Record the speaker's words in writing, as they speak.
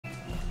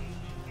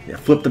Yeah,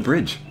 flip the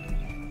bridge.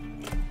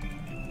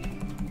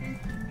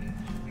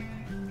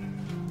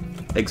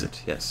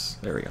 Exit, yes.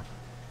 There we go.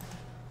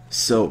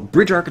 So,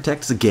 Bridge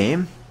Architect is a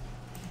game.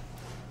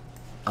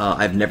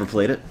 I've never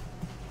played it.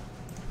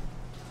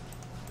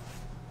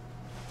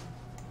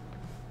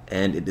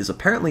 And it is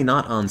apparently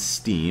not on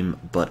Steam,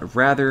 but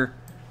rather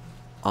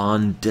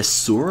on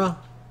Desura?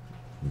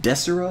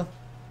 Desura?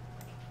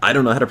 I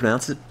don't know how to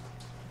pronounce it.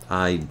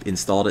 I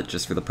installed it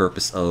just for the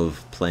purpose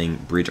of playing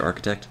Bridge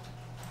Architect.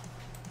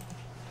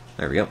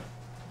 There we go.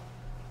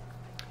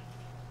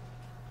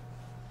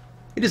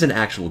 It is an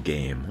actual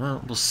game.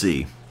 Well, we'll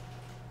see.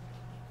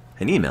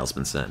 An email's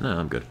been sent. No,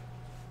 I'm good.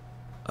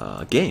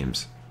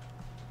 Games.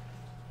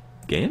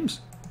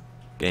 Games?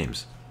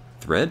 Games.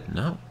 Thread?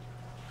 No.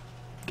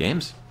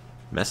 Games?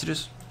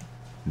 Messages?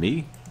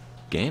 Me?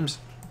 Games?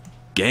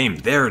 Game!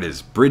 There it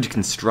is! Bridge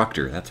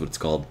Constructor. That's what it's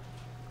called.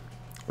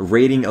 A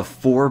rating of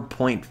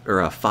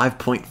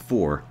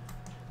 5.4.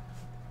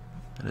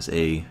 That is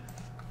a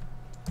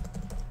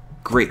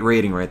great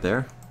rating right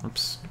there.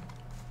 Oops.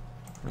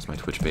 Where's my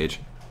Twitch page?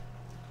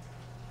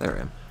 There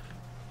I am.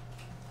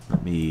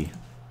 Let me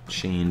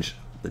change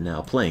the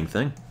now playing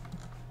thing.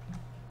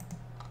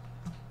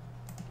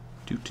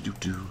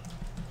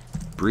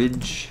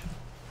 Bridge.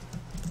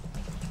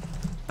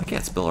 I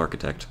can't spell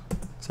architect.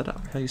 Is that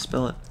how you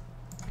spell it?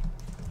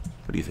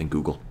 What do you think,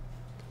 Google?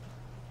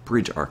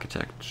 Bridge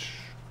architect.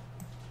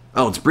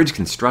 Oh, it's Bridge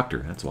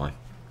Constructor. That's why.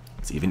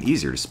 It's even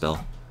easier to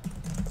spell.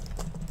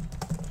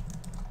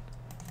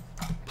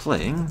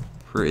 Playing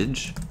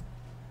Bridge.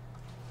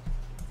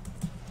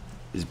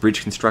 Is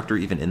Bridge Constructor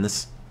even in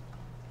this?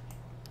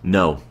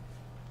 No.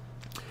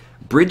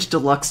 Bridge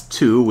Deluxe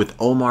 2 with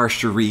Omar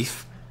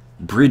Sharif,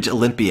 Bridge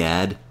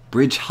Olympiad,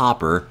 Bridge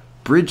Hopper,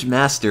 Bridge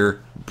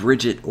Master,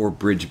 Bridget, or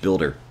Bridge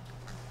Builder.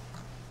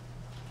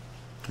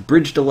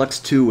 Bridge Deluxe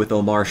 2 with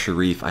Omar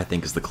Sharif, I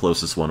think, is the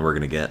closest one we're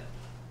going to get.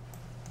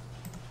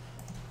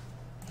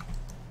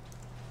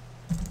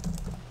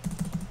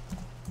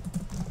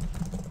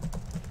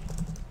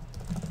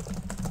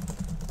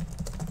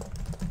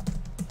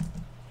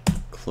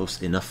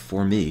 Close enough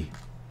for me.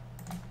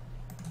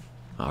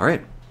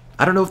 Alright.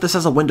 I don't know if this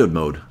has a windowed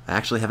mode. I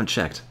actually haven't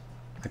checked.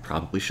 I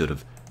probably should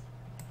have.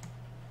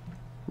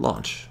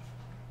 Launch.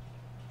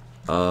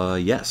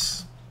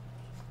 Yes.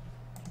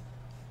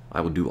 I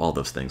will do all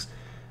those things.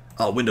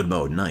 Oh, windowed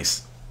mode.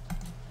 Nice.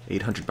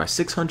 800 by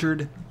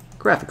 600.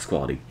 Graphics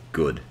quality.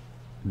 Good.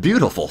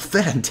 Beautiful.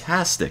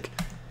 Fantastic.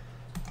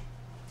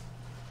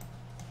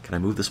 Can I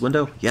move this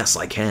window? Yes,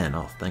 I can.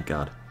 Oh, thank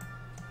God.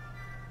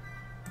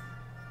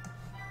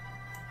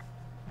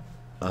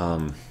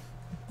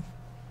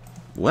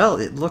 Well,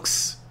 it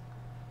looks...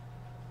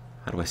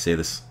 How do I say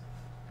this?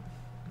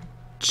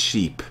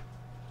 Cheap.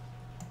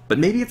 But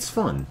maybe it's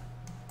fun.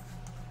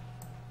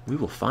 We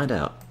will find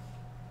out.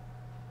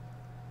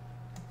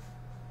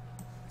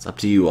 It's up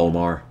to you,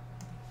 Omar.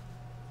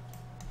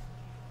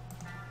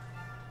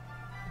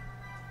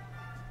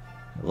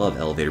 I love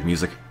elevator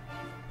music.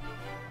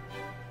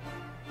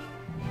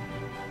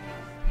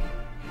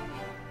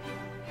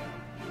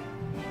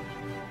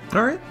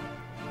 Alright.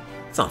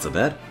 It's not so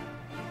bad.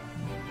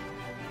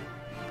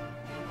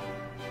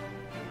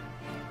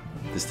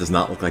 This does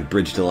not look like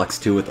Bridge Deluxe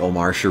 2 with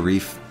Omar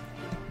Sharif.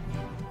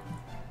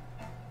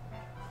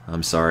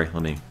 I'm sorry,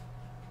 let me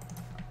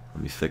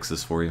fix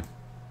this for you.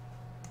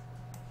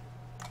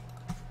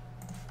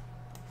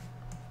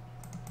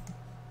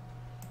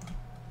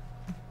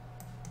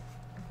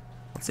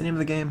 What's the name of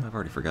the game? I've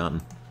already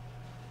forgotten.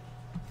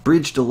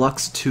 Bridge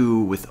Deluxe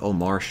 2 with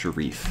Omar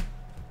Sharif.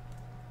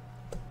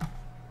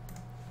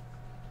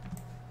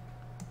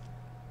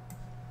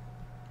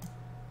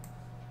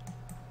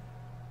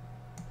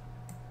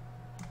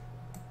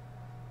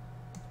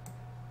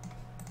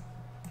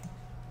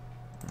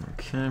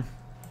 Okay.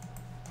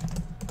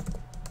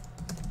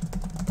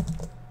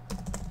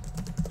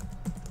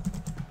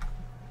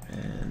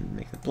 And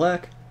make it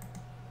black.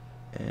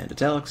 And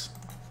italics.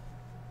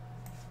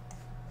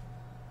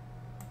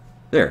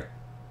 There.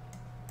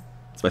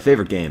 It's my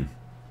favorite game.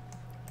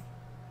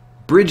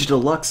 Bridge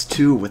Deluxe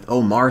 2 with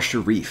Omar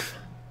Sharif.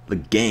 The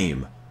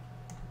game.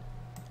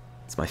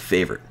 It's my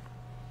favorite.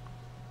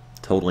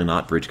 Totally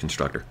not Bridge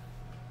Constructor.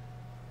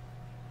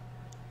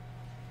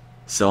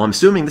 So I'm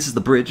assuming this is the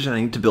bridge and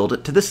I need to build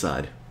it to this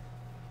side.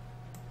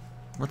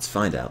 Let's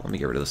find out. Let me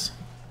get rid of this.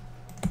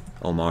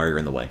 Omar, you're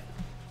in the way.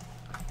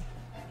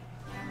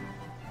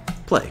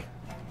 Play.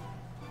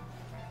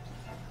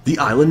 The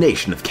island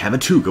nation of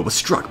Kamatuga was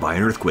struck by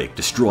an earthquake,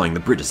 destroying the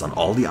bridges on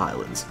all the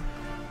islands.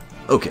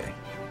 Okay.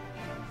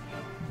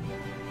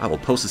 I will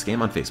post this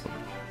game on Facebook.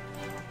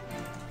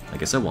 I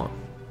guess I won't.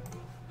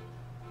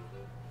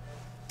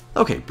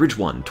 Okay, bridge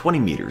 1, 20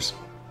 meters.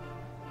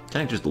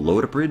 Can I just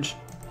load a bridge?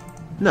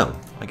 No,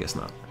 I guess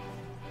not.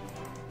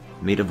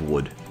 Made of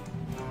wood.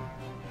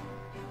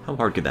 How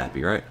hard could that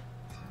be, right?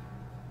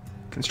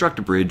 Construct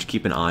a bridge,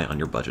 keep an eye on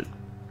your budget.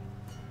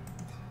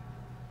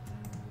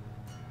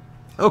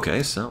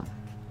 Okay, so...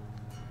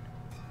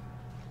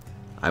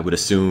 I would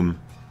assume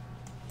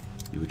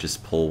you would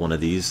just pull one of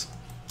these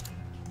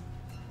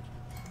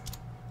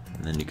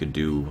And then you could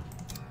do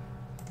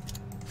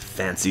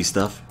fancy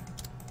stuff.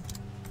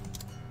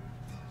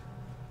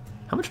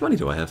 How much money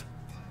do I have?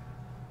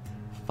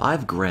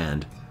 5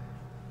 grand.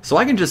 So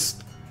I can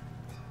just...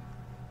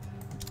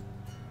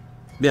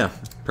 Yeah,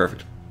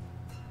 perfect.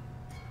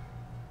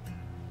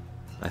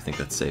 I think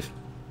that's safe.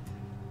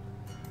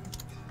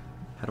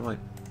 How do I...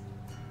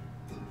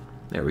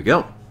 There we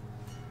go.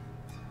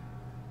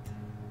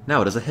 Now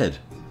it has a head.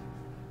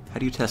 How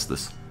do you test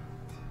this?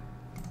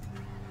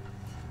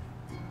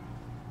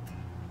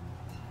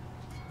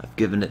 I've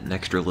given it an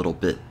extra little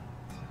bit.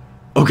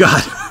 Oh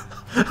god!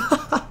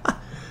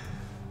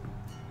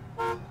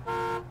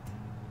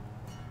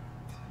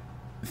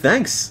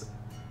 Thanks!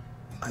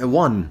 I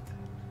won.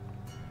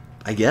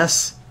 I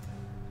guess.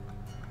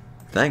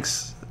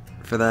 Thanks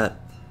for that.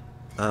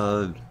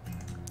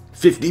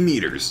 50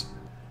 meters.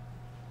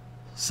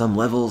 Some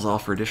levels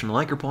offer additional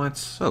anchor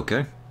points.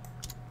 Okay.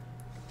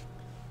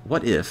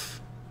 What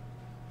if...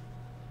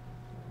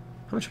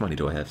 How much money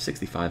do I have?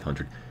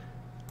 6,500.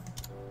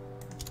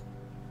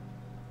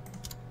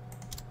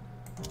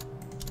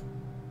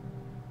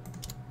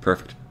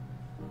 Perfect.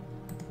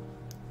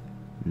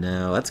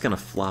 Now, that's gonna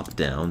flop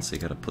down, so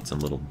you gotta put some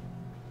little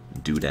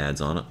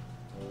doodads on it.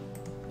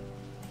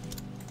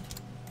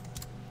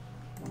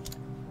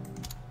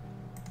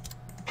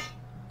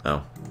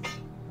 Oh.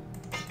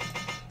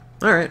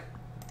 Alright.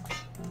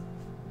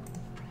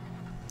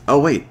 Oh,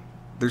 wait.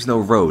 There's no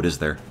road, is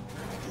there?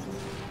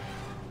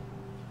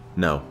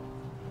 No.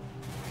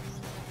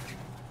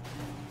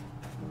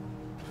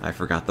 I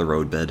forgot the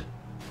roadbed.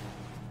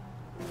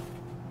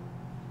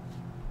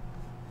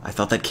 I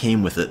thought that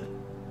came with it.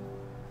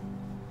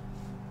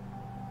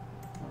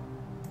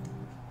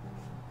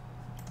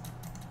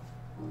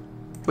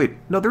 Wait,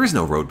 no, there is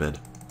no roadbed.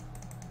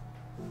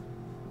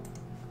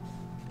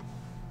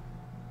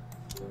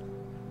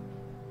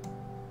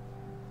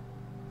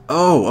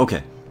 Oh,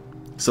 okay.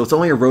 So it's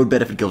only a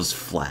roadbed if it goes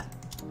flat.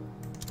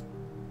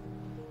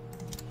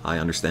 I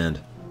understand.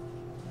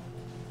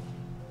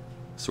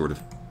 Sort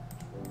of.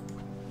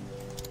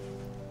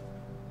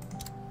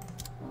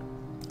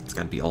 It's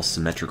gotta be all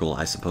symmetrical,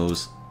 I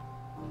suppose.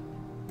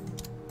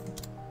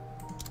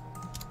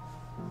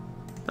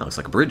 That looks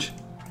like a bridge.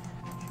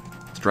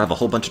 Let's drive a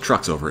whole bunch of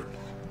trucks over it.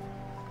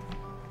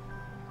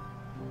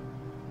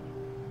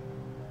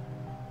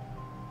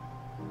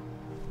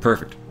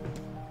 Perfect.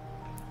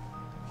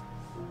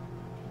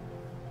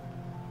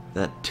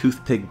 That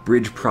toothpick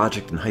bridge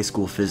project in high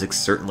school physics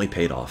certainly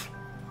paid off.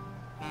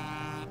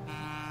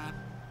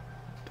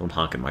 Don't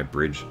honk at my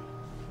bridge.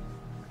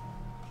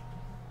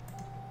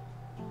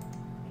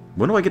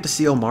 When do I get to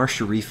see Omar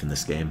Sharif in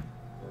this game?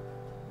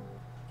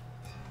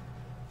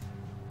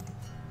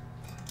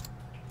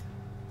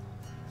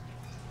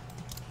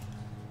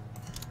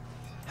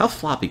 How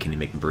floppy can you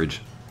make the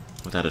bridge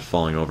without it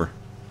falling over?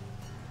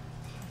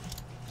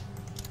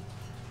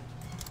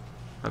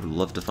 I would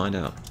love to find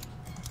out.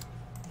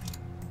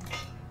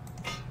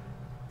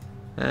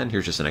 And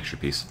here's just an extra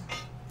piece.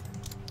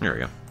 There we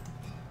go.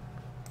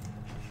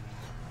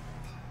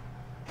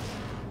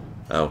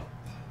 Oh.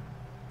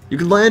 You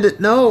can land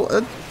it!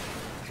 No!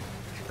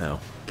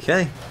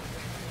 Okay.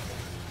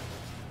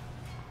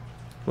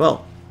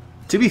 Well,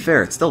 to be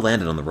fair, it still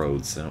landed on the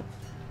road, so...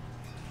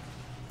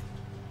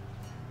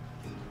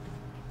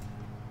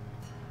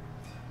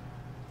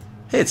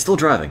 Hey, it's still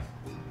driving.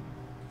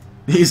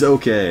 He's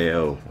okay.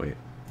 Oh, wait.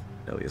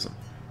 No, he isn't.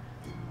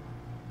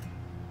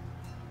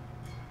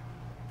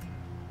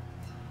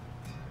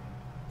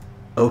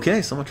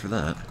 Okay, so much for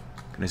that.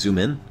 Can I zoom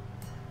in?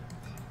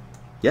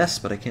 Yes,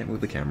 but I can't move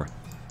the camera.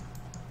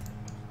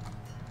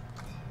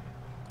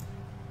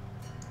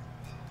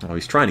 Oh,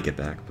 he's trying to get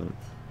back, but...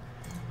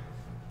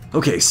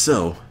 Okay,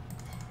 so...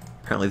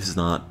 Apparently this is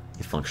not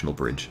a functional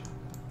bridge.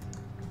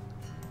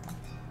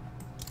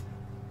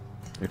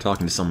 You're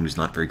talking to someone who's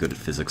not very good at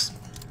physics.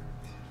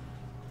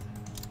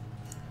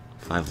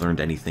 If I've learned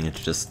anything,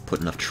 it's just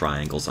put enough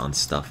triangles on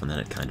stuff and then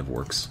it kind of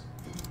works.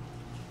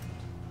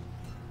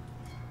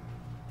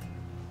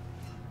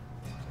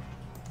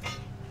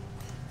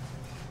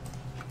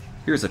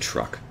 Here's a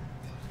truck.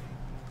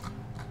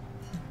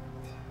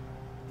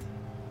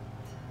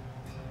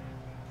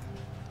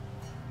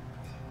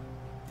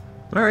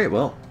 Alright,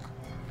 well,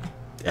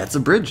 that's a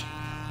bridge.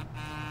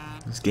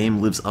 This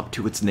game lives up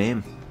to its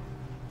name.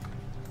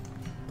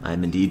 I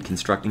am indeed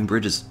constructing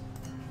bridges.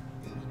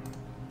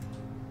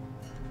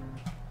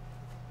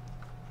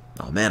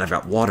 Oh man, I've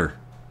got water.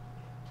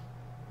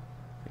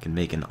 I can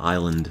make an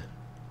island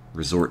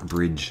resort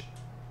bridge.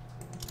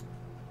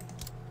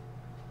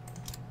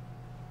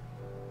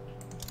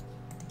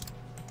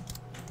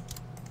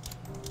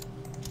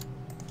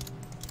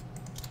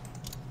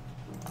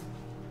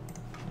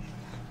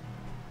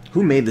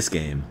 Who made this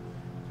game?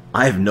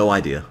 I have no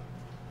idea.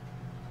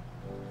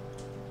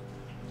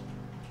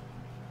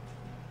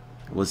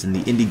 It was in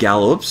the Indie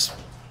Gallops.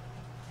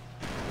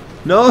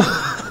 No!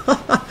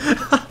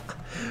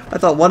 I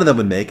thought one of them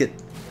would make it.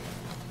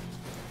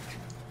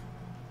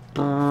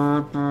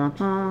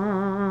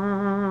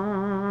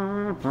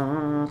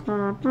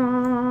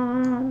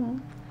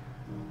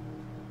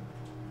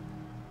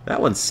 That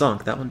one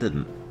sunk, that one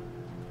didn't.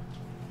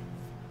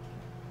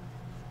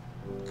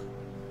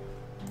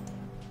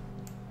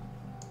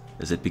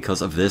 Is it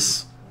because of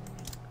this?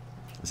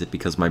 Is it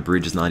because my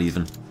bridge is not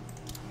even?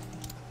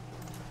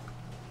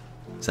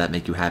 Does that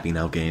make you happy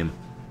now, game?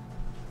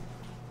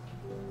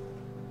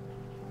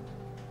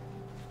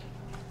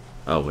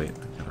 Oh wait,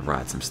 I gotta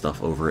ride some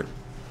stuff over it.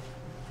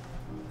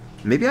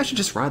 Maybe I should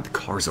just ride the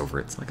cars over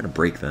it. It's not gonna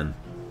break then.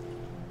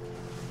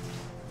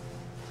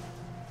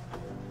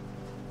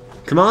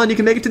 Come on, you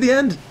can make it to the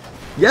end!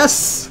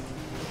 Yes!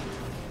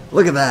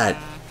 Look at that!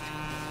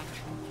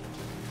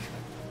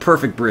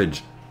 Perfect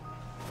bridge.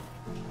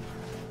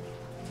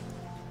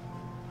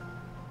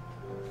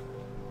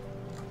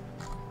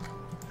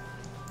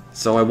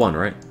 So I won,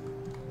 right?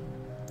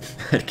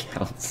 That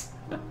counts.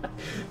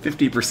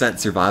 50%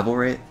 survival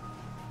rate?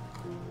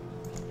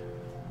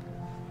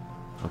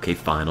 Okay,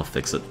 fine, I'll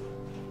fix it.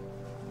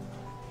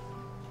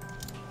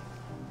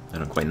 I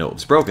don't quite know what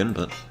was broken,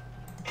 but...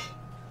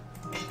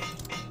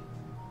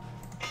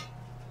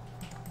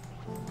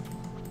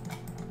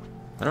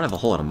 I don't have a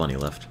whole lot of money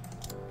left.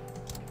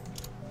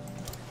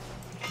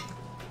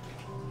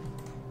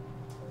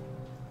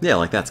 Yeah,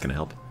 like that's gonna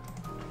help.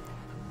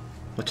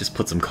 Let's just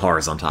put some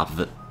cars on top of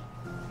it.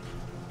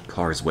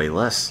 Cars weigh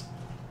less.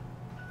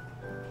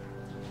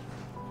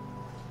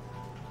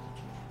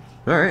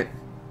 Alright.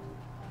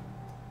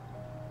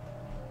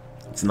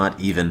 It's not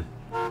even.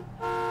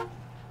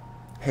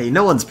 Hey,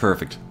 no one's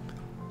perfect.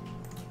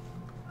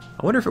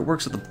 I wonder if it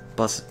works with the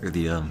bus, or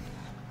the, I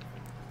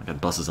got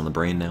buses on the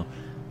brain now.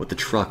 With the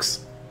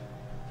trucks.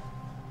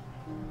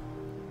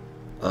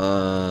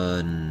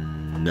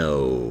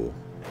 No.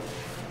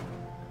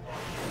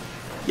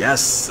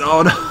 Yes!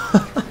 Oh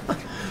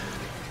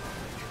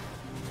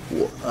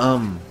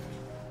no!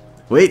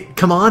 Wait,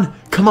 come on!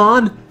 Come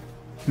on!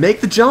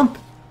 Make the jump!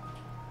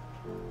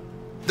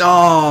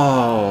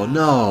 Oh,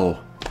 no!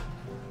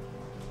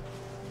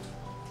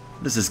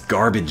 What is this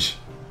garbage?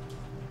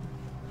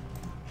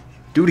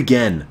 Do it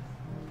again.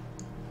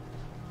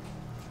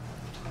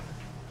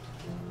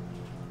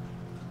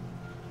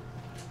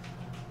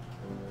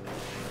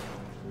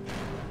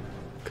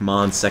 Come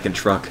on, second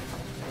truck.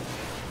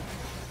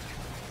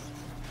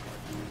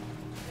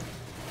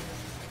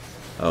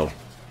 Oh.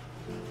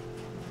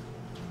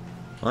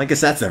 Well, I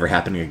guess that's never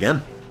happening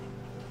again.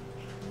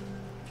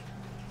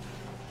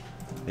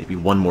 Maybe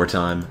one more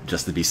time,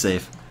 just to be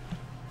safe.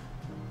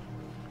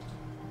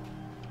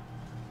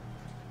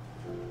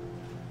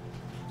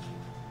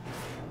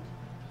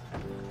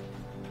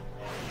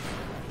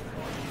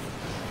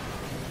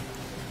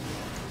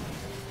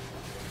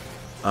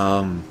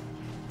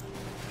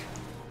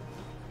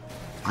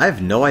 I have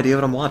no idea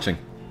what I'm watching.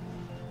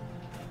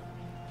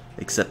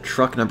 Except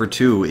truck number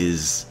 2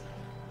 is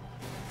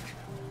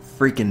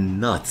freaking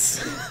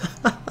nuts.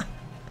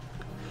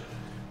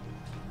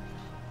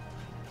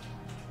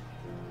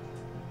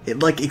 It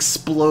like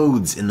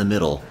explodes in the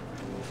middle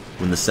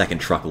when the second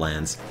truck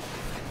lands.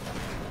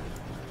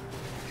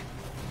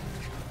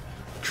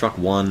 Truck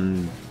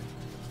 1...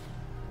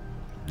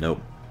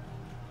 Nope.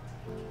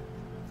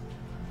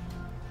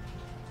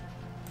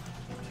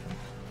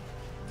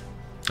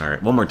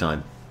 Alright, one more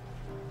time.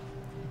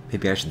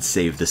 Maybe I should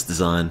save this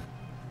design.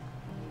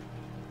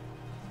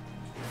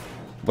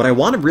 What I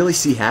want to really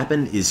see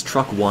happen is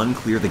truck 1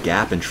 clear the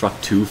gap and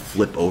truck 2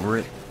 flip over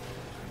it.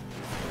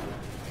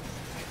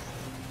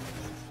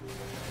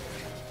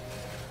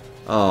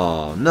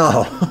 Oh,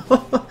 no.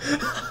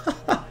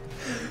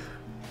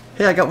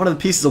 Hey, I got one of the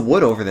pieces of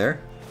wood over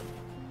there.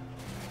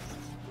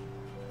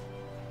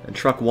 And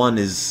truck 1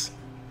 is...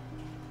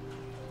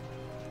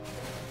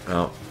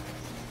 Oh.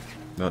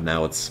 Oh,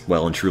 now it's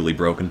well and truly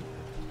broken.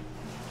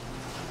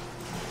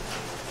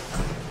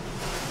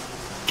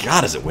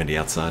 God, is it windy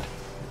outside.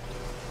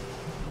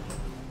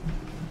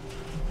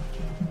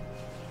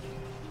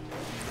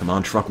 Come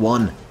on, truck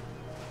 1.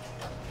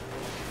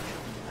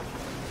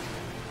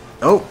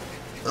 Oh!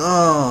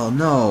 Oh,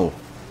 no!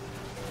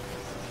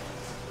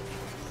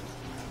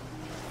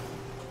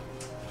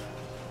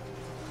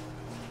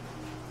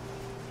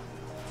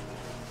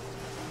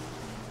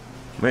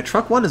 Wait,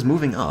 truck 1 is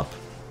moving up.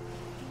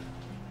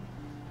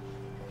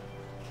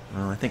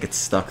 Well, I think it's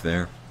stuck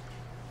there.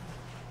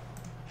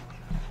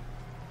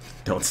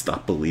 Don't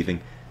stop believing.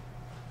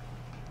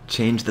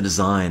 Change the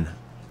design.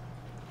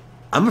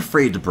 I'm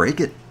afraid to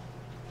break it.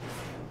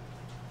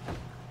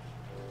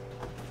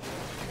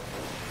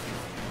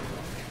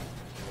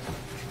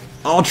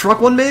 Oh, truck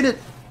 1 made it!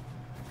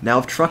 Now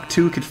if truck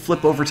 2 could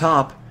flip over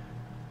top,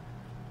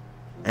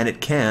 and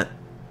it can't...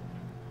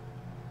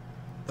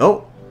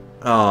 Oh!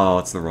 Oh,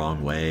 it's the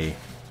wrong way.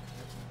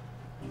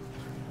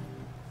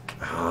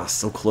 Ah,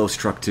 so close,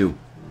 truck 2.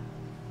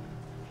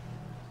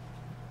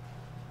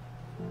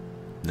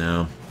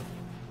 No.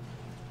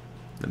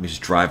 Let me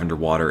just drive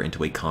underwater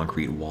into a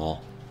concrete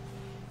wall.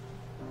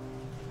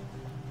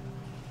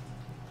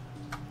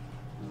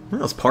 Well,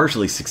 that was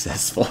partially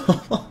successful.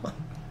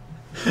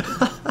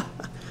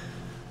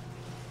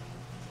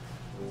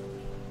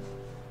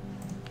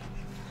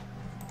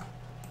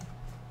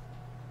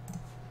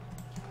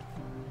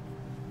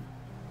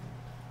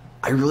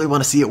 really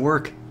want to see it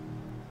work.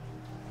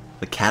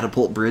 The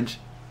catapult bridge.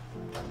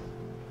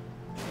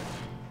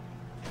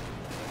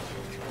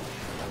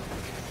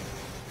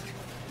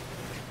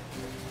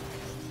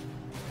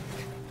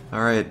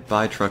 Alright,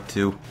 bye truck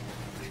 2.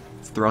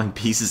 It's throwing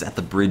pieces at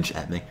the bridge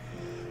at me.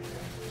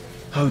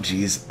 Oh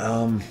jeez,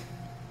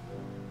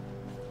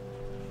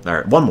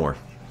 Alright, one more.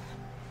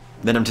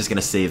 Then I'm just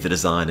gonna save the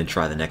design and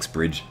try the next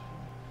bridge.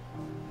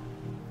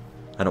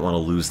 I don't want to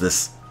lose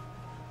this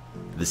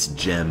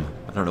gem.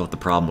 I don't know what the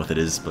problem with it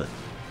is, but...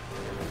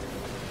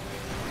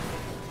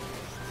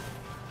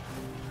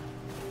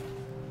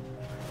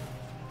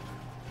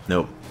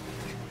 Nope.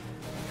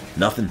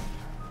 Nothing.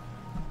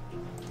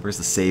 Where's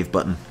the save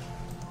button?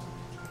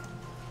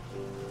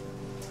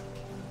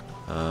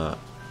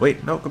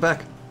 Wait, no, go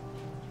back.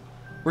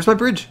 Where's my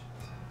bridge?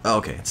 Oh,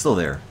 okay, it's still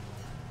there.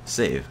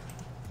 Save.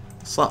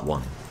 Slot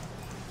 1.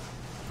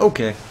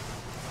 Okay.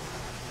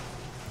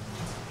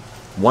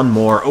 One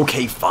more.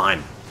 Okay,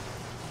 fine.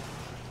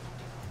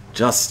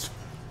 Just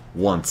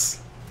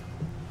once.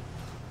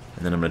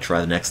 And then I'm gonna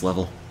try the next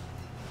level.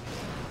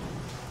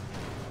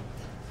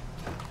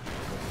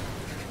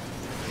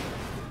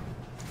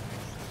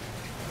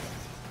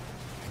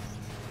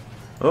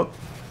 Oh.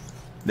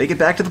 Make it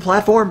back to the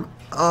platform.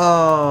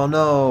 Oh,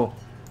 no.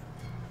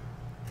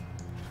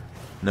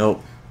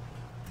 Nope.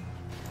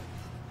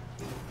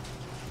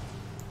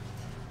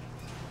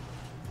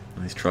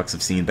 These trucks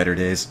have seen better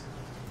days.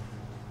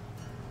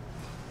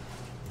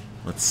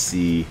 Let's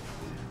see.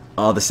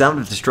 Oh, the sound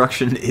of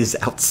destruction is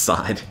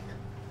outside.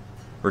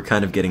 We're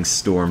kind of getting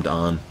stormed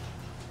on.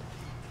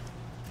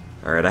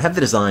 Alright, I have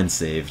the design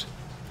saved.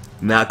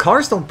 Now,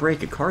 cars don't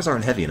break it. Cars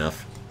aren't heavy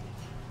enough.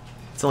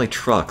 It's only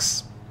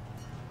trucks.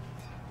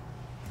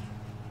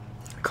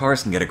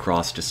 Cars can get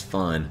across just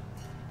fine.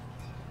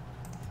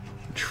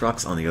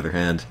 Trucks, on the other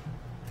hand...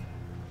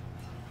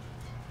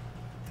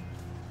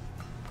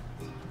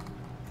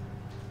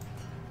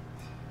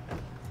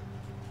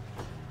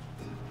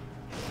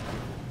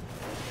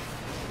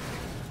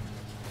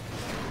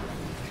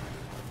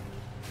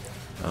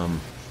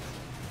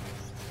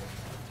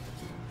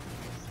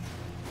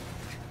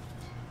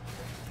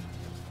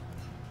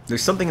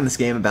 There's something in this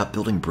game about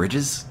building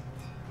bridges?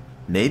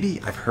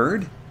 Maybe? I've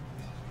heard?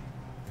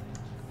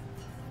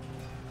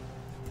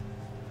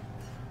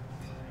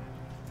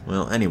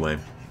 Well, anyway.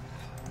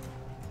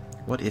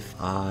 What if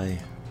I...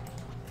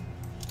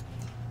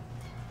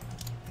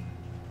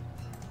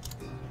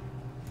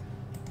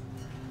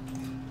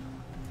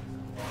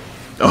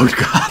 Oh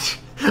gosh!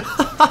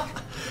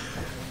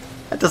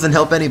 That doesn't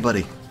help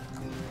anybody.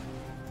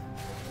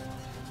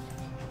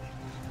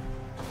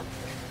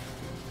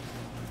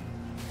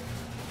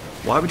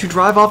 Why would you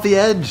drive off the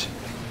edge?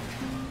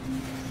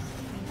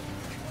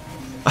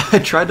 I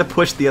tried to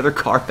push the other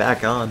car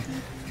back on.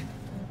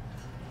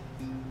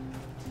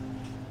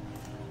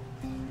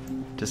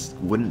 Just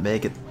wouldn't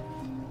make it.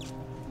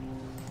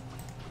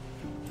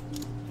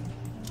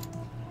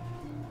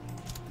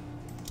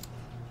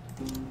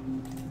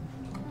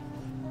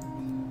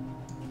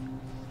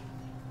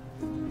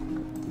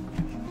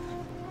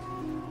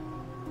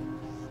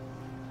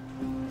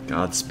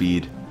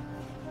 Godspeed.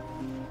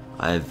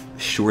 I've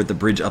shored the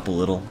bridge up a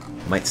little.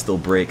 Might still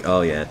break.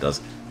 Oh yeah, it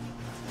does.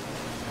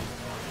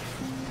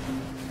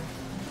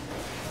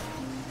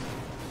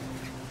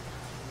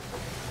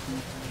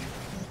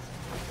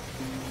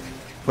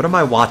 What am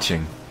I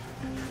watching?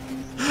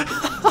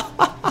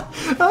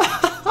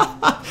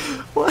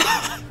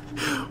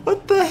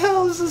 What the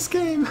hell is this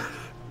game?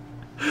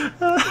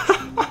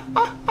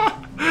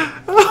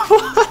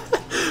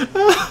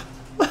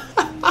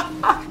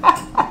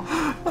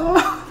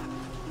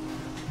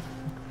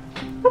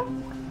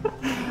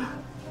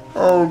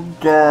 Oh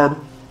god.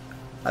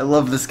 I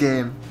love this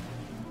game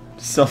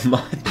so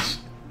much.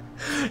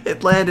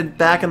 It landed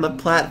back on the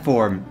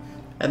platform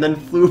and then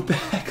flew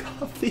back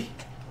off the...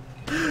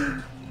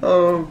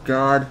 Oh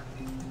god.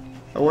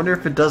 I wonder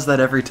if it does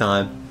that every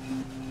time.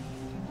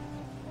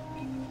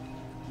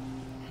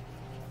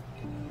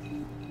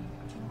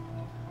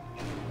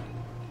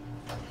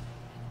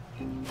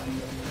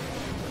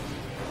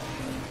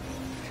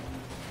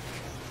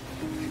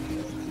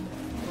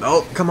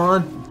 Oh, come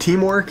on.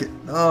 Teamwork?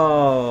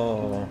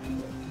 Oh.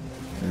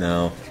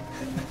 No.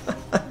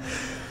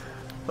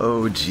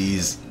 Oh,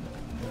 jeez.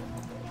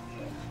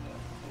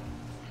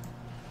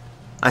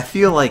 I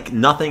feel like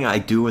nothing I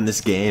do in this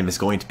game is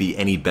going to be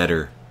any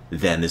better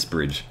than this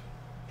bridge.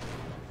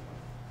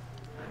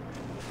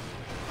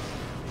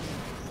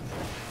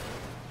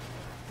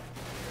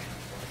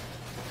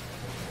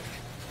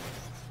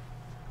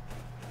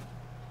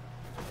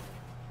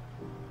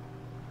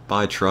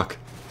 Bye, truck.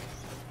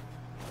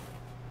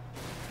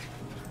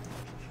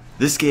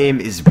 This game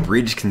is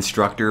Bridge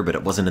Constructor, but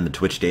it wasn't in the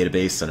Twitch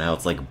database, so now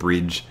it's like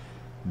Bridge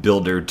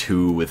Builder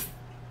 2 with...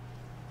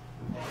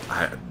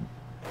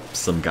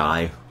 some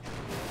guy.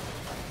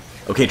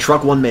 Okay,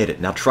 truck 1 made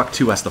it. Now truck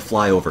 2 has to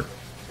fly over.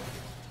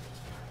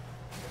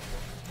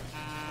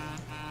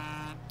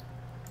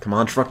 Come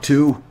on, truck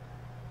 2.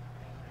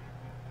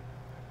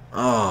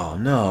 Oh,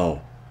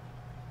 no.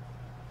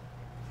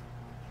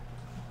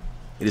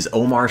 It is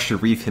Omar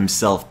Sharif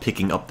himself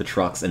picking up the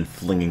trucks and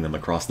flinging them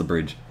across the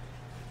bridge.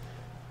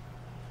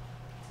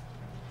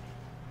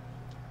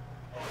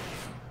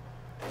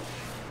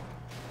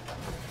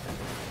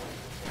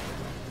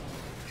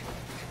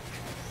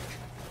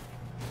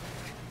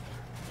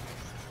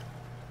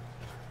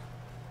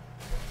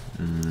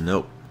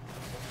 Nope.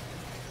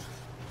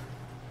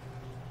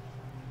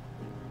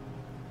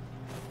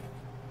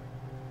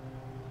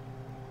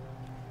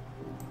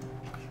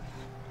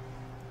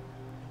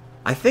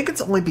 I think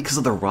it's only because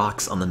of the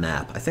rocks on the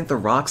map. I think the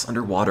rocks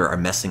underwater are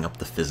messing up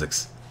the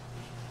physics.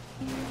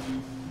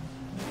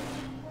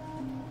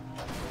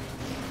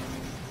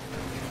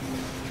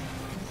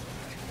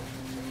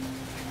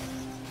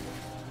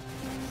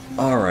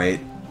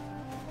 Alright.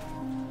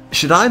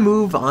 Should I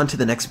move on to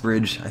the next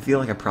bridge? I feel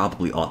like I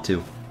probably ought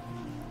to.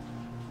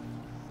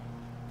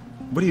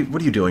 What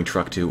are you doing,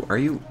 Truck 2? Are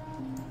you...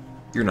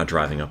 You're not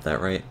driving up that,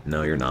 right?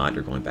 No, you're not.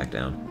 You're going back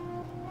down.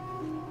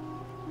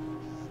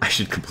 I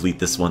should complete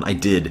this one. I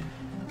did.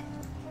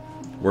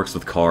 Works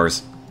with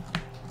cars.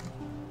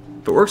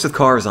 If it works with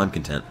cars, I'm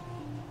content.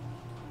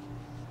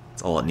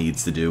 That's all it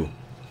needs to do.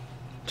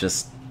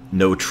 Just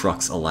no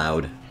trucks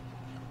allowed.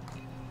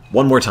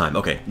 One more time.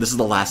 Okay, this is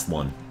the last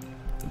one.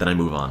 Then I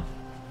move on.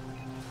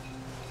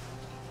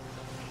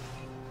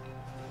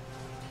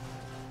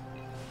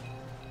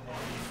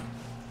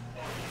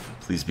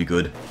 Please be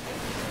good.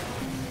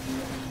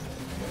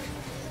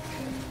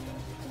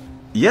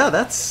 Yeah,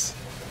 that's...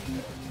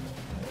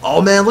 Oh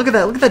man, look at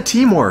that. Look at that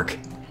teamwork.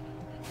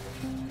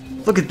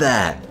 Look at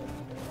that.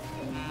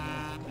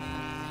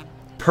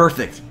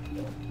 Perfect.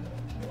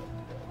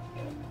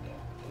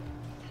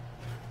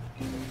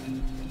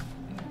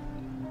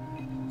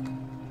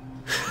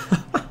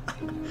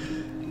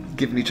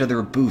 Giving each other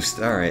a boost.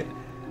 Alright.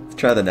 Let's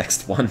try the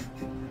next one.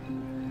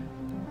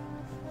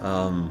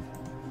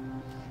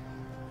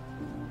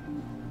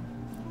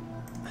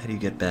 How do you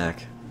get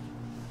back?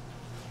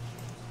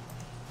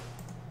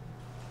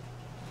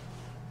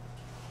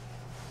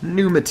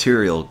 New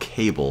material,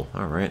 cable.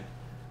 Alright.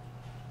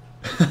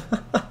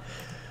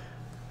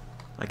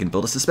 I can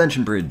build a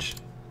suspension bridge.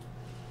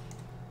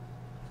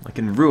 I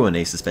can ruin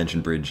a suspension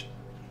bridge.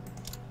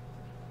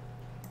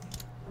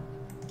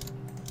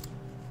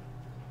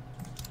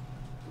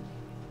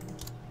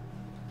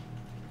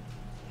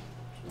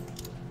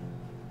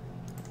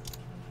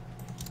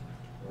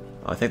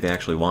 I think they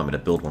actually want me to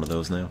build one of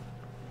those now.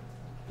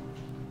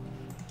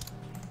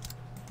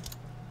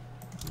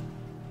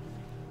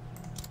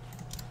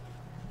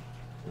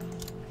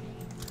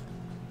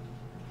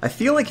 I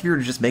feel like if you were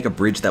to just make a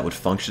bridge that would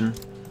function,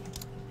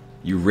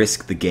 you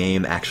risk the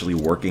game actually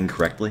working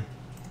correctly,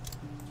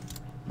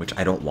 which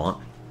I don't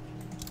want.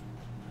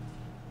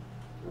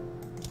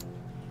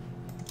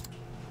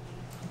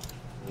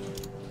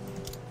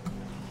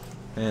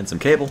 And some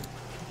cable.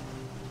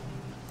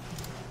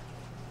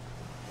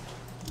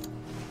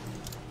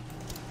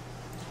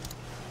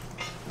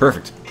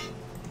 Perfect.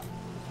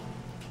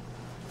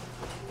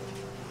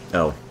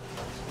 Oh.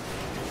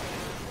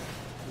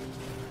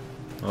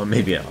 Oh,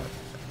 maybe not.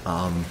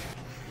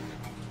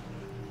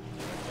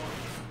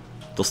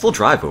 They'll still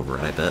drive over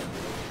it, I bet.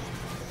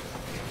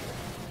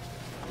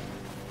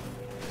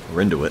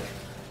 We're into it.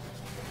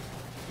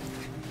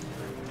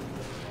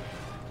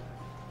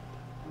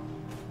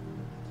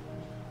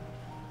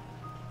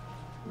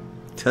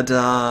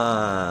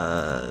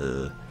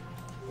 Ta-da!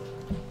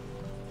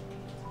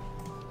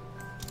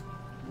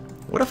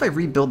 What if I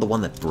rebuild the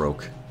one that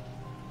broke?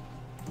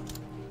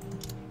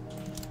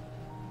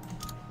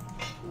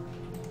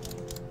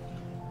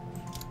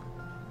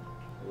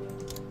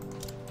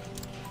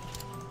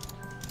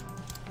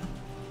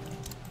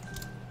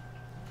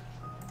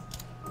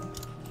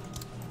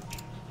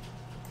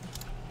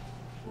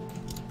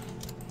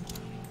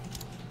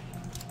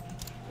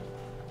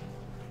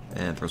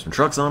 And throw some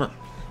trucks on it.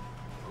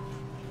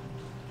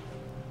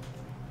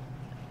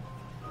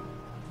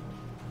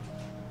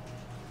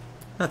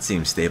 That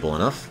seems stable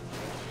enough.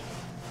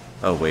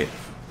 Oh, wait.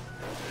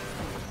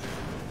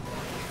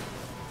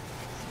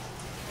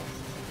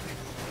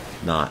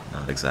 Not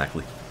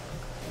exactly.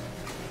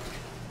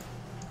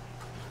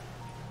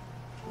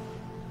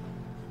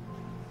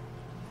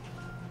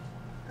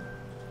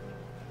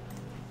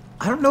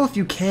 I don't know if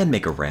you can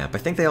make a ramp. I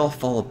think they all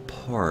fall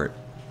apart.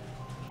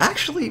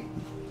 Actually,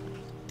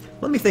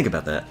 let me think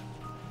about that.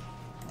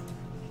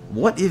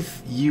 What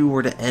if you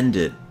were to end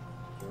it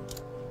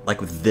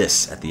like with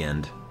this at the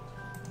end?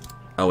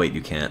 Oh wait,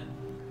 you can't.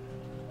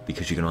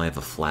 Because you can only have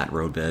a flat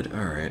roadbed.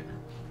 Alright.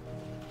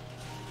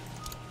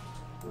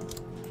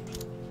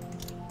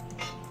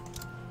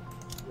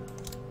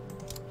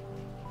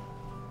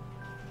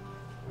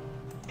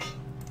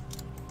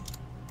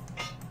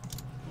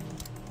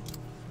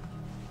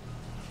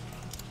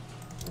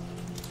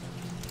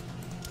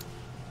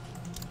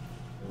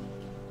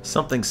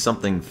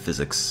 Something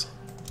physics.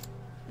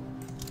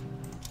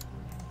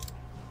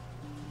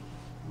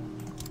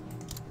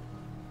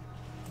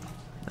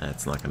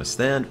 That's not going to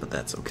stand, but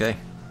that's okay.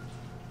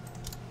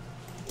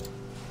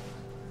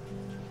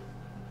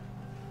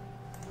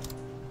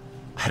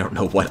 I don't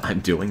know what I'm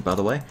doing, by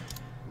the way.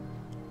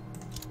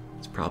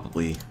 It's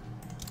probably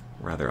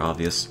rather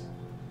obvious.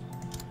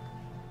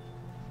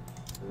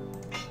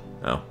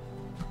 Oh.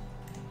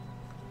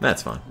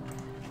 That's fine.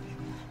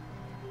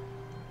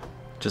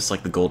 Just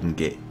like the Golden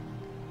Gate.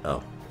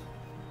 Oh.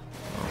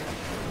 Oh.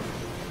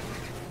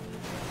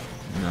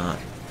 Not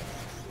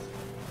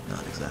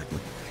exactly.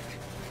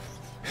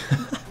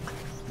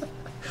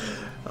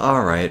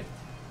 Alright.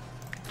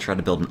 Try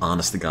to build an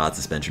honest-to-God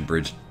suspension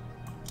bridge.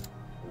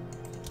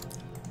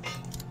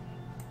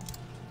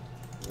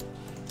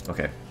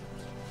 Okay.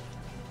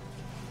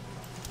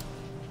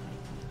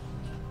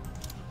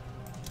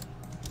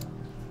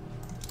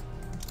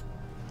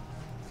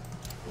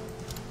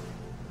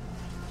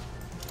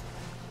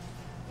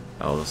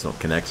 Oh, those don't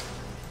connect.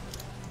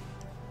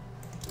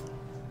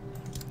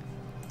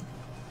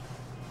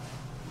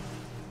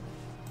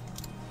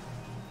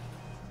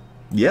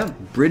 Yeah,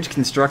 bridge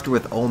constructor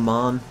with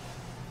Omar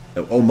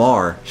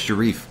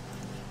Sharif.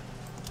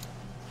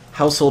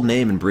 Household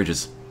name in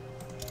bridges.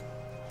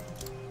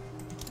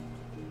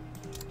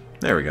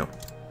 There we go.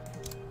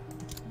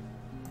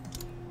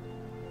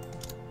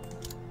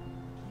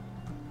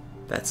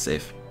 That's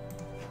safe.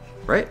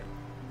 Right?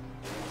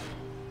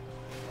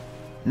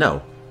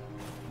 No.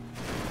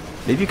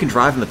 Maybe you can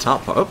drive in the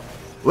top part. Oh,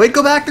 wait,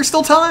 go back, there's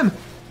still time!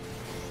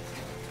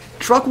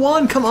 Truck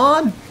 1, come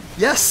on!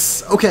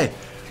 Yes! Okay.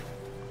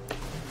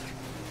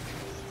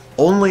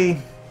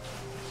 Only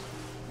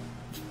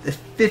a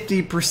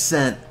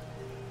 50%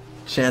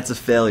 chance of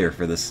failure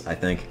for this, I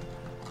think.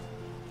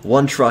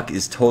 One truck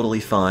is totally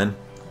fine.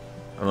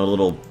 I'm a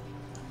little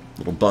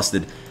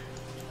busted.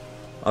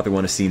 Other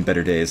one has seen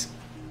better days.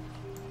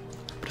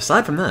 But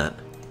aside from that...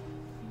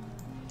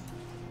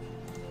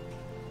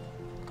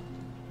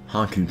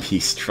 Honkin'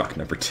 Peace truck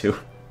number 2.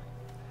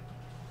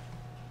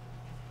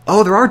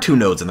 Oh, there are 2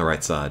 nodes on the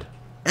right side.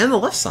 And the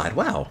left side,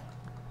 wow.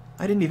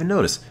 I didn't even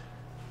notice.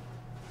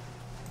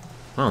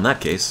 Well, in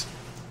that case...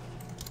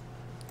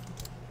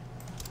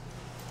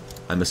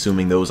 I'm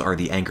assuming those are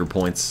the anchor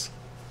points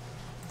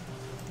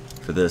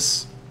for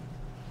this.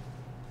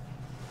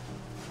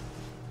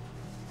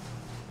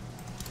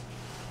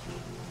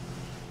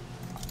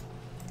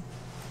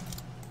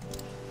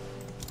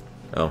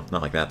 Oh,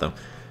 not like that, though.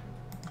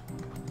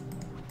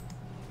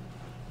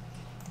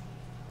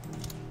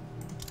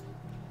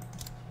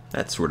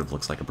 That sort of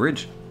looks like a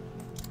bridge.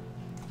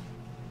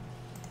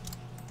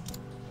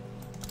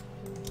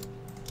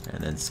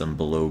 And then some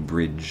below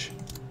bridge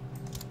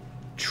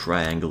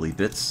triangle-y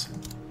bits.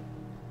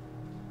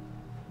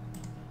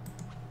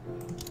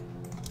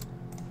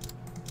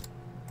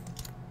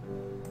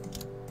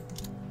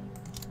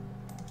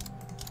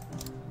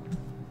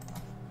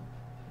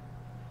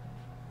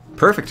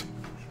 Perfect.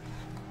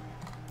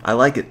 I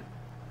like it.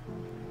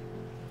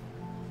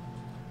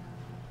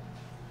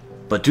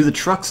 But do the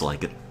trucks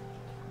like it?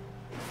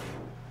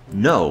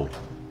 No.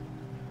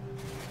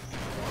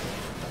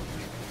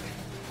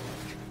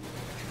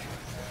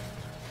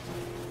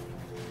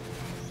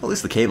 At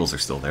least the cables are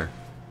still there.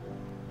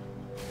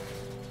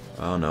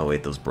 Oh no,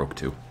 wait, those broke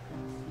too.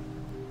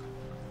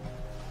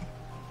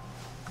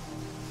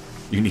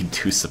 You need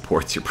 2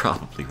 supports, you're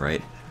probably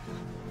right.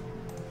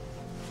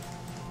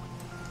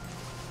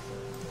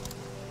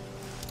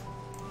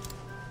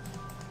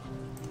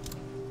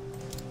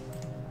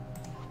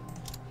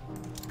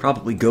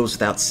 Probably goes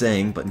without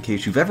saying, but in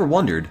case you've ever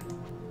wondered,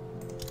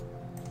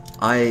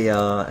 I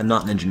am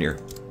not an engineer.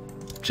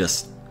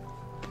 Just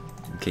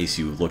in case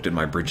you looked at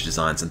my bridge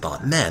designs and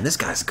thought, man, this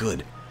guy's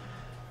good.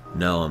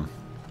 No, I'm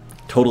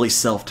totally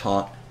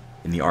self-taught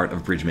in the art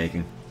of bridge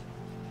making.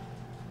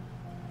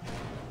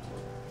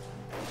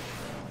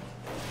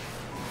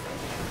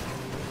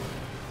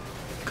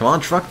 Come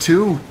on, truck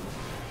 2!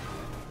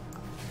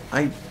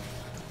 I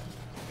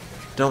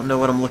don't know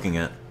what I'm looking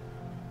at.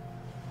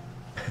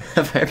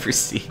 Have I ever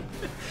seen...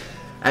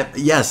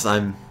 yes,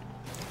 I'm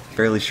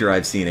fairly sure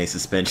I've seen a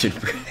suspension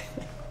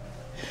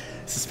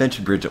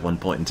bridge at one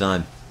point in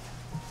time.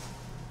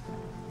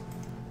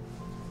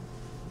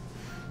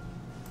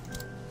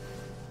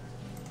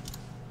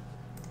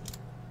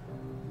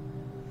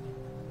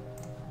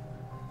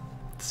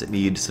 Does it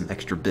need some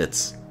extra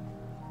bits?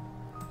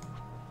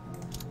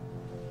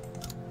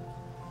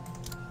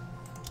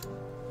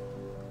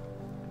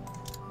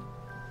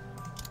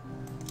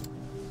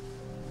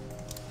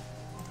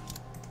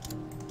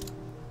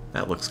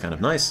 That looks kind of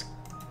nice.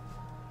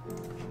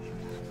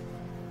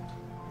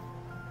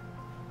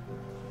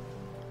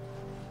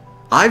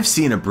 I've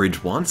seen a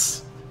bridge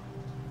once.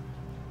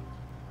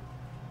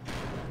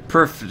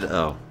 Perfect.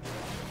 Oh.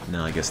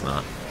 No, I guess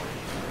not.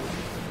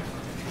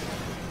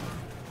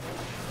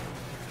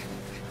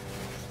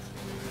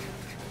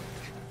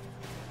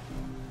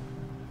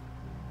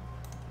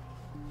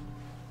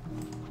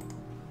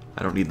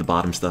 I don't need the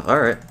bottom stuff.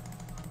 Alright.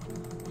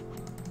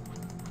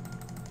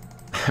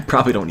 I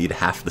probably don't need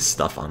half the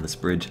stuff on this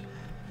bridge.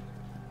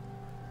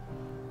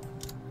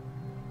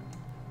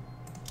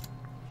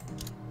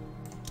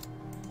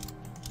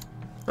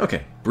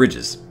 Okay,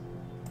 bridges.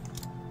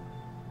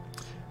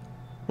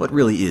 What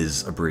really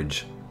is a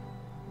bridge?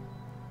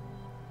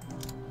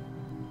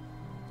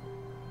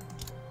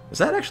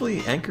 that actually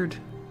anchored?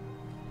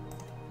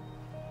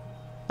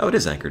 Oh, it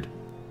is anchored.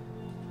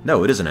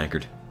 No, it isn't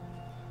anchored.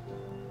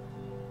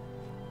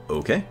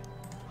 Okay.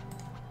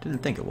 Didn't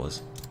think it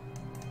was.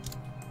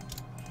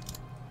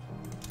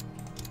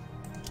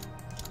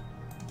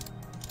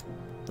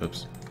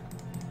 Oops.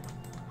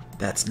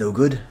 That's no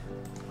good.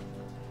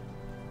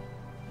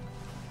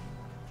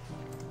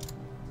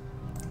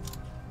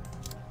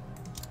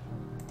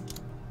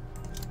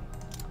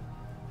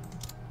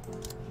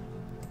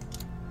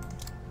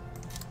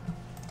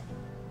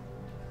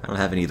 I don't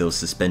have any of those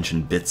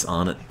suspension bits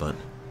on it, but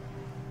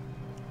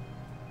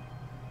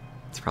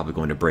it's probably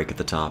going to break at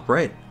the top,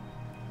 right?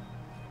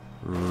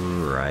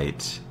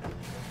 Right.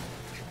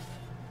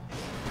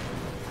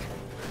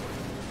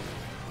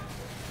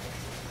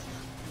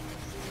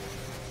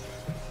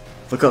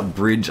 Look up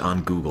bridge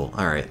on Google.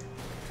 Alright.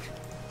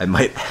 I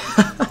might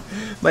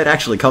might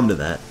actually come to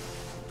that.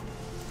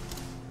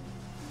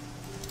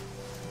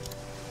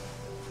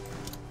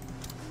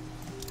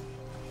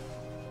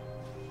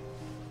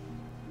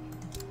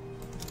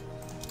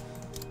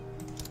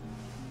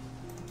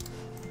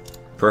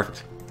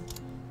 Perfect.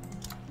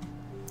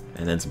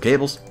 And then some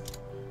cables.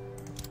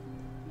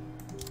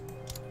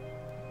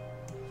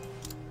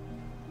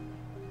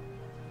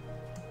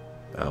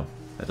 Oh,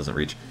 that doesn't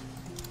reach.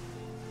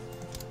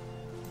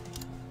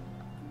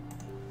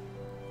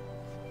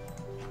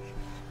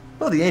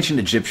 Well, the ancient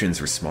Egyptians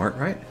were smart,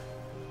 right?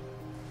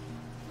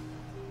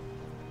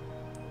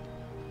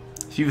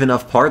 If you have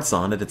enough parts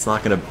on it, it's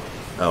not gonna...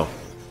 Oh.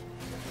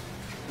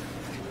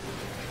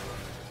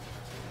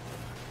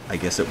 I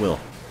guess it will.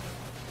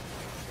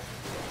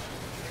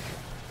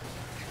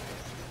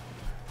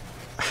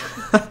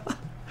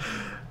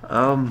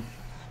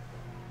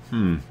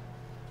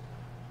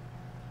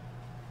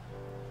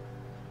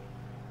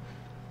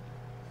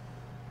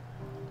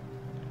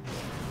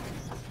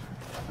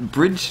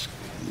 Bridge...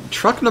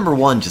 Truck number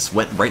 1 just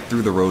went right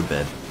through the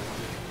roadbed.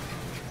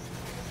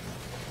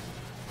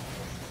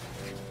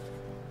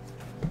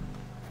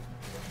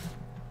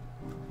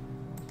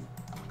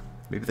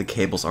 Maybe the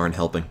cables aren't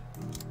helping.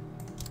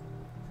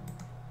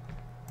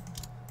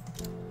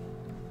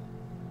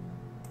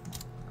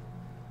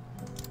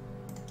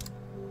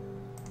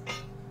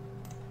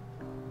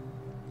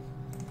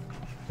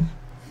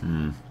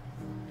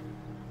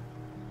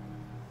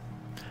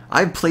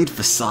 I've played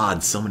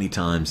Facade so many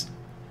times.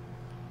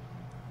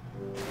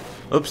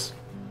 Oops.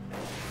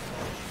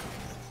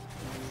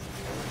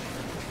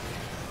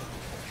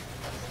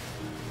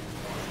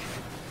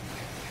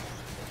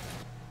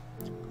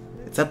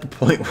 It's at the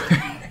point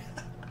where...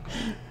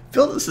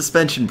 Build a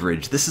suspension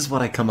bridge. This is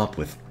what I come up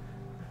with.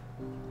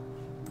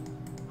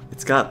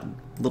 It's got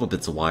little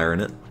bits of wire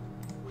in it.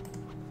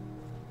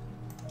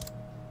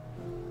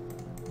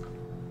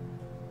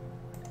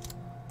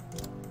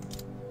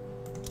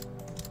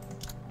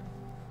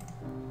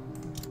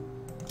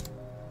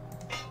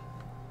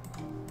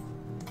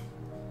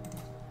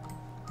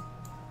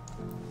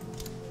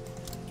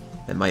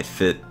 It might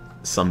fit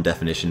some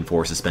definition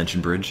for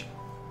suspension bridge.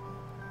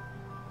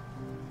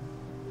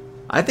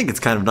 I think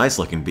it's kind of nice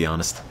looking, to be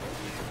honest.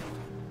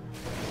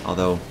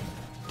 Although,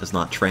 does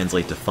not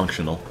translate to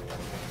functional.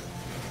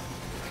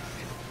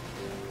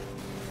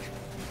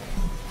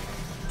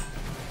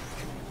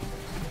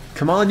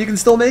 Come on, you can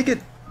still make it!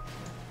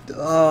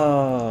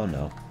 Oh,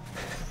 no.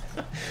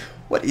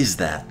 What is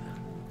that?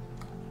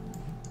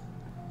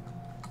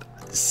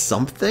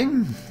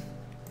 Something?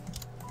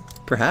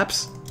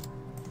 Perhaps?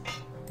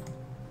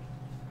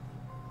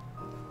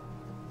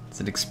 It's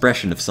an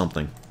expression of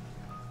something.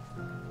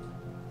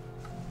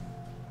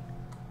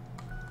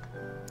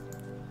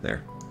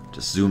 There.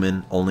 Just zoom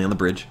in only on the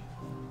bridge.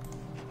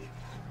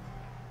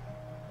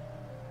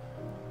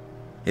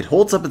 It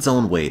holds up its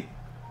own weight.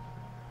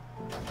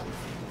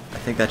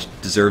 I think that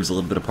deserves a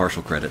little bit of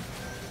partial credit.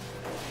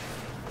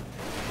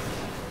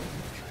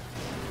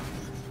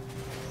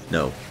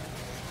 No.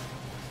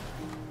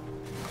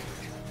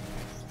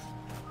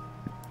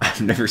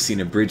 I've never seen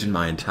a bridge in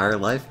my entire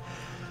life.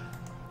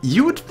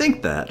 You would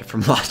think that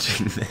from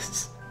watching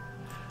this.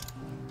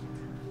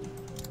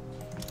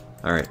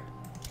 Alright.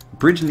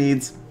 Bridge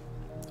needs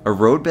a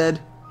roadbed.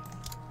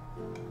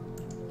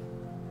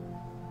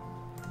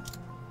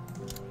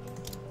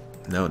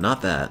 No,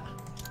 not that.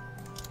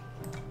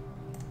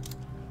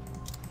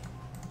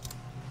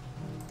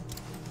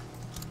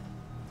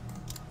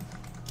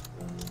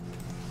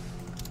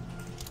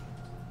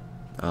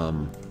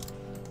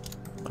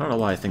 I don't know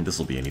why I think this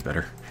will be any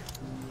better.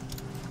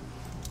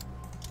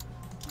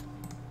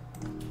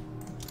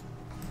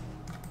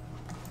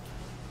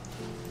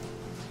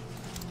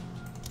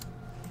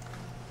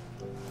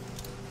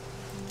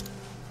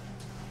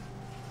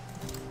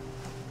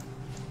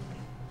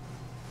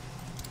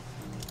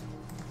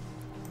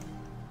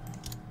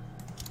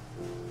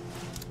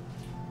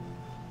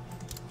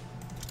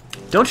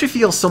 Don't you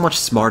feel so much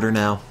smarter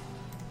now?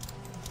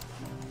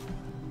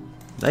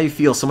 Now you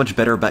feel so much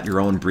better about your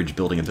own bridge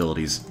building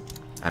abilities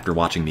after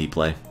watching me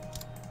play.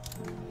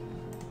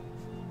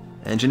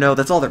 And you know,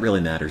 that's all that really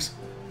matters.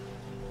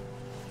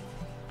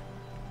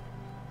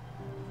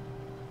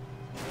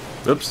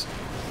 Oops.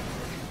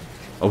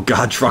 Oh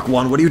god, Truck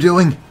 1, what are you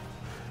doing?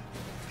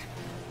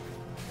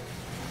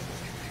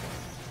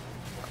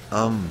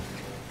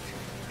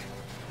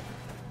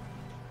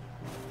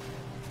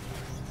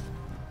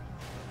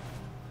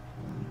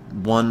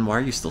 One, why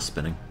are you still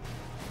spinning?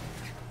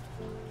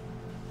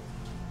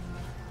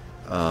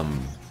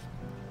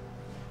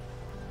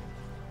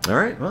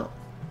 Alright, well.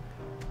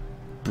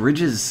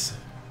 Bridges.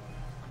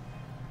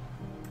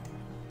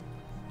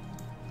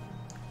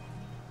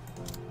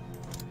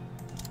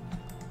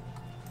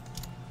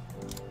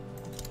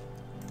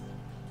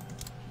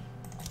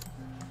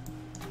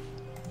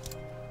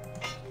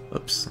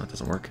 Oops, that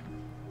doesn't work.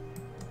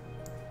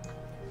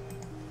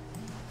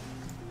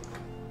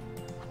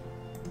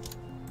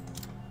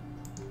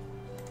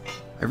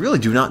 I really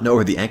do not know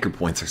where the anchor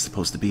points are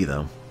supposed to be,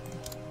 though.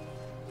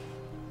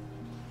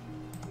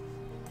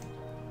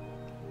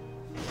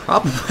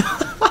 Probably.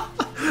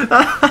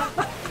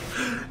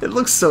 It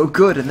looks so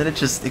good, and then it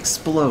just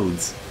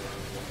explodes.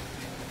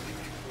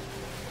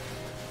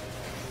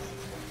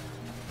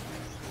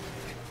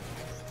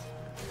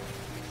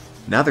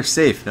 Now they're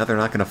safe. Now they're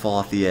not going to fall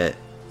off the edge.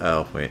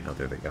 Oh, wait. No,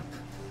 there they go.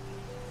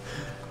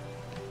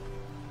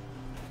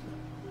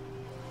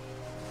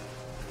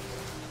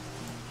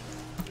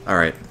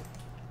 Alright.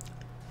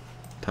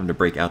 Time to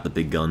break out the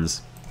big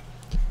guns.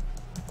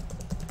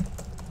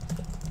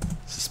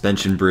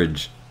 Suspension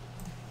bridge.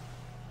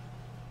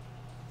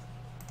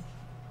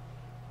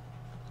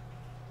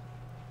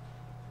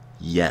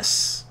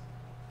 Yes.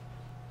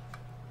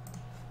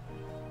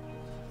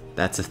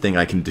 That's a thing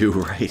I can do,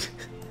 right?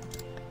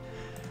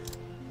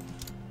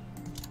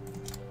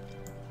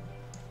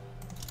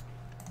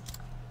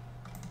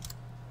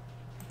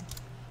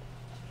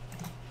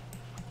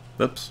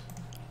 Oops.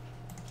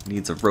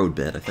 Needs a road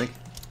bed, I think.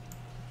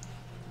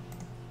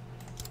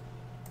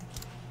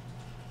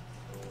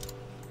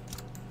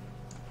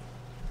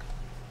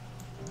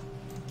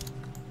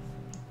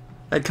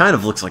 That kind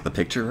of looks like the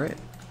picture, right?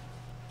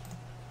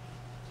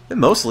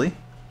 Mostly.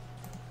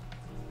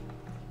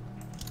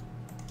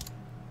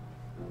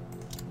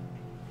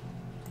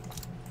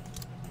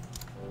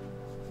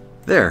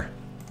 There.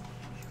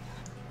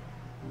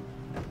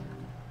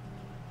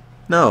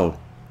 No.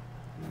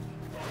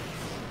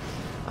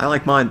 I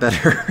like mine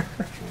better.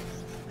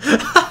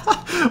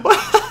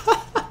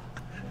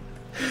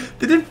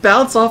 Did it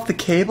bounce off the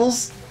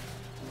cables?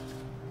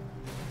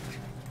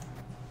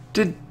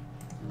 Did...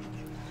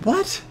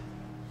 What?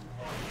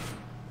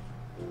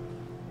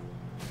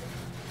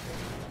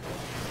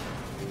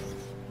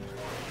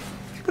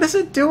 What is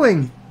it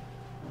doing?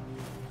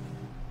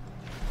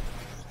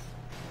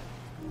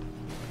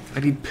 I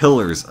need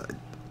pillars.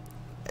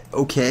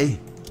 Okay.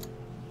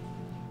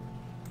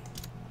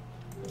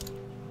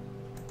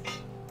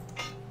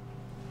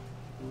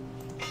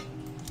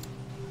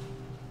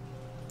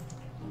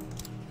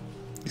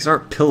 These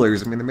aren't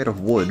pillars. I mean, they're made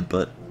of wood,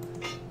 but...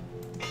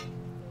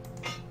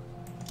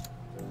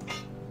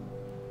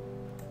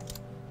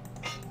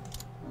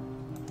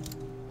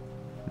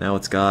 Now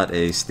it's got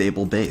a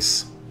stable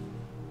base.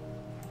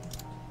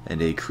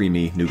 And a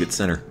creamy nougat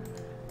center.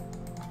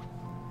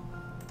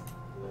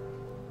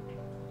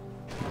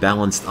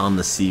 Balanced on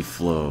the sea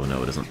flow.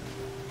 No, it isn't.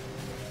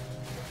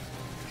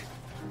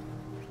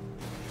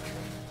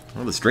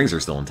 Well, the strings are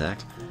still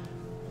intact.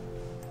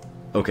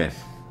 Okay.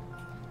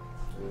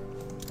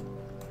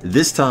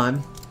 This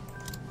time,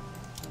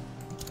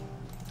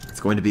 it's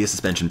going to be a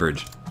suspension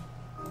bridge.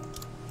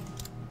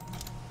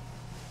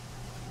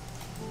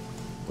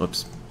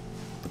 Whoops.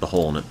 Put the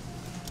hole in it.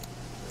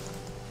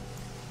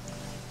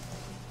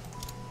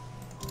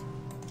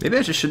 Maybe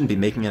I just shouldn't be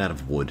making it out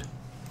of wood.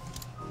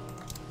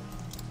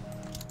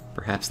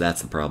 Perhaps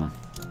that's the problem.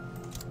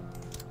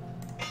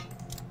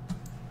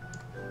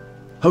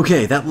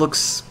 Okay, that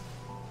looks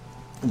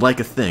like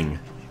a thing.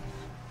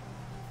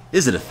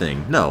 Is it a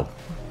thing? No.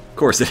 Of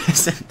course it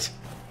isn't.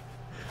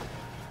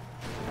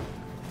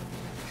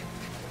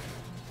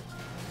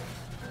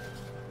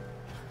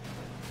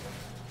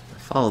 I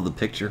followed the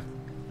picture.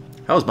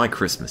 How was my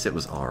Christmas? It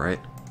was alright.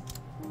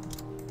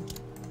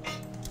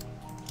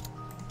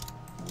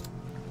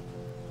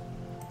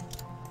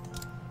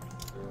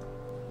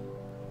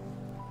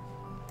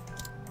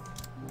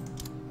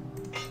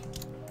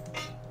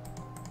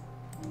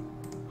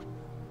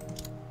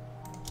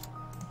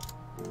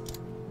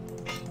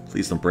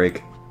 Please don't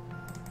break.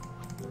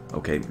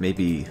 Okay,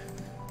 maybe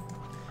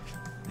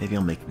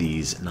I'll make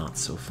these not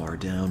so far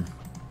down.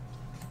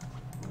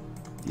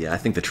 Yeah, I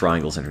think the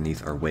triangles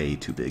underneath are way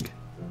too big.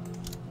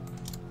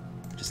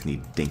 Just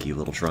need dinky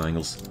little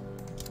triangles.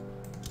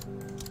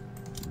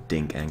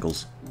 Dink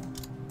angles.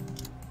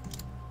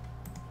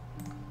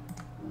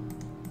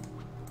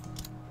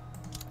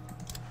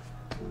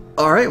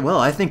 Alright, well,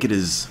 I think it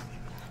is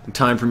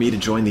time for me to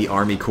join the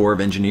Army Corps of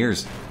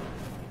Engineers.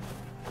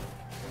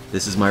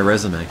 This is my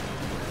resume.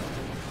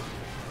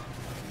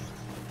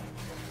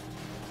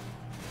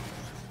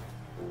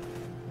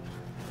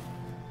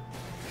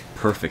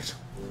 Perfect.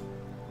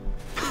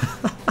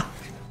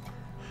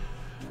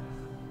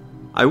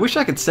 I wish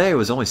I could say I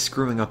was only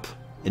screwing up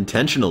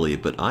intentionally,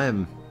 but I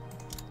am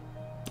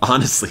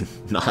honestly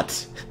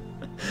not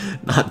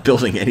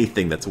building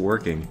anything that's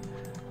working.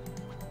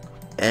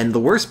 And the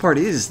worst part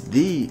is,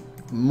 the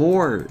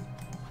more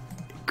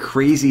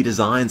crazy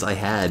designs I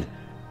had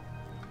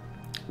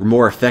were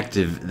more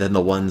effective than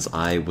the ones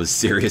I was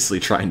seriously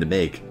trying to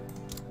make.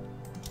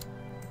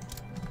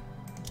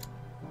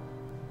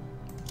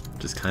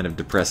 Just kind of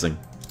depressing.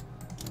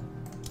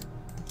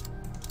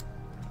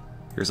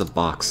 Here's a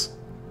box.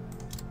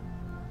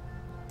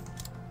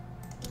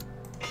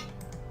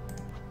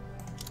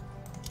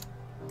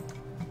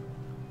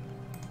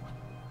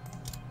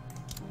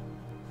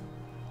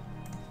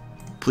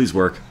 Please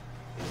work.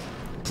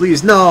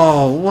 Please,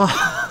 no!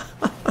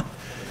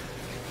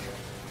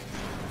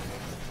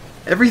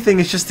 Everything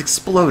is just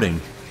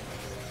exploding.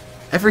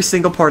 Every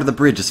single part of the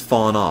bridge has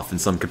fallen off in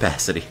some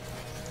capacity.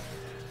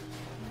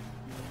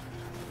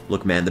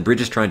 Look, man, the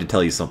bridge is trying to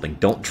tell you something.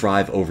 Don't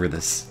drive over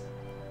this.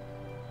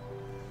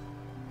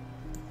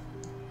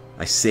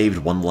 I saved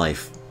one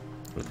life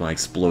with my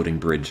exploding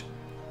bridge.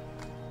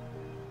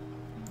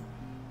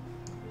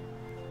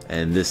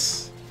 And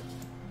this...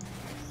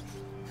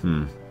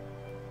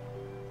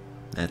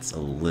 That's a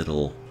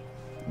little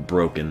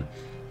broken.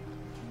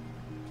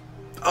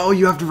 Oh,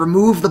 you have to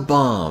remove the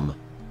bomb!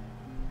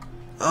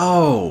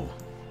 Oh!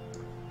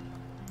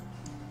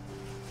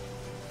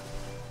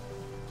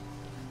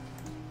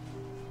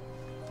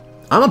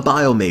 I'm a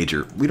bio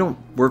major. We don't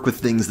work with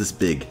things this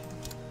big.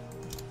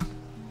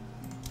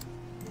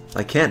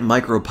 I can't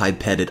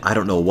micropipette it. I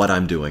don't know what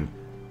I'm doing.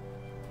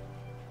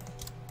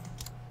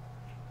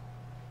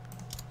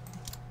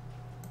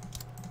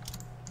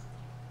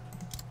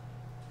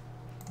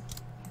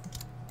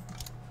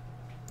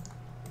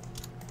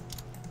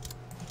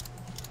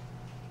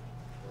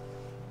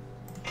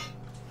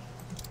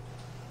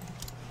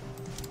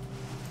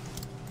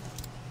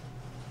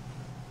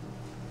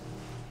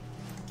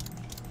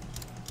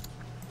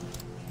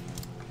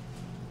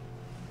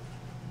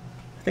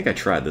 I think I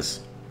tried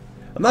this.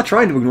 I'm not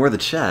trying to ignore the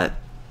chat.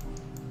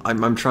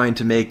 I'm trying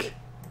to make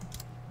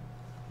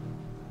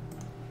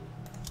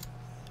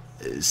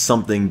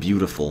something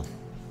beautiful.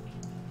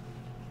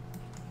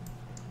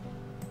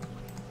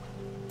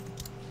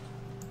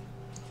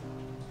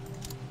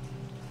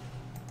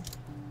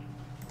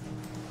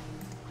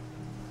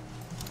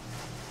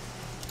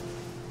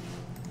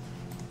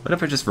 What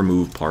if I just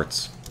remove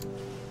parts?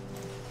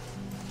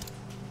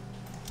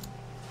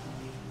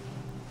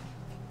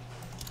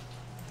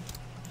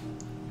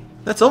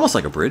 That's almost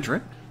like a bridge,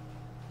 right?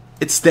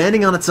 It's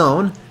standing on its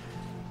own.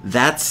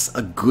 That's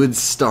a good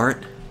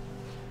start.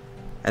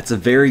 That's a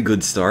very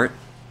good start.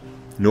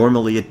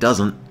 Normally it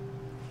doesn't.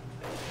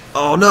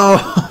 Oh no!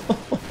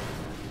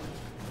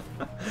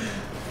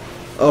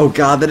 Oh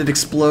god, then it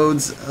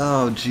explodes.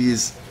 Oh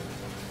jeez.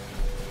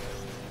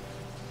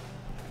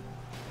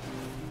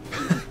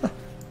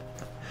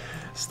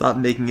 Stop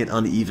making it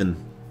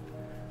uneven.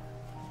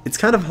 It's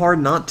kind of hard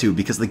not to,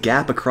 because the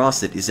gap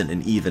across it isn't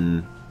an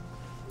even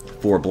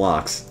 4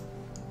 blocks.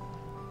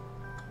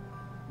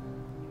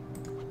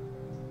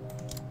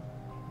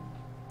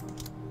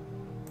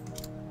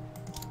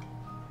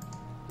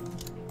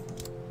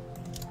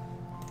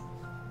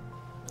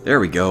 There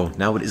we go.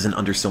 Now it isn't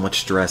under so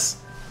much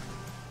stress.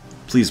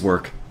 Please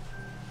work.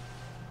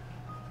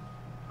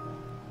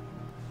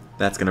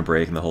 That's gonna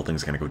break and the whole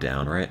thing's gonna go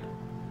down, right?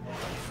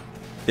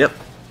 Yep.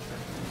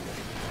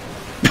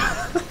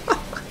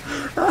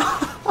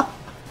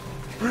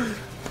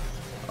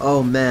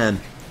 Oh man.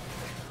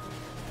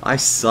 I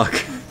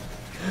suck.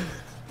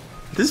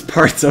 This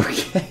part's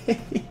okay.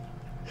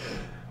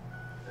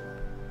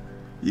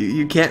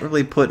 You can't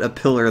really put a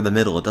pillar in the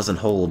middle, it doesn't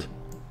hold.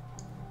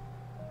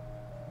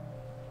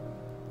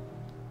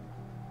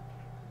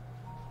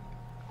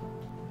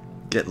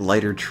 Get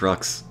lighter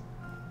trucks.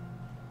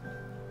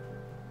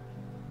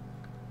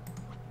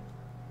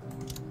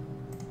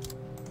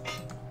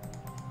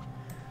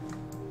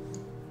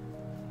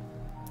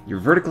 Your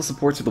vertical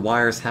supports for the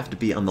wires have to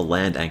be on the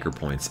land anchor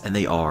points, and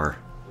they are.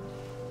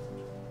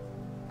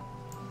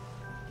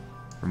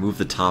 Remove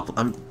the top...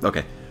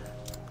 okay.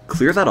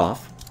 Clear that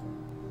off.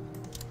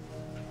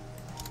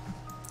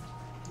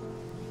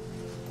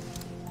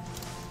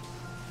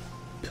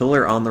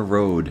 Pillar on the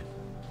road.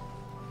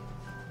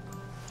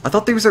 I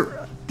thought these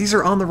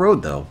are on the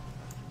road, though.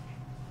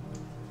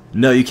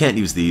 No, you can't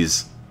use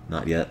these.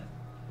 Not yet.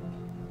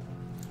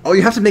 Oh,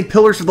 you have to make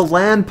pillars for the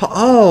land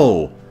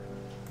oh!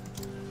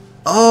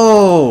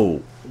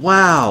 Oh!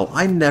 Wow,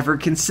 I never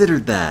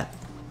considered that.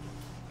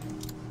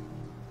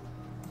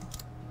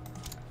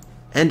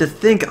 And to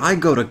think I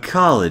go to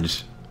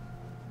college.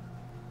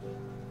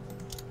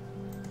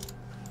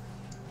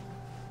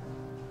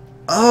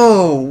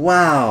 Oh,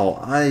 wow,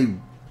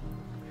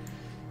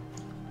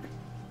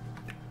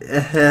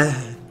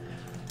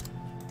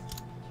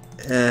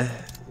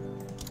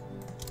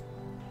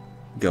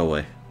 Go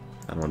away.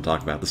 I don't want to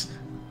talk about this.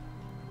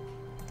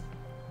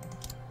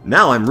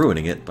 Now I'm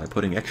ruining it by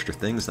putting extra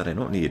things that I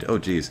don't need. Oh,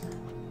 jeez.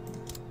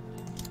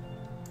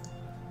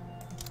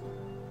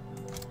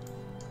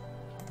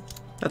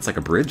 That's like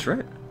a bridge,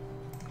 right?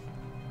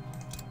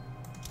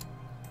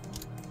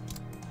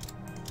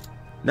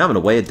 Now I'm going to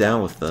weigh it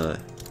down with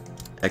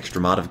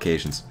extra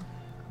modifications.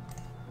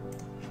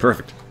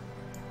 Perfect.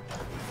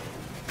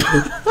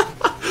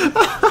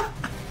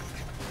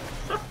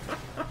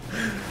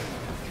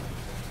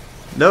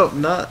 Nope,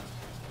 not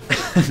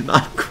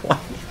not quite.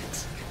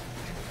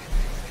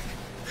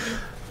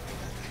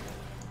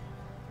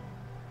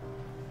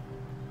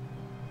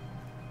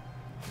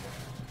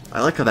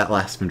 I like how that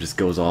last one just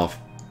goes off.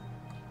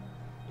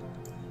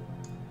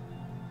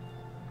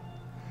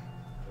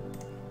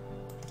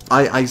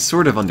 I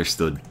sort of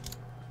understood.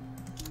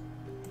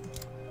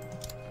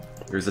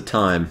 There's a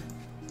time.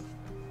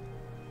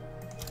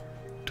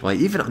 Do I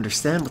even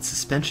understand what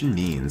suspension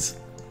means?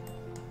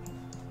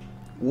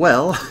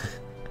 Well,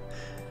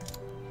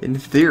 in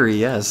theory,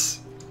 yes.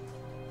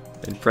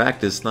 In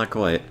practice, not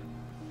quite.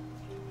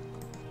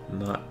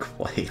 Not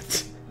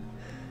quite.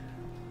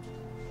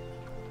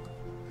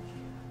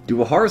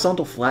 Do a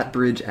horizontal flat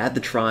bridge, add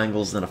the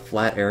triangles, then a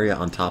flat area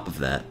on top of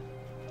that.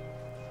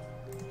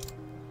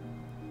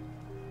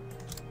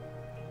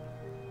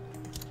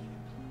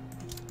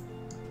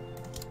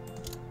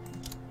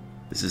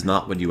 This is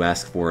not what you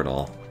ask for at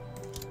all.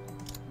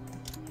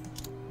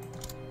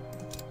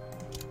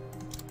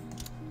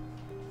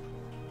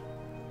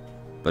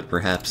 But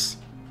perhaps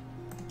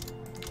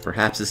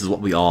this is what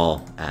we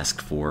all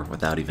asked for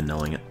without even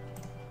knowing it.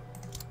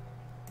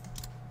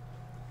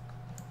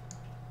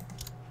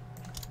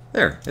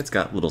 There, it's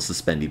got little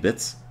suspendy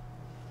bits.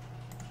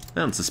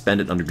 And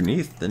suspend it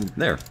underneath, then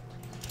there.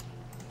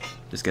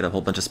 Just get a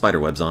whole bunch of spider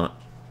webs on it.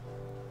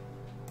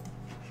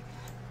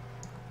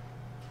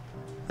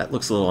 That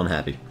looks a little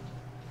unhappy.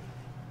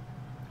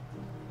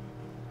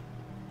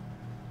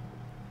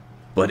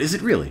 But is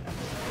it really?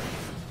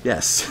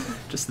 Yes,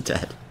 just a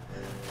tad.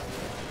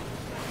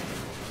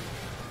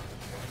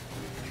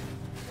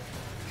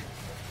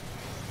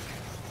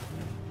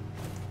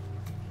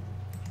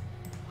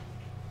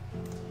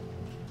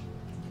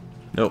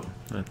 Nope,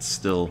 that's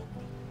still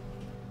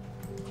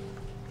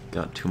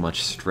got too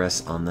much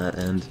stress on that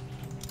end.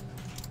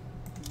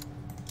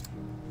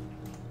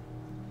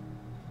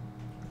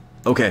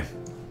 Okay.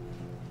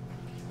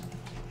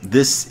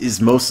 This is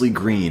mostly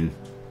green.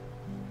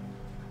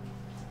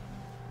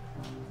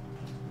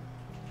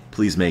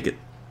 Please make it.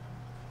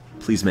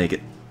 Please make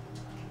it.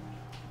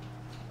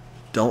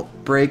 Don't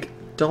break.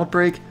 Don't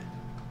break.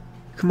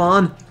 Come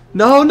on.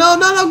 No, no,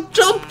 no, no.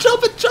 Jump,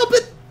 jump it, jump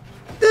it.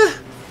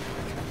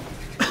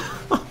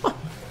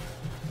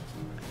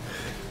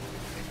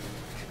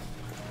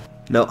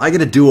 No, I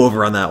get a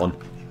do-over on that one.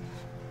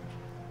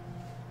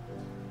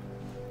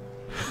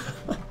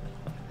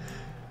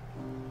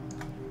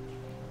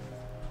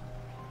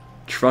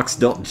 Trucks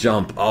don't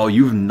jump. Oh,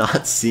 you've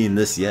not seen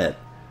this yet.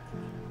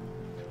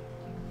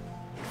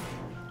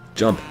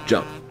 Jump,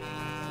 jump.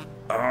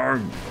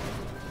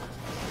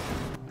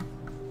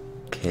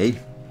 Okay.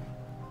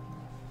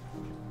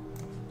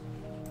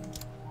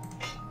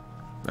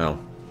 Oh.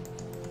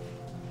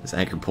 This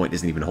anchor point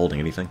isn't even holding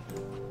anything.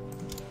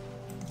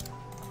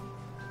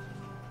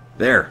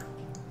 There.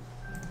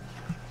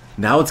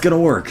 Now it's gonna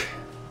work.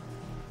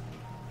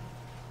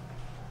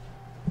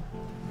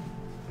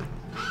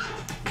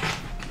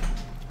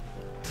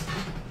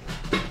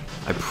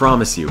 I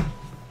promise you,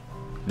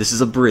 this is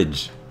a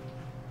bridge,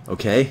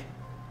 okay?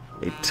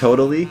 A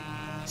totally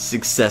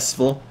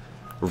successful,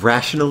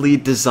 rationally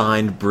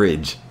designed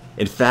bridge.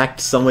 In fact,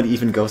 someone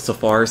even goes so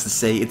far as to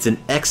say it's an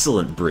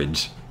excellent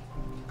bridge.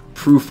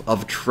 Proof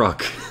of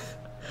truck.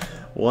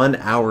 1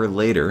 hour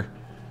later.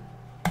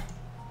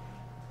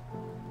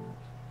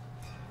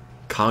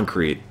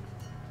 Concrete.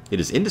 It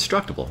is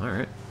indestructible,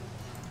 alright.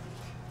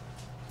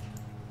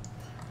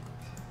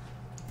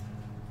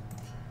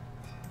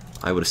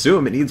 I would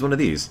assume it needs one of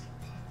these.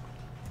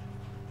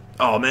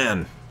 Oh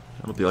man,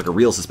 that'll be like a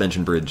real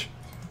suspension bridge.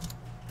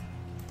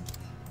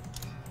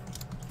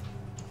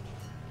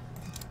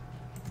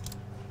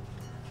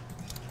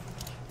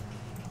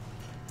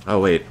 Oh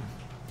wait,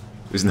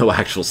 there's no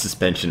actual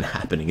suspension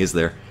happening, is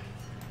there?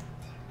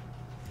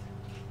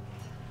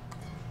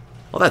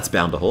 Well, that's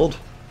bound to hold.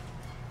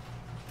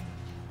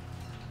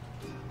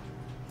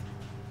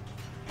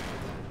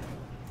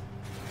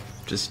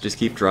 Just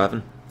keep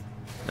driving.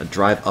 Now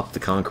drive up the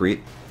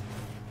concrete.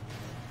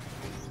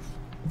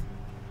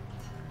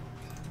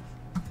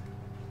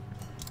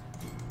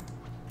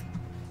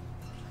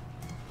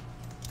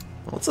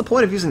 Well, what's the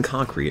point of using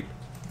concrete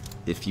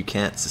if you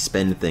can't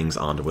suspend things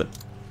onto it?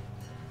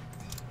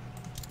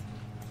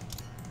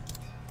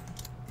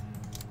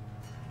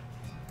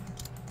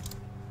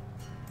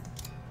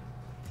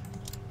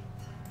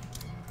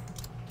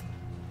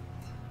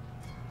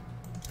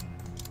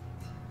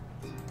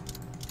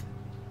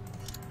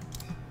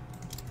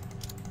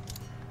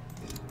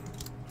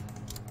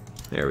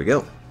 There we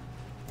go.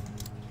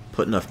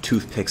 Put enough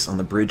toothpicks on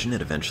the bridge and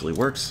it eventually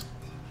works.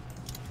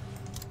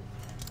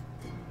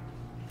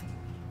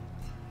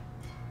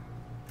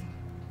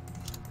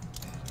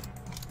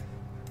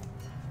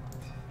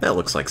 That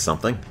looks like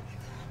something.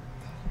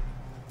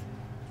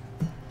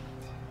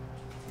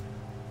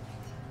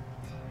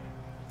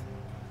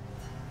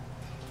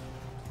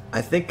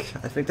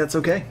 I think that's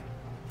okay.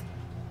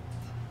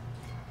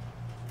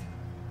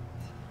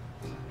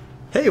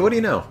 Hey, what do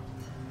you know?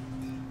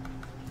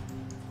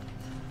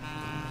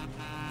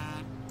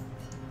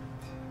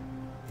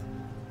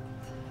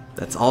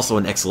 That's also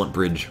an excellent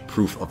bridge,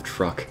 proof of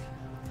truck.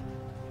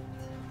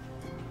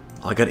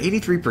 Oh, I got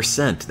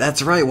 83%.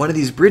 That's right, one of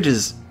these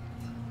bridges.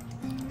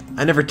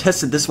 I never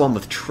tested this one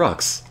with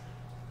trucks.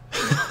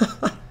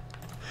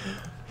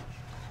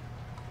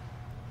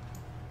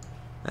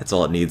 That's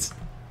all it needs.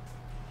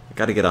 I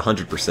gotta get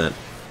 100%.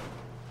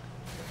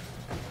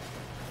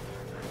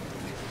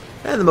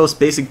 And the most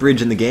basic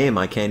bridge in the game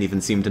I can't even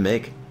seem to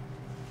make.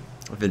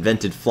 I've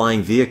invented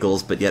flying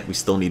vehicles, but yet we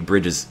still need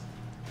bridges.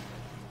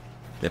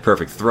 Yeah,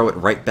 perfect. Throw it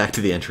right back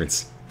to the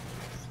entrance.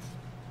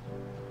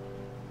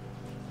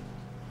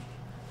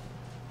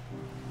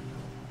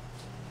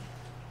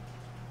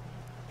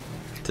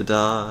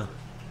 Ta-da!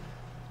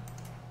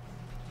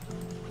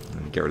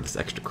 Get rid of this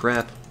extra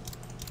crap.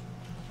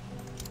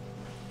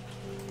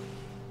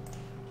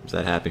 Is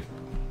that happy?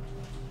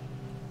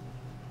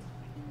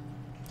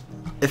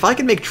 If I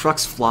can make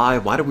trucks fly,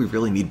 why do we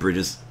really need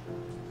bridges?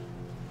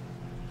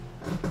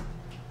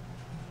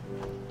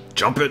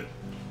 Jump it!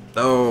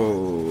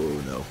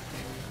 Oh, no.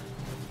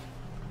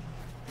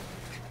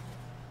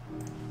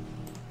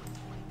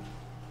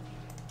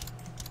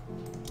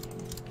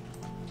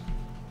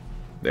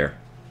 There.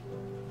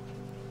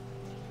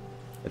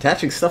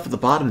 Attaching stuff at the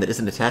bottom that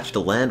isn't attached to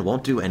land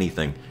won't do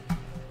anything.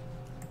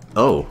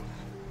 Oh.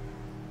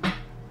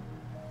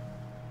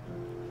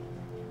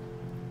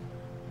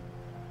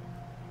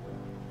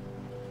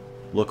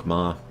 Look,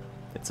 Ma.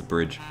 It's a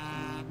bridge.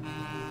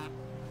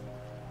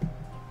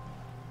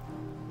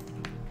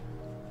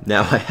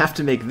 Now I have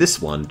to make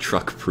this one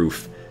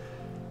truck-proof.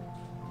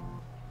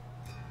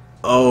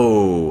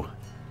 Oh.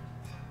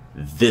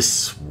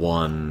 This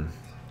one.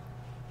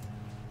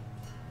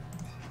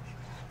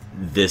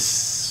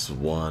 This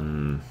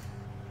one.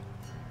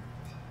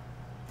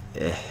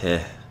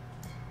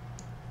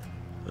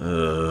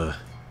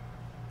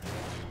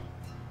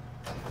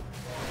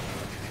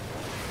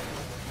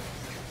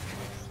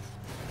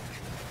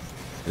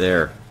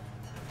 There.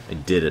 I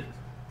did it.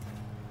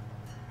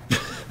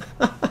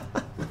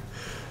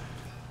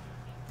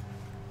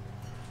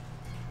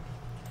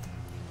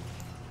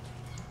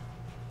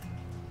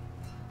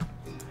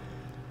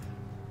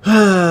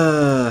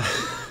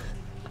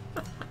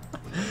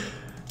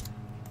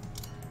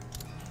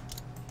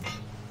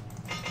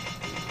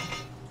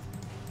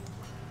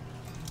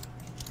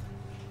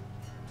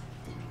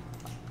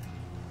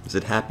 Is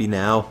it happy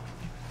now?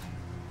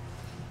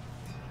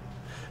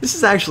 This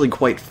is actually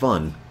quite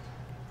fun.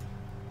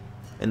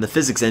 And the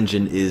physics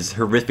engine is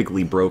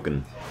horrifically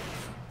broken.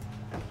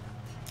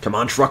 Come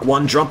on, Truck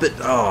 1, jump it!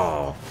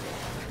 Oh.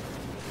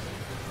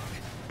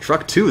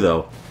 Truck 2,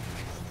 though.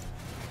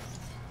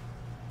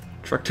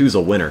 Truck 2's a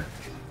winner.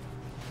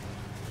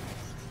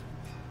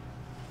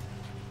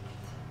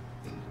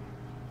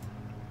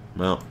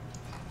 Well,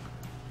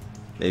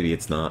 maybe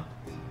it's not.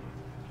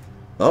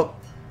 Oh!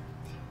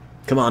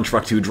 Come on,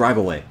 Truck 2, drive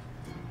away.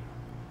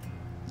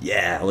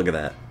 Yeah, look at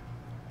that.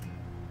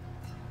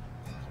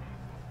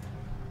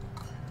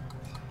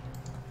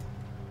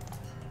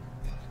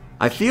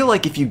 I feel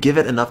like if you give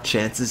it enough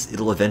chances,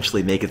 it'll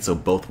eventually make it so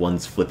both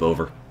ones flip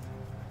over.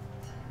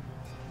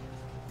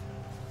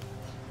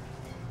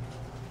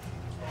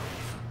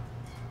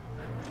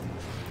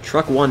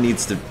 Truck 1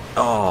 needs to...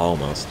 Oh,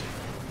 almost.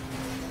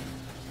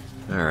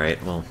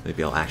 Alright, well,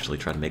 maybe I'll actually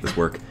try to make this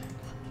work.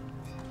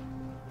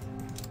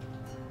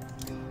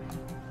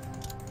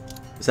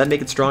 Does that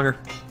make it stronger?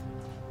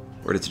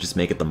 Or does it just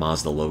make it the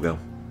Mazda logo?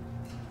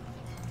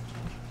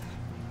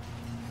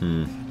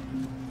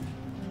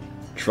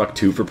 Truck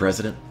 2 for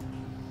president?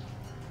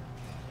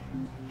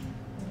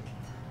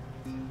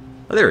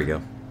 Oh, there we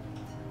go.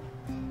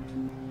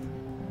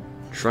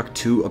 Truck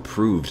 2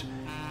 approved.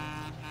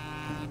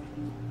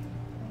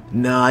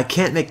 No, I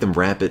can't make them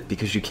ramp it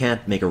because you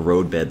can't make a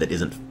roadbed that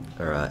isn't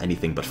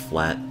anything but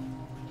flat.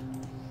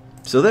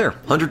 So there,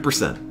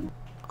 100%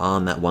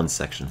 on that one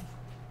section.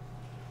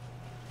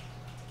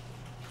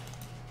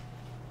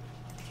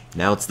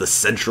 Now it's the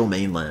central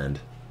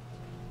mainland.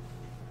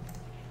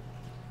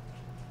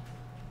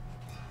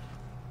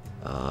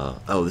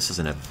 Oh, this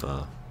doesn't have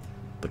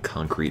the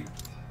concrete.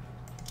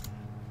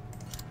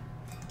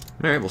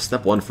 Alright, well,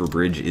 step 1 for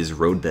bridge is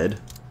roadbed.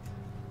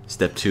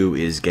 Step 2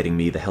 is getting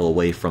me the hell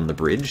away from the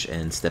bridge,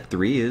 and step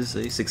 3 is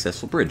a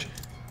successful bridge.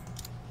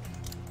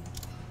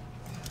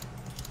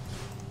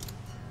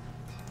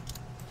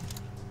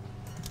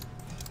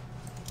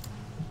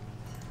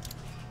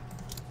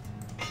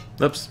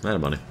 Oops, I'm out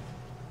of money.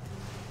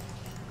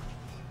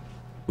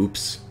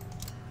 Oops.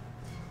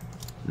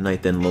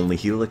 Night then, Lonely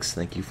Helix,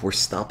 thank you for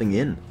stopping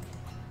in.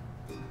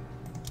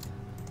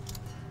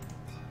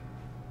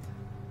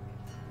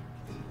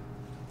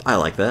 I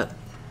like that.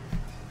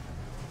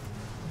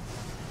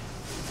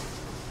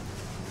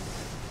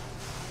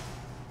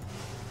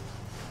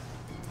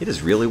 It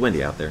is really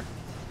windy out there.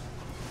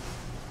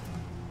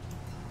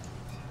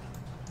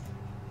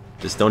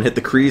 Just don't hit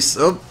the crease.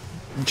 Oh,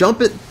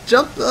 Jump it!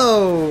 Jump!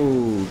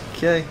 Oh,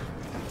 okay.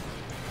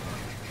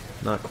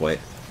 Not quite.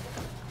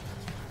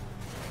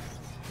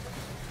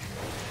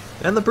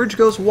 And the bridge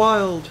goes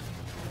wild!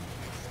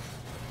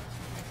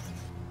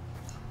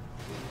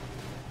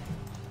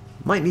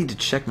 Might need to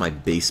check my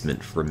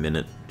basement for a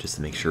minute, just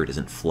to make sure it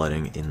isn't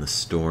flooding in the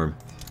storm.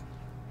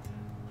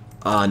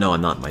 No,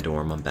 I'm not in my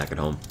dorm. I'm back at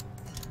home.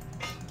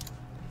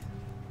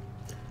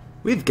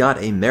 We've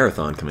got a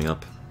marathon coming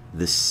up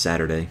this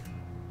Saturday.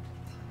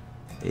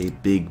 A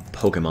big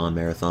Pokemon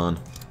marathon,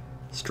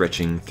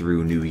 stretching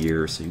through New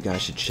Year, so you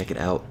guys should check it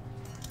out.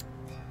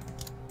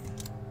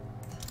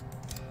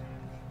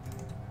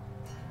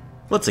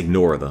 Let's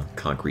ignore the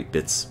concrete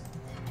bits.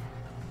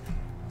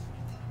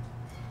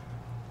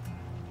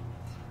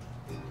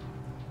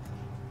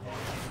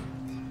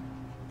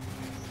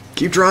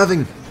 Keep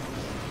driving!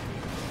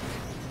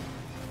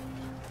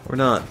 Or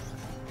not.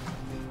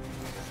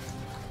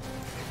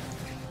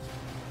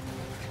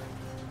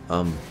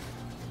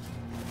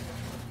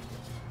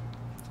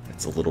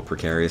 It's a little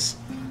precarious.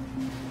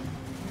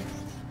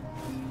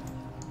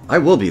 I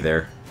will be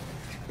there.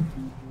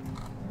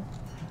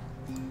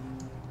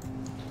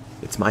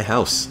 It's my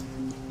house.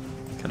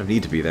 I kind of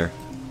need to be there.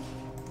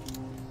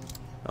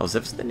 Oh, is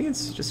that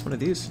needs just one of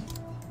these?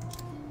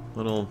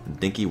 Little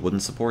dinky wooden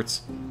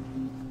supports.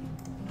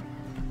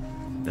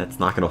 That's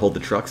not going to hold the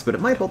trucks, but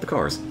it might hold the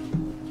cars.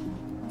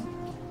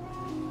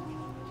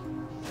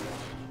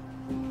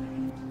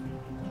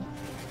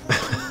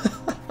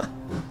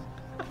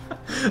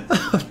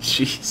 Oh,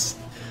 jeez.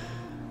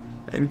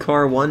 And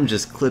car 1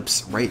 just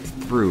clips right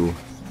through.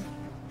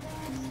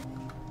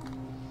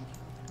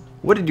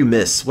 What did you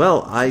miss?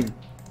 Well, I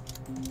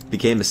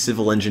became a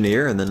civil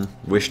engineer and then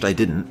wished I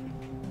didn't.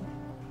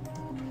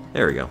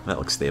 There we go. That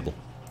looks stable.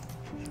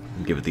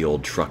 Give it the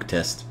old truck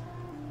test.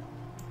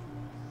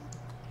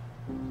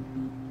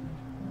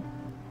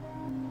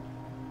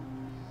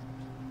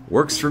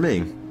 Works for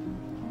me.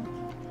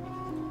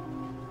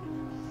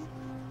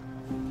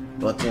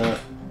 But,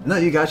 no,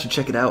 you guys should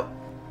check it out.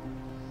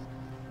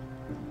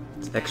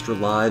 It's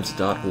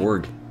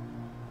extralives.org.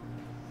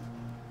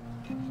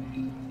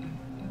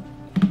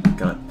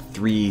 Got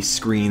 3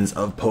 screens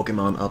of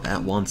Pokemon up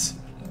at once.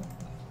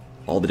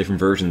 All the different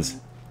versions.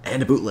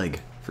 And a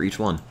bootleg for each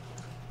one.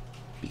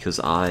 Because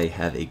I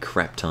have a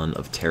crap ton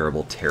of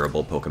terrible,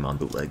 terrible Pokemon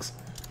bootlegs.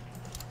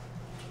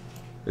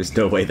 There's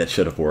no way that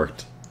should have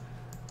worked.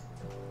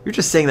 You're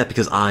just saying that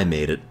because I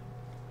made it.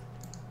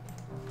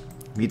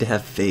 You need to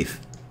have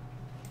faith.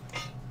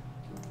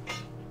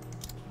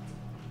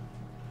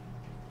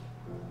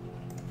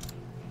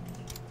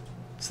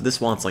 So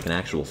this wants like an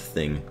actual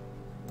thing.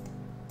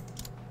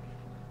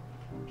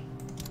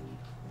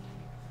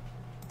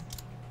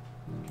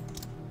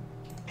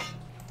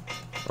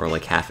 Or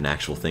like half an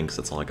actual thing, because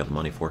that's all I got the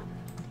money for.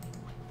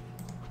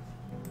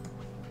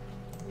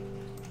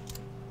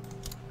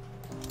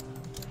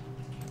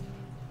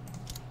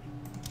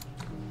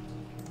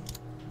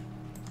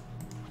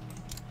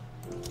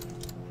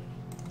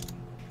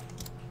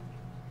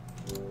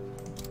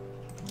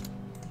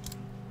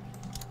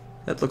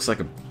 That looks like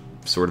a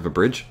sort of a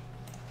bridge.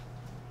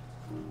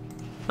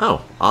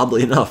 Oh,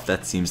 oddly enough,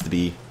 that seems to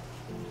be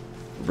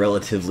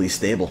relatively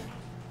stable.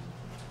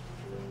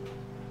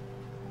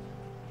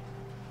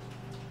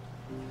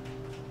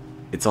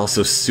 It's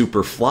also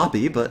super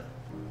floppy, but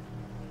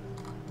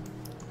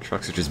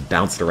trucks are just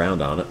bounced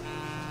around on it.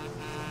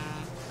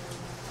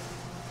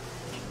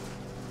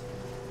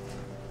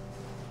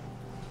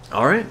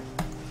 Alright.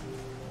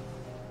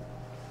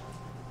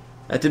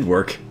 That did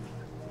work.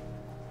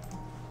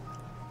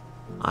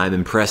 I'm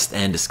impressed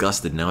and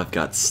disgusted. Now I've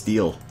got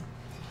steel,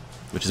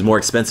 which is more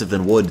expensive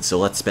than wood, so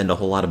let's spend a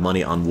whole lot of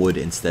money on wood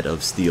instead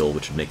of steel,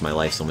 which would make my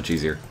life so much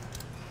easier.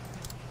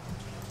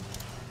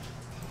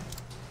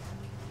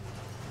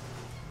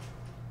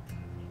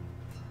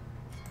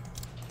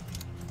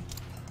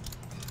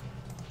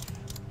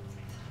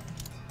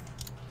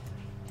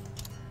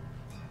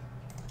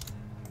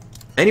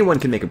 Anyone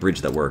can make a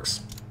bridge that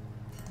works.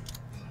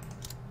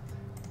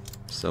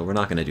 So we're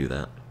not going to do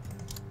that.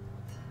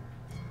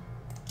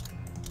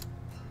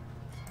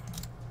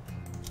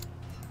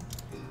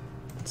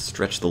 Let's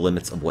stretch the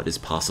limits of what is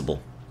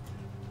possible.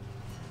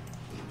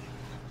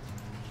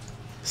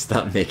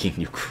 Stop making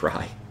you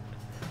cry.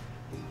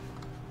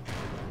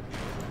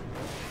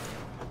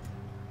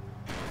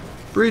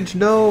 Bridge,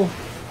 no!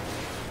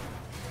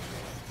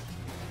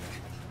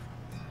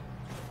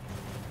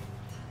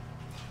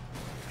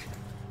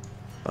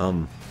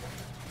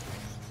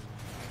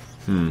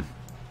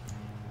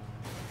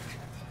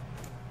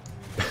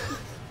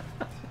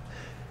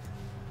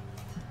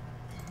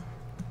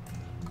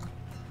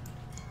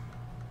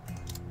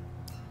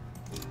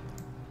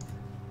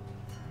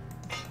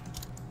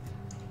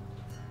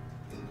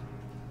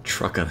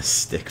 Truck on a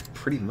stick,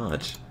 pretty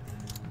much.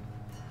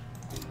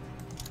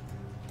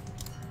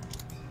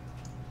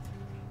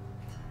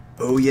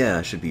 Oh yeah,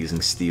 I should be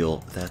using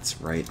steel. That's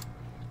right.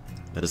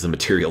 That is the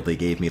material they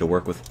gave me to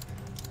work with.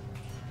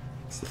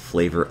 It's the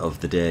flavor of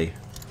the day.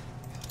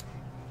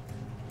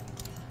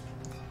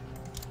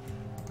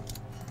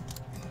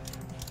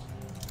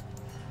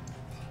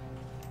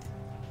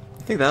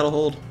 Think that'll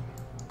hold?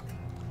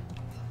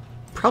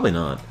 Probably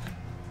not.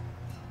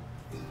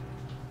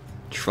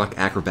 Truck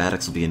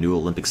acrobatics will be a new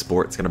Olympic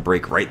sport. It's gonna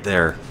break right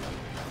there.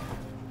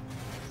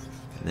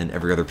 And then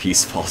every other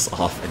piece falls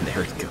off, and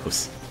there it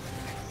goes.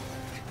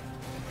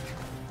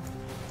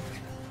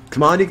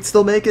 Come on, you can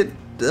still make it!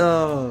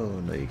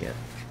 Oh, no you can't.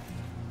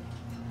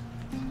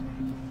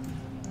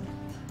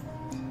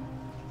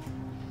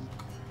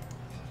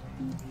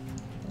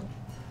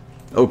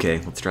 Okay,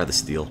 let's try the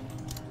steel.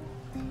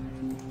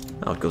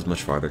 Oh, it goes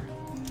much farther.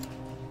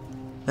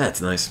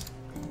 That's nice.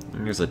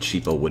 And here's a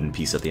cheapo wooden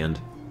piece at the end.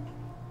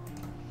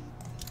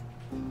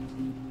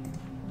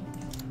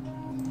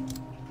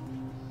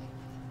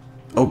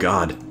 Oh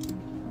god.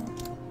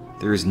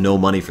 There is no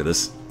money for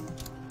this.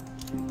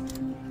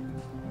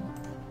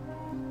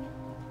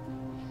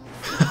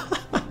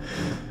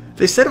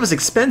 They said it was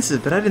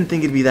expensive, but I didn't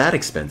think it'd be that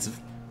expensive.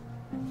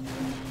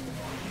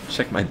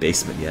 Check my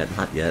basement yet?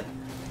 Not yet.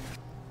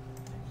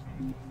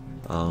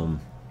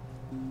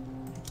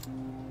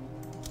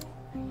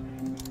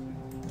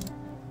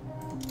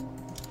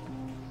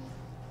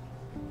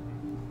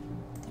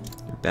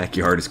 Your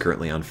backyard is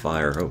currently on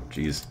fire. Oh,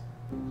 jeez.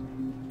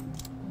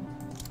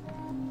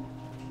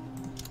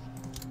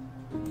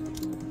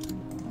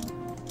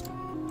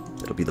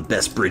 It'll be the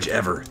best bridge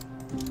ever.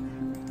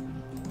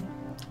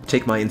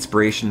 Take my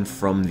inspiration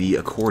from the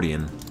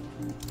accordion.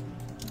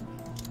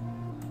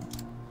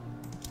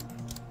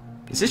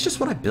 Is this just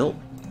what I built?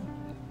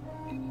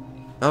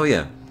 Oh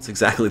yeah, it's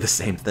exactly the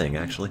same thing,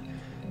 actually.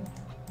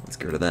 Let's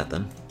get rid of that,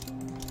 then.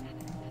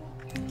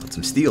 Put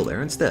some steel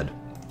there instead.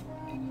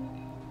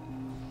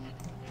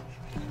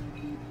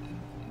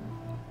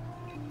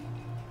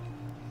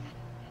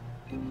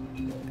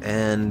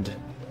 And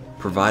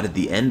provided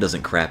the end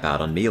doesn't crap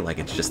out on me like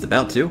it's just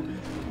about to,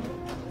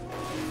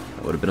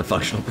 that would have been a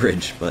functional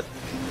bridge, but...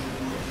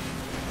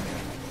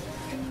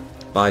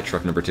 Bye,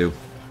 truck number 2.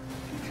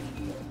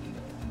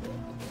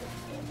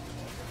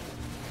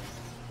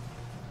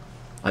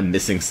 I'm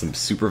missing some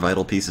super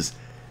vital pieces.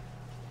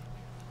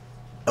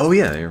 Oh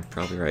yeah, you're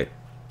probably right.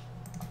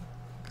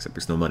 Except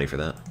there's no money for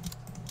that.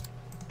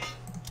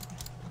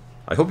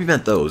 I hope you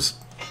meant those.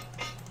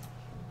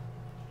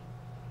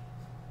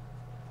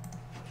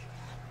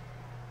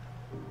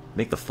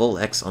 Make the full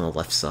X on the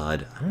left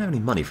side. I don't have any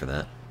money for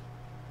that.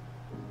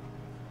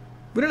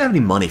 We don't have any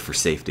money for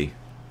safety.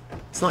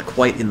 It's not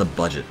quite in the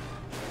budget.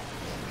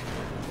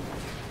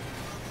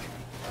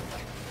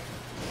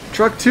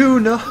 Truck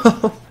 2, no!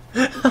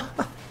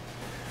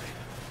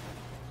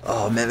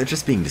 Oh man, they're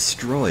just being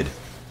destroyed.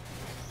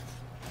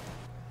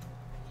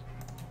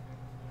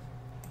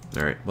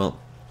 Alright, well.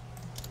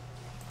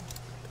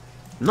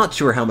 I'm not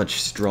sure how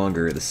much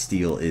stronger the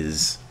steel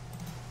is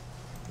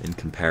in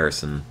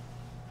comparison.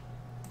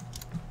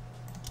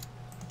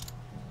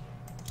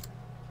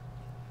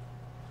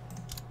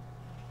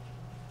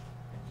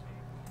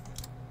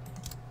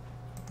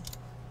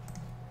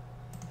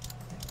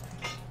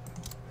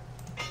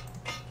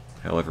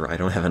 However, I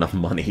don't have enough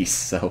money,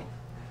 so...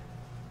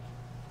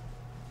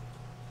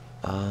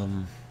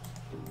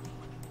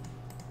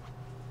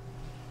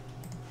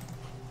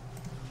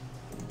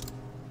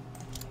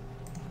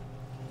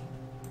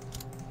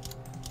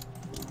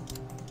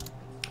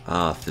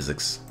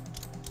 physics.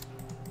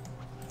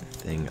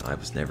 Thing I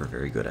was never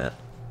very good at.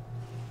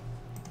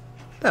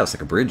 That looks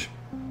like a bridge.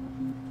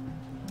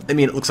 I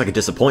mean, it looks like a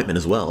disappointment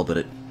as well,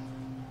 but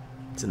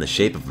it's in the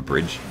shape of a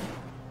bridge.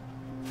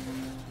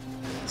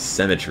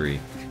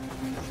 Symmetry.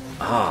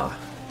 Ah.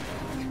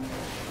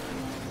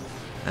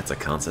 That's a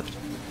concept.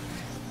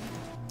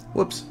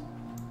 Whoops.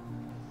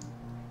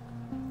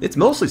 It's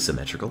mostly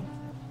symmetrical.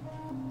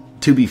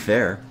 To be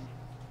fair.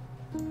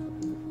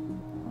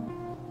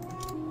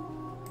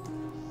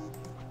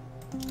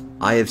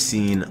 I have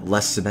seen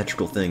less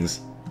symmetrical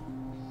things.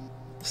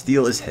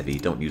 Steel is heavy,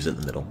 don't use it in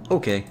the middle.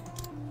 Okay.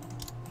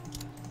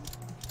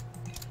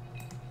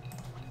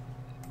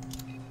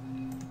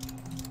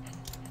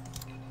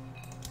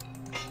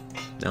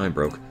 Now I'm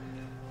broke.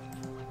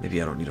 Maybe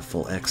I don't need a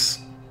full X.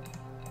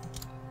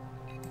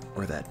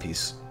 Or that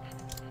piece.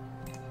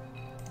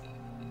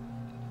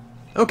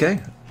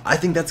 Okay, I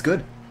think that's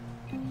good.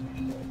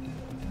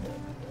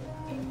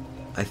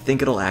 I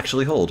think it'll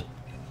actually hold.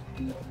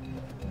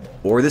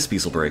 Or this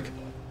piece will break.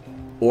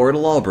 Or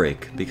it'll all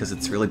break, because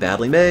it's really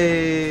badly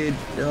made.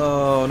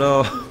 Oh,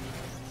 no.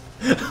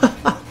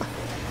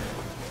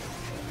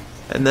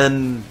 And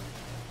then...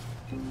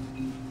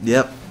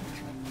 Yep.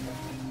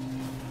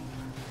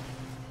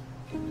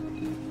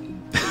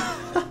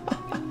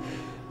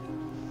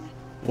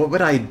 What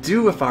would I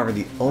do if I were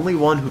the only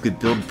one who could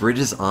build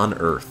bridges on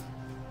Earth?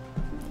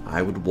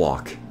 I would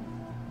walk.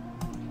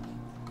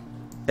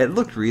 It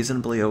looked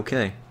reasonably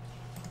okay.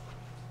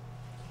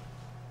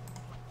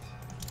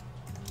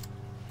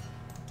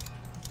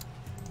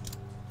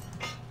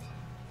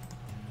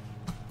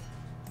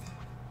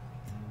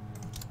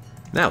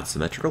 Now it's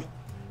symmetrical.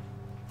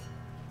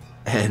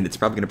 And it's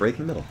probably going to break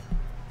in the middle.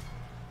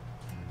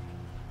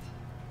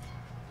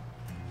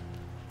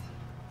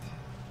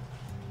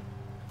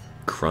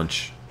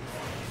 Crunch.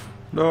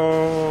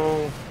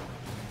 No.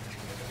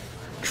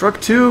 Truck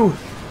 2!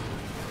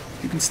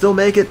 You can still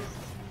make it.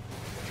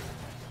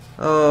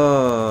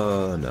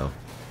 Oh, no.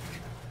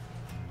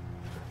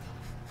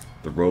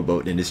 The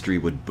rowboat industry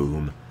would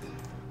boom.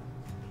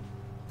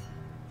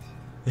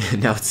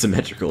 Now it's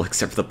symmetrical,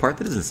 except for the part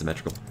that isn't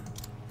symmetrical.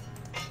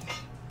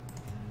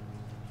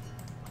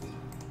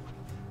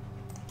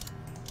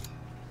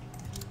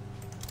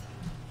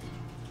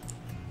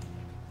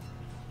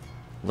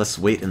 Less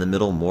weight in the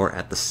middle, more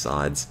at the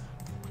sides.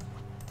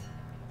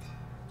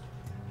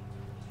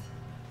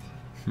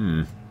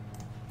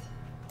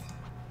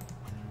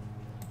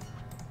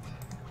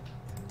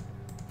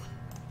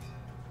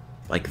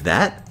 Like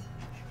that?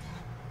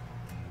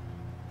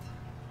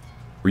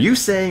 Were you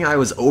saying I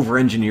was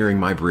over-engineering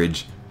my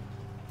bridge?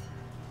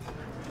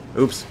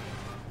 Oops.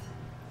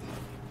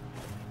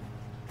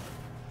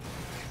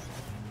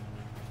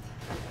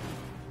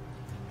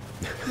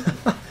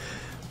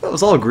 That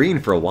was all green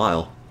for a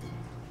while.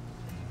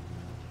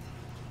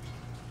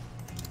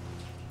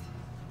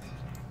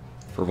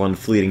 For one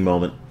fleeting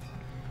moment,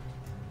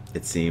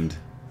 it seemed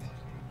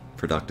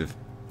productive.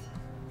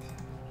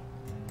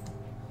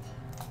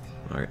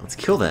 Alright, let's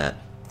kill that.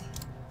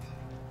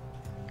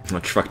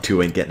 Truck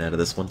 2 ain't getting out of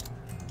this one.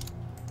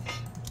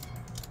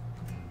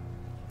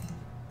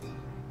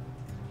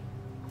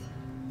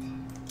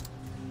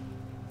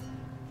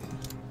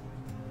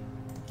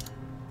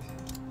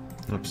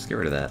 Oh, just get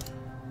rid of that.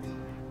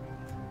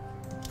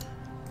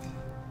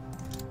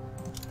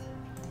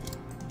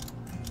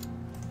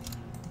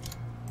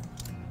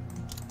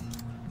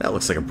 That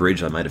looks like a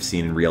bridge I might have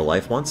seen in real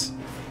life once.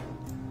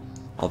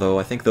 Although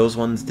I think those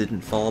ones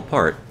didn't fall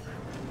apart.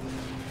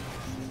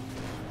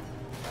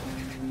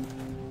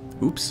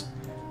 Oops.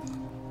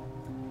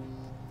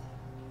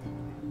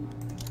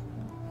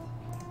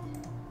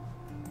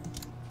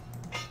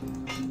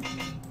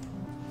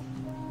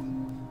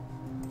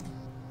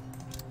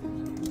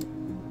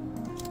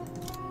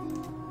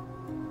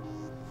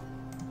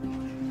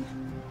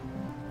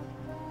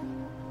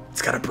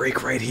 It's got a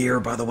break right here,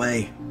 by the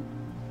way.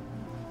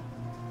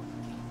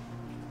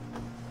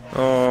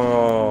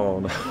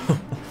 Oh, no.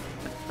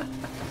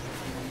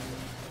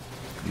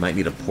 Might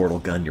need a portal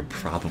gun, you're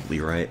probably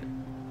right.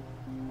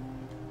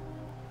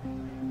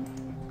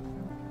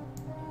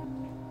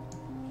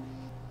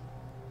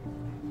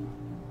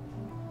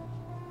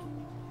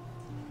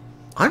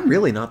 I'm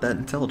really not that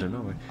intelligent,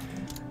 am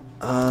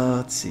I?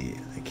 Let's see.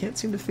 I can't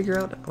seem to figure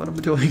out what I'm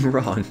doing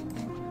wrong.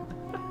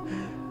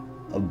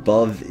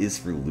 Above is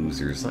for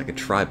losers. I could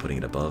try putting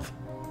it above.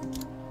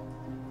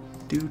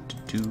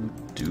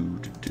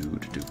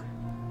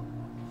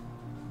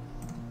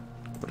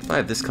 What if I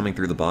have this coming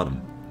through the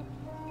bottom?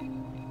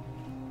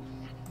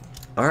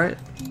 Alright.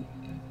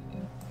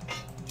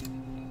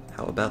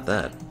 How about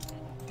that?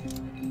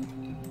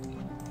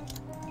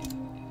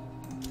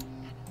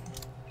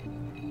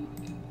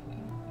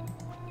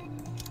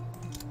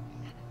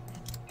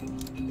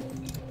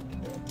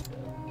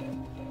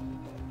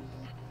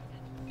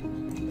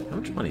 How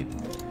much money?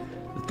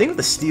 The thing with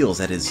the steel is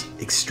that it's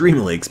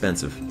extremely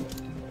expensive.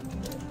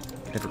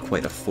 I can never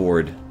quite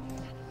afford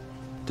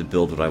to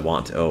build what I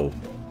want. Oh.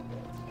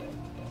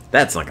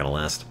 That's not gonna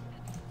last.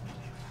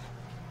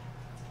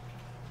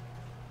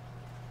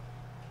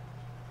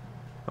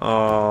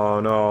 Oh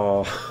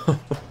no.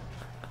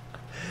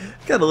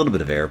 Got a little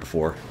bit of air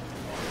before.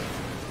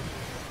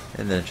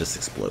 And then it just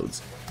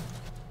explodes.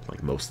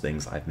 Like most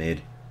things I've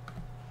made.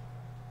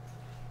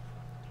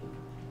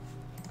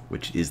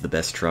 Which is the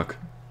best truck?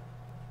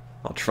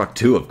 Oh, truck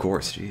 2, of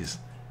course, jeez.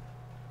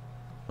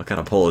 What kind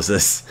of pull is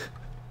this?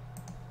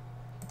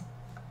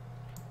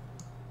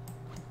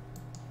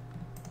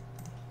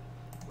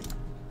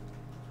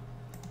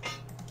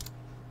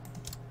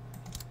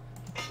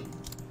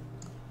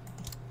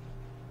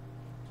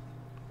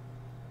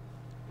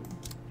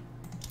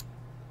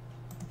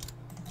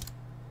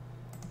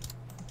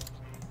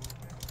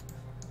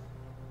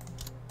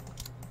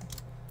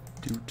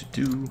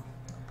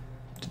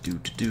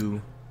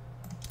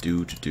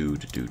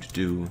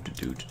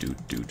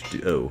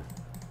 Oh.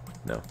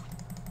 No.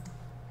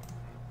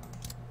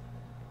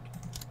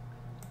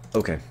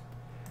 Okay.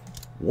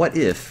 What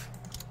if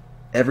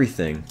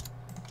everything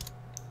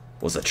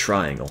was a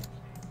triangle?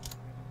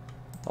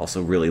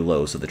 Also really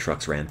low so the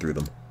trucks ran through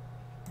them.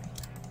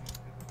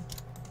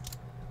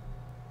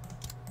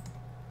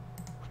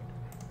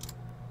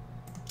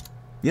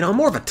 You know, I'm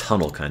more of a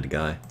tunnel kind of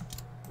guy.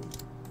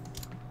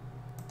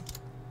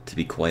 To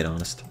be quite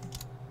honest.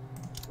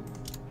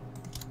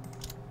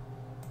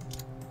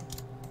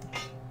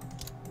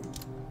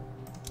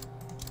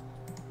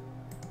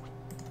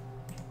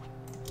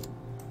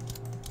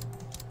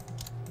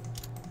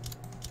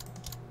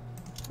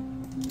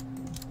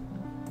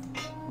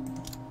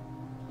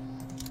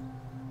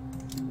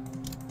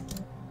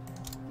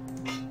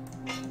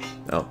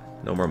 Oh,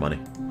 no more money.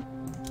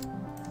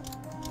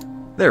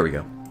 There we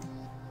go.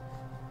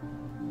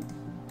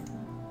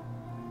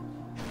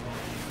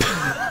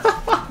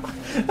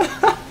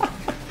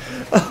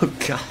 Oh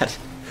god.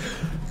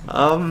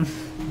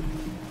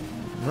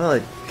 Well,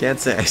 I can't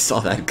say I saw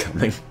that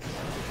coming.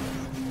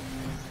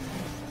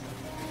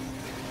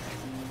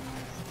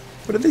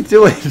 What are they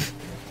doing?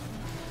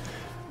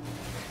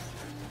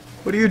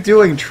 What are you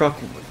doing, truck?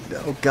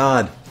 Oh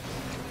god.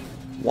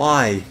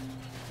 Why?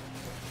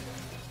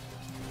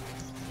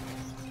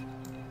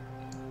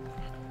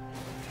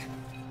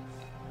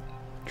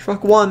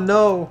 Truck 1,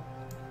 no!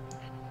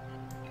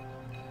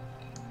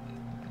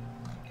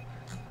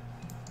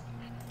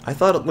 I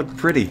thought it looked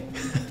pretty,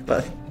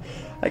 but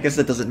I guess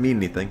that doesn't mean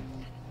anything.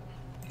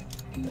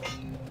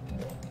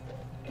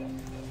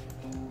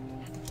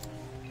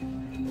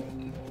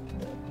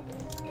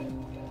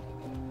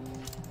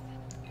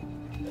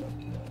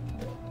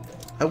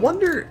 I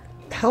wonder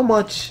how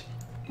much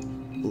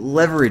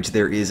leverage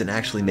there is in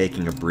actually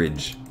making a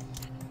bridge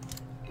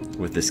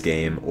with this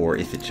game, or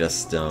if it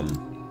just,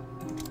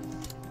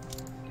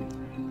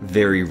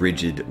 very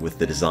rigid with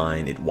the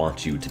design it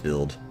wants you to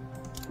build.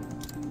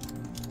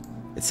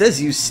 It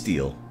says use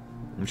steel,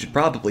 which should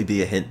probably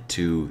be a hint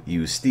to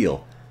use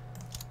steel,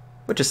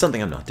 which is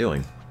something I'm not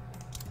doing.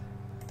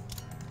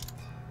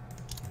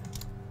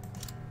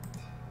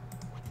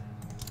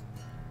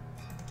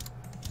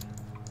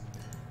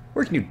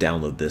 Where can you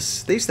download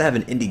this? They used to have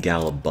an Indie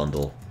Gala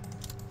bundle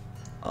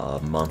a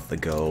month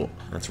ago.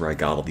 That's where I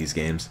got all these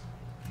games.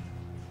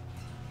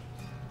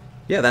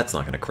 Yeah, that's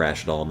not going to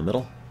crash at all in the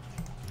middle.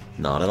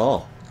 Not at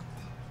all.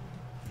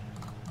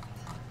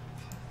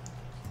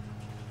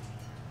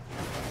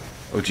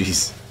 Oh,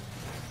 jeez.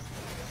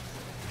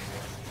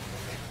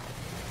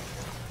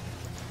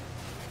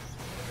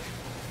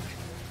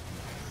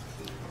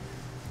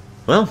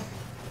 Well,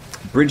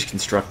 Bridge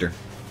Constructor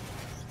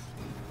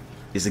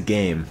is a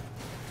game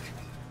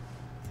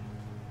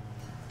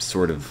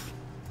sort of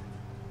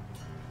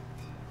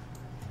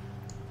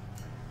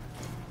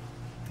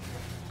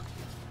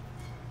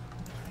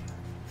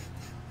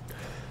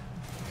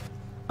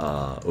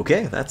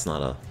okay, that's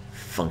not a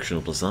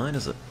functional design,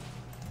 is it?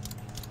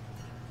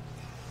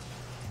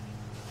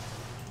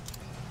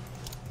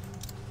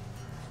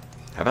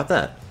 How about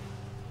that?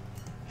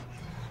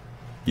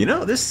 You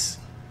know, this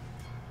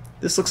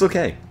looks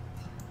okay.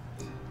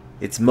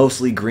 It's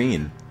mostly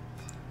green,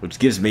 which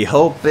gives me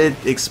hope it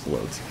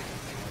explodes.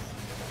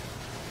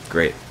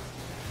 Great.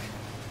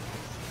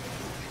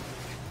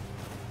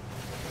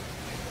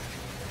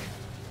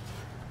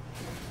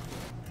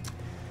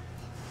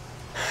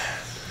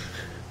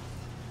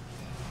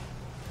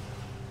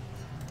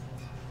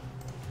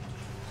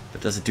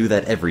 But does it do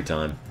that every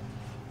time?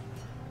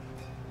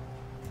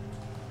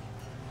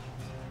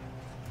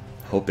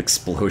 Hope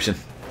explosion.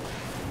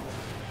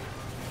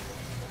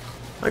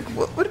 Like,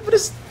 what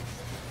is...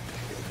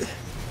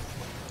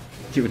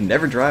 You would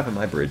never drive on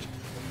my bridge.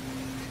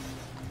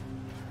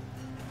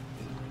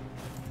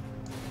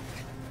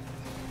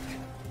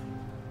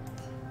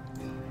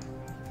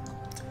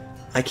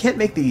 I can't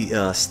make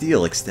the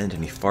steel extend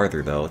any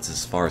farther, though. It's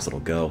as far as it'll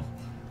go.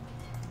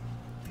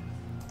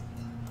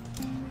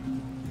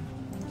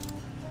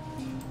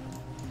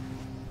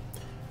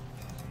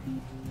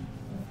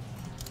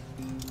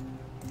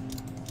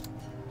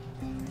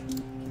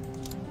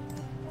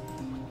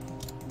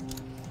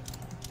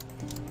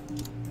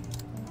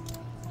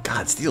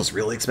 God, steel's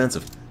really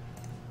expensive.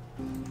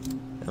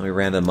 And we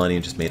ran out of money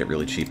and just made it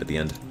really cheap at the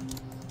end.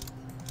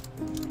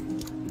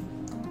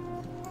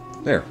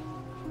 There.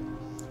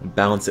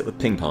 Balance it with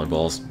ping pong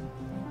balls.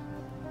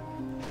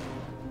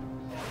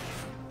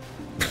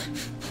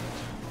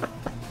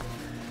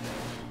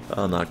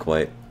 Oh, not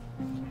quite.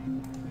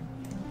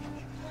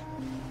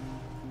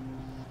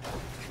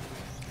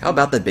 How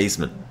about the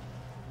basement?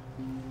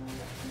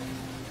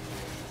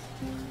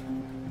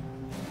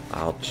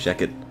 I'll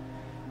check it.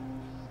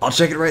 I'll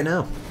check it right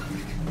now.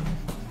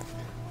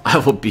 I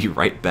will be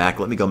right back.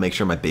 Let me go make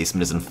sure my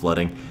basement isn't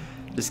flooding.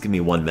 Just give me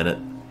 1 minute.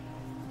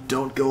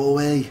 Don't go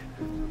away.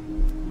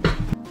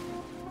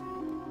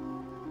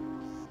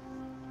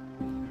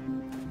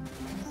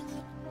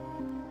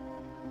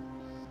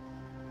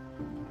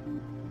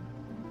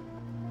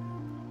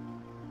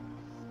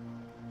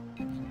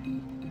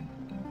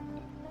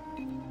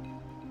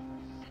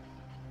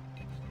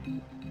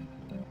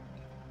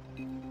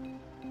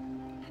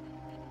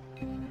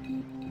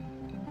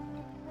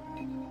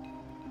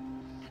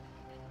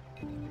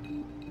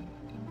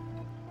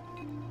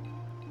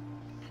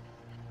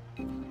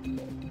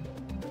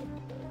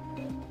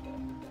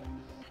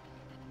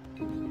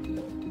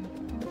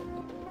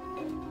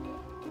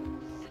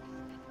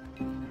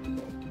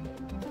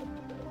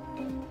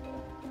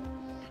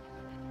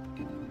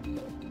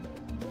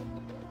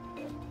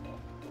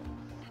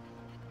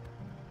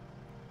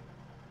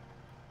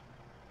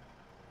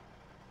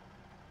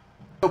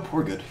 Oh,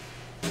 we're good.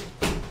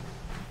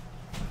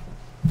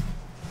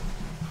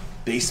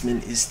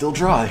 Basement is still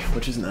dry,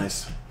 which is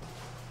nice.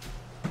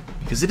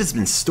 Because it has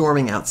been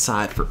storming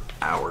outside for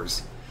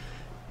hours.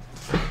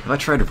 Have I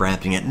tried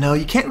wrapping it? No,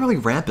 you can't really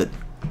wrap it.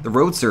 The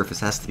road surface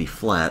has to be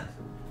flat.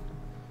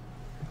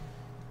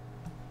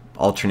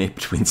 Alternate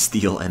between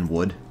steel and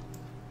wood.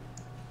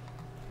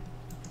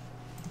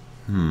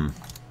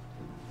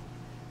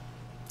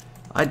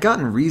 I'd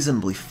gotten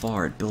reasonably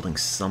far at building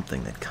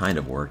something that kind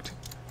of worked.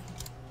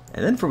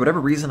 And then for whatever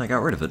reason, I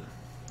got rid of it.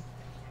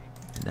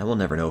 And now we'll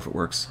never know if it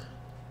works.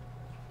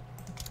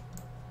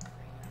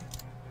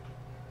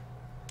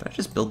 Did I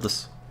just build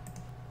this?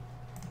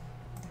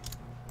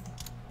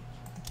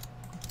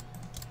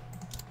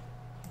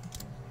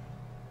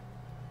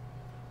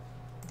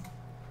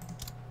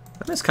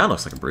 I mean, this kind of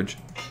looks like a bridge.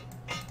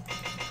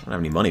 I don't have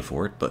any money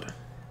for it, but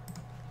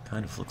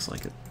kind of looks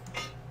like it.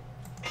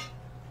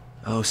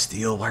 Oh,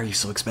 steel, why are you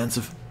so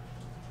expensive?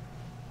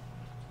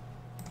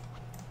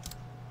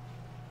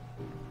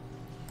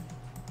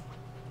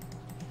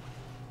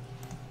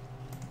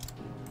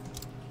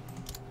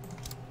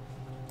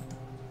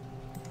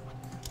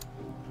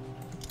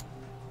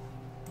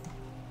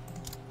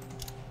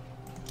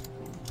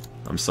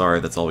 I'm sorry,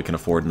 that's all we can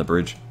afford in the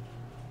bridge.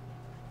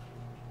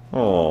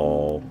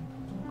 Oh.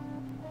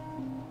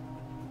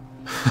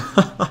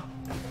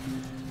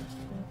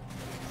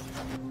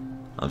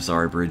 I'm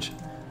sorry, bridge.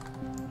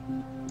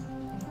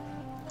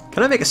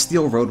 Can I make a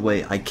steel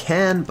roadway? I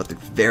can, but they're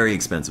very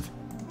expensive.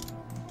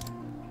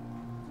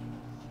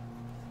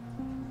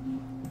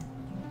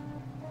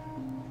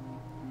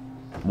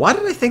 Why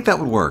did I think that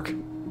would work?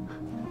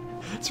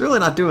 It's really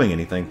not doing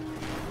anything.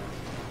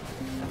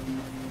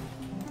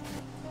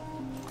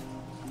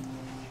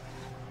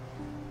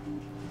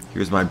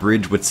 Here's my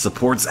bridge, which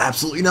supports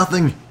absolutely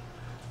nothing.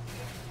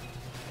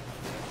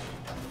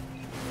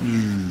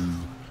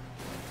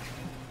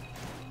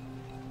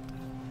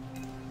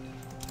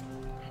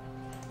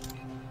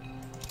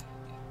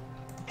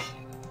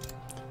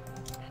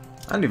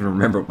 I don't even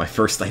remember what my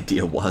first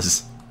idea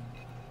was.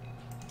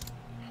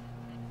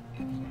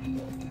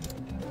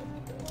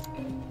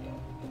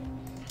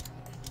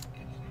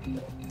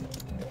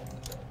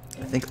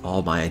 I think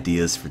all my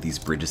ideas for these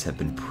bridges have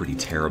been pretty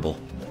terrible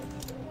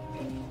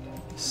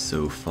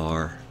so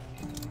far.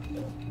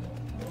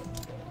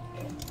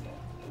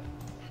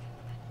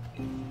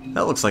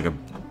 That looks like a...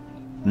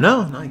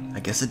 No, I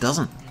guess it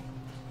doesn't.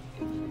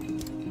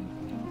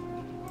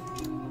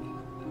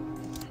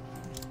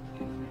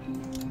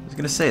 I was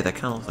gonna say, that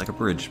kind of looks like a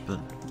bridge, but...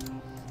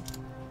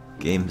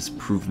 Game has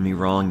proven me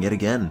wrong yet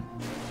again.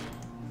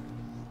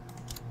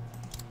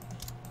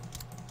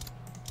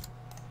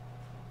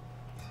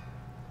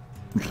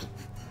 It's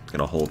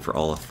gonna hold for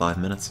all of 5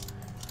 minutes.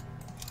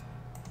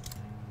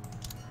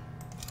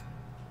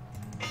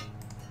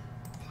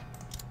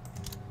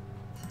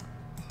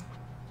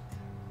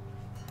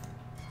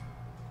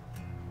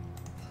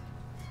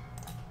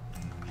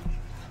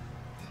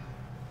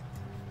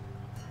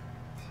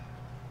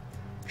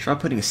 Try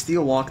putting a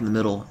steel walk in the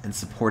middle and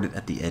support it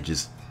at the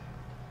edges.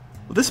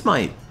 Well, this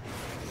might...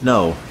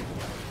 No.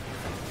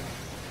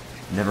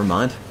 Never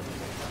mind.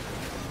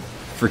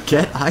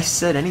 Forget I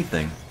said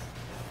anything.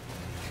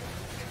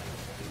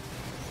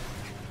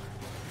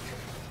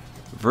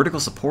 Vertical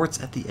supports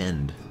at the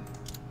end.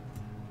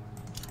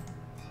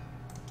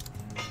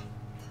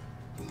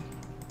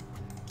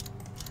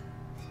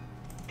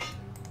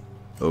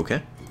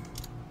 Okay.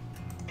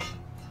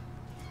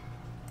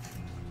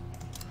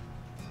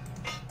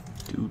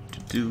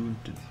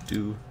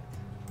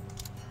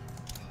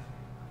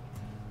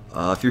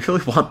 If you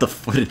really want the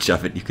footage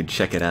of it, you can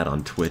check it out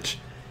on Twitch.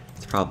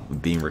 It's probably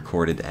being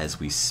recorded as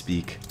we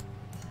speak.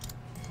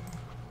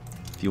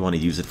 If you want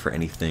to use it for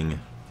anything,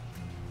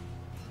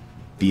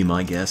 be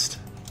my guest.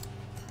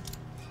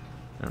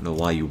 I don't know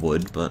why you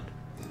would, but...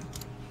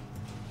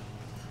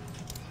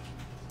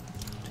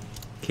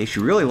 in case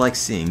you really like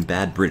seeing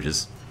bad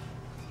bridges.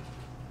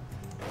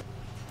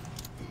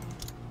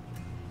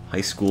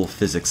 High school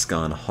physics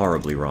gone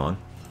horribly wrong.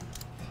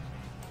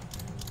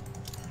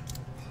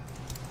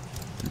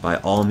 And by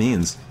all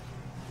means...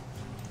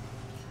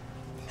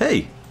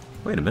 Hey!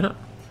 Wait a minute.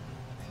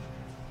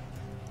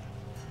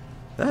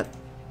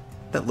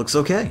 That looks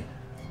okay.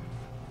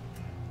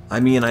 I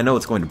mean, I know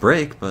it's going to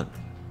break, but...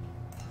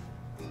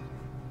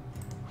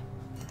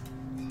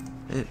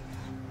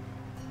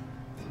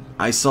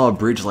 I saw a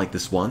bridge like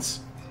this once.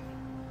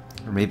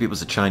 Or maybe it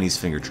was a Chinese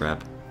finger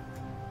trap.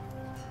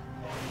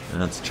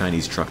 And that's a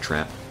Chinese truck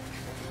trap.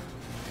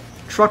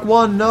 Truck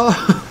 1, no!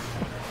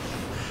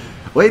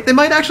 Wait, they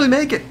might actually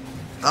make it!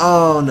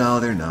 Oh, no,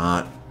 they're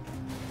not.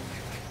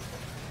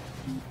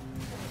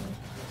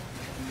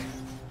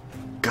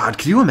 God,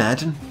 can you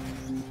imagine?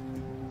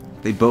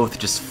 They both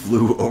just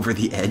flew over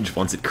the edge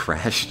once it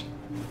crashed.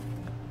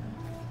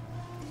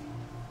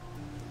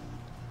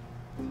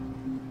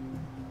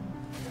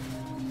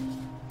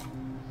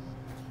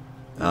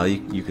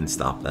 You can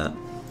stop that.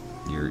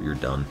 You're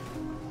done.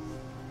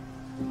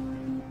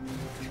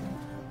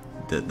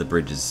 The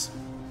bridge is...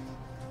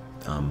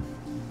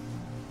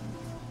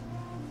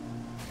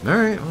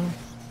 Alright, well...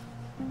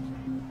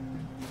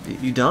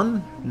 You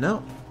done?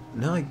 No.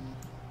 No, I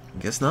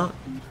guess not.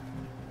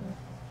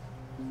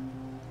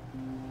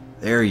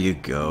 There you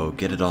go.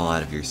 Get it all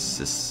out of your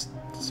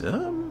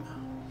system.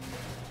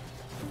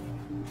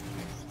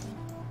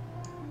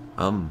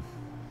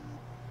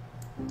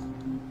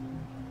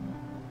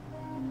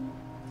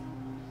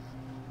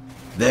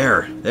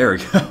 There we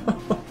go.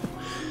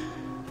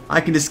 I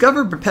can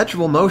discover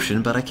perpetual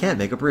motion, but I can't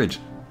make a bridge.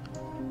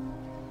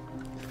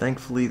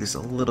 Thankfully, there's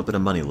a little bit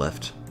of money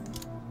left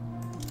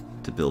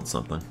to build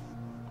something.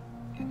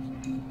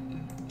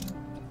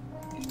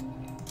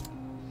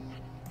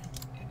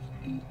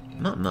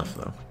 Not enough,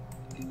 though.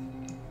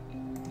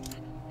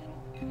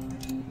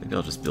 Maybe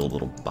I'll just build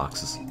little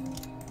boxes.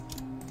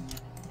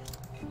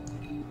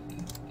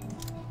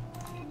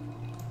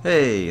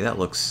 Hey, that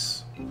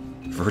looks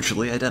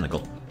virtually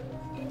identical.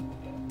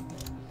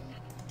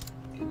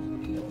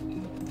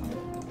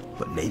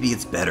 But maybe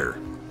it's better.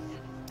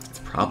 It's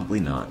probably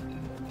not.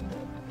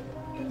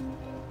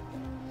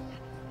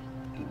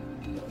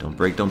 Don't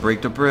break, don't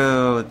break, don't break.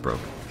 Oh, it broke.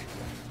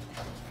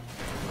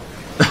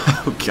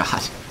 Oh,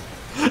 God.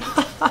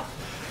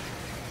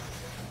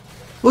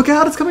 Look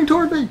out, it's coming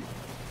toward me!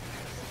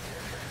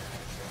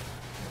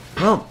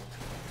 Well,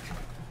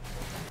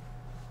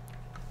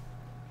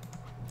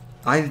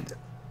 I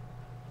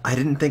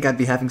didn't think I'd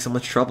be having so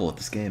much trouble with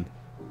this game.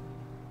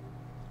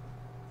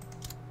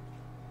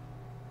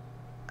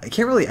 I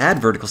can't really add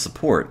vertical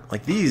support.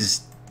 Like,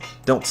 these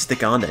don't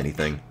stick onto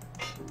anything.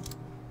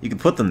 You can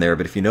put them there,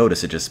 but if you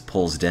notice, it just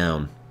pulls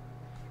down.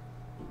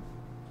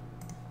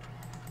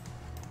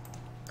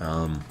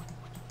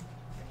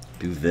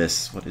 Do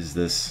this. What is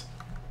this?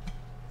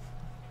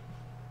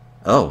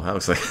 Oh, that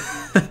looks like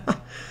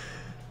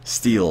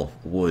steel,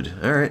 wood.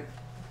 Alright.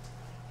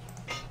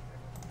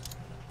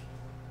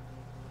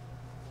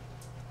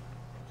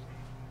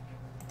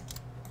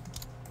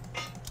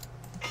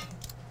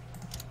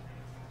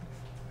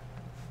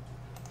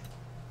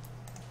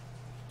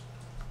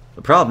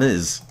 The problem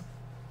is,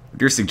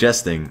 what you're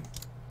suggesting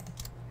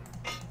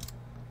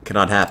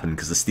cannot happen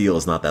because the steel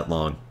is not that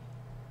long.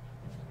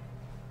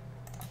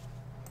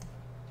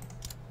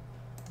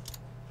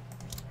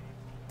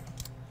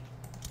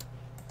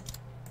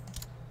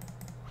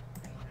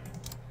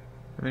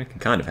 I mean, it can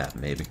kind of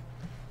happen, maybe.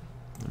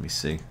 Let me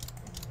see.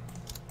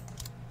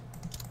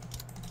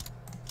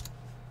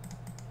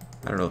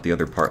 I don't know what the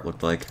other part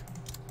looked like.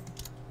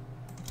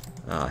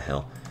 Ah,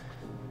 hell.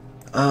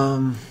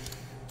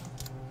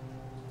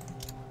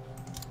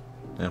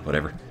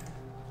 Whatever.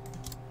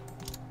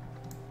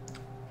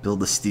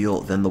 Build the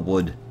steel, then the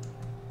wood.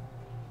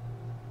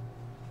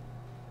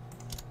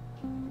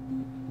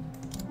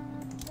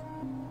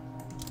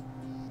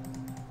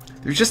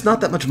 There's just not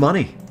that much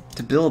money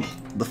to build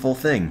the full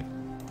thing.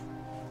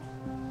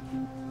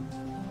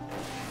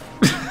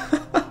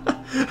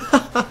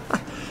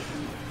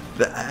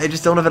 I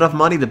just don't have enough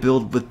money to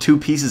build with 2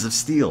 pieces of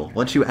steel.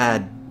 Once you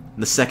add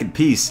the second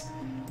piece,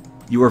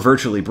 you are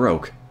virtually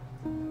broke.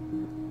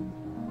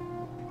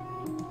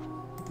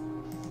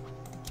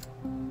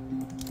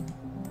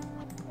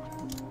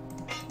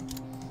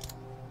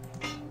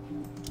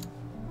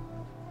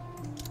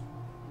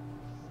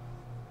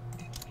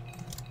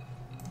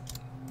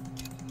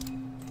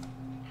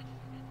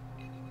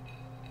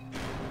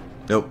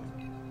 Nope.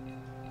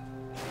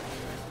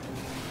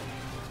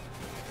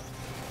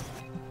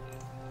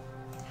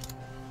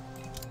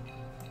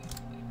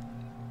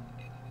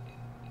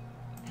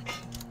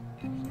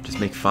 Just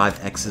make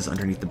 5 X's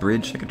underneath the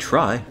bridge. I could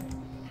try.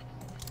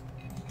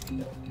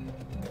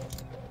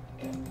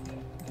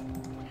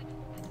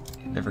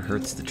 Never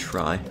hurts to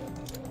try.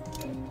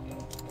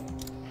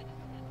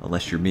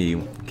 Unless you're me, in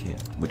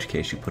which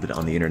case you put it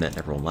on the internet and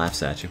everyone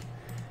laughs at you.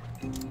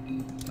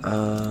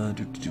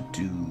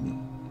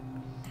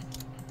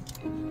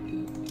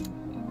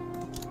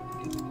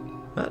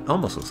 That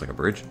almost looks like a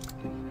bridge.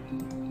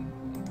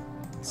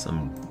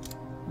 Some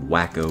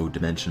wacko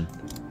dimension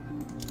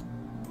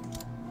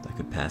that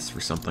could pass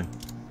for something.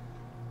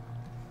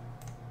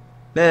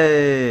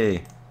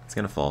 Hey! It's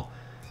gonna fall.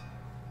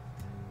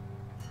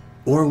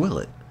 Or will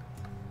it?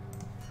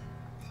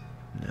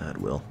 No, it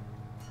will.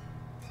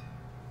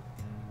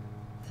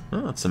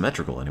 Oh, it's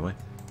symmetrical anyway.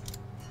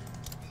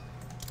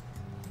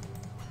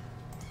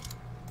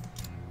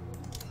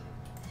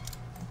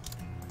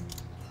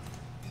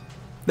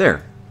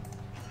 There.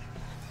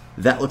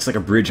 That looks like a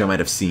bridge I might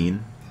have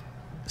seen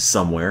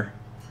somewhere.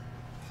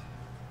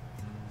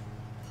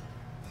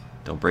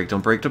 Don't break,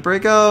 don't break, don't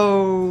break.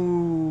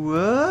 Oh,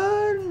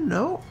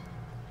 no.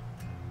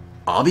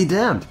 I'll be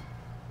damned.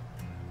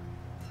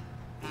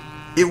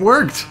 It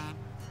worked.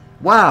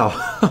 Wow.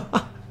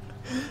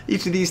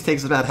 Each of these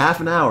takes about half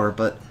an hour,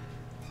 but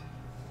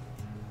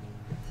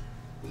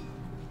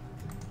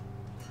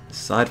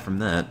aside from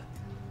that,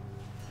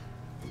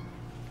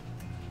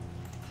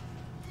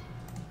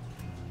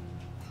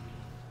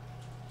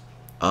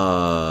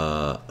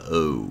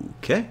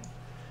 okay.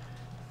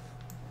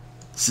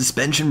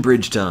 Suspension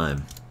bridge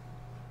time.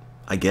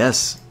 I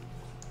guess.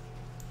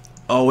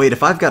 Oh wait,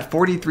 if I've got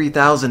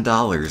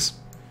 $43,000,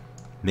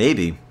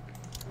 maybe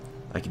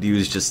I could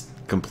use just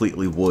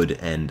completely wood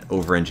and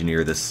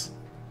over-engineer this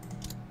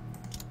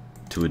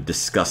to a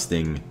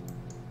disgusting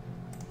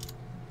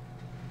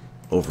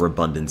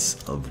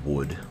overabundance of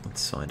wood.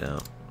 Let's find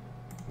out.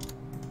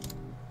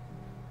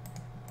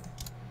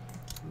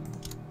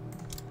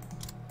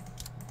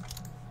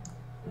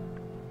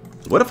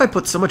 What if I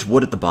put so much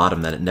wood at the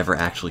bottom that it never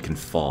actually can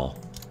fall?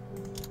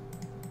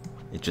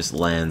 It just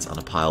lands on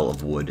a pile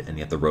of wood, and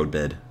yet the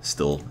roadbed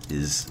still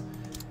is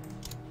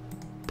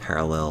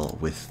parallel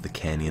with the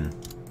canyon.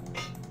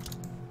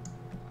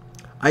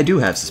 I do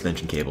have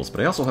suspension cables,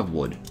 but I also have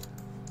wood.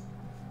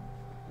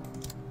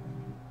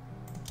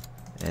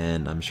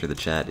 And I'm sure the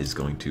chat is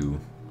going to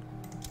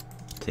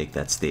take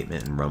that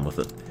statement and run with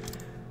it.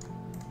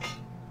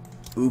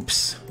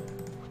 Oops.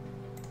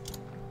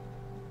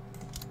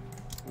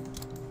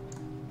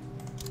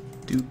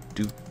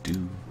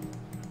 Do.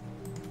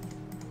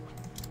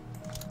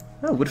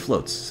 Oh, wood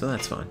floats, so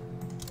that's fine.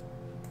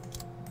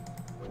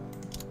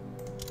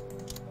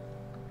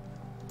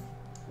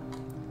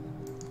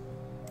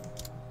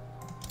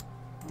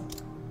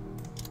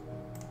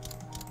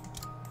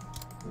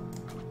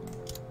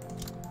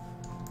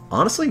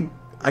 Honestly,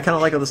 I kind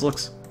of like how this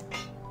looks.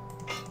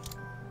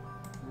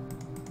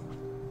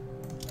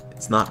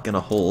 It's not gonna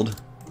hold.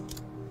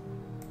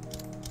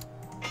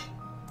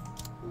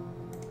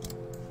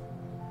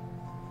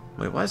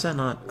 Wait, why is that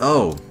not?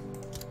 Oh!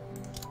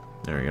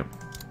 There we go.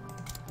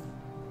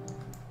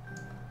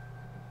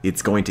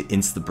 It's going to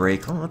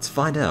insta-brake. Oh, let's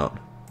find out.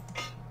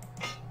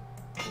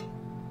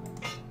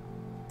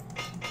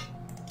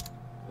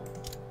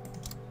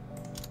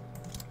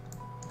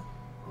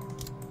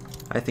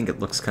 I think it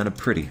looks kind of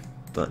pretty,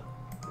 but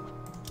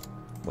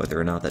whether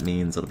or not that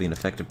means it'll be an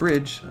effective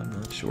bridge, I'm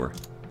not sure.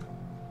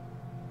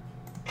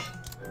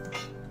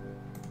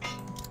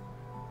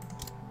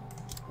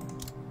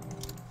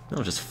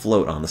 It'll just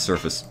float on the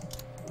surface.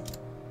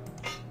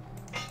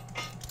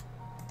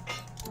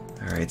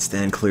 Alright,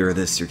 stand clear of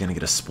this, you're gonna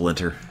get a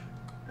splinter.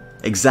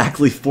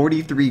 Exactly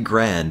 43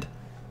 grand.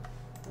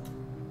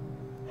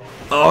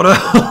 Oh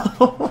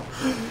no!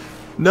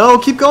 No,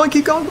 keep going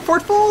before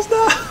it falls,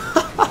 no!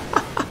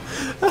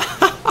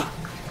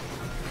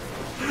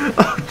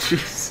 Oh,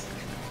 jeez.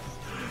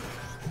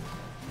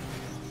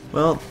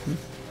 Well...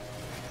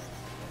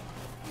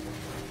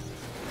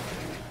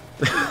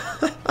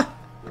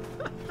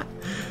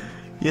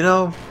 you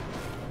know...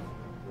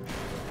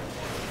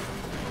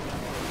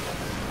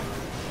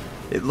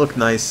 it looked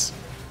nice.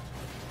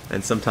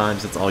 And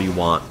sometimes it's all you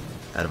want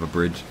out of a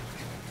bridge.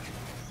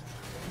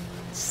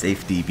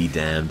 Safety be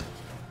damned.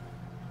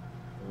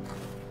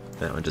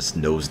 That one just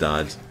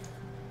nosedives.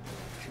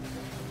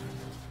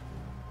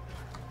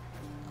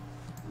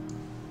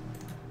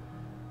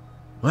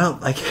 Well,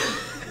 I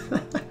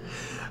can't...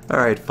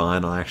 Alright,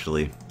 fine, I'll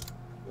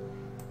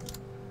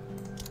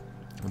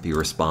be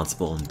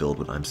responsible and build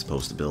what I'm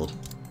supposed to build.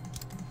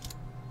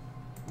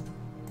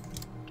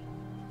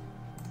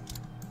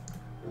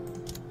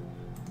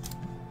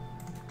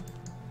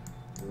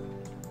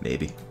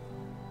 Maybe.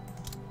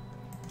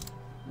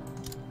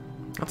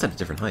 That's at a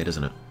different height,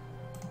 isn't it?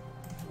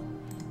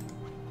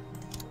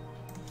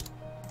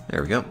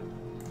 There we go.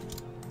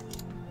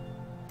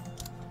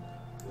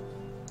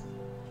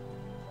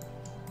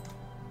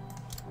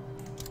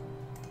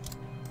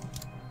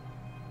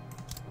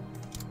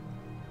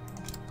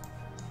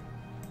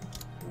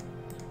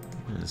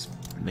 Just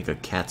make a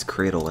cat's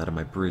cradle out of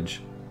my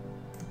bridge.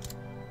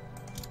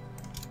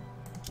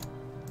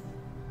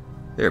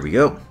 There we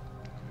go.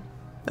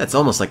 That's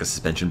almost like a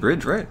suspension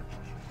bridge, right?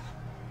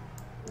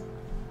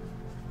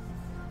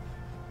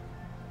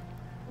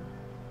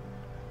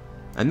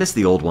 I miss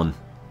the old one.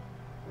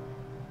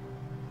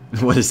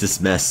 What is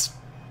this mess?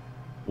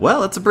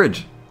 Well, it's a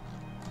bridge.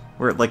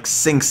 Where it, like,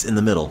 sinks in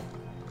the middle.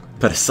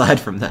 But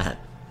aside from that...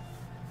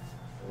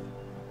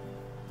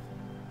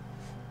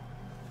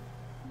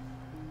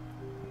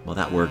 well,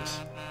 that worked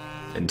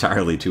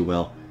entirely too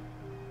well.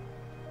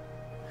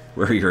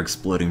 Where are your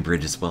exploding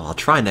bridges? Well, I'll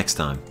try next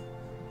time.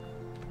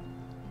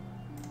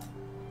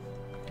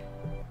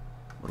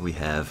 What do we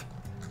have?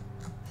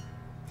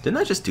 Didn't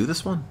I just do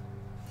this one?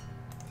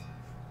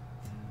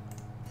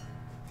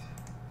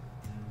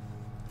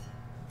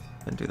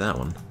 Didn't do that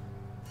one.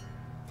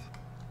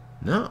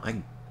 No,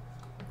 I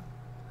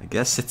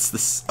guess it's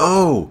this.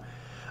 Oh!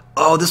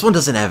 Oh, this one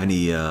doesn't have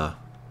any,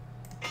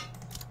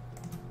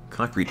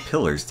 concrete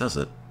pillars, does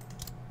it?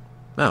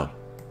 Oh,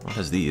 well, it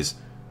has these.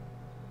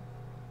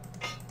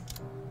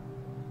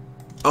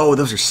 Oh,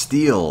 those are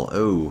steel.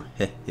 Oh,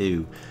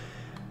 heh.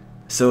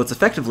 So it's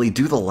effectively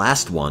do the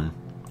last one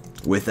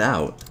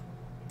without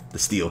the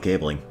steel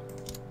cabling.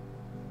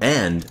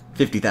 And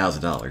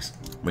 $50,000,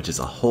 which is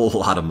a whole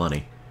lot of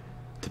money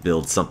to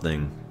build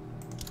something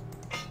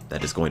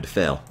that is going to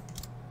fail.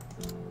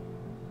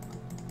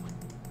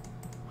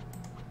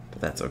 But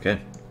that's okay.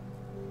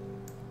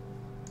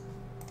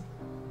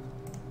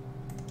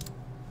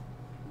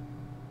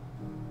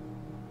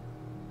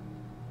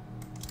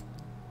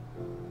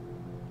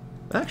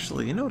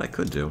 Actually, you know what I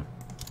could do?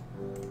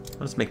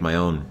 I'll just make my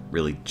own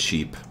really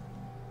cheap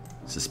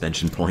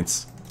suspension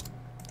points.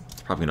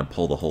 It's probably going to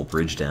pull the whole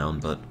bridge down,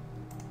 but...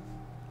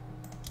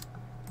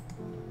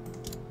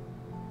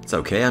 it's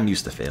okay, I'm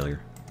used to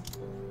failure.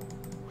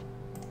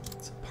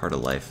 It's a part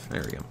of life.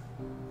 There we go.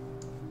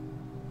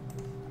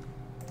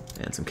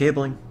 And some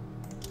cabling.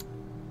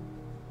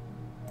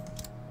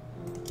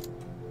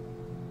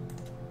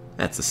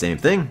 That's the same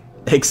thing,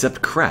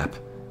 except crap.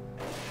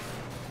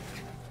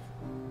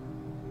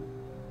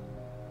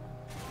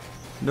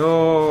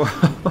 No!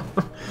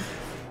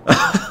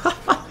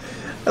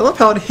 I love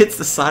how it hits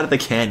the side of the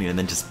canyon and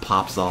then just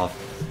pops off.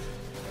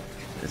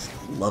 It's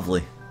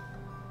lovely.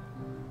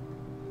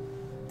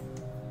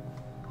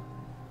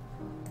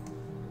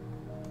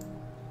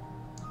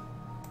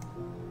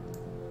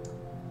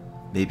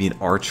 Maybe an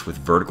arch with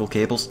vertical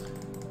cables?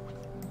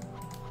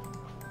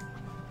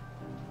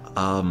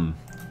 I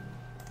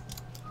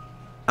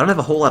don't have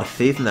a whole lot of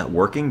faith in that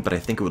working, but I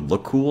think it would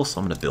look cool,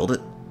 so I'm gonna build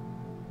it.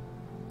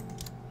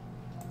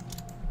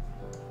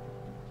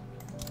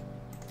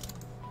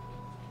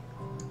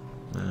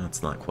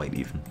 It's not quite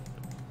even.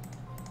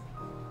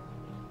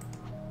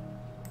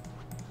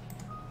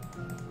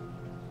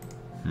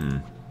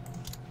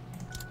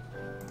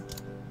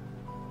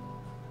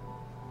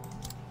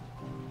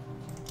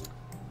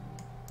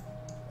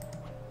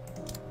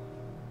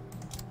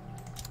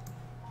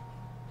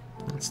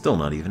 It's still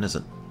not even, is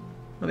it?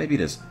 Well, maybe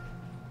it is.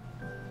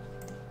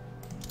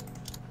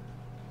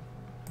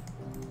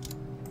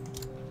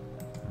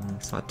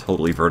 It's not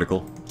totally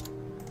vertical.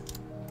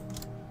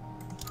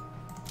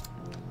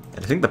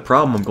 And I think the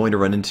problem I'm going to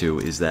run into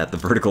is that the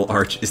vertical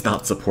arch is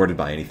not supported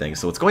by anything.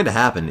 So what's going to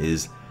happen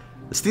is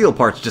the steel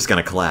part's just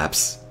going to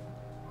collapse.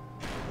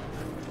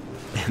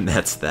 And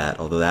that's that,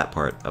 although that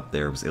part up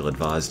there was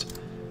ill-advised.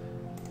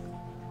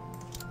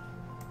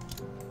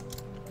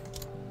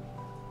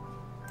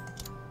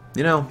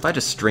 You know, if I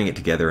just string it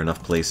together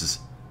enough places,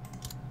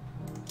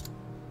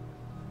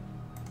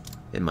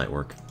 it might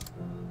work.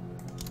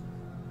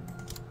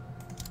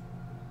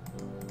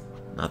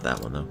 Not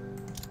that one, though.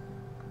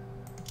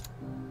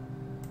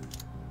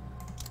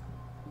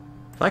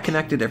 If I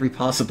connected every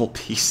possible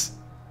piece...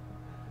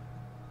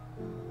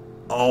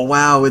 Oh,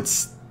 wow,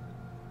 it's...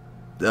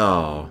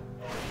 Oh.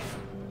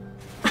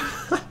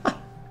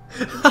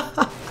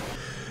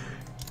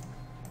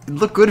 It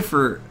looked good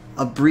for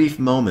a brief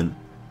moment.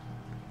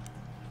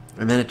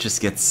 And then it just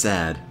gets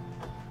sad.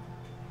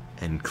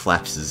 And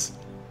collapses.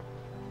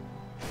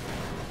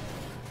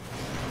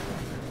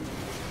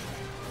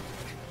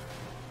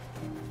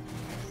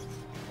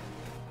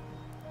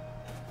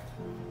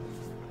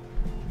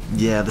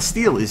 Yeah, the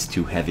steel is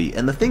too heavy,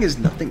 and the thing is,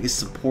 nothing is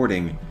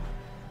supporting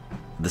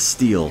the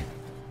steel.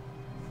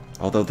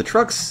 Although the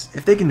trucks,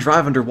 if they can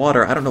drive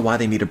underwater, I don't know why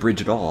they need a bridge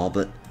at all,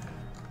 but...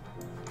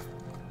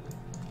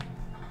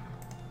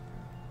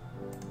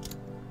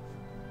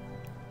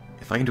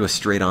 If I can do a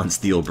straight-on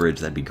steel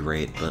bridge, that'd be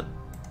great, but...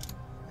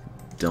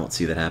 don't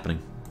see that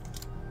happening.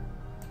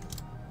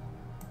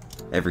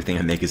 Everything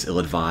I make is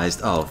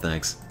ill-advised. Oh,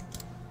 thanks.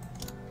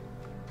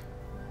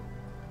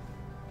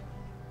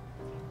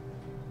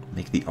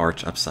 Make the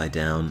arch upside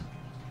down.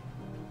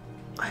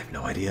 I have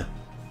no idea.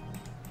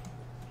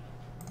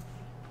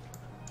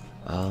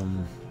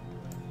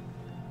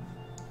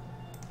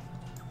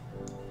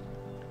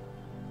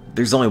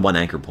 There's only one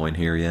anchor point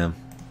here, yeah.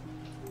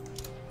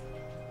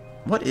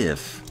 What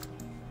if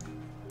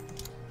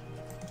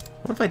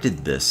I did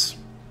this?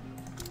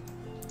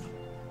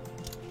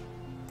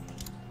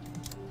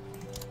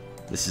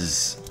 This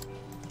is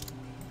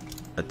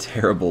a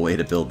terrible way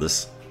to build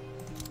this.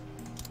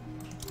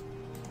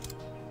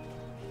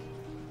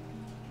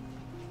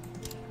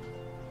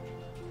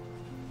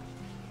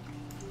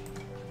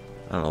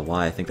 I don't know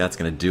why I think that's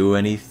gonna do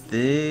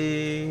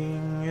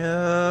anything.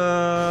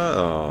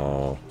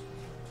 Oh.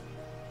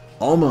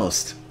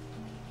 Almost.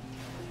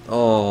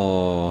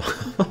 Oh.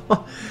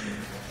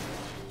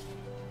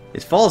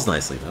 It falls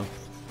nicely, though.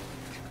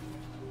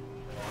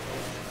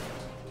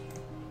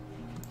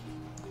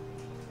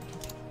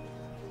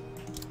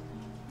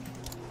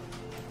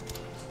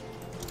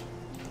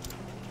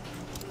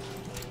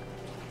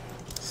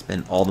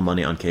 Spend all the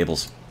money on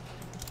cables.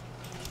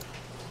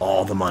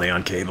 All the money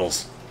on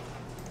cables.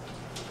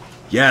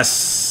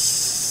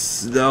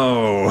 Yes!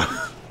 No!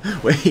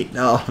 Wait,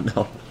 no,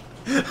 no.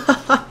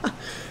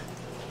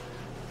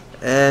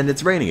 And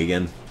it's raining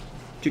again.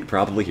 You could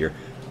probably hear.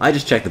 I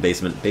just checked the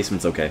basement.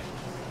 Basement's okay.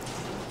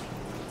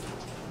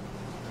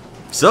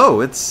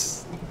 So,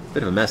 it's a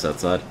bit of a mess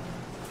outside.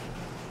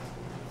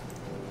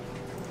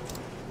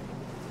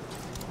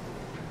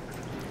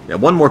 Yeah,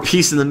 one more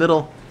piece in the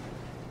middle,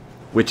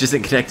 which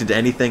isn't connected to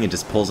anything and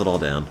just pulls it all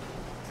down.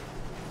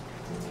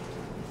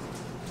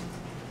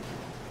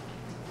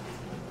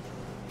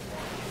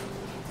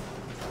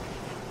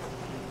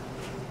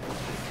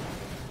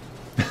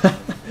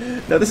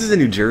 No, this is in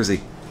New Jersey,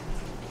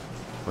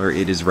 where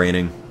it is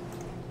raining.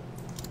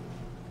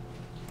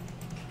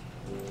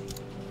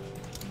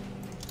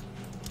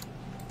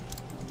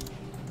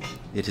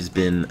 It has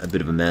been a bit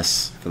of a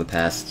mess for the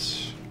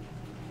past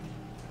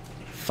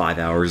 5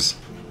 hours.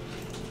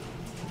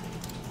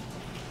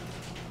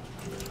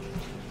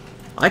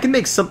 I can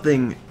make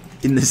something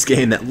in this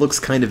game that looks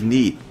kind of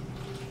neat,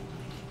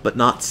 but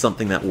not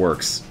something that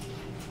works.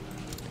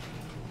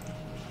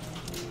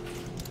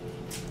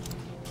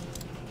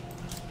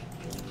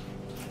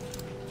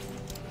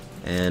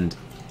 And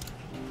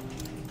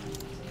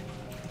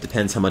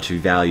depends how much you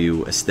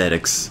value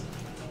aesthetics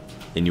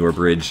in your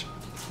bridge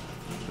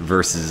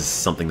versus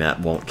something that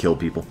won't kill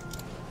people.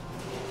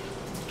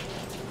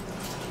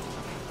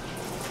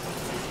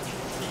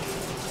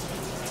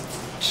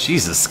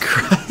 Jesus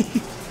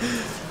Christ.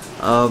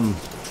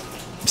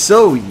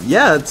 So,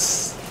 yeah,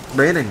 it's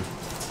raining.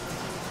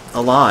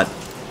 A lot.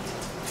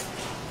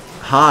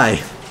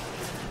 Hi.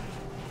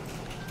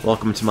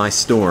 Welcome to my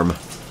storm.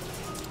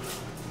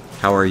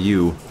 How are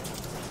you?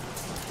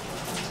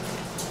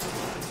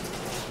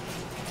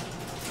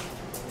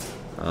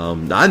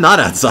 I'm not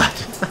outside.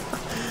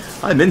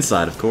 I'm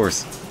inside, of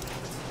course.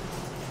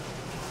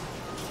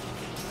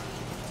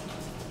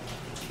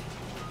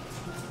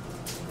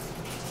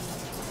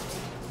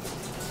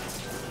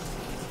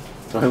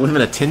 Do I live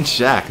in a tin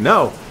shack?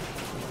 No,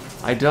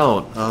 I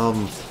don't.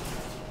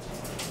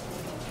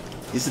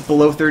 Is it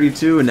below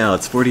 32? No,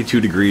 it's 42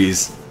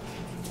 degrees,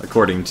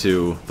 according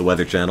to the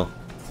Weather Channel.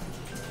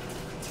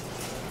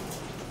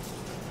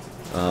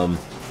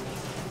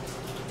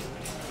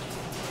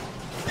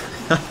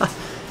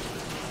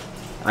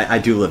 I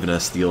do live in a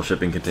steel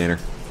shipping container.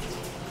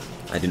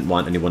 I didn't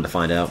want anyone to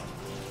find out.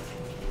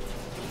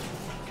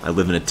 I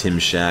live in a Tim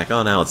shack.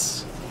 Oh, now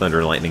it's thunder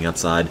and lightning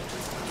outside.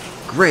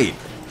 Great!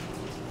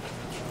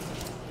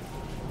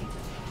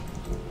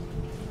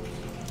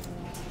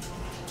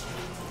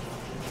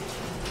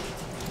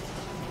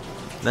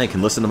 Now you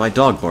can listen to my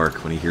dog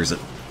bark when he hears it.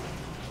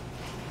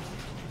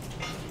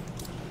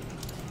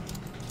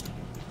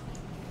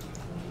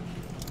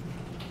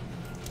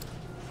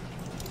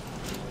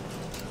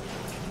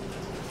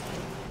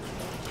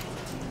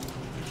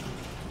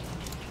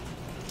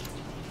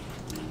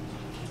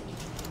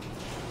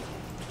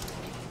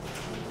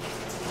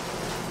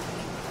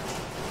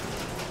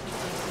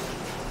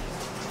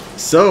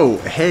 So,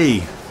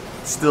 hey,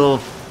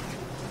 still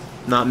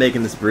not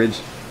making this bridge.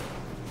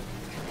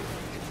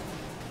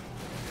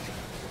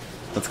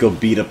 Let's go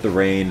beat up the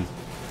rain.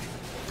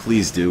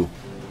 Please do.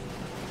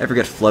 Ever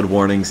get flood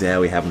warnings? Yeah,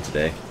 we have them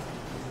today.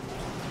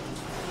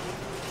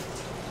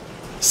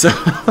 So,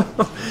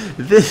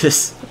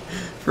 this,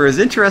 for as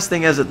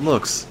interesting as it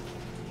looks,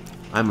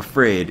 I'm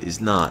afraid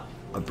is not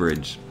a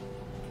bridge.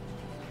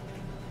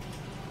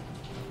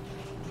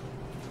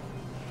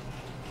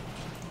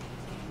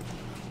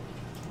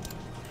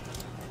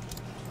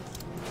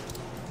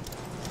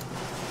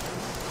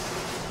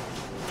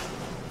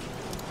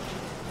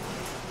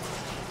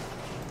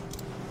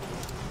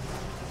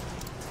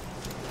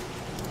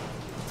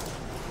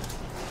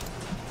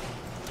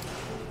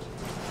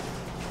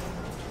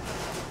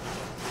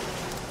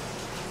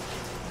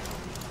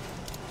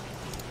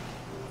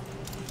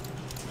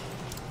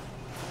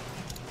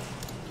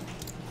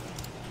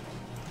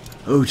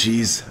 Oh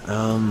geez, is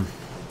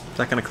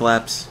that gonna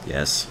collapse?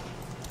 Yes.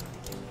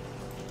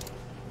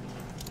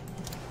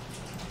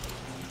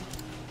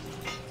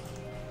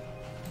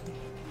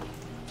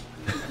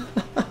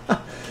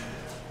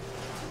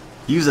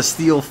 Use a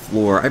steel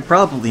floor. I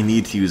probably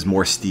need to use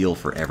more steel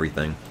for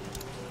everything.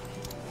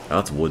 Oh,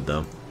 that's wood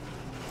though.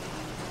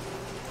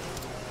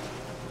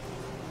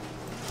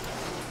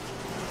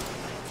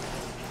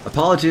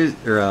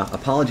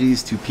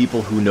 Apologies to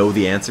people who know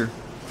the answer,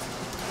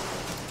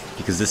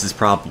 because this is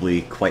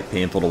probably quite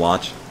painful to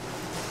watch.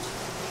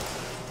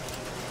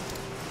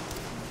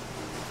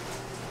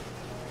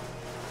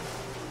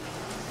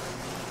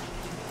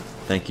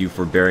 Thank you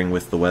for bearing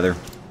with the weather,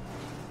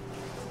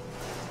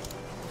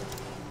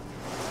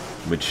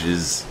 which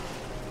is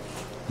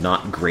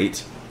not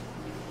great.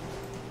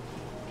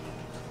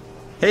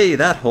 Hey,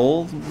 that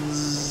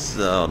holds...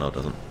 Oh, no, it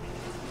doesn't.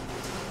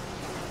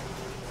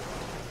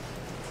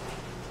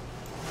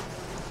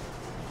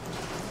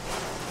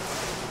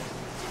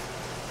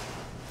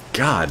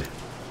 God.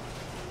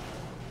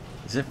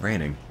 Is it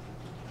raining?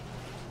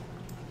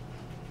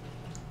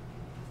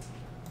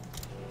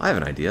 I have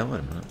an idea. Wait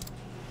a minute.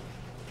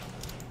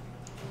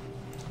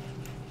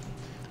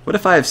 What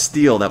if I have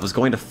steel that was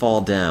going to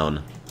fall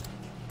down,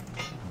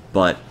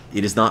 but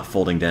it is not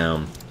folding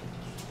down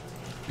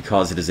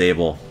because it is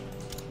able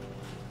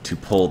to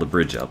pull the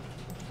bridge up?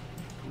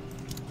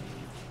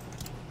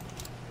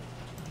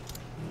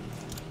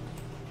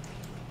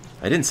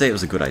 I didn't say it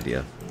was a good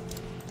idea.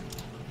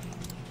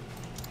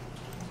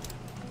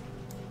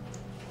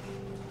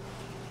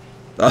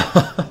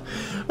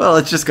 Well,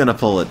 it's just gonna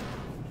pull it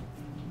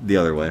the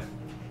other way.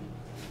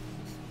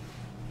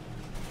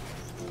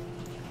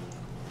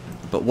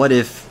 But what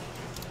if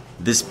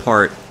this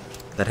part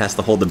that has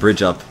to hold the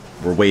bridge up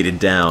were weighted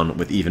down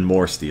with even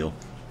more steel?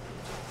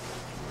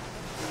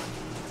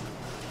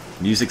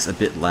 Music's a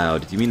bit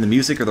loud. Do you mean the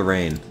music or the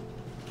rain?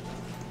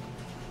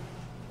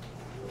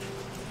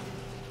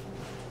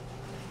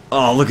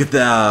 Oh, look at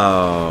that!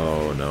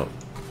 Oh, no.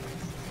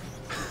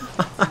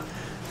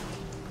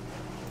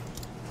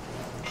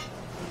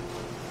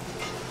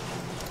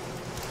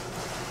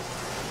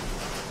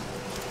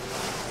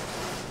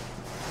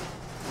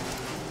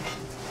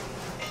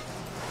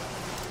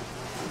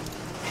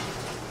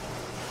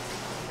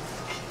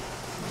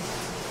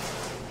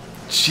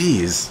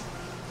 Jeez.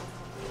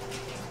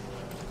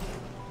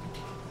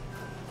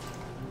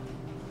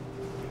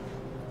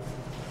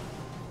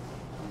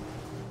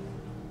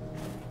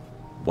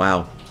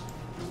 Wow.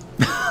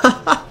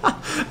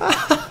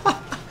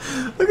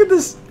 Look at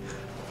this.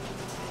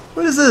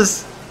 What is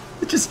this?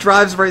 just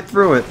drives right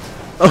through it.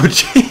 Oh,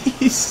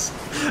 jeez.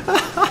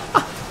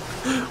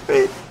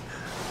 Wait.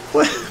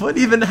 What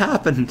even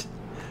happened?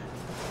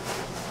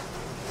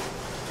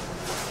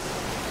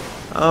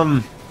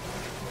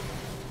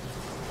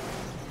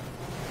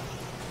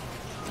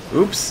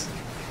 Oops.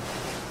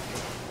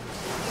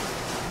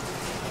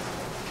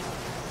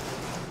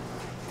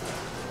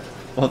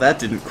 Well, that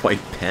didn't quite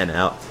pan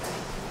out.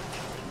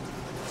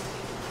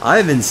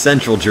 I'm in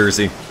Central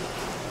Jersey.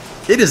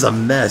 It is a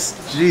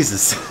mess.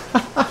 Jesus.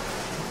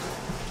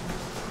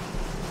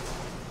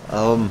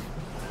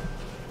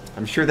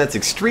 I'm sure that's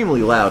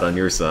extremely loud on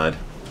your side.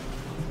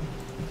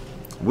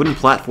 Wooden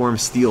platform,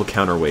 steel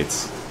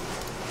counterweights.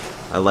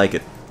 I like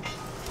it.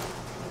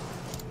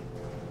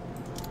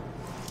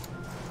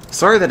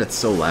 Sorry that it's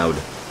so loud.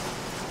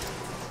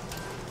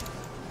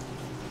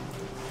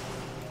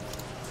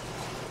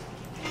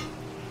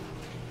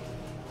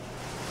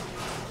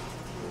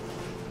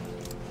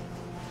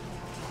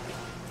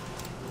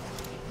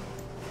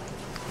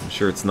 I'm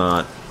sure it's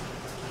not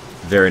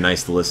very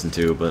nice to listen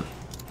to, but...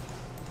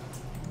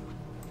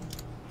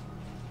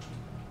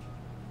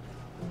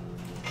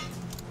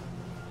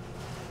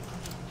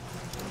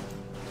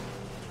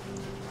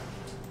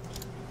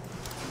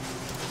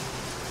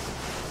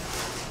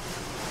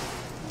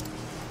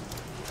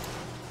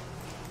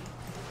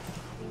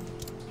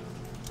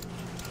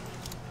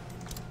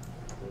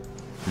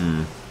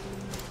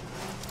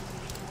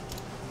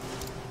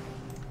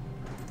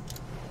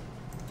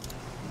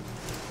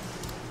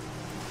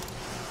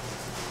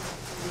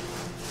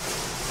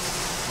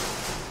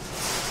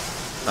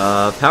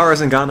 Power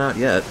hasn't gone out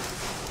yet.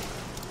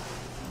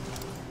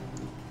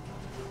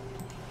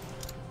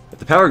 If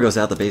the power goes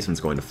out, the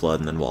basement's going to flood,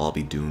 and then we'll all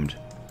be doomed.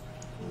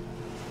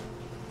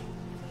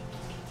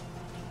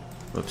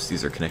 Whoops,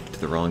 these are connected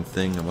to the wrong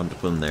thing. I wanted to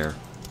put them there.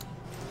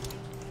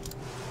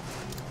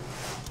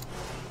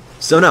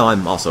 So no,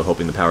 I'm also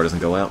hoping the power doesn't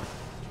go out.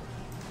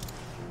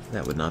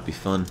 That would not be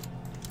fun.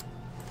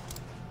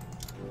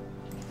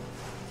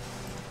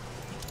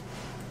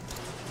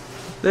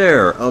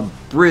 There, a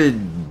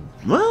bridge.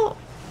 Well,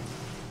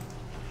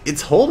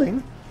 it's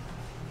holding.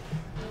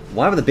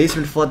 Why would the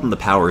basement flood when the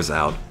power's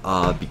out?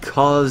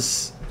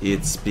 Because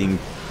it's being...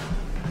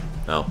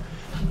 Oh.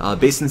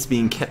 Basement's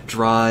being kept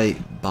dry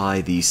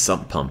by the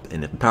sump pump,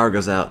 and if the power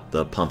goes out,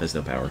 the pump has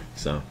no power,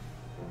 so...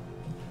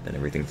 then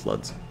everything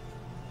floods.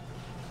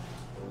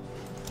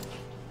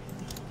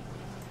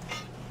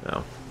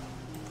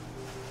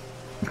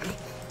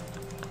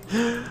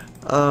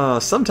 Oh.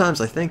 Sometimes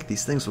I think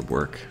these things would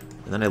work,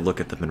 and then I look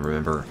at them and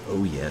remember,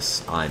 oh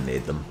yes, I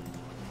made them.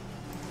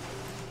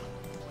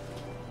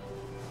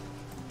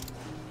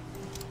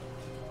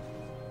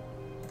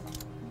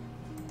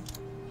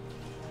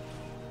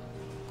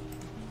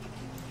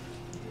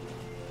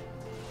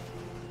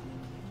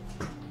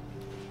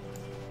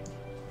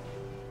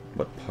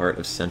 What part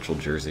of Central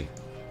Jersey?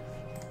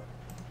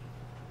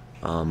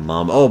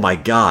 Mom. Oh my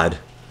god!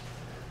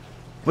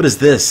 What is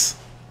this?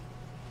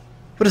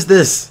 What is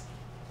this?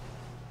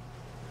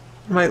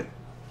 What am I...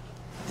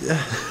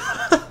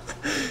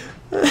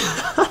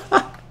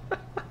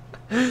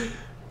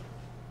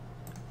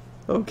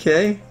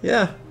 Okay,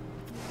 yeah.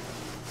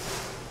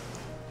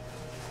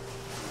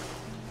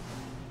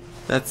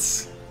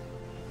 That's...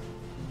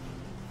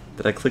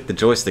 Did I click the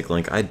joystick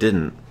link? I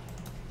didn't.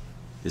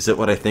 Is it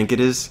what I think it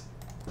is?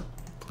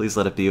 Please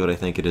let it be what I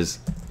think it is.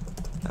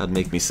 That would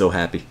make me so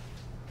happy.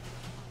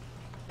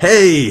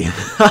 Hey!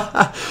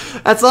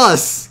 That's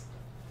us!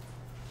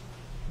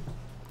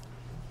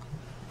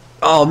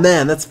 Oh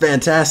man, that's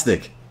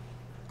fantastic!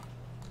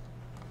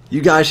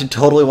 You guys should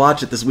totally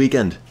watch it this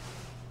weekend.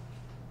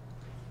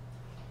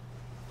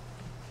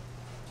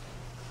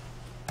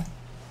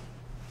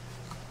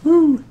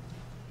 Woo!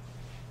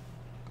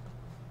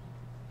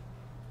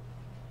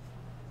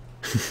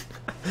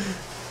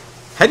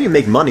 How do you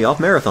make money off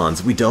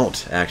marathons? We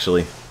don't,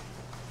 actually.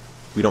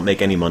 We don't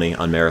make any money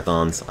on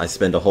marathons. I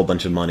spend a whole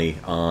bunch of money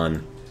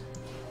on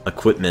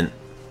equipment.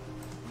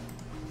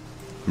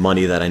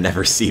 Money that I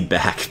never see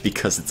back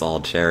because it's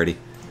all charity.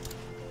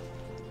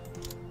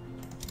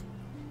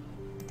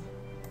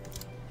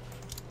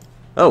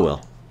 Oh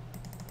well.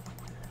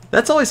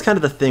 That's always kind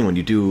of the thing when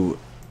you do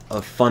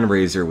a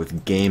fundraiser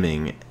with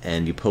gaming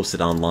and you post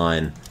it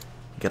online.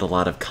 You get a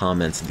lot of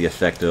comments to the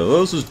effect of, oh,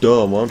 this is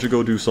dumb, why don't you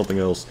go do something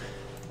else?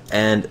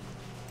 And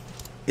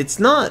it's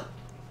not...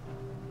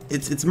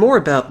 It's more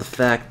about the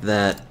fact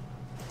that,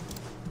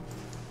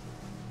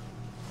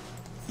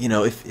 you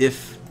know,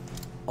 if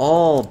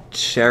all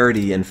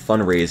charity and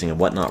fundraising and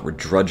whatnot were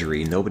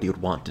drudgery, nobody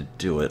would want to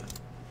do it.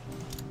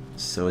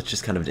 So it's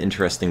just kind of an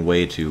interesting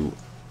way to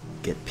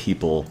get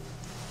people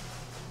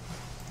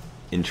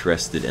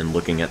interested in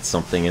looking at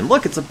something. And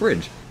look, it's a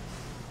bridge.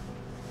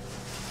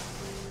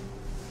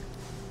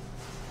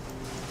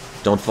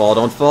 Don't fall,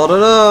 don't fall,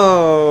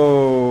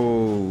 no!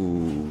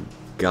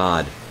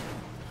 God.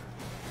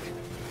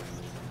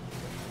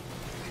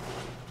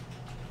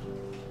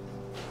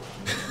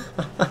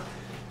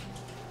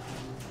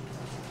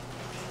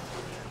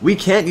 We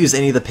can't use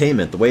any of the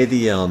payment. The way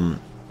the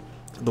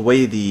the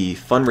way the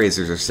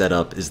fundraisers are set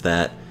up is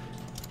that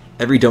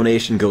every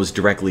donation goes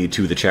directly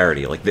to the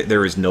charity. Like,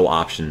 there is no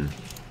option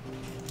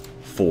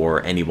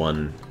for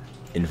anyone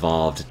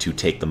involved to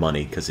take the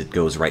money, because it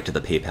goes right to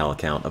the PayPal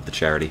account of the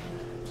charity.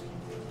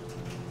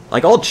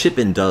 Like, all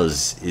Chip-In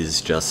does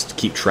is just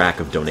keep track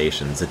of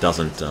donations. It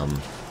doesn't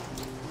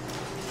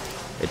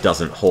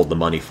hold the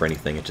money for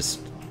anything. It just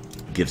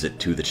gives it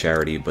to the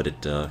charity, but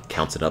it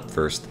counts it up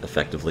first,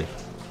 effectively.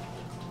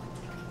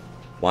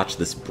 Watch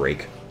this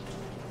break.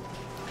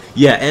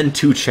 Yeah, and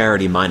to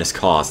charity minus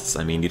costs.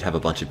 I mean, you'd have a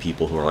bunch of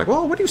people who are like,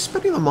 well, what are you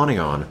spending the money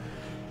on?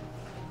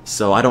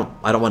 So I don't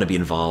want to be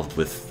involved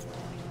with,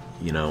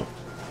 you know,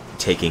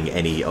 taking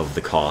any of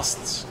the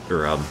costs,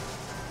 or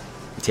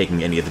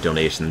taking any of the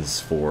donations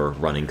for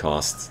running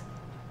costs.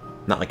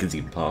 Not like it's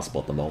even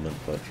possible at the moment,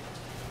 but...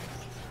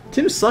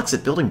 Tim sucks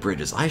at building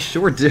bridges. I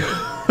sure do.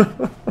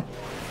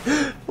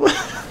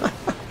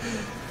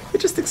 It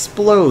just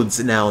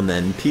explodes now and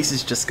then.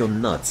 Pieces just go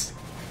nuts.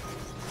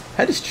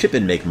 How does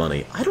Chip-In make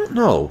money? I don't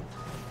know.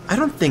 I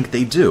don't think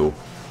they do.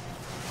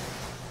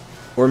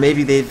 Or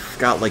maybe they've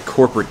got, like,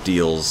 corporate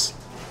deals.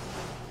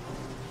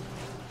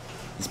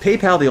 Is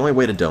PayPal the only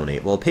way to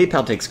donate? Well,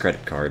 PayPal takes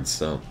credit cards,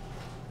 so...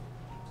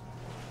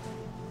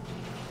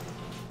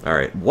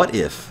 Alright, what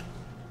if...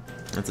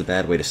 That's a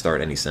bad way to start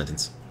any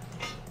sentence.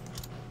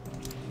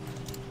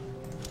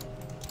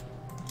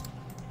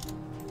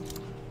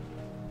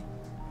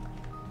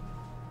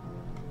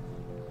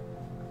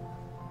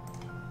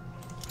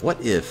 What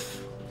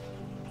if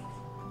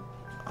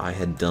I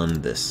had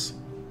done this?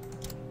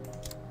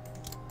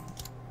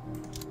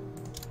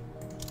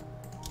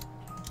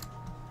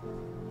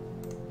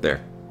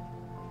 There.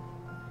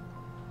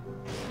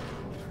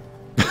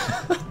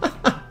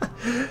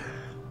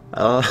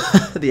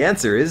 The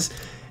answer is,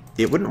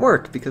 it wouldn't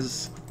work,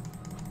 because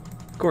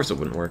of course it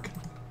wouldn't work.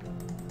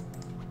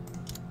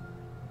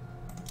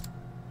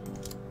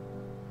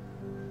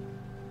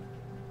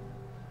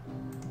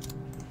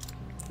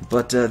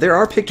 But there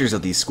are pictures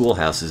of these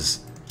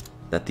schoolhouses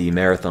that the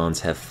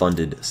marathons have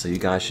funded, so you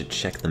guys should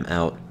check them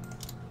out.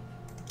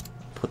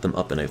 Put them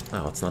up in a...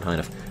 Oh, it's not high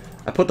enough.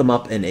 I put them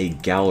up in a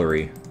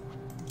gallery.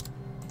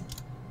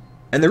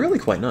 And they're really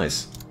quite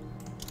nice.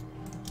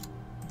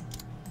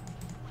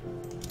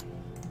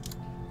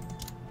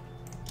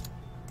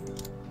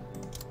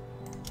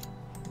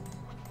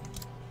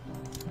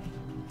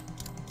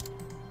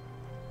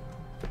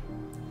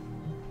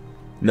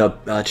 No,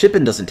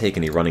 Chip-In doesn't take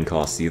any running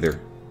costs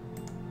either.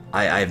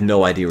 I have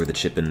no idea where the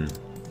Chip-In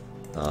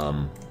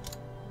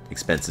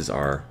expenses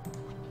are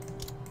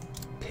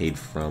paid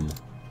from.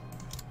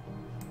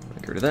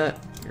 Get rid of that,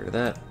 get rid of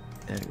that,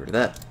 and get rid of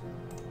that.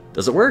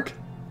 Does it work?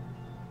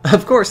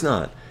 Of course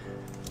not.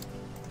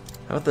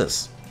 How about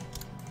this?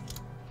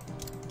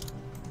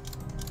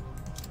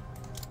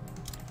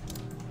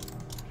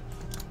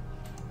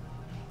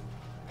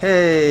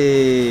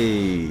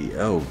 Hey!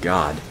 Oh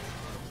god.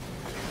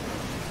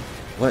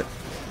 What?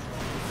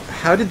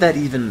 How did that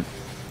even...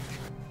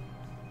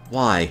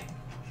 Why?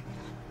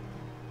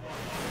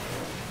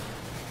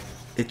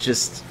 It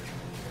just...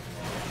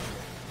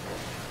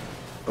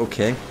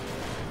 Okay.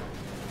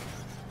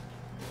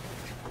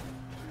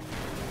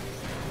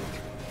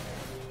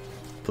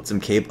 Put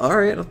some cable...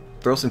 Alright, I'll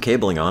throw some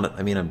cabling on it.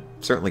 I mean, I've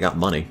certainly got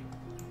money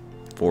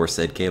for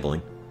said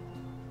cabling.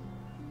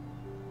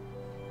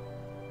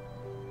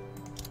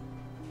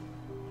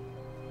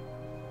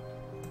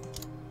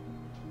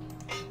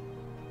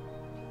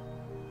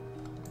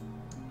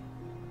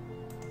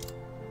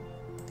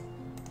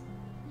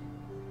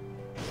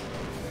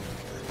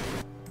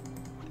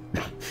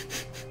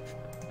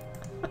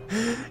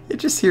 You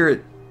just hear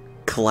it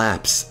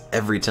collapse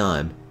every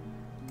time.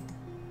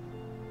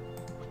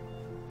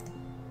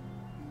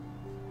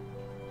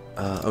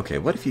 Okay,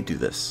 what if you do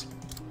this?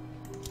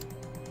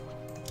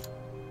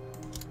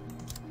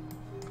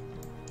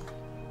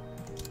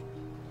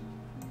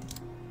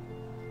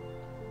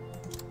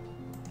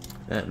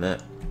 That and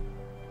that.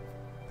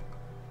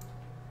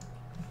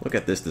 Look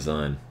at this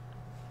design.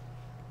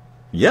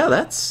 Yeah,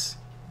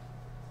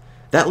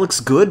 that looks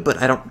good,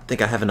 but I don't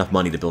think I have enough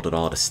money to build it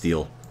all out of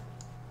steel.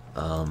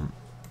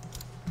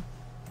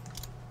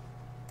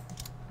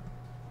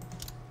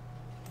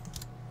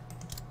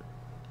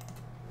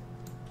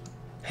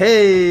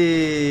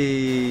 Hey!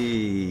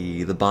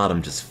 The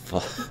bottom just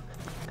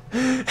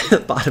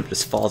the bottom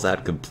just falls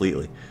out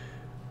completely.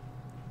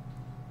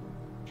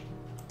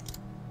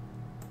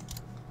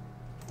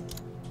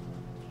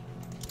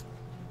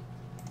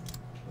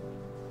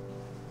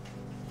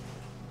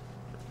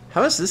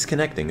 How is this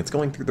connecting? It's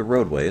going through the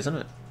roadway, isn't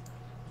it?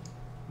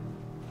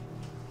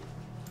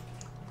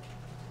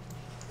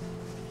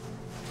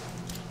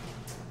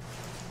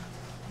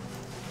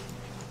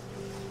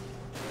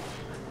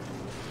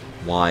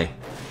 Why?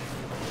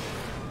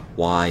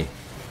 Why?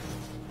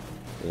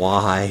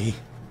 Why?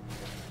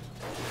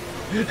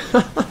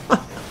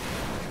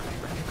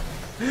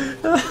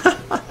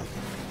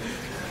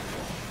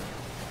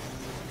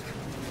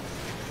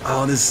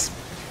 Oh,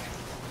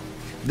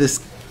 this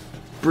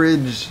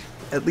bridge.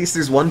 At least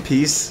there's one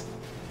piece.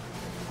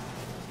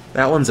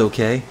 That one's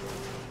okay.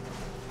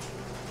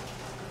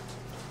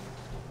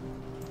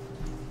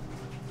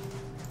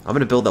 I'm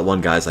gonna build that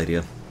one guy's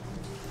idea.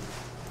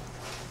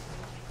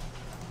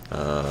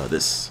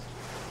 This.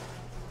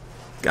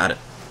 Got it.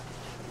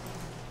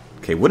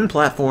 Okay, wooden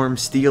platform,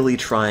 steely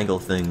triangle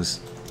things.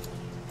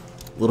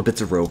 Little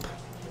bits of rope.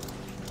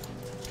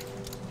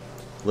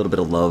 A little bit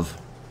of love.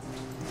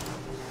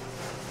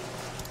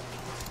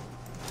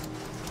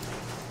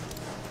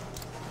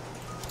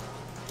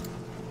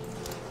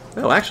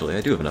 Oh, actually,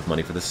 I do have enough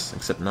money for this,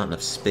 except not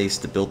enough space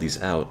to build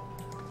these out.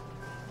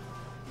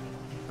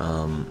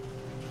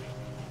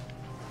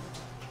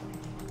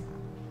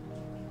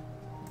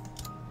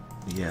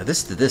 Yeah,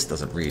 this to this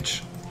doesn't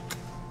reach.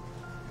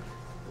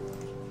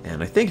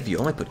 And I think if you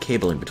only put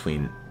cabling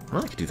between...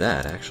 Well, I could do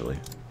that, actually.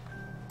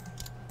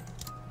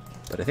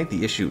 But I think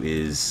the issue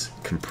is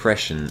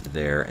compression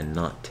there and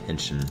not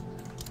tension.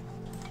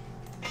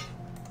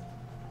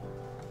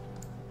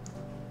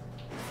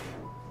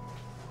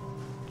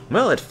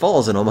 Well, it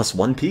falls in almost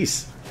one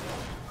piece.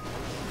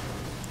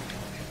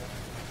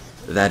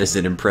 That is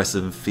an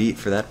impressive feat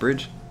for that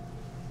bridge.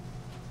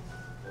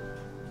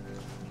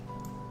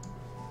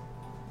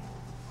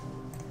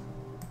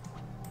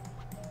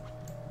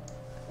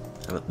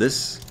 How about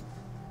this?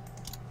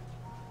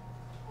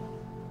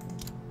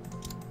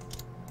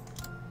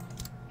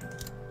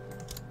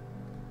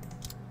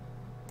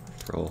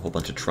 Throw a whole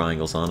bunch of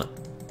triangles on it.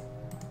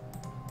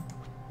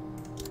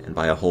 And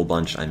by a whole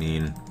bunch, I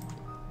mean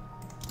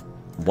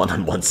one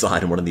on one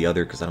side and one on the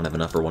other, because I don't have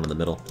enough for one in the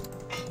middle.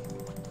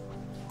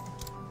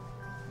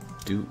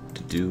 Do,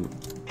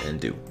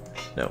 and do.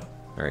 No.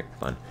 Alright,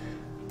 fine.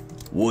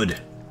 Wood.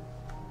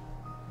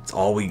 It's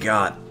all we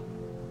got.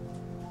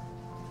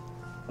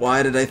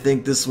 Why did I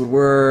think this would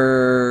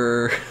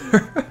work?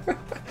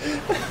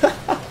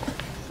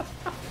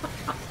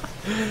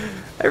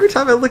 Every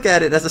time I look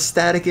at it as a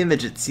static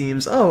image, it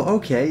seems, oh,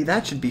 okay,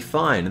 that should be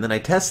fine. And then I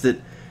test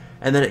it,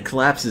 and then it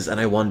collapses, and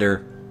I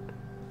wonder,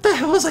 what the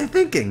hell was I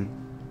thinking?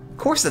 Of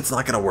course that's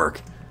not going to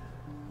work.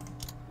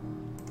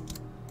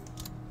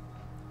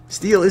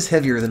 Steel is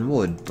heavier than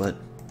wood, but...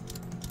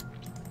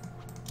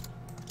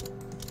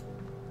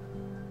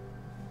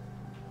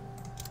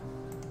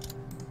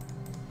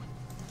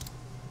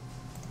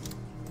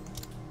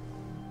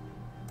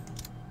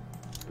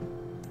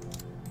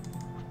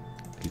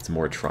 Needs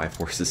more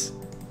Triforces.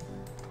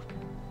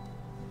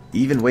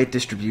 Even weight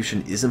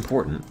distribution is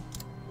important.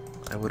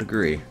 I would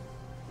agree.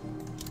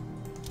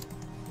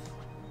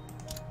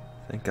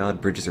 Thank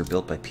God bridges are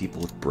built by people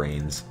with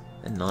brains,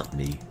 and not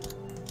me.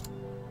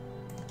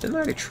 Didn't I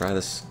already try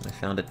this? I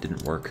found it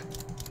didn't work.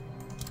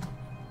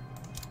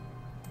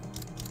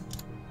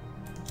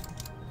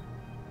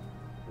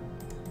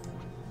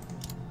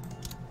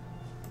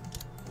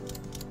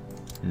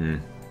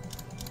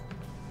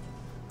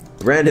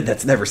 Granted,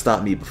 that's never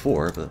stopped me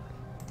before, but...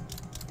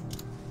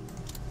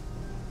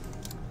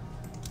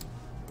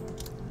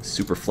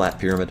 Super flat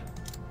pyramid.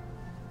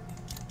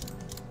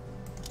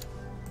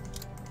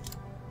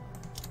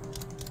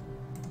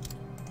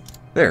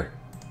 There.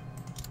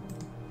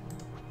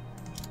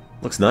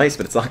 Looks nice,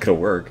 but it's not gonna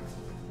work.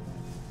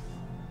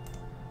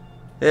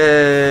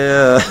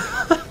 Yeah.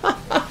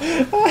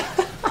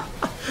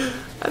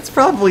 That's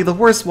probably the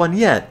worst one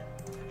yet.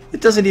 It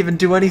doesn't even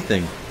do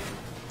anything.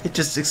 It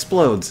just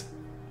explodes.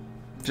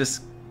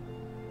 Just...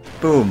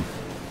 boom.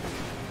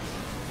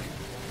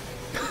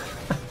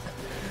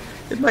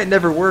 It might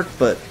never work,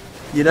 but,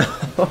 you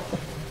know...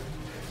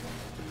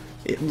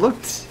 It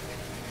looked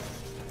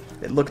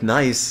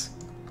nice.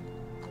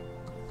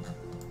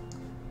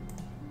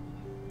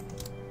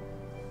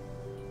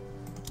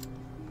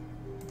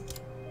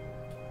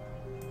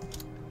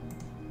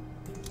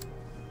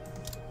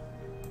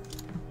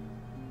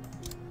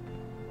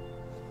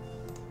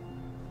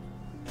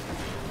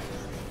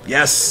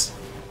 Yes!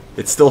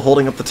 It's still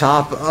holding up the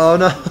top. Oh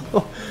no!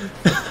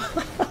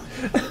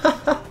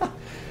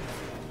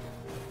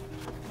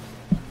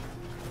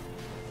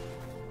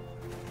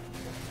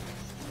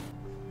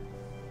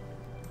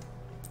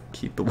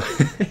 Keep the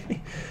weight.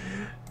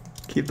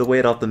 Keep the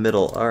weight off the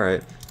middle.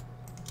 Alright.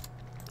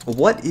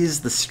 What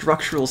is the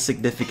structural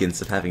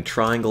significance of having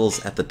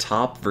triangles at the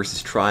top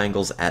versus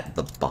triangles at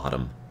the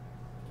bottom?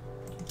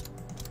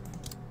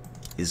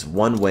 Is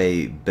one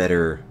way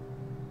better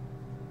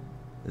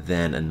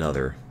than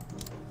another?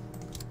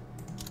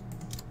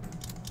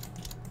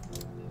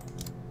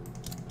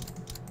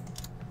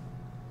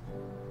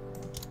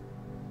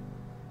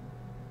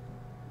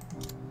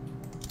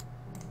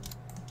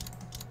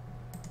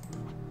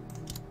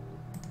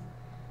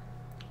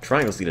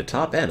 Triangles need a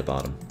top and a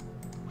bottom.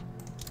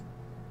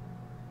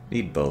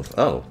 Need both.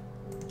 Oh.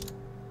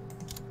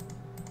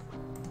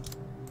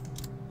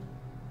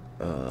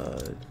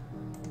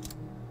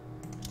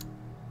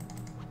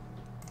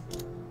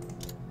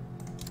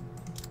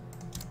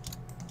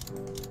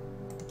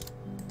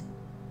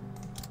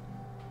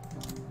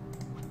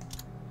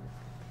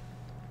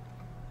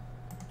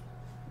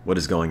 What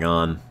is going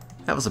on?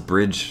 That was a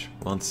bridge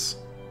once.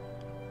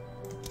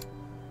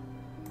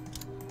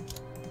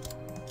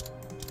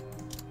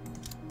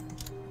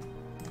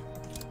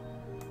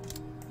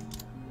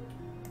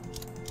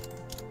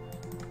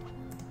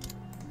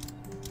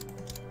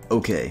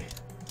 Okay.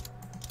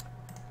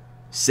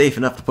 Safe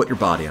enough to put your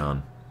body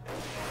on.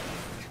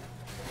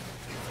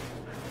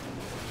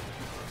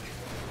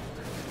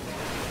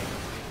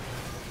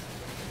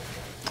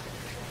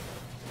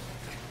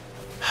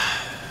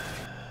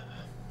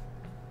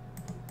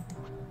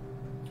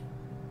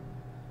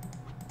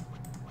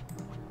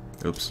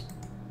 Oops.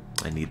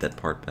 I need that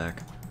part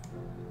back.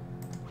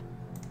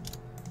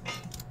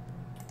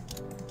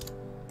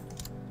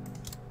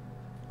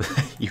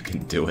 You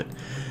can do it.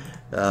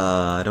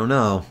 I don't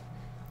know.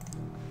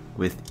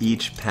 With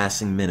each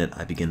passing minute,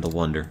 I begin to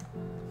wonder.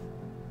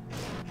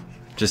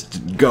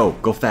 Just go.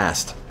 Go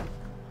fast.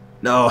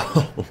 No!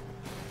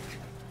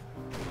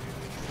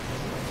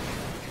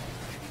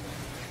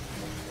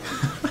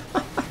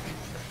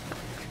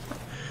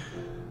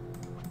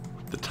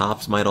 The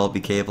tops might all be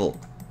cable.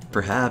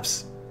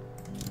 Perhaps.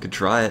 We could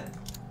try it.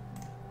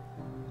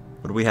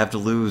 What do we have to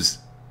lose?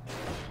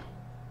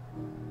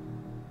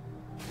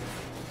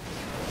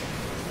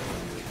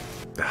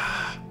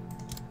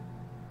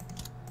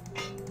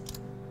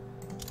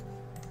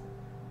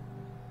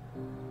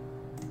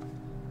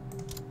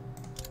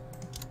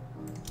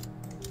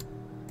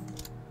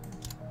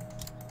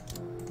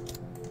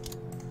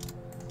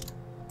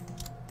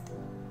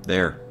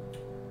 There.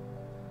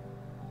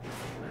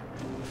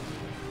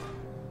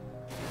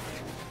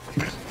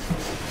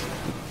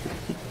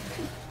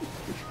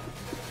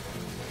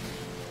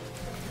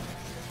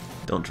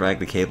 Don't drag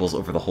the cables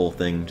over the whole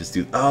thing, just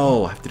do...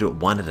 Oh, I have to do it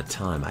one at a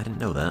time. I didn't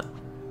know that.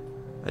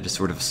 I just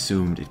sort of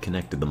assumed it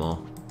connected them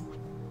all.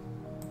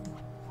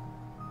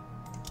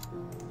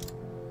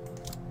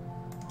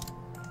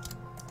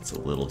 It's a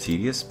little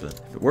tedious, but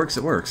if it works,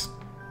 it works.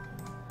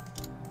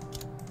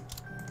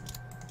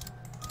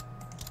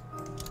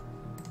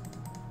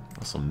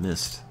 Also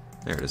missed.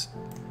 There it is.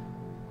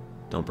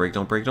 Don't break,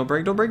 don't break, don't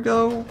break, don't break,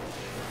 no!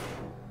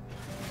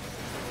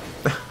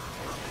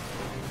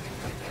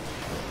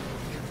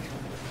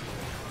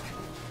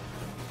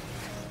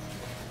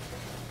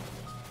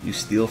 You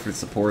steal for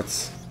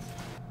supports.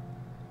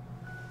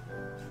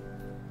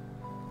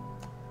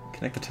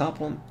 Connect the top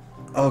one?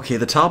 Okay,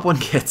 the top one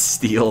gets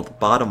steel, the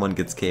bottom one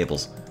gets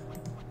cables.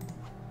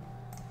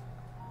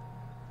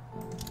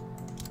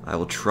 I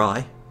will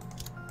try.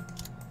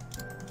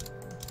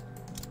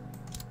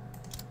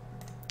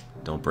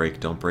 Don't break,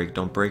 don't break,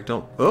 don't break,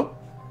 don't... Oh!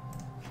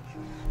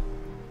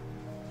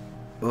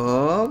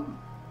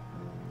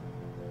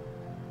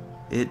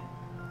 It...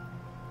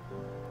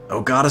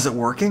 Oh god, is it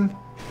working?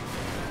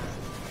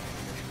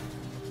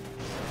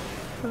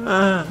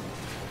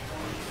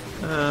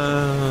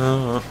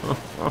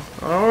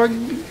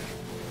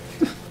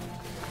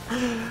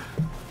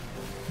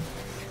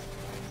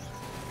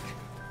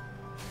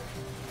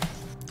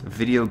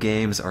 Video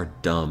games are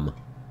dumb.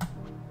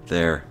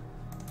 There.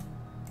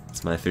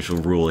 That's my official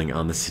ruling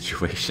on the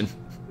situation.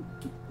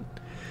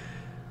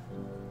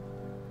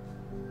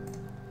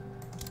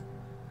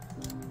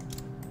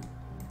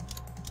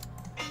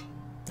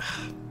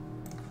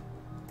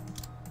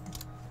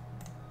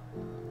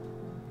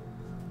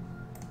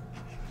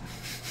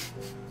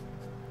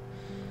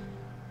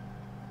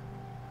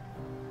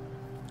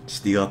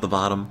 Steel at the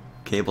bottom,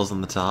 cables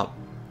on the top.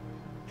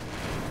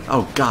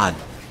 Oh god.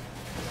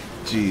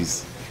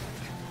 Jeez.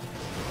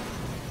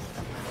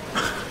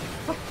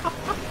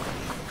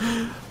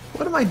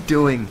 What am I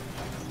doing?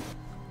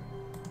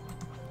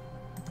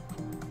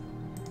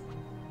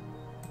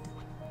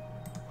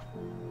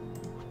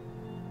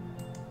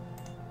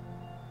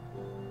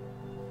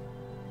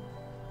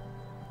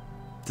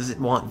 Does it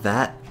want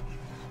that?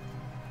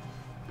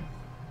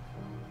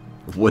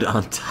 Wood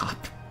on top.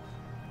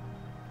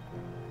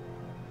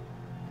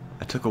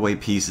 I took away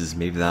pieces,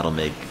 maybe that'll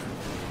make...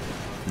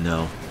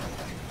 No.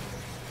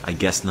 I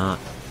guess not.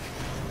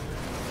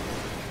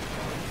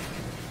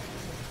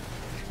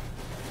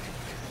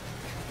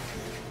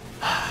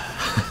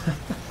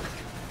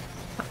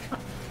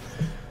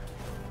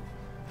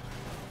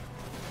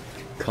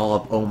 Call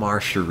up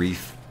Omar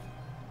Sharif.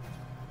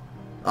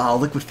 Oh,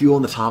 liquid fuel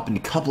on the top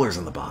and couplers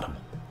on the bottom.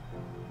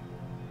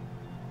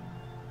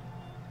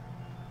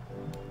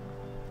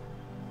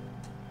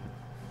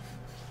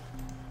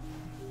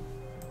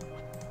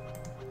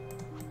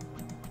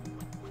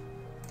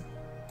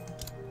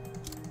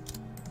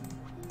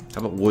 How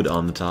about wood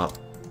on the top?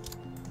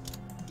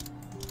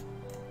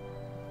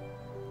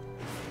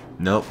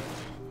 Nope.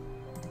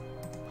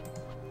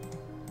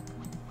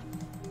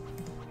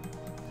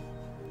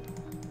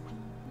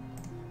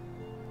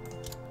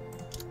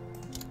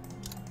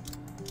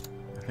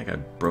 I think I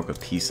broke a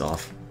piece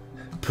off.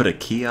 Put a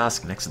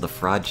kiosk next to the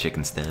fried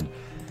chicken stand.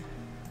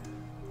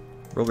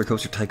 Roller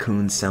Coaster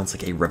Tycoon sounds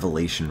like a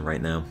revelation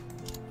right now.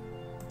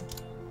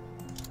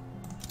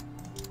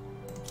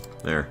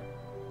 There.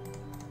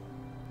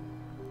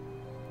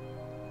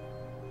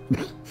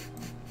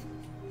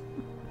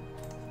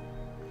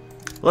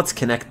 Let's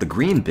connect the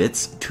green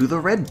bits to the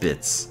red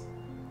bits.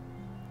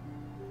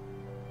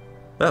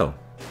 Oh.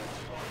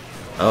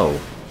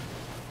 Oh.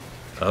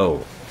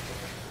 Oh.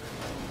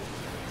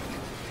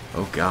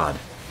 Oh god.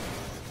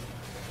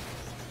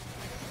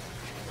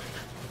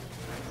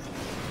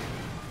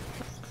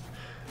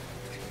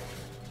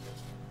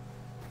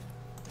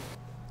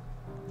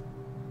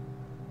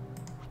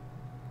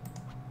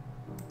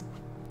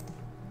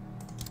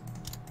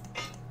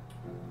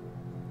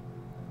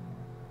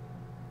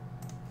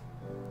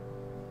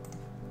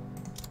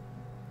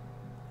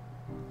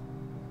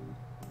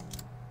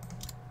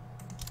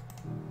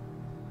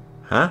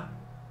 Huh?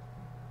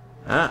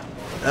 Ah.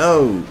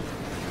 Oh.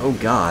 Oh,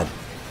 God.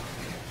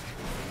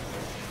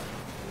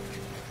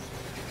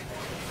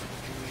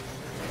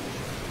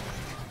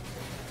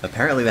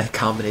 Apparently that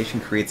combination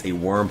creates a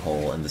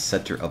wormhole in the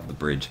center of the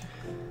bridge.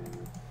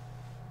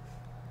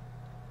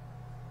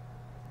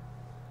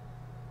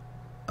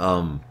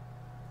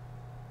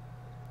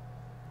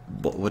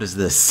 What is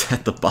this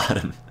at the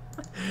bottom?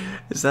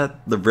 Is that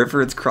the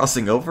river it's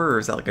crossing over, or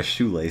is that like a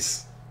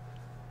shoelace?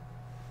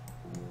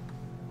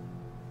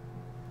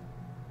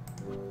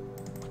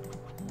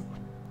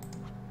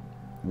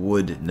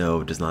 Wood,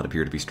 no, does not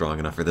appear to be strong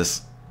enough for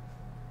this.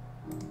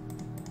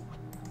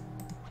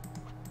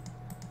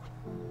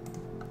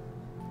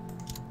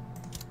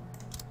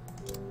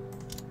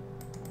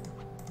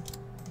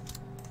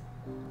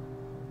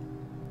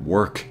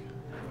 Work.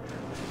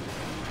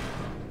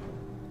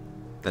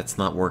 That's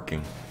not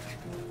working.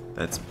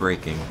 That's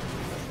breaking.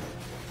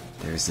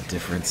 There's a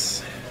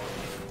difference.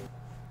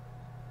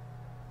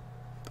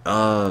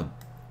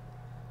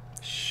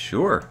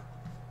 Sure.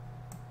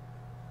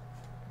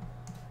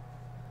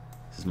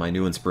 This is my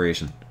new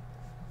inspiration.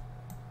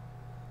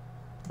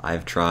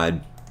 I've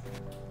tried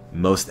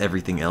most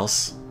everything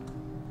else.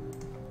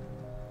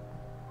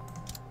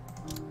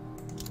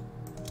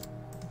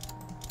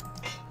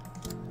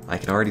 I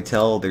can already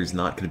tell there's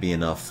not going to be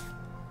enough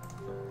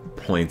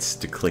points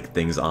to click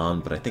things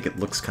on, but I think it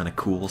looks kind of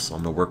cool, so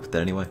I'm going to work with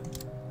that anyway.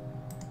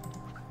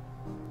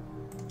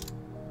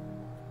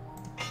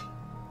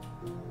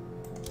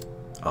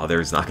 Oh,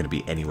 there's not going to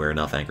be anywhere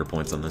enough anchor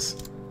points on this.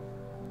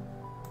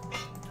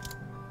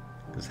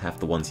 Because half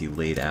the ones he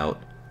laid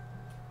out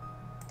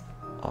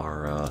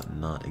are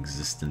not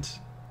existent.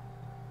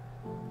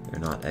 They're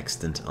not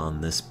extant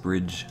on this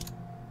bridge.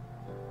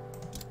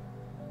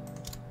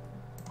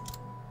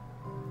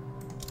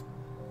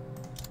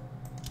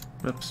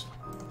 Oops.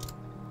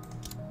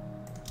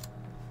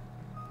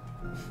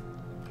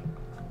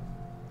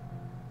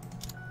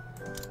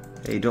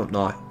 Hey, don't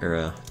knock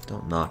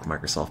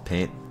Microsoft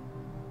Paint.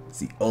 It's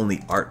the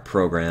only art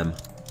program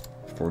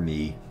for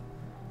me.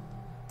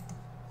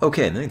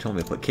 Okay, and then he told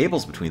me to put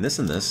cables between this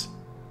and this,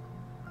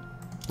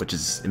 which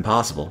is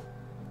impossible,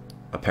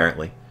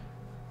 apparently.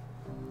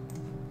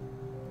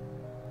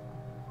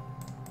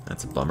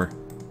 That's a bummer.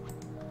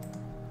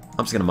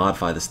 I'm just gonna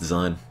modify this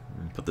design.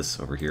 Put this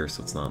over here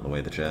so it's not in the way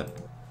of the chat.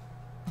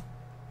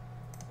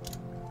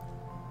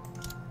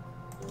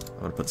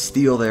 I'm gonna put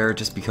steel there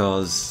just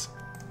because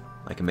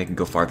I can make it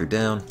go farther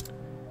down.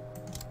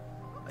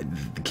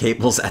 The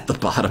cables at the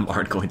bottom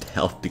aren't going to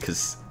help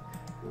because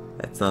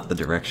that's not the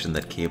direction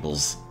that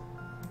cables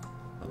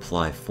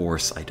apply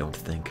force, I don't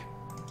think.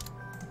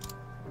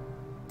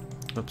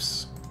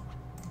 Oops.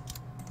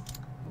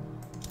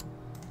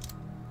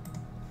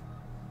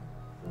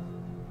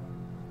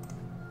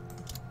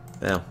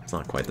 Well, it's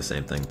not quite the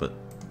same thing, but...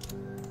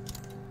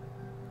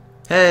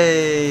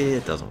 Hey!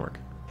 It doesn't work.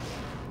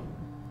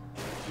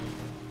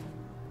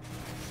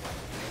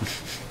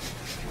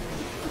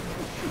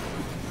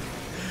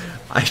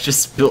 I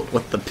just built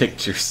what the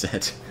picture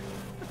said.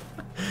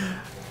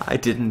 I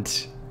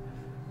didn't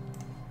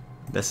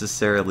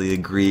necessarily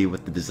agree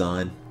with the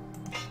design.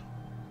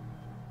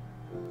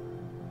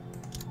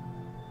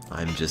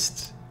 I'm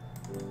just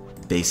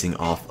basing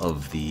off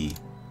of the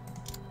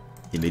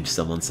image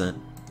someone sent.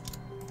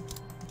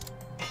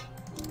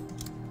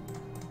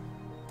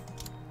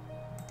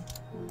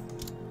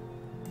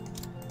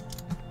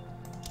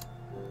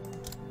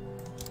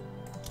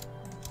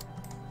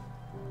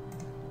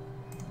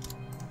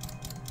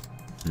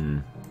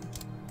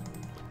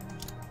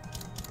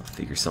 I'll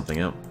figure something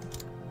out.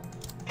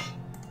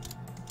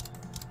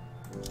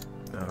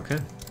 Okay.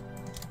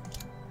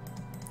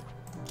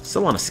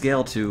 So on a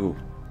scale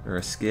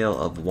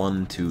of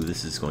 1 to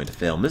this is going to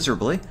fail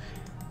miserably,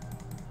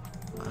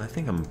 I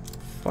think I'm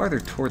farther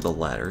toward the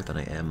latter than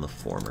I am the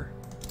former.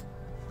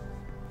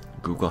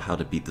 Google how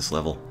to beat this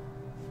level.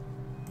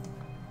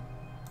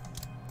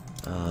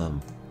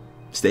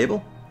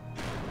 Stable?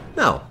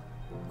 No,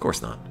 of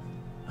course not.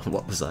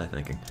 What was I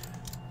thinking?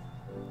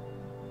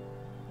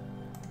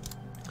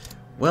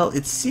 Well,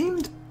 it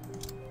seemed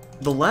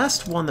the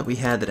last one that we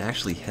had that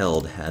actually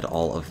held had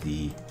all of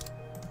the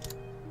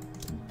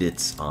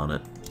bits on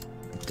it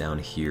down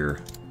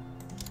here,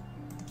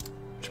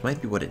 which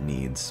might be what it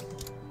needs.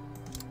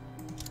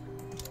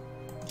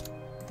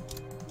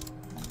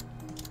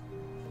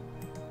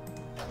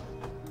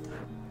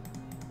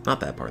 Not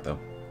that part, though.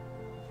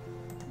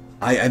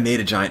 I made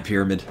a giant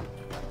pyramid.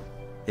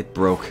 It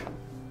broke.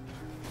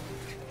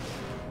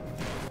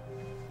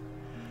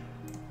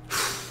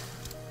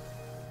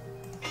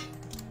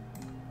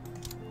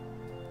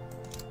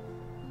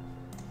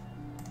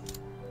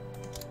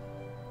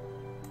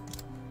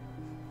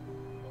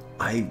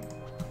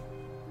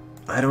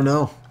 I don't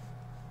know.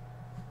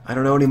 I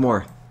don't know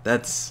anymore.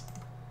 That's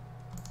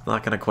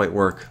not gonna quite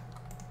work.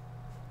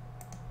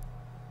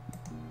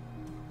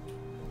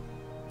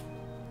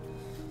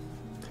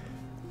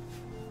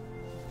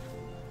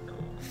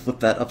 Flip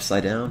that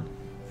upside down.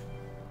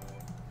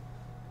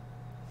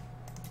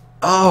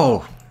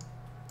 Oh!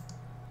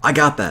 I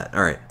got that!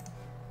 Alright.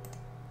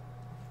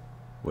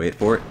 Wait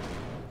for it.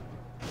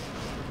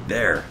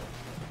 There.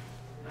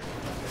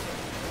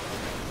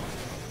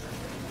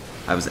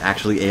 I was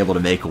actually able to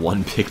make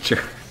one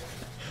picture.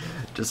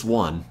 Just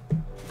one.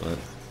 But...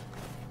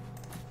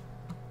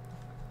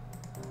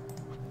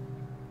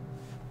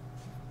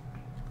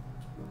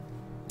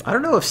 I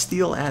don't know if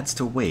steel adds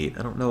to weight.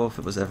 I don't know if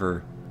it was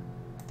ever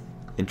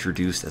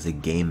introduced as a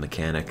game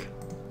mechanic.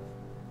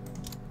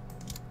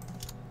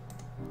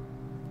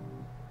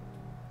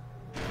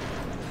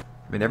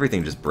 I mean,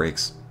 everything just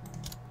breaks.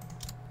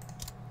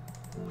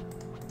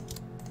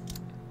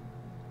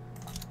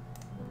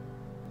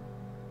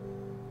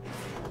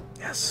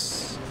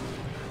 Yes.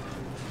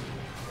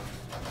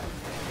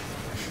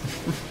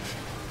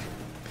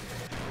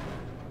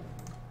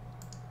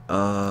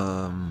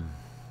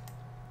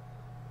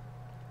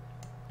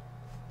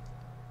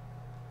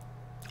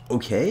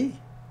 Okay.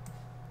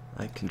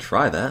 I can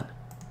try that.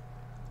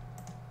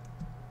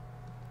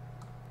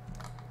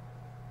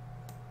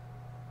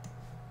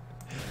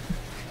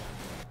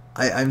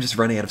 I'm just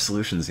running out of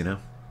solutions, you know?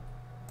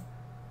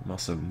 I'm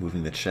also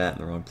moving the chat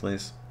in the wrong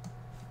place.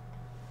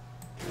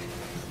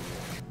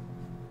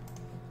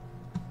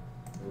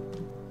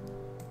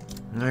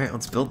 Alright,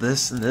 let's build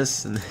this, and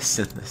this, and this,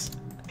 and this.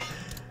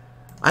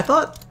 I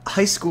thought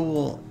high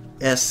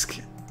school-esque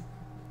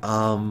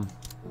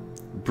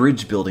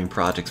bridge building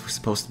projects were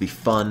supposed to be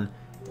fun,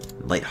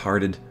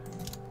 lighthearted,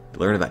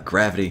 learn about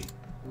gravity,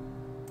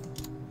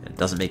 and it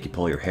doesn't make you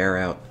pull your hair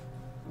out.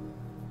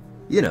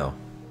 You know,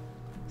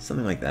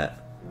 something like that.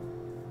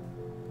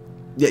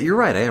 Yeah, you're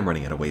right, I am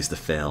running out of ways to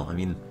fail. I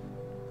mean,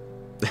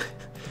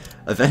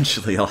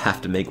 eventually I'll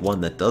have to make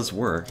one that does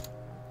work.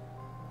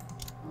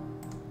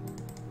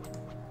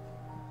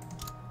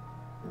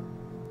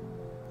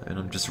 And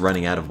I'm just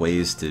running out of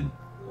ways to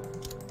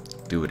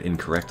do it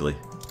incorrectly.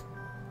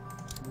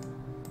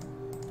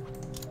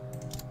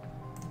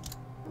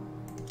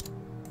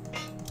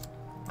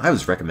 I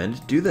was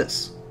recommended to do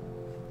this.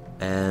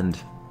 And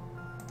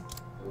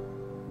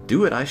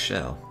do it I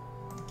shall.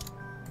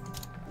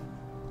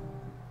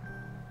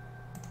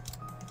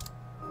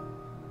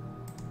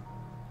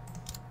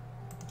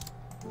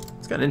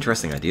 It's got an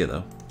interesting idea,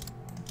 though.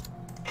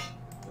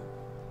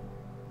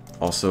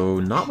 Also,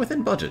 not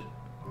within budget.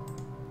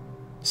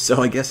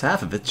 So I guess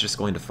half of it's just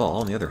going to fall,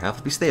 and the other half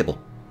will be stable.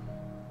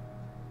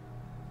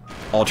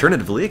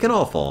 Alternatively, it can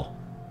all fall.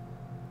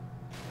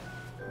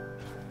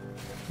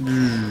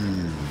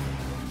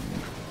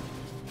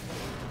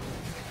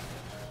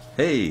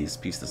 Hey, this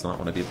piece does not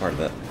want to be a part of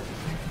that.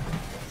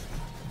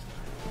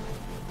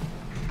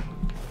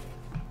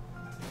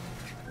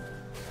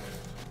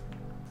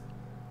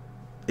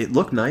 It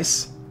looked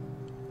nice.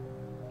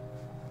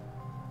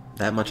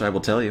 That much I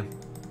will tell you.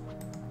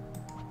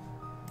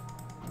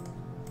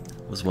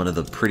 It was one of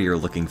the prettier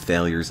looking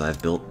failures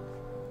I've built.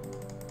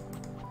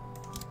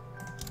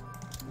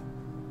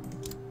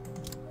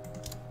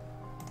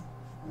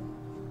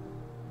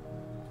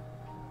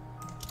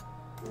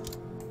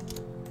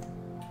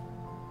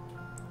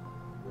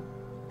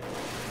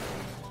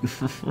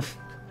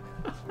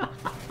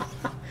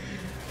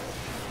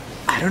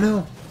 I don't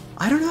know.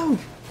 I don't know.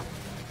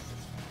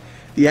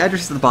 The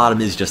address at the bottom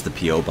is just the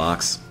P.O.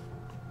 box.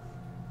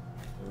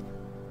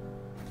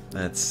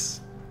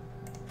 That's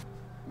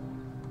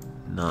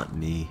not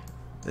me.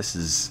 This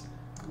is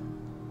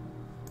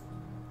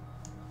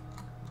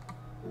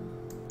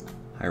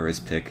high-res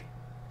pick.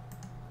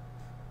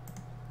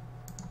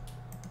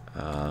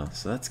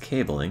 So that's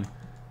cabling.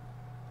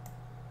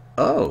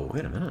 Oh,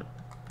 wait a minute.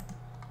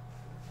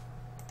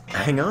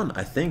 Hang on,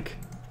 I think...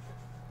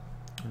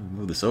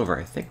 Move this over.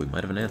 I think we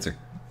might have an answer.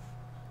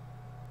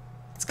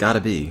 It's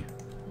gotta be.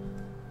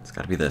 It's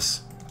gotta be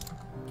this.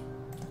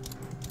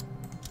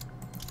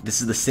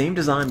 This is the same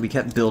design we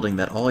kept building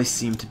that always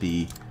seemed to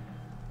be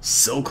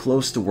so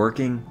close to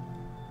working,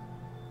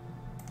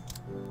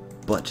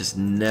 but just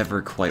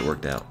never quite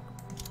worked out.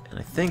 And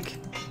I think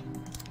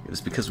it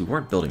was because we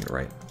weren't building it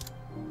right.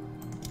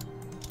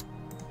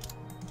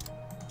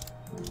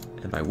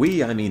 And by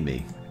we, I mean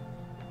me.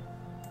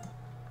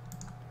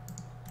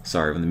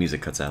 Sorry, when the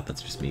music cuts out,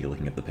 that's just me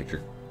looking at the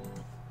picture.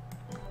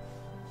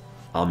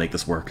 I'll make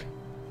this work.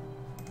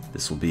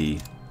 This will be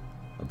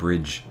a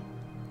bridge.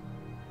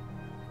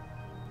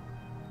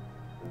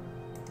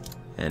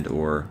 And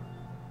or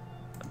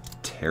a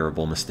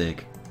terrible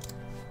mistake.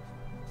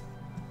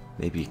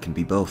 Maybe it can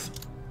be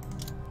both.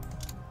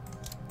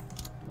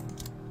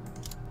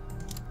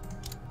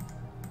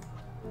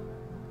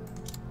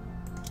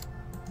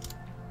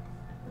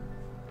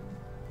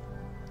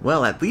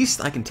 Well, at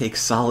least I can take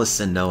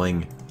solace in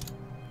knowing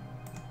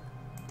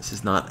this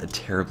is not a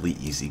terribly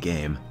easy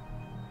game.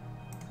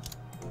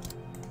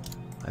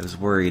 I was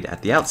worried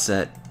at the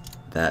outset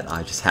that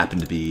I just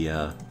happened to be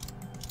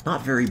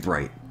not very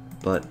bright,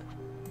 but,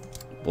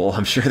 well,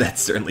 I'm sure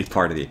that's certainly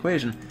part of the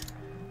equation.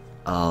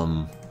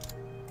 A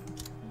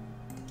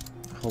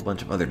whole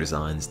bunch of other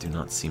designs do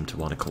not seem to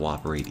want to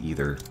cooperate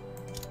either.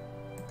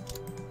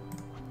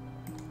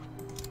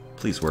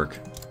 Please work.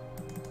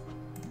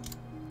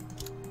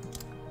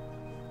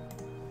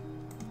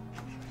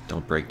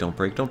 Don't break, don't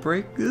break, don't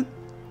break. Good.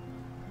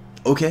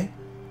 Okay.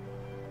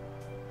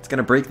 It's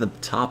gonna break the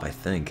top, I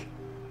think.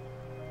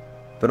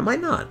 But it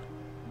might not.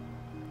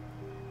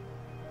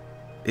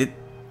 It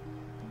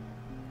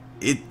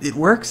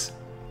works?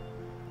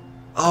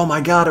 Oh my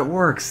god, it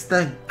works!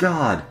 Thank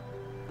God!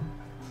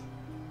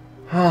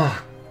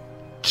 Oh,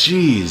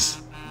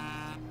 jeez.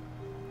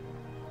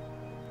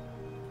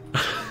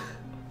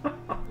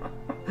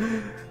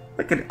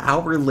 Like an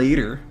hour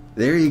later,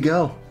 there you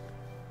go.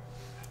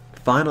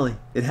 Finally,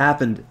 it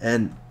happened,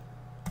 and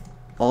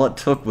all it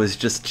took was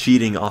just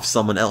cheating off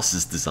someone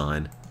else's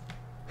design.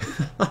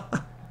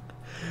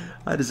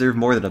 I deserve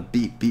more than a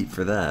beat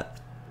for that.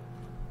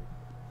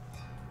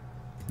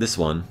 This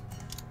one.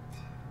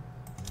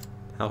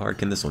 How hard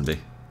can this one be?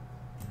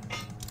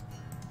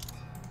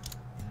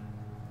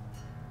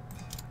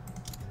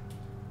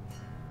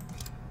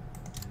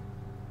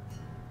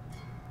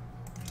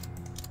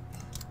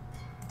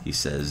 He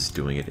says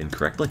doing it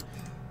incorrectly.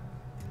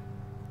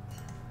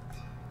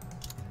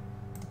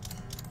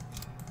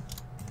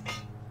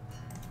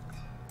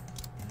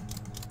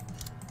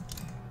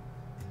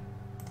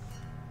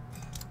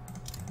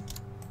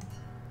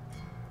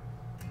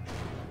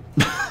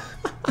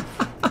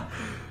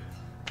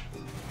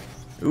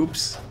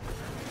 Oops.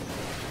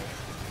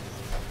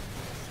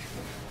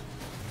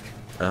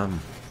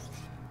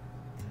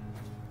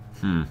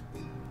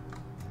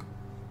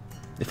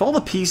 If all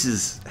the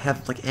pieces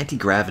have, like,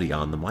 anti-gravity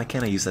on them, why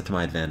can't I use that to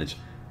my advantage?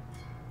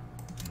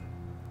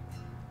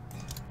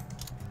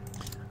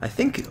 I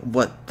think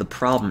what the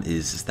problem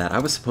is that I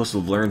was supposed to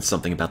learn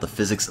something about the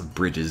physics of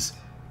bridges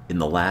in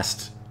the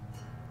last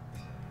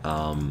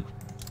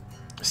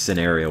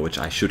scenario, which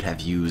I should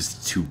have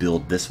used to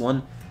build this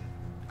one.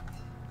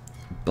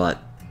 But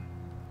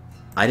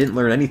I didn't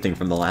learn anything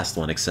from the last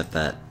one except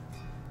that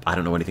I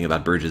don't know anything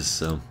about bridges,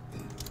 so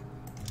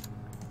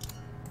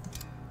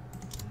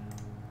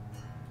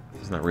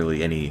there's not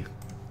really any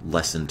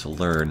lesson to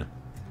learn.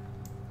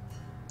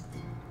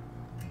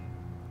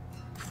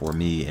 For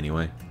me,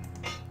 anyway.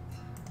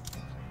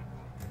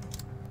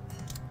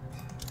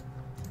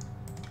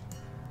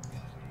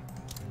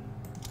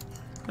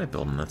 What can I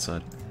build on that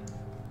side?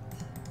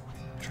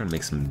 I'm trying to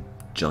make some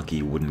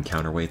junky wooden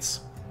counterweights.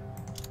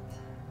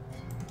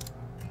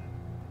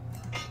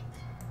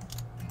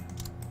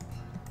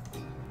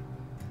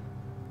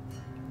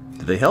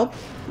 Did they help?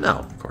 No,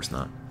 of course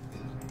not.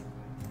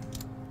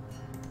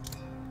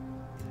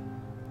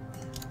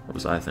 What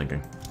was I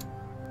thinking?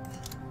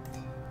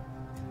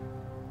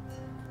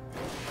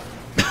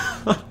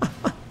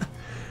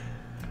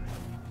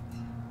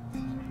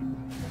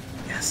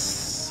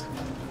 Yes.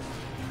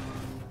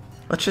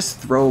 Let's just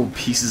throw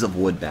pieces of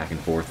wood back and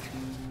forth.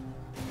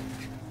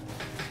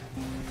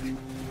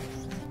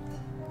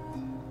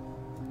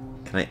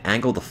 Can I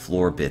angle the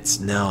floor bits?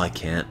 No, I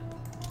can't.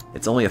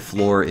 It's only a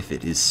floor if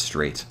it is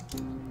straight.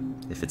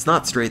 If it's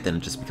not straight, then it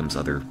just becomes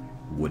other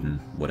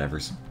wooden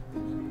whatevers.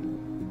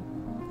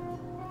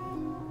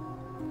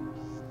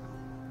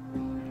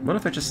 What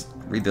if I just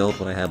rebuild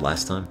what I had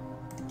last time?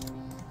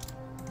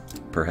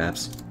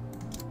 Perhaps.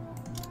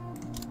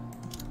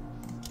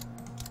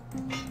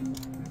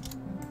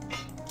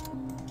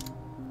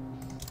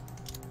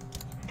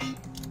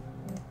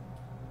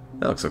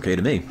 That looks okay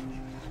to me.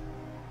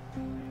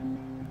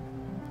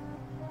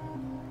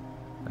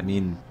 I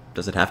mean,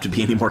 does it have to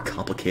be any more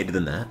complicated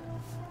than that?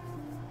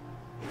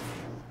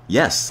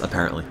 Yes,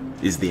 apparently,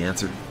 is the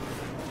answer.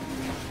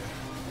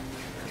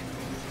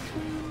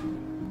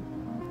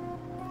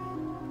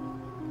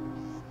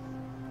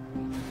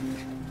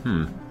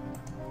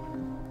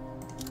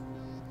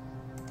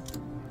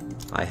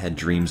 I had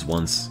dreams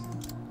once,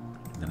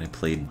 and I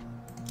played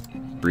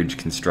Bridge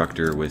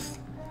Constructor with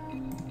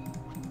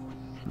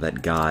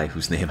that guy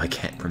whose name I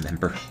can't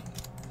remember.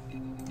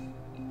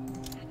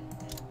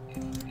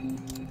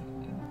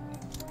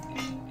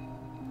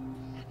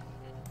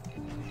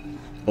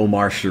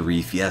 Omar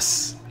Sharif,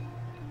 yes.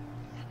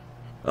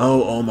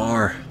 Oh,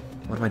 Omar.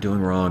 What am I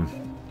doing wrong?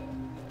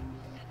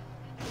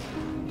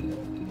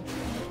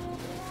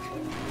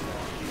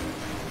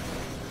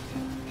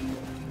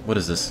 What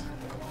is this?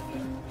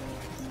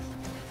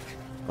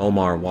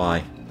 Omar,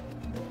 why?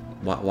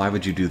 Why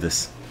would you do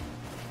this?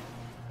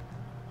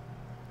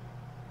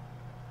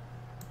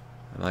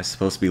 Am I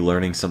supposed to be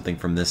learning something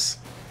from this?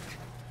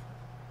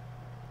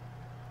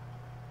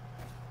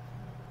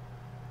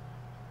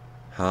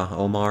 Huh,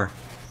 Omar?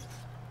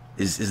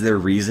 Is there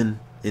reason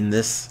in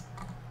this?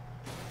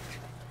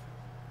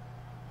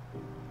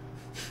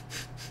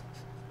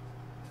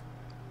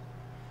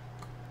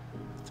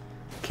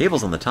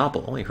 Cables on the top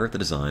will only hurt the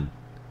design.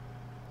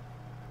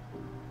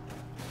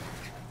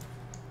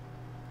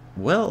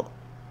 Well,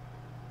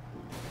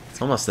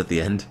 it's almost at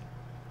the end.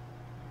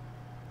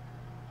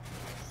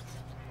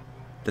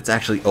 That's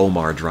actually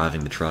Omar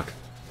driving the truck.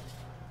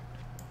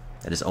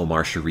 That is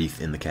Omar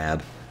Sharif in the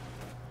cab.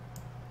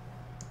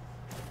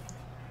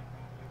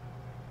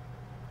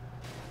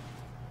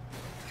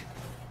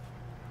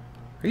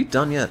 Are you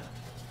done yet?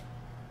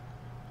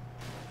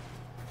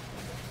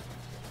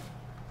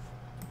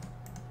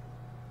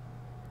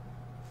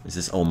 Is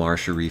this Omar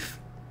Sharif?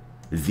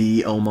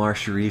 The Omar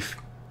Sharif?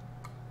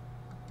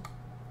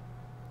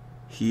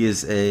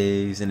 He's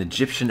an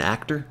Egyptian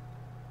actor?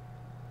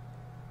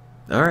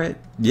 Alright,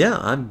 yeah,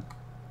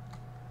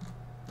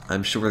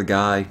 I'm sure the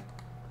guy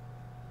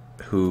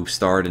who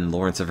starred in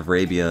Lawrence of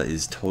Arabia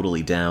is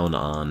totally down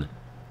on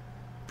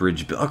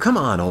bridge build. Oh, come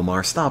on,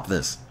 Omar, stop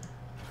this.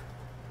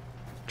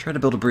 Try to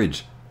build a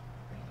bridge.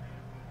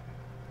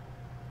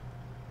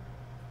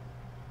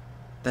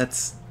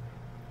 Is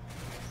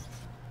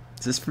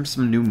this from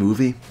some new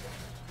movie?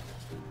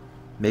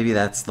 Maybe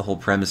that's the whole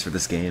premise for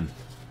this game.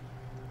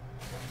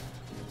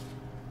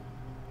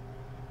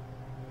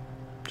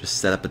 Just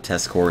set up a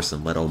test course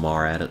and let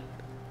Omar at it.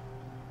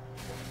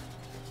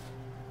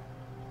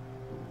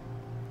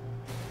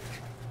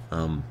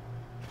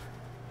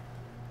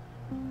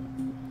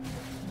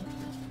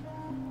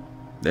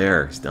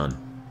 There, he's done.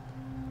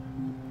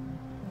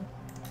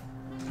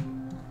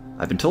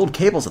 I've been told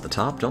cables at the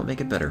top don't make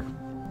it better.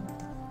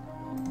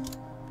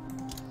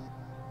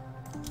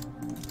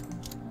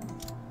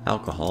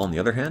 Alcohol, on the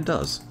other hand,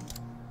 does.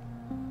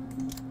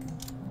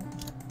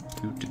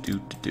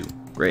 Do.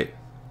 Great.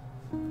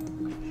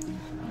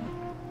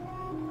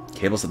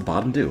 Cables at the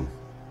bottom do.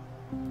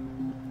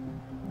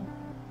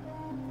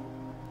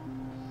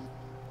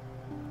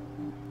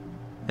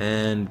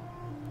 And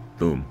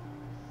boom.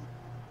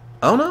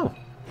 Oh no!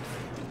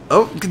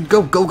 Oh,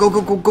 go,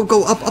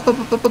 up,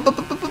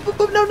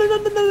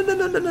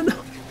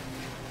 no.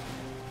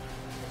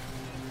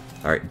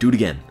 Alright, do it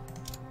again.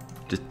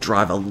 Just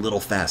drive a little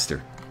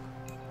faster.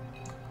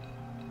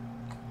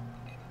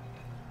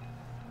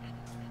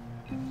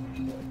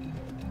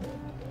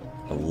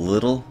 A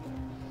little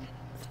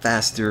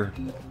faster,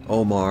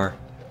 Omar.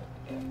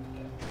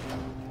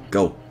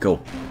 Go.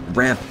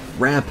 Ramp.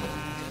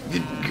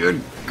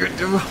 Good.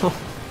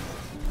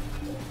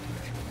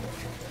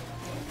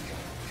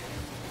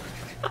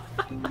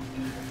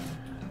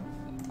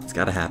 It's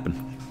gotta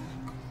happen.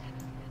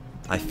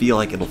 I feel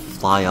like it'll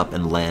fly up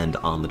and land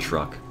on the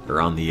truck,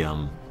 or on the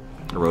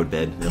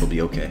roadbed. It'll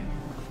be okay.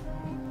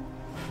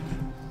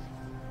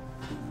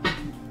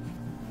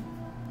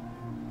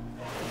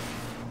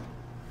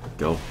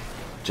 Go.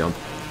 Jump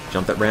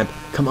that ramp.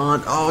 Come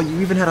on. Oh,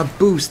 you even had a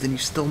boost and you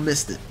still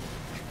missed it.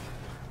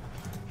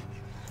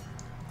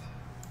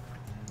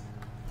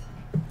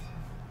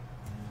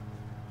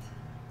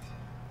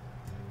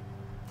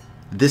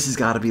 This has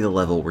got to be the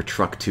level where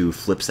Truck 2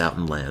 flips out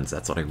and lands.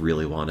 That's what I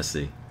really want to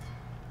see.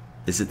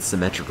 Is it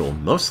symmetrical?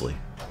 Mostly.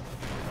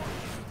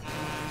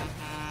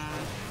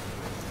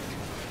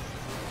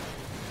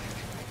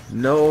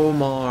 No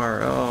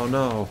more. Oh,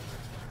 no.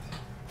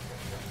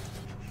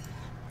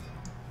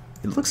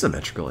 It looks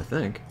symmetrical, I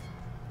think.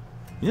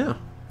 Yeah.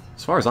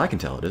 As far as I can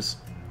tell, it is.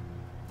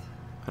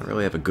 I don't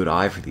really have a good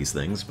eye for these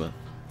things, but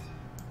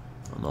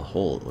on the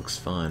whole, it looks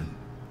fine.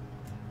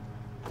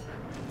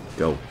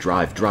 Go.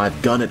 Drive.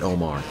 Gun it,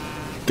 Omar.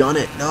 Gun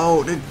it.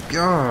 No.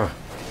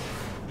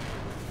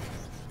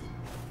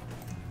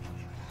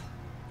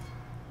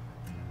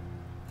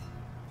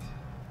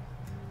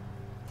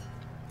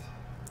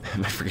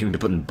 Am I forgetting to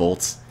put in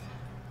bolts?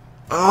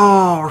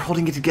 Oh, we're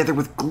holding it together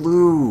with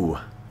glue.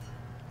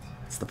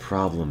 That's the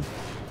problem.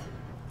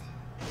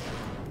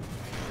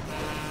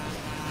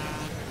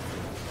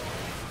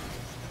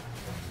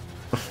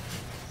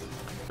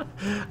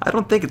 I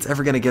don't think it's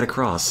ever going to get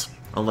across,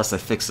 unless I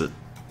fix it.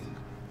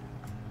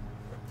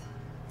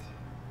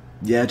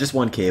 Yeah, just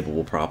one cable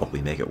will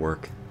probably make it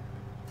work.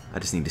 I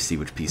just need to see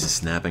which piece is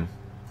snapping.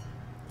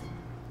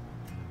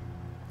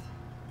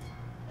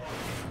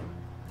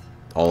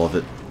 All of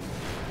it.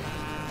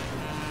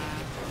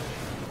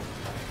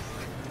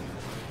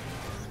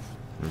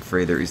 I'm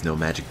afraid there is no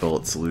magic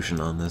bullet solution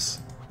on this.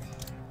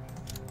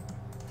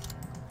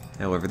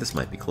 However, this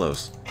might be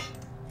close.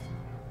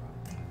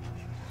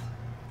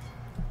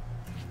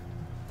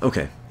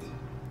 Okay.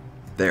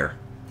 There.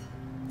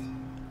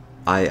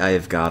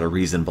 I've got a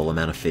reasonable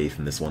amount of faith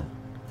in this one.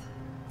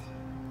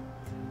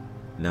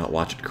 Now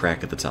watch it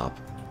crack at the top.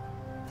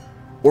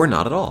 Or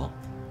not at all.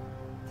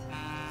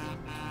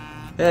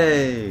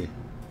 Hey!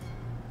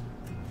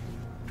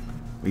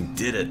 We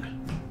did it.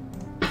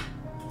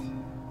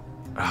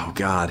 Oh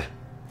god.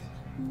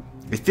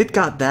 If it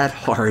got that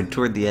hard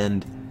toward the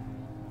end,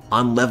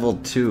 on level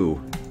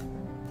 2,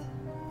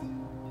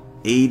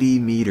 80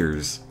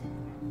 meters.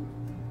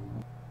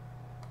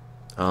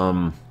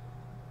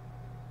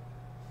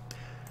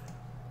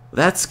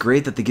 That's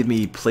great that they give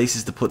me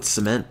places to put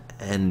cement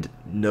and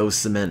no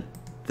cement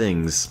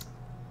things.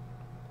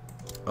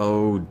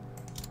 Oh,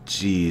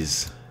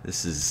 jeez.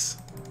 This is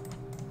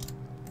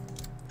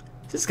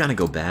gonna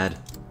go bad.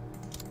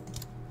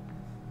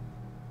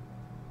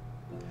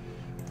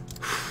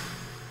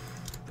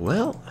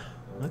 Well,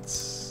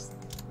 let's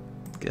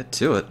get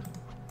to it.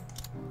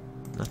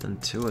 Nothing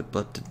to it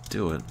but to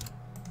do it.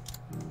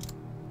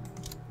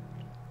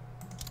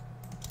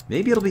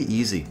 Maybe it'll be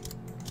easy.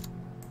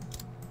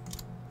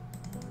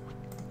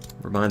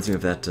 Reminds me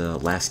of that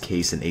last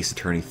case in Ace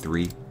Attorney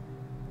 3.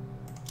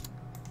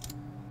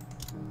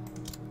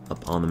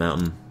 Up on the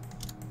mountain.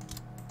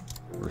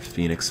 Where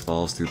Phoenix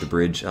falls through the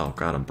bridge. Oh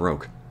god, I'm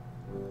broke.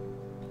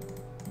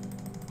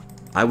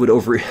 I would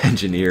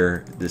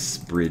over-engineer this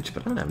bridge,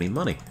 but I don't have any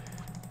money.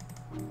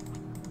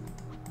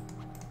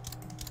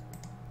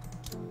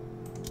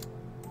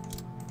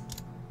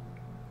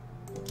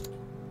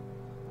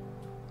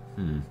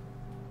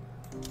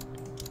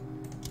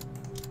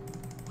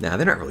 Nah,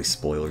 they're not really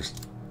spoilers.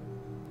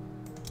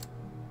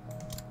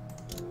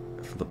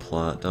 For the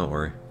plot, don't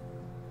worry.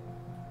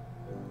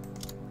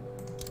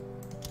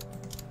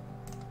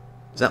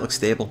 Does that look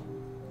stable?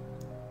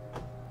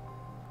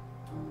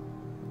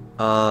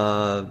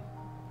 I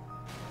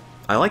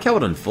like how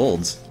it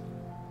unfolds.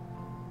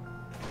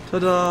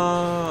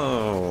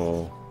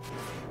 Ta-da!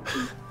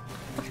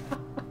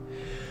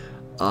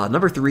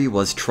 Number 3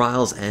 was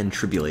Trials and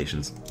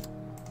Tribulations.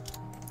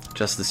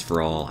 Justice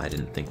for All, I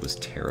didn't think was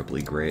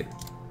terribly great.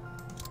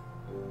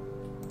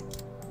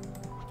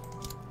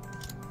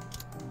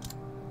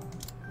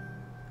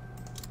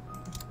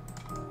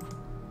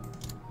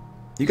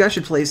 You guys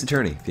should play Ace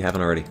Attorney if you haven't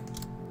already.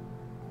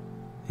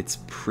 It's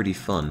pretty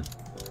fun.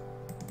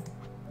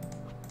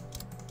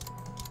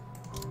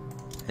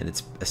 And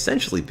it's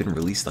essentially been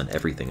released on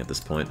everything at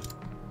this point.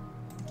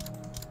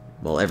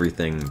 Well,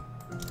 everything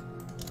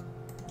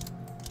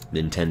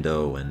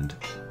Nintendo, and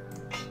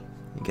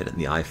you get it in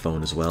the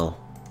iPhone as well.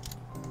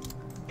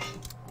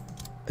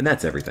 And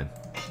that's everything.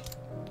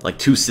 Like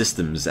 2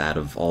 systems out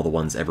of all the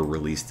ones ever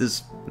released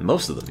is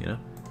most of them, you know?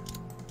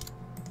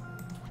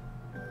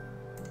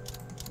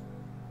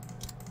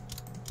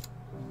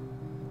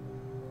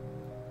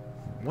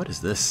 What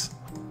is this?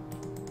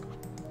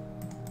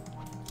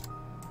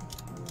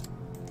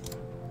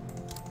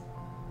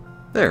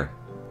 There.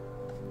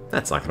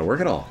 That's not gonna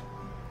work at all.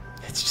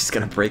 It's just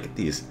gonna break at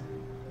these.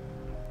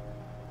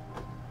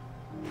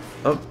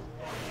 Oh.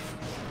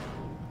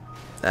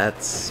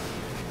 That's...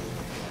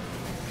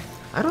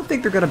 I don't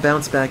think they're gonna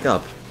bounce back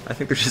up. I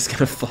think they're just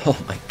gonna fall.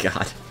 Oh my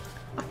god.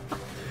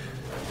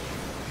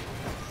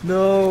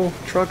 No!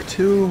 Truck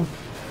 2!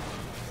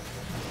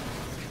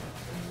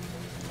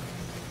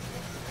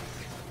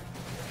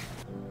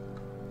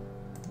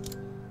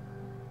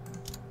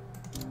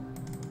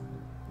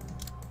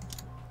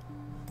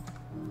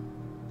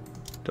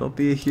 Don't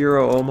be a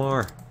hero,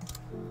 Omar.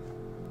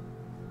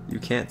 You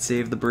can't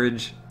save the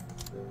bridge.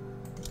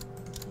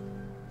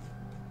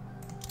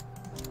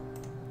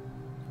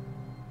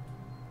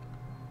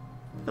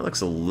 That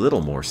looks a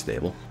little more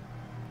stable.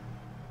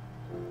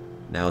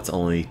 Now it's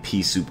only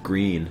pea soup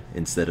green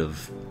instead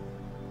of,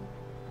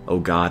 oh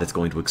god, it's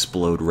going to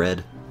explode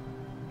red.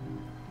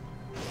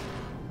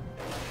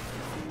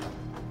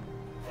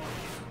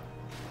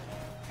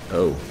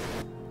 Oh.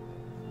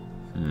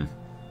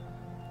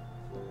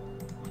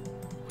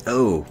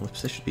 Oh,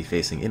 whoops, I should be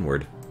facing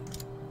inward.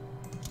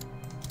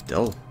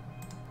 Oh,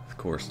 of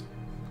course. It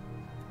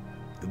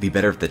would be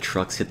better if the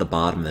trucks hit the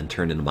bottom and then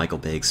turned into Michael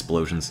Bay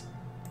explosions.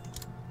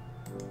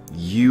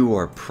 You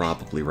are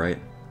probably right.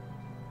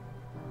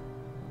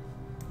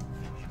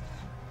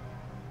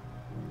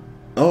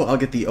 Oh, I'll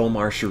get the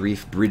Omar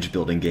Sharif bridge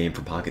building game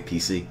for Pocket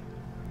PC.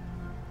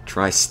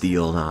 Try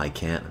steel. Nah, I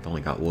can't. I've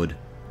only got wood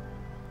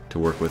to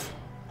work with.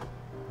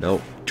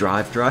 Nope.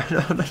 Drive.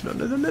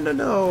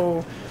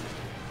 No.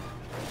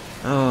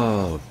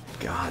 Oh,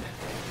 God.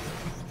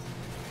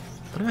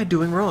 What am I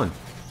doing wrong?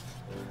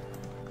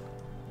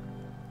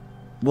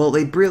 Well,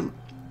 they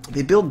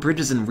build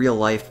bridges in real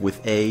life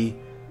with A,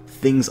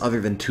 things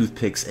other than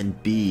toothpicks,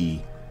 and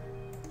B,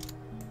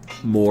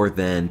 more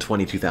than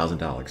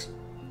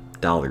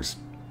 $22,000.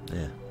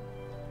 Yeah.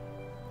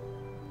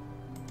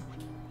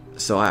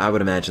 So I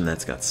would imagine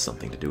that's got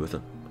something to do with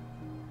it.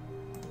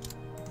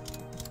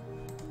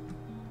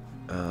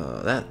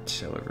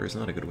 That, however, is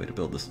not a good way to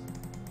build this.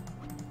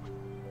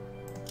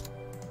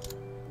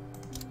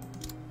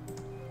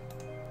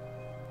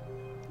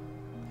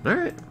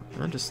 Alright,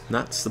 I'll just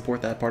not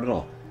support that part at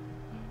all.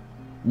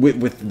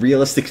 With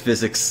realistic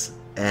physics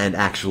and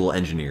actual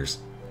engineers.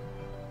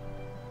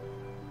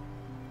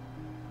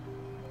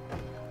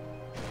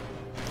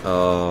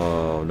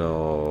 Oh,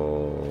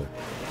 no.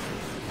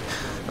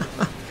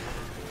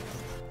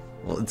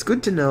 Well, it's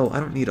good to know I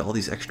don't need all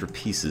these extra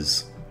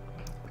pieces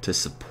to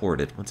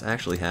support it. What's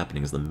actually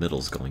happening is the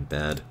middle's going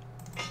bad.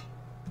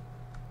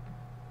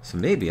 So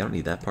maybe I don't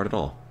need that part at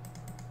all.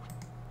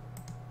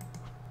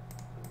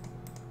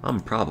 I'm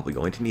probably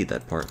going to need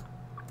that part.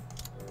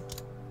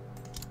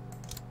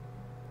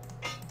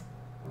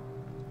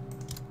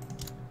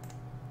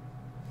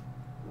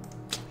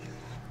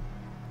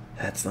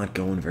 That's not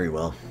going very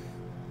well.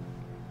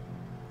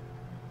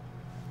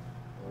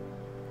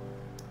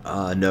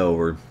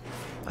 No,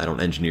 I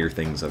don't engineer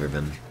things other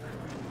than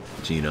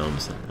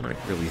genomes. I don't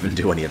really even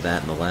do any of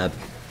that in the lab.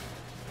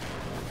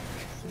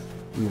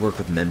 We work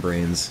with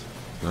membranes,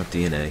 not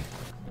DNA.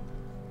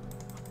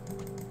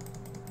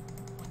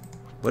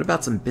 What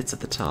about some bits at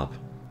the top?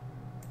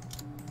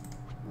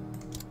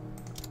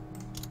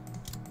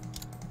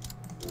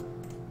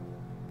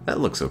 That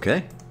looks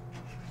okay.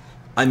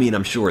 I mean,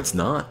 I'm sure it's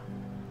not,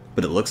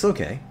 but it looks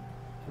okay.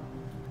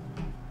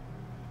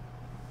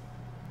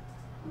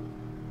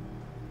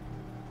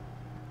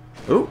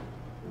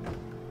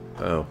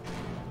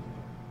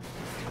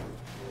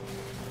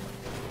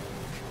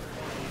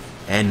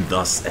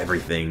 thus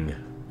everything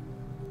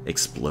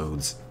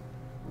explodes.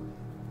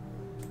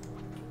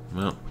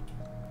 Well,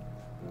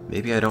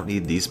 maybe I don't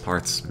need these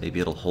parts. Maybe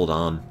it'll hold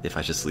on if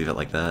I just leave it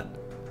like that.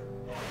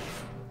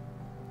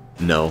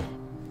 No.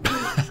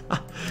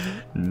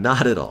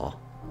 Not at all.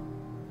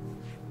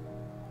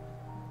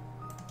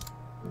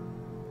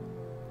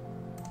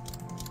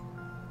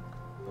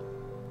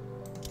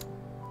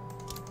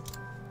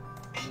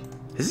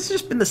 Has this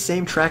just been the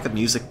same track of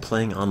music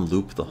playing on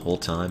loop the whole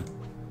time?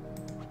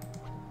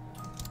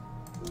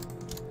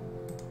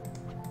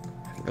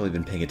 I haven't really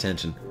been paying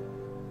attention.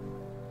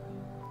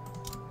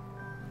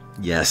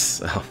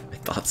 Yes, oh, I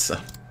thought so.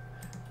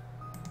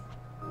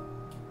 I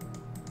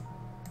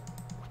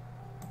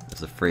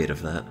was afraid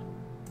of that.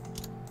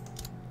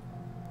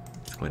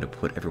 It's going to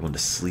put everyone to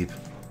sleep.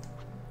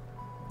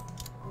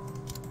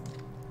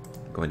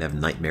 I'm going to have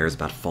nightmares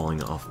about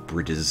falling off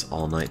bridges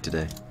all night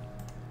today.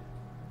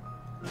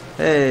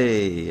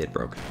 Hey, it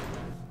broke.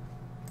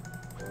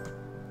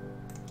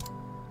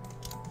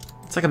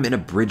 It's like I'm in a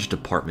bridge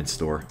department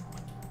store.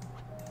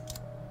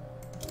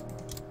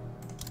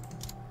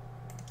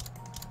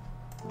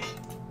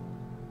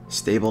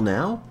 Stable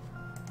now?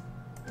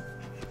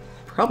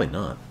 Probably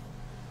not.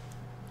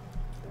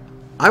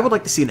 I would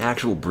like to see an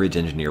actual bridge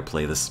engineer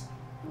play this.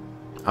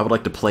 I would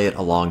like to play it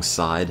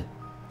alongside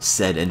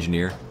said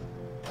engineer.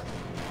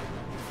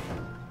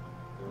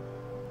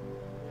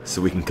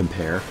 So we can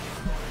compare.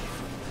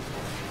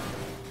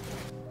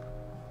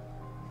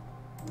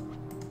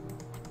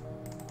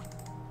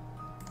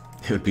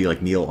 It would be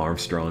like Neil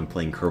Armstrong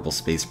playing Kerbal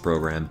Space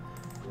Program.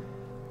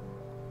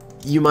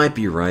 You might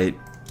be right.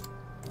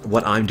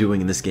 What I'm doing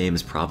in this game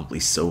is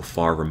probably so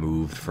far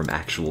removed from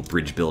actual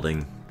bridge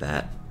building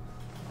that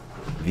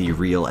the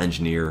real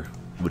engineer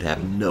would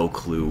have no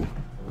clue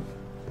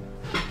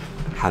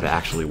how to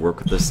actually work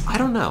with this. I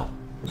don't know.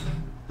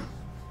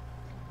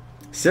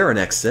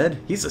 Saranex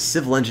said, he's a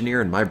civil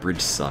engineer and my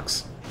bridge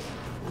sucks.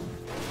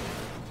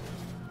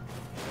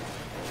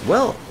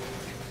 Well,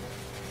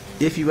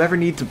 if you ever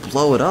need to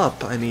blow it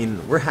up, I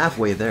mean, we're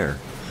halfway there.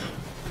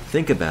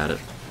 Think about it.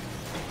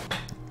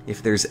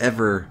 If there's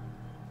ever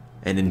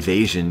an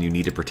invasion you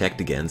need to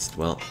protect against,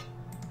 well,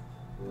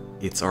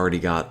 it's already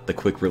got the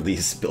quick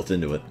release built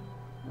into it.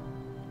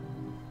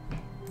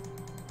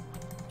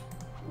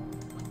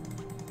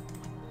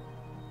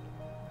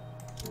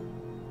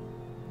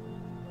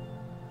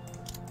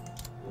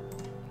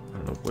 I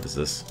don't know, what is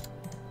this?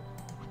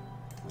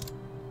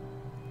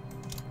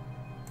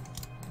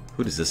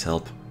 Who does this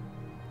help?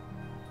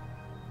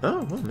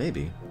 Oh, well,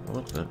 maybe. A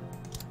little bit.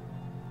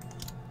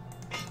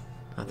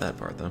 Not that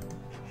part, though.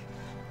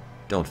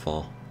 Don't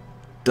fall.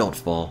 Don't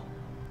fall.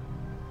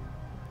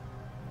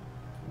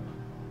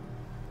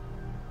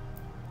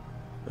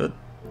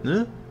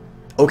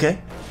 Okay.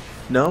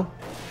 No?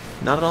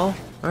 Not at all?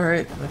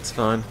 Alright, that's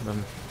fine.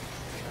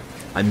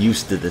 I'm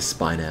used to this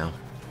by now.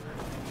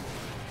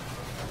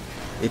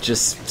 It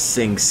just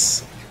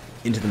sinks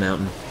into the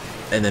mountain,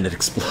 and then it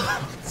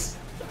explodes.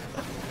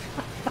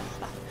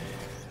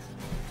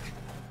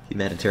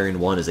 Humanitarian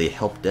 1 is a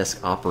help desk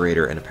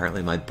operator, and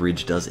apparently my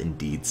bridge does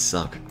indeed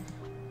suck.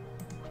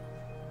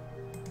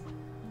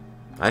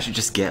 I should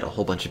just get a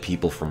whole bunch of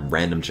people from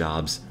random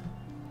jobs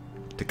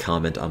to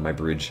comment on my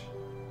bridge.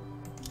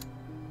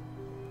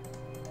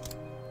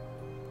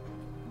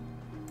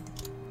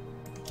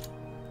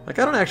 Like,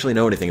 I don't actually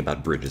know anything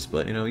about bridges,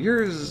 but, you know,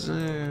 yours, I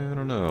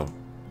don't know.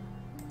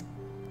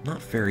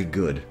 Not very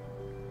good.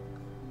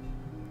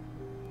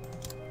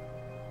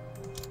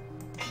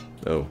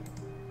 Oh.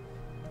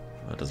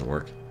 That doesn't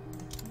work.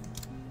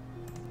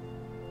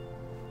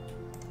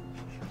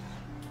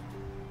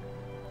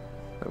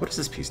 What is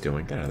this piece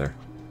doing? Get out of there.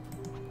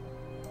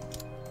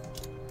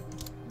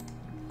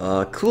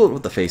 Cool it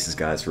with the faces,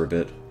 guys, for a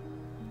bit.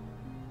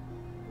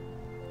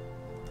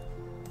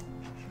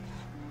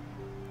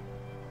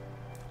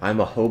 I'm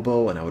a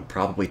hobo, and I would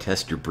probably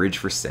test your bridge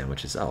for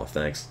sandwiches. Oh,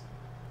 thanks.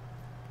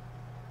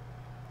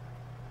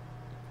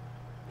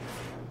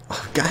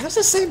 Oh, God, how's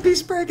the same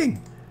piece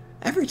breaking?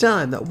 Every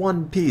time, that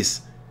one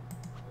piece.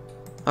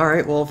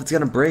 Alright, well, if it's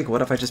gonna break,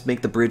 what if I just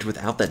make the bridge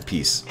without that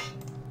piece?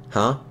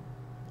 Huh?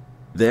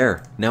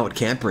 There. Now it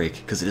can't break,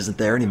 because it isn't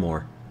there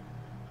anymore.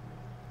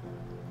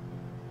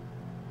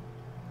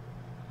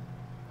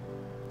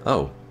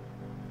 Oh.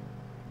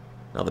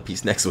 Now the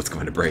piece next to it's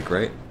going to break,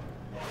 right?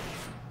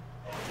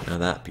 Now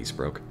that piece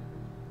broke.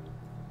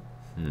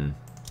 What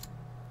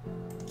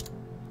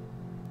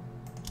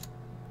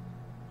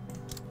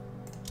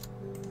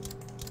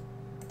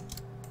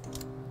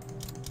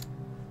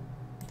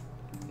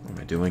am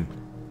I doing?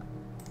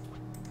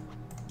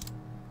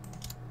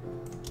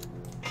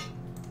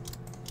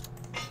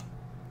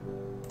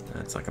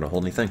 That's not going to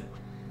hold anything.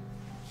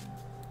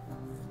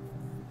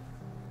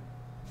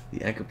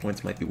 The anchor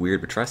points might be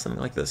weird, but try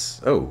something like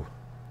this. Oh.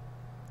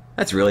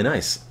 That's really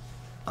nice.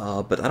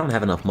 But I don't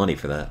have enough money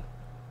for that.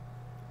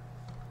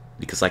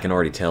 Because I can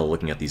already tell,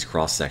 looking at these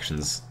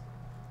cross-sections,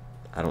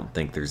 I don't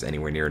think there's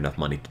anywhere near enough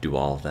money to do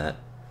all of that.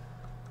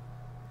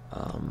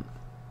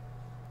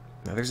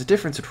 Now there's a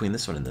difference between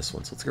this one and this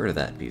one, so let's get rid of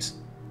that piece.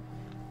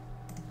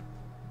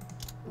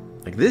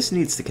 Like, this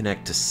needs to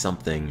connect to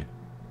something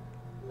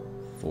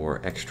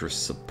for extra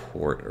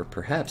support, or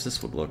perhaps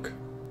this would look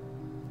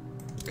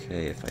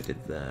okay if I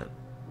did that.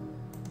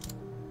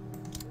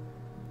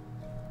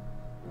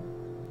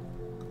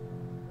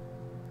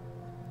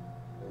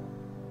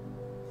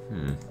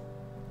 And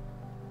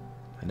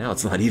now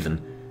it's not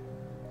even.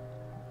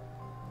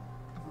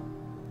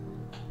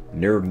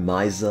 Nerd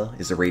Miza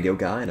is a radio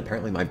guy, and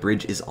apparently my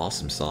bridge is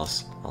awesome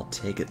sauce. I'll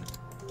take it.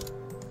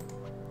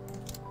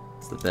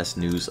 It's the best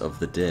news of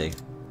the day.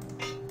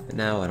 And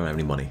now I don't have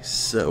any money,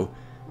 so...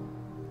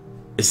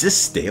 Is this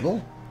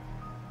stable?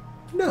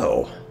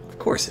 No, of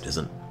course it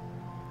isn't.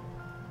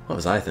 What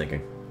was I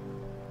thinking?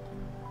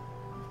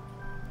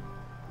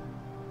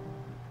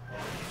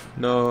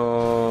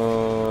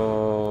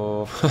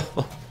 No.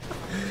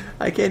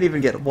 I can't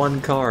even get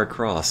one car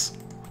across.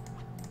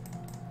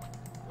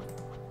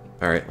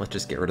 Alright, let's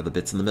just get rid of the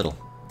bits in the middle.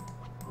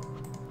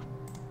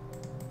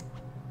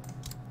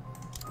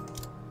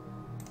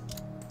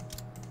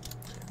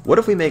 What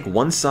if we make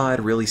one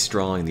side really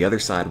strong, the other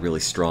side really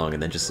strong,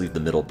 and then just leave the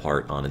middle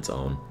part on its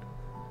own?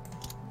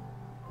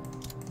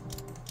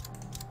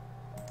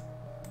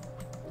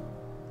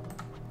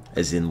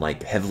 As in,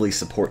 like, heavily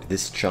support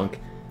this chunk,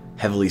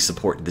 heavily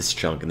support this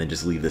chunk, and then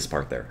just leave this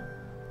part there.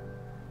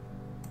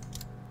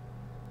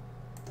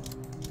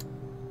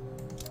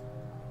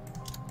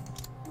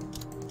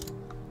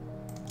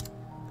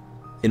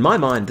 In my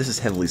mind, this is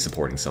heavily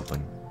supporting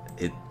something.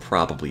 It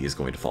probably is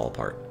going to fall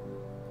apart.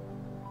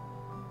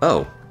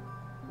 Oh.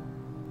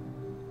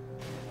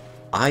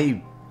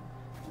 I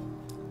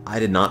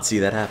did not see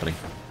that happening.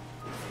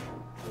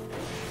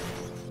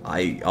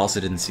 I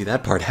also didn't see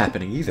that part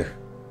happening either.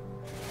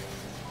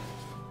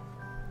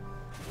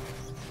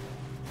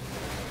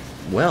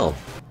 Well.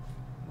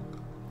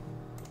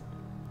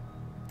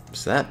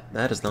 So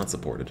that is not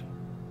supported.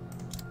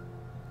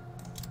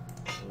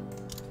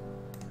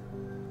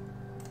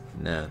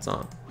 Nah, it's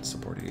not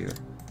supported either.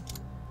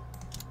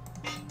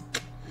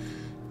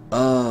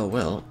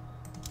 Well.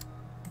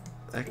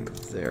 That can go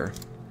there.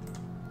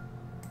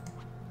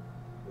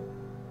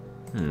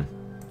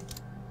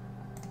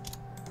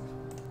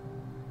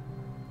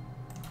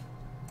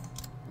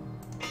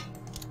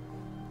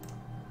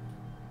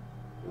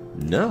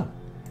 No.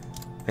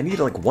 I need,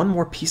 like, one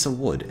more piece of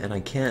wood, and I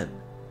can't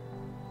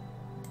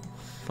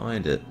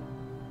find it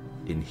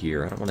in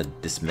here. I don't want to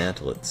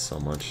dismantle it so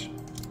much.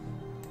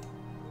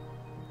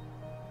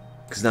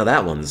 Because now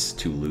that one's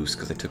too loose,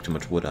 because I took too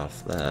much wood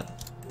off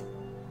that.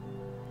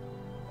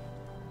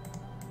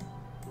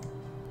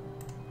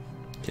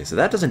 Okay, so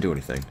that doesn't do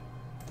anything.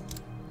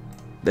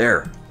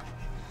 There.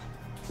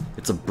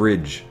 It's a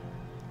bridge.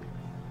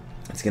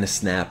 It's gonna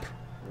snap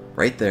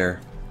right there.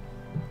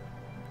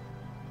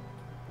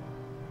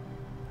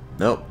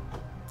 Nope.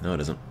 No,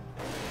 it isn't.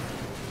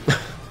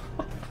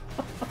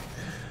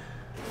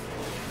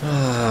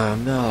 Ah,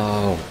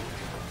 no.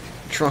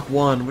 Truck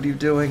 1, what are you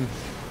doing?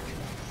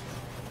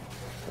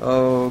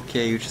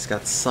 Okay, you just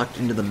got sucked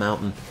into the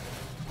mountain.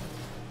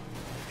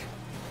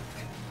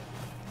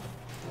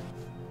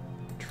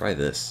 Try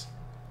this.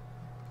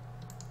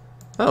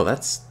 Oh,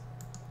 that's...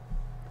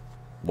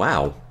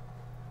 Wow.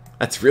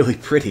 That's really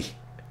pretty.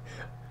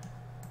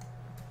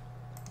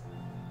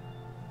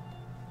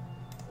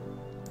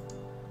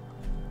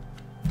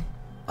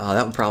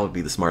 That would probably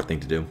be the smart thing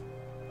to do.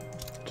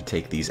 To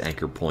take these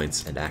anchor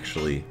points and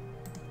actually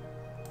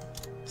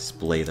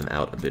splay them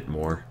out a bit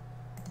more.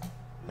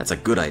 That's a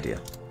good idea.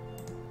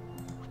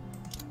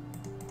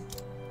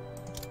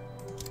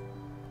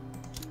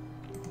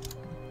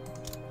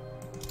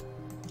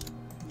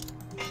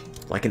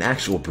 Like an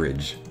actual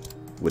bridge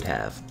would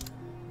have.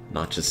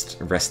 Not just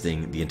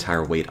resting the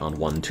entire weight on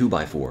one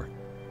 2x4.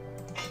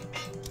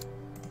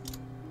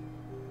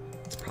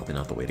 It's probably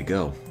not the way to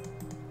go.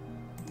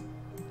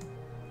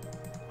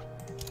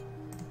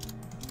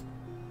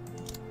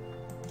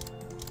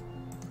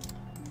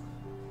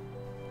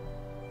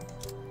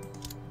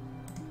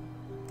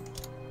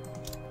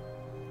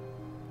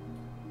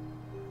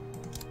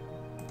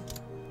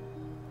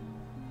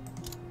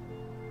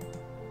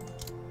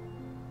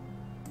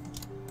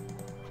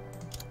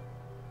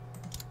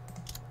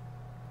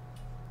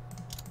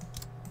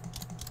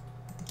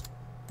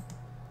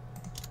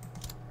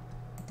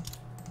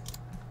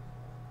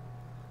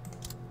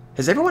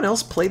 Has everyone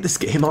else played this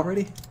game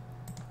already?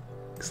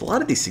 Because a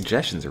lot of these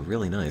suggestions are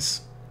really nice.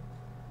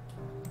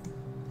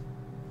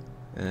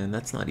 And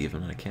that's not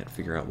even, I can't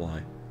figure out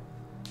why.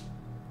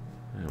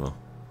 Oh well.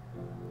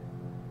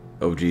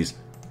 Oh geez.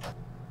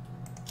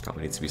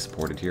 Probably needs to be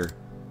supported here.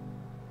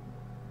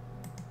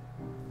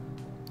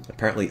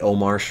 Apparently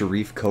Omar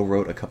Sharif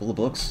co-wrote a couple of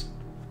books.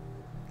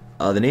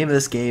 The name of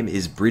this game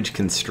is Bridge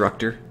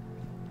Constructor.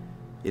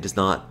 It is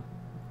not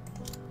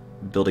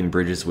building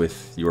bridges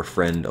with your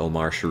friend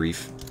Omar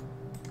Sharif.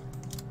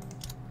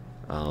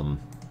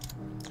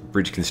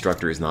 Bridge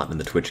Constructor is not in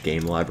the Twitch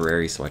game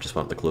library, so I just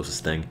went with the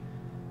closest thing,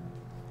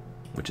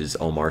 which is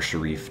Omar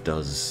Sharif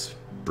does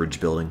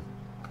bridge building.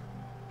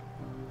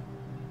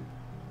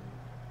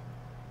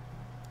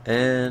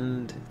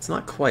 And it's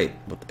not quite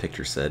what the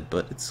picture said,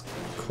 but it's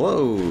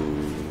close.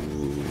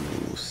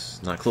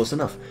 Not close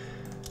enough,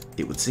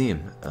 it would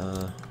seem.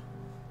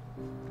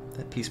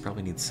 That piece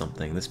probably needs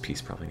something. This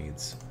piece probably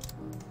needs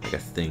like a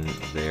thing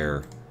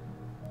there.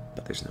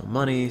 But there's no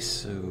money,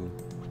 so...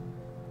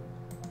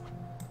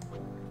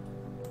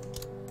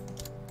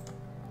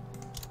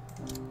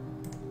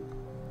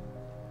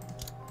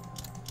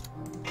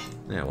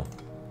 Yeah, well...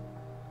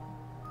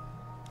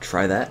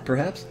 Try that,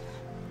 perhaps?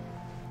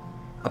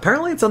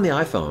 Apparently it's on the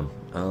iPhone.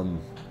 I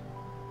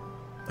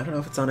don't know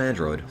if it's on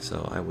Android,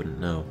 so I wouldn't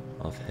know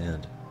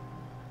offhand.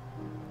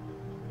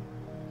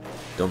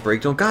 Don't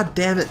break, don't... God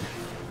damn it!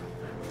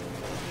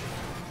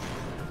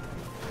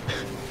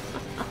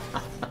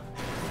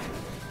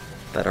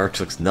 That arch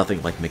looks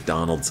nothing like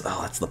McDonald's.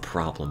 Oh, that's the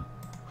problem.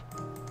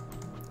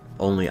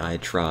 Only I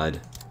had tried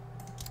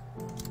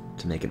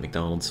to make it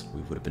McDonald's,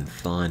 we would have been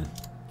fine.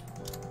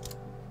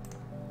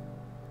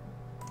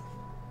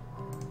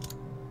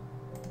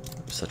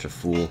 I'm such a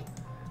fool.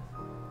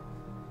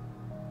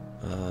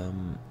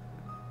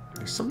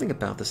 There's something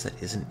about this that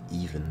isn't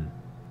even.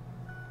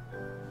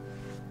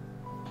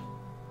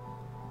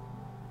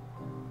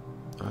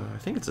 I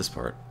think it's this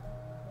part.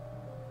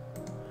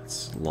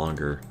 It's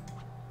longer.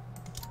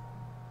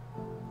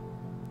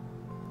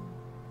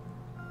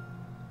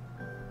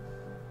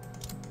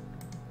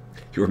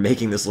 You were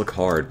making this look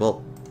hard.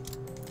 Well,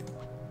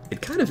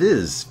 it kind of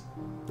is,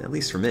 at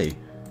least for me,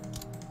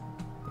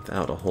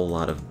 without a whole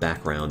lot of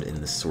background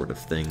in this sort of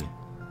thing.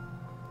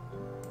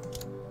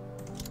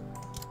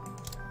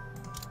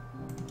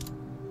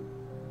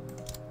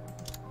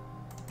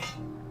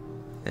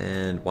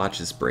 And watch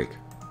this break.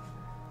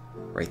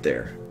 Right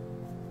there.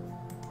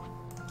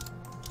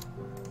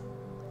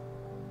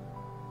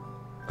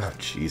 Oh,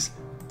 jeez.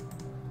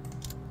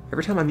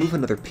 Every time I move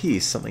another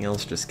piece, something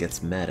else just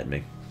gets mad at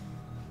me.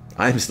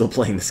 I'm still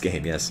playing this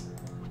game, yes.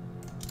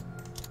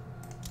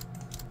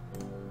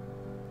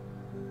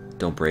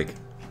 Don't break.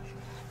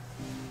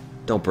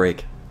 Don't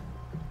break.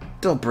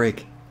 Don't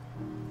break.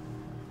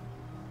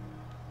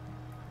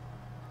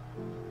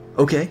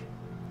 Okay.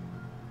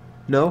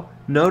 No.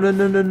 No, no,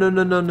 no, no, no,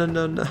 no, no, no,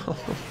 no, no.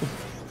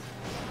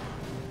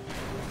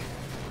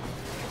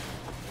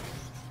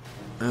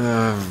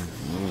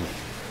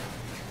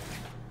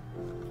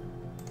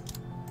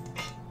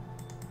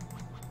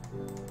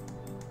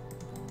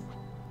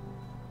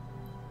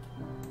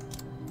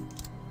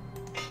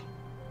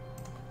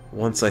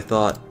 Once I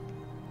thought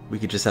we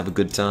could just have a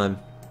good time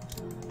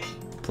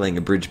playing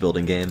a bridge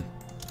building game,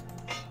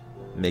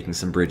 making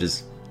some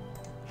bridges,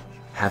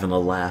 having a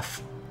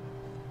laugh.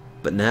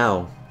 But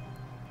now,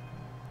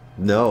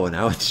 no,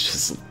 now it's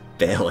just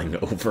failing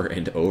over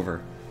and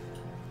over.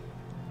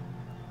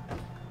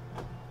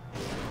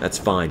 That's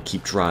fine,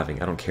 keep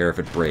driving, I don't care if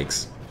it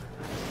breaks.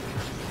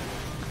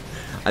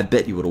 I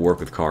bet you it'll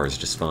work with cars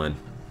just fine.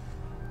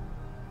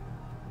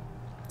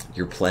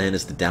 Your plan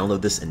is to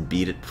download this and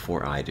beat it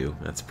before I do.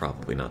 That's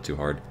probably not too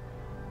hard.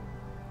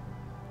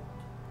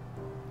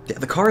 Yeah,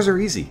 the cars are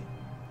easy.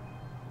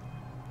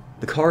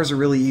 The cars are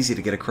really easy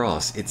to get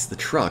across. It's the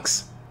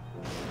trucks.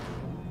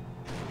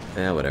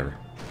 Yeah, whatever.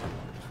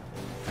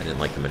 I didn't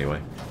like them anyway.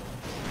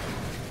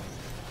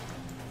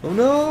 Oh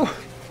no!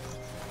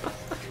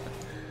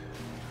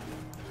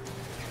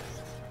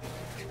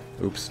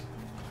 Oops.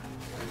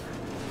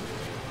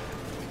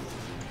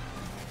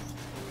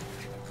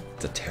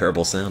 It's a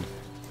terrible sound.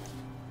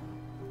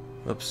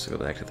 Oops, go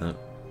back to that.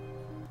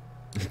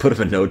 Put up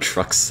a no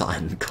truck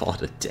sign and call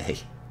it a day.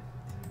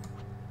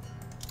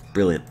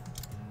 Brilliant.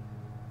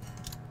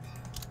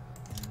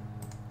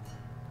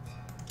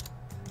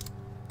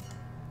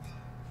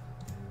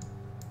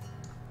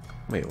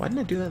 Wait, why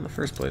didn't I do that in the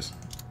first place?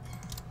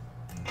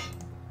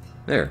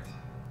 There.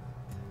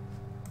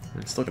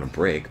 It's still gonna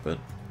break, but...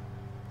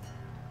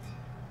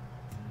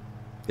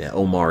 Yeah,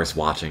 Omar is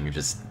watching. You're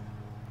just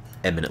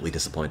eminently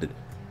disappointed.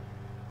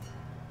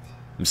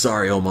 I'm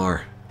sorry,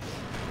 Omar.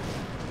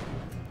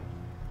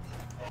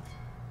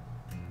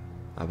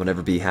 I will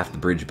never be half the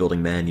bridge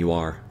building man you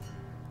are.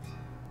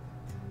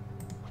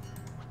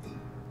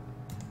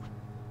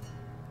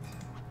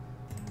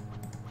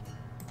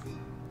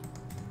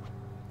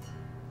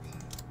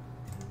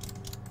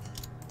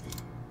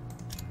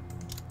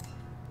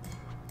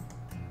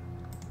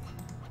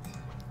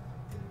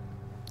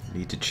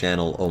 Need to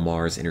channel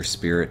Omar's inner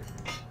spirit.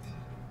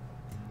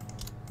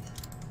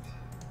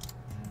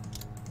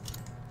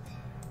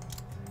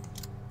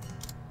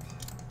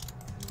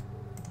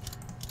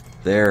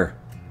 There.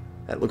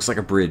 That looks like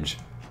a bridge.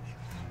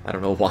 I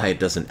don't know why it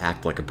doesn't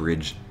act like a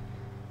bridge.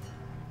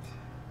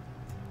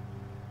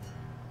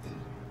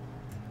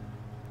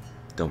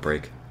 Don't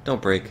break.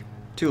 Don't break.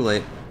 Too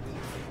late.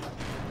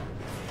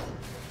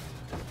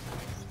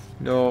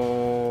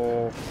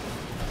 No.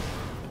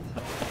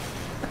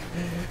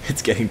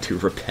 It's getting too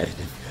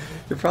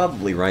repetitive. You're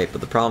probably right,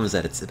 but the problem is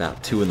that it's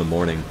about 2 in the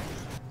morning,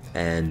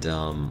 and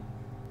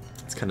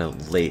it's kind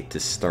of late to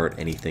start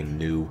anything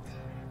new.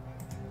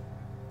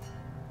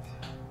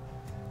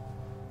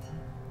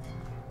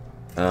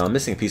 I'm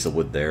missing a piece of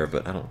wood there,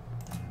 but I don't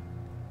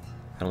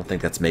I don't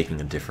think that's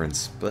making a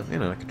difference, but, you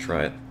know, I could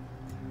try it.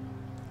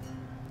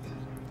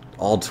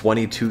 All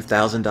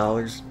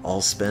 $22,000,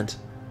 all spent.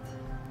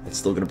 It's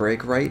still gonna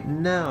break right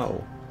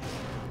now.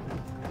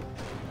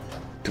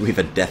 Do we have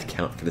a death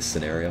count for this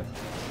scenario?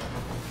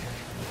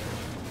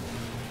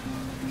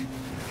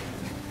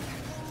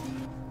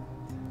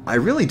 I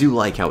really do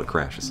like how it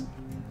crashes.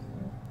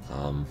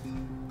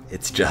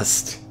 It's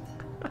just...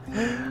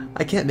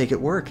 I can't make it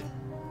work.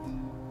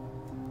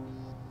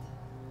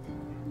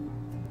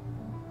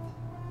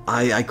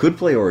 I could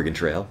play Oregon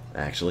Trail,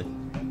 actually.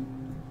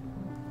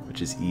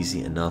 Which is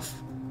easy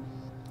enough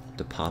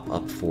to pop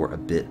up for a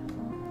bit.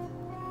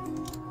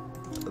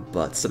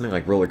 But something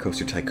like Roller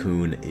Coaster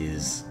Tycoon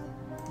is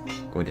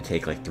going to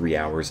take like 3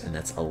 hours, and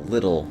that's a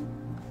little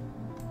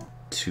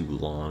too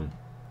long.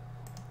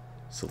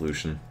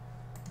 Solution.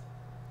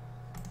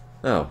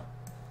 Oh.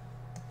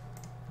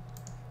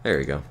 There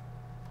you go.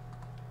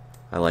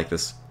 I like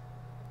this.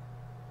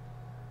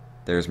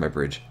 There's my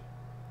bridge.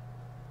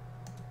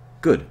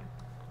 Good.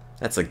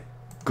 That's a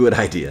good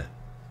idea.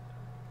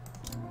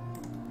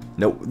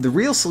 No, the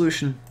real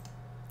solution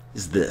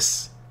is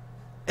this.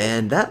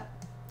 And that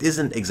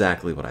isn't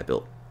exactly what I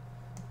built.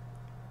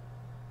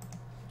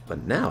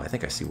 But now I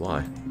think I see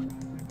why.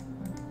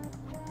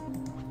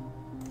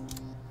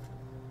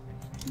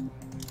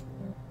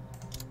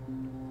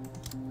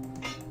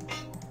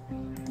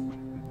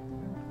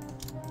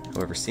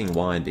 However, seeing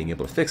why and being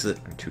able to fix it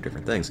are two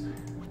different things.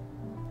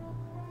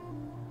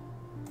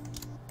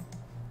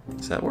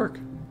 Does that work?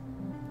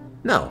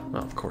 No,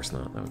 well, of course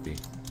not. That would be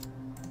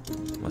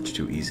much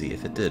too easy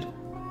if it did.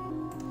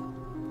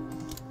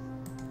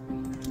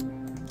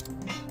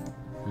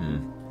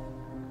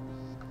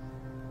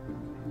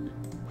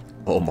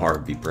 Omar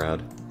would be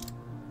proud.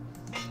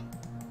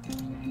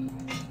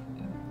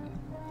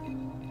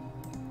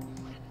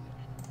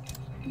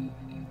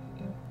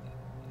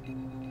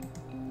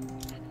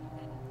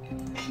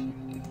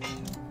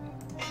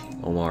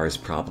 Omar is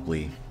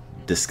probably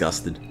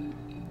disgusted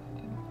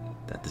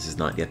that this has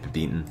not yet been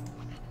beaten.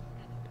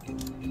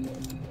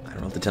 I don't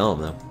know what to tell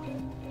him, though.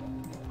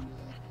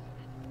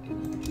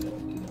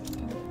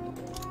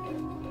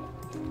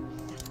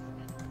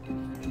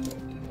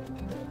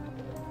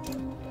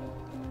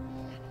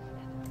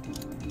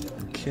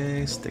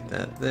 Okay, stick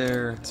that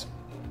there.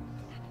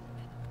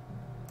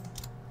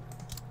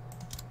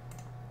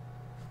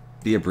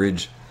 Be a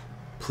bridge.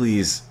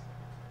 Please.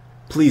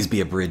 Please be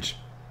a bridge.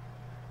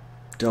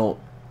 Don't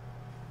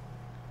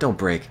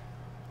break.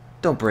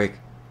 Don't break.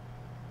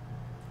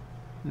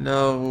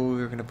 No,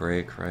 you're gonna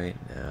break right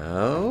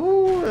now.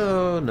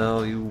 Oh,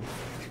 no, you...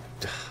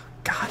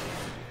 God.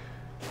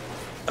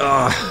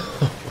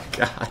 Oh, my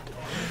God.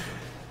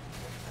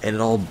 And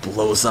it all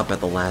blows up at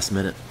the last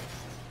minute.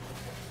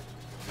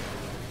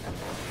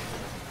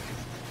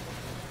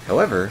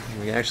 However,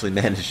 we actually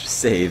managed to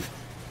save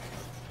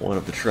one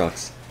of the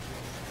trucks.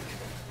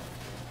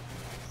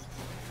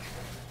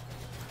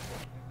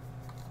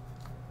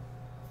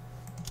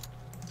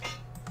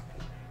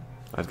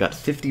 I've got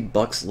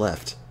 $50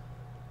 left.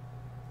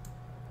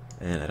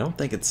 And I don't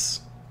think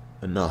it's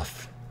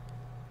enough.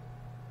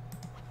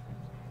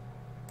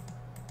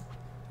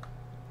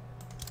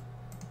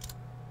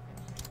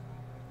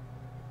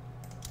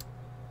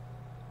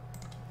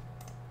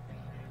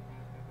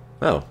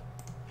 Oh.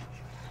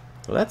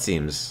 Well, that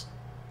seems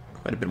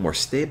quite a bit more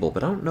stable,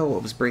 but I don't know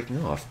what was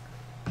breaking off.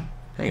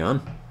 Hang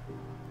on.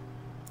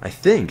 I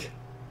think...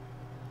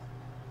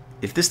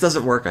 if this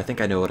doesn't work, I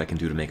think I know what I can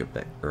do to make it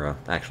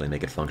actually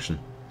make it function.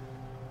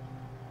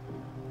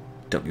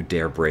 Don't you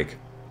dare break.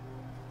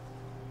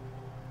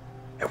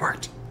 It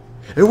worked!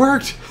 It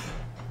worked!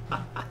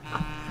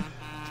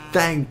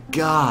 Thank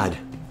God!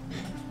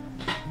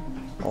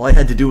 All I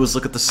had to do was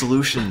look at the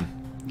solution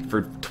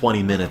for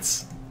 20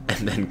 minutes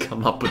and then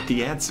come up with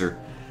the answer.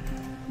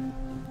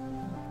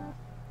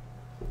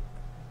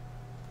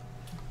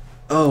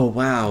 Oh,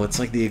 wow, it's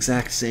like the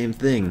exact same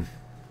thing.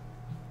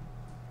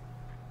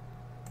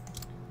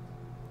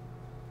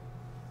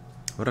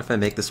 What if I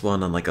make this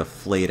one on like a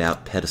flayed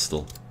out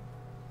pedestal?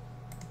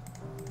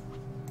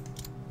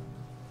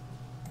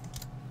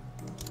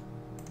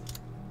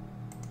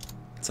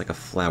 It's like a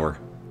flower.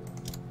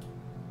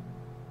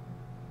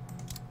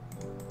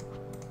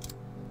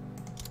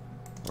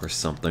 Or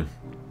something.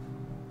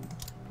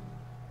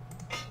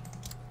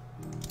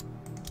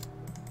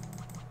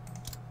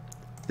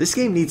 This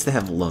game needs to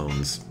have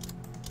loans.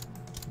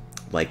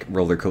 Like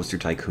Roller Coaster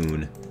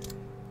Tycoon.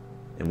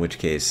 In which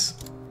case,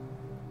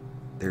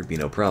 there'd be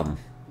no problem.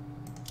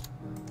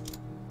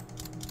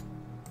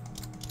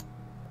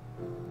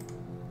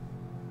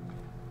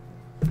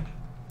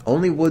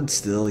 Only wood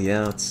still,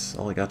 yeah, that's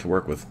all I got to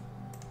work with.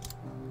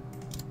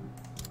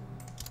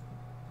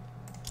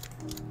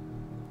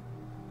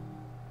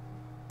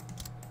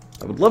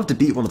 I would love to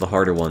beat one of the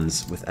harder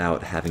ones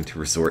without having to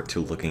resort to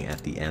looking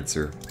at the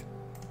answer.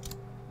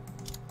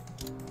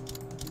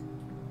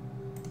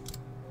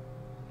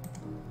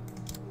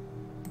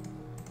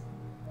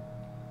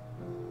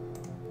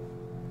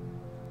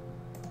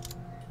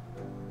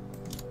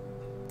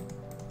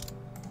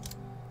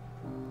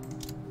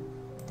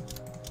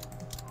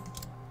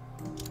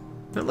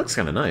 It looks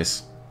kind of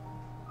nice.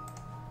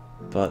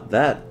 But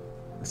that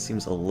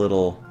seems a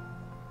little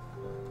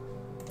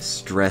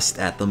stressed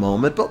at the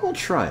moment, but we'll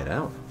try it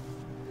out.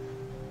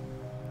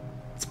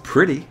 It's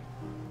pretty,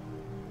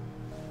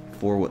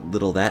 for what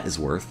little that is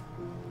worth.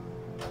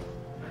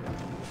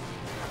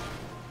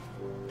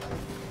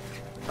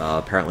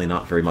 Apparently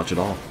not very much at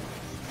all.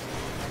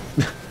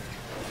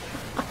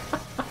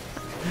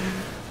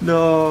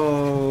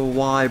 No,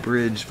 why,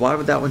 bridge? Why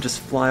would that one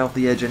just fly off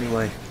the edge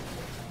anyway?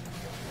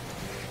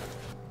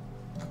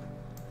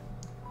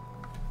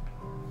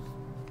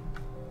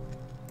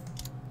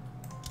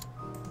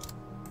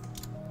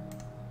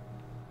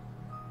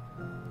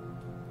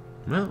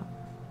 Well,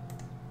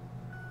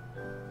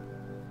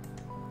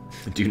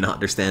 do you not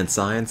understand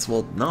science?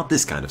 Well, not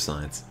this kind of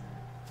science.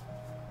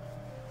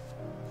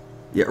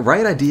 Yeah,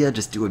 right idea,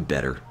 just do it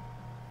better.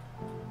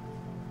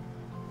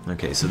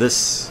 Okay, so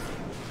this...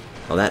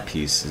 Oh, that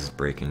piece is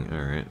breaking.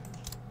 Alright.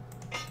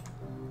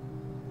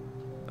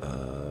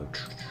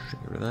 Get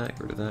rid of that,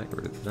 get rid of that, get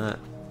rid of that.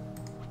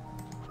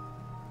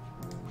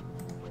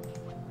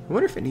 I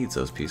wonder if it needs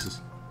those pieces.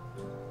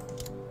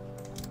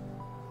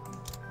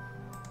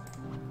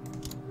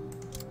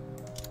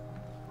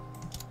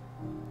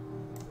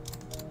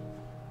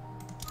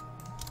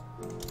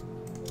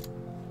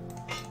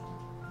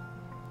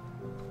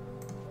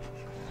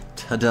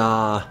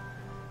 Ta-da!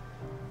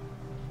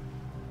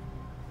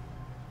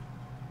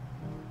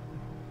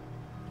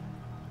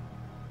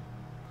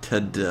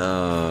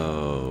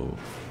 Ta-da!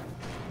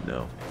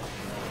 No.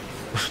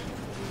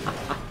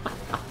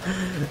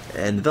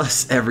 And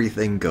thus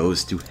everything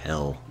goes to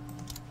hell.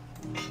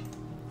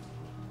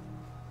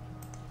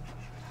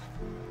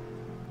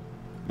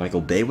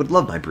 Michael Bay would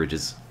love my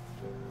bridges.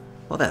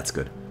 Well, that's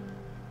good.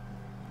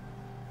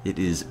 It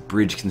is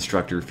Bridge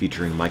Constructor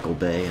featuring Michael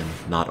Bay and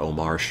not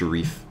Omar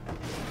Sharif.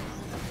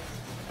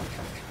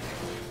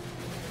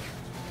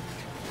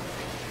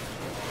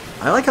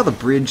 I like how the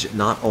bridge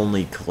not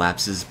only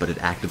collapses, but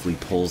it actively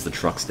pulls the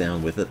trucks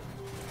down with it.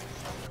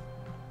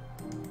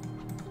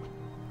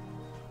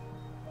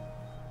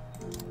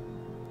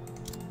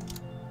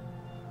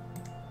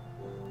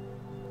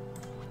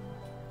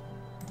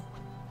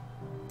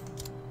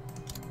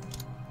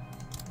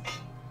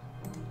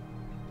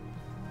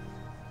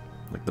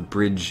 Like, the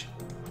bridge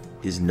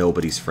is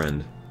nobody's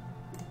friend.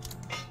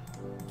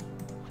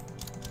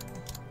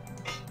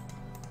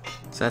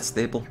 Is that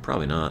stable?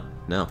 Probably not.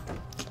 No.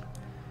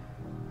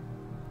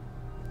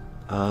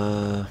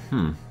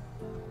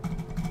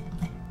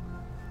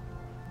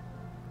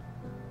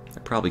 I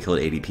probably killed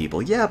 80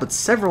 people. Yeah, but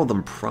several of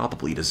them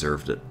probably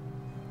deserved it.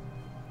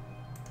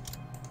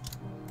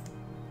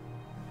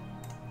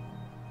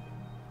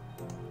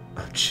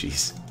 Oh,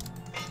 jeez.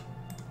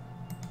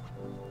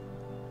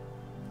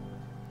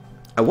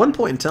 At one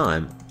point in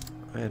time,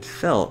 I had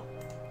felt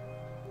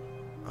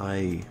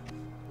I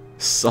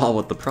saw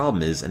what the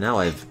problem is, and now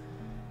I've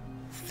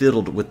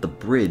fiddled with the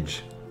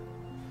bridge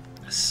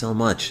so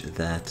much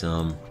that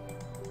I'm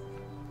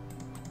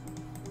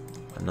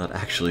not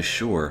actually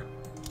sure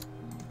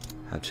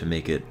how to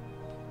make it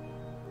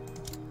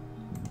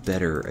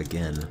better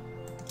again.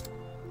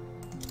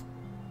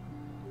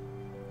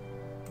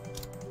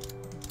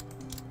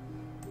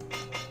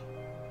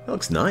 That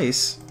looks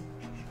nice.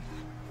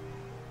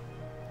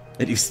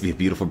 It used to be a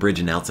beautiful bridge,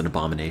 and now it's an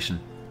abomination.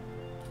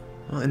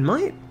 Well, it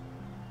might...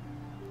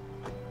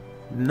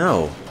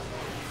 No.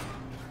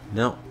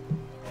 No.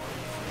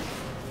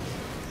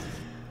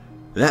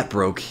 That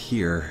broke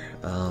here.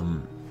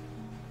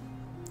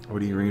 What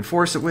do you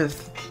reinforce it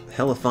with?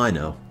 Hell if I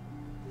know.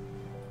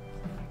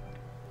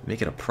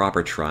 Make it a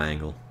proper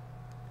triangle.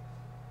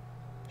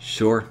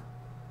 Sure.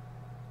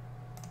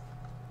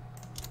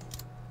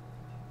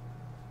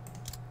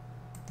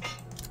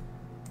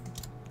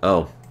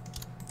 Oh.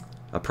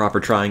 A proper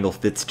triangle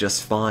fits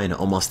just fine,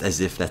 almost as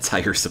if that's how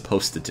you're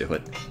supposed to do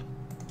it.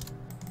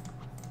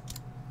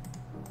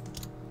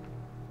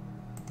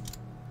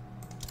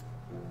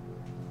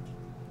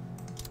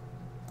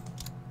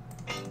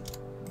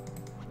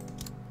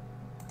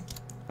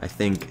 I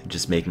think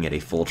just making it a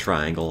full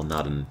triangle,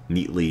 not a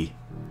neatly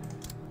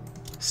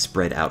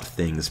spread out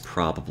thing, is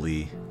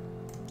probably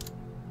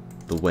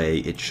the way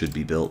it should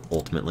be built,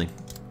 ultimately.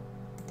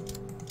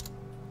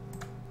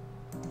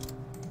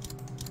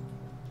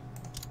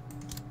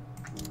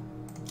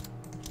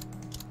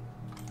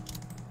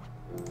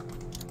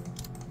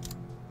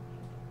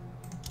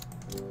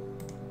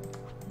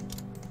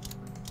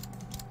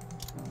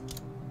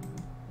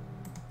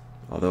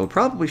 Although it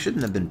probably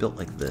shouldn't have been built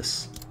like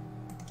this.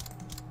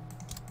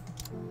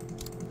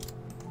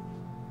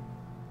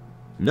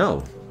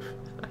 No,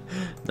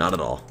 not at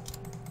all.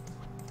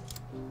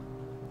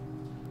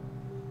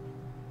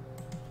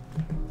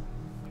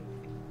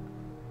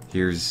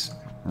 Here's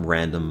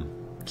random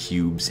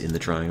cubes in the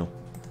triangle.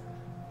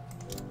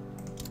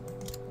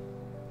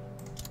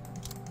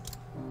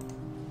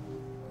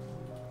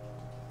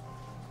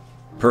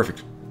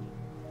 Perfect.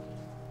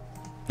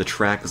 The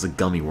track is a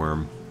gummy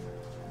worm.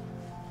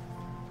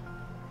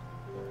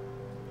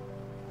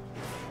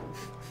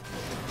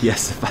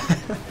 Yes,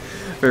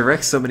 If I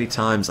wreck so many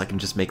times, I can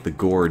just make the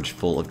gorge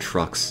full of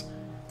trucks.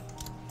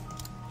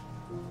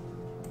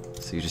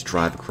 So you just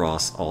drive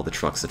across all the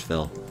trucks that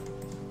fell.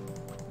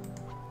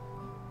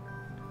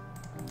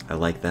 I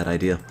like that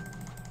idea.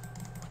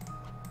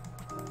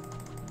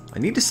 I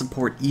need to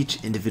support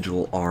each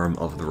individual arm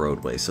of the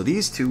roadway, so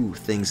these two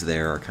things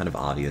there are kind of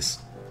obvious.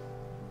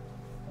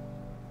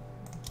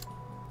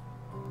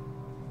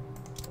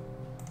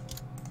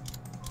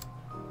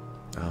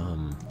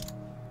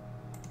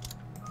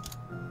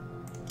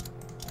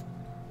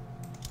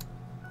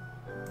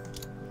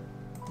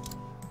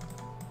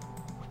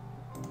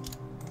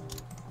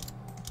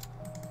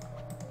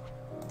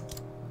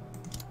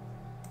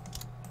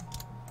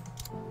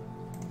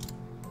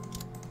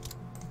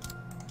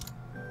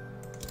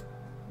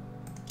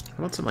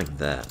 I want something like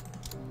that.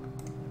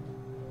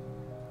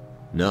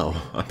 No,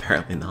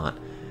 apparently not.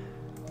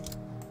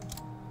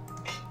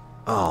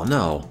 Oh,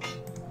 no.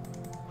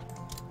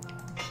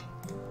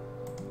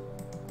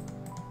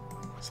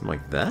 Something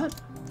like that?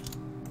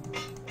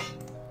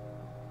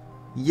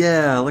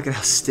 Yeah, look at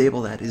how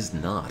stable that is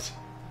not.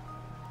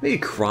 Maybe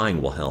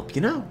crying will help,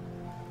 you know?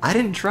 I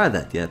didn't try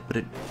that yet,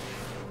 but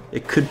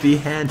it could be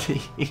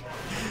handy.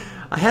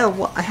 I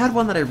had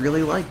one that I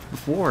really liked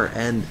before,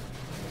 and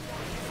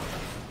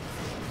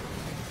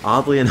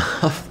oddly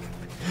enough,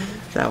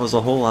 that was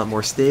a whole lot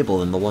more stable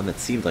than the one that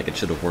seemed like it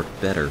should have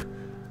worked better.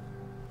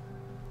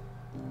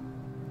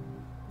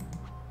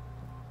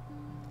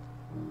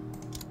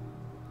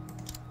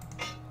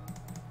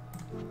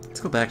 Let's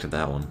go back to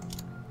that one.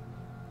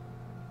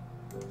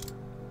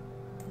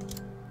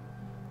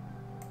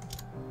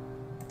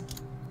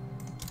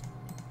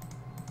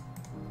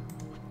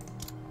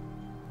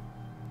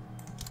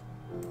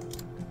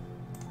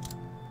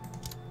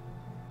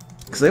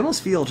 Because I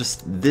almost feel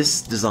just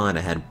this design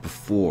I had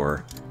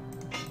before,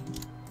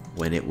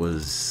 when it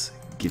was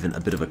given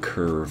a bit of a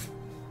curve,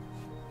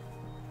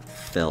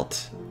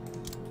 felt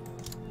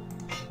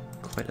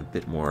quite a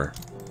bit more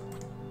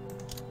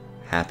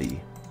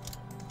happy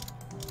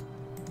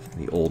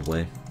than the old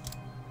way.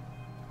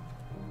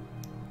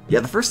 Yeah,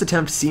 the first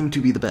attempt seemed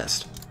to be the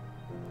best.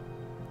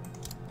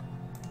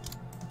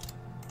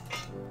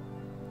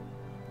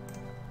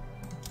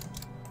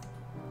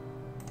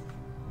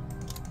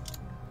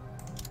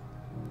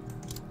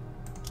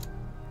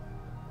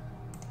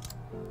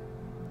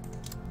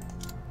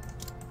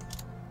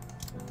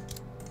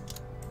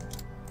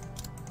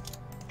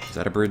 Is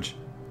that a bridge?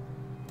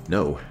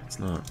 No, it's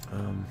not.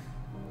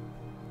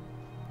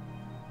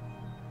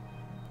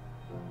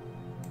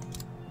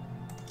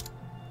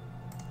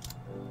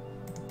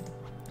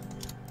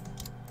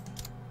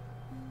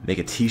 Make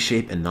a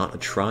T-shape and not a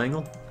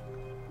triangle?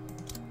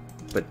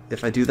 But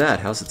if I do that,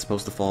 how's it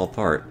supposed to fall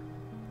apart?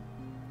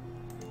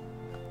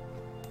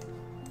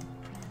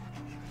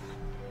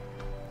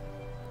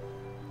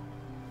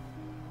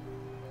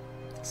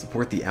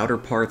 Support the outer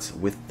parts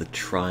with the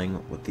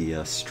triangle, with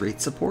the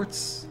straight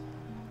supports?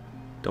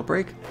 Don't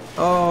break?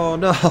 Oh,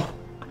 no!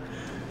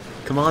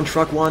 Come on,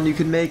 Truck 1, you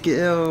can make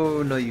it!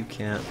 Oh, no, you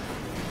can't.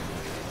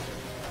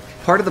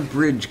 Part of the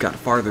bridge got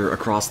farther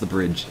across the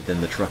bridge than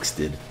the trucks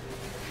did.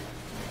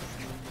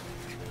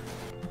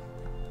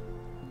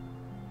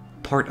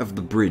 Part of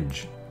the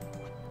bridge.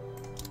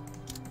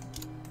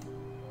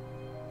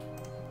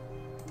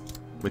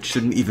 Which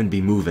shouldn't even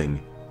be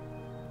moving.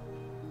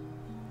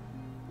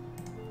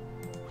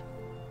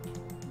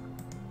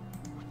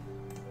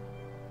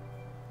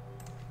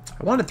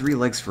 I wanted 3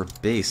 legs for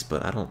base,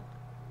 but I'm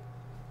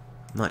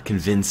not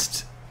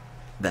convinced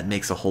that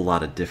makes a whole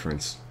lot of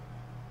difference.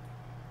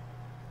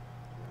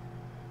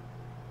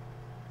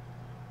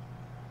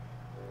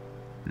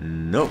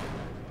 Nope.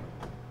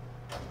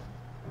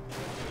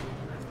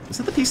 Is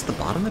that the piece at the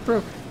bottom that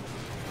broke?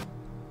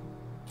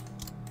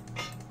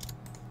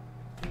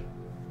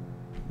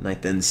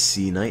 Knight then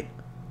C knight.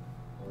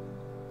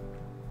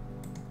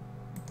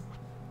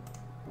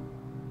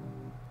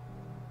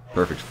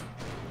 Perfect.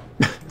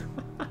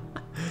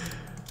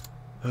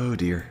 Oh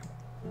dear.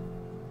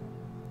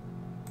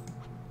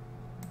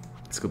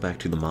 Let's go back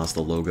to the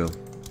Mazda logo.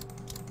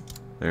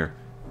 There.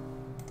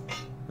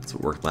 That's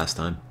what worked last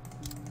time.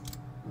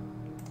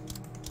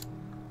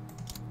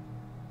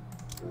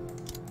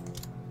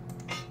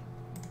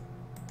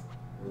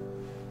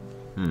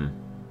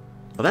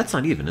 Well, that's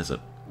not even, is it?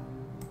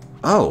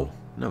 Oh!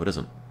 No, it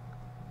isn't.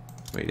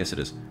 Wait, yes it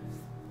is.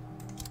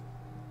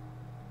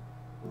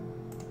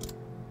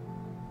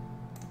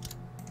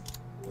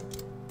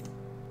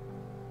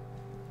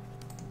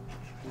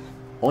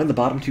 Only the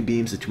bottom 2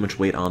 beams have too much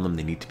weight on them,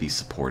 they need to be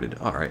supported.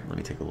 Alright, let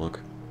me take a look.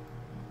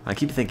 I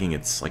keep thinking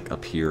it's, like,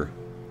 up here.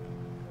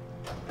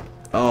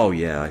 Oh,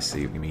 yeah, I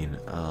see what you mean.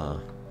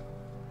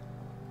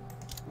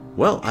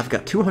 Well, I've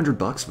got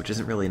 $200, which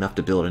isn't really enough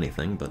to build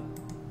anything, but...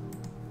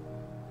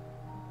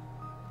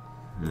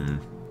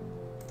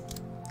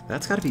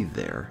 That's gotta be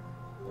there.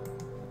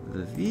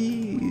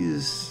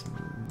 These...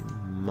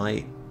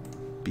 might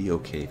be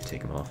okay to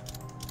take them off.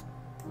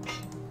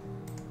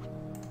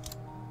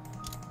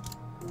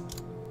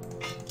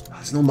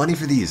 There's no money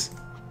for these.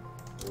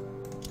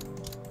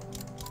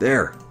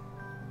 There.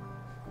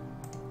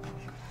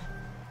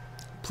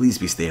 Please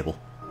be stable.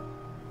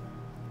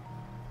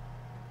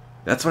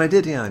 That's what I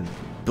did, yeah. I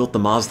built the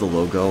Mazda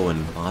logo,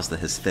 and Mazda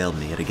has failed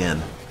me yet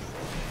again.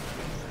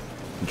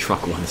 And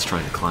Truck 1 is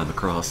trying to climb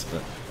across,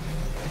 but...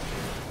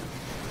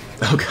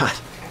 Oh god.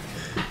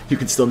 You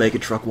can still make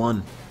it, Truck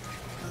 1.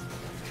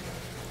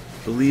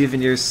 Believe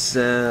in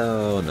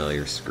yourself. Oh, no,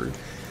 you're screwed.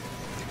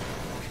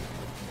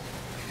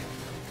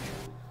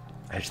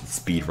 I should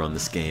speedrun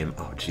this game.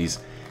 Oh, jeez.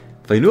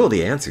 If I knew all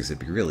the answers,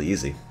 it'd be really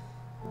easy.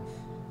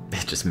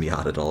 It just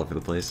Miated all over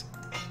the place.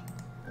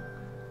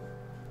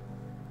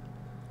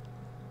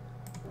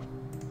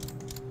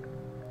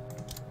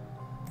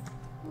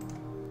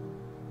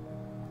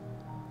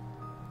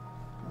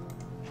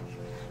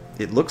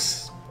 It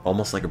looks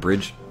almost like a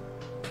bridge.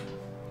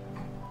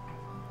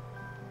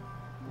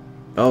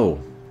 Oh.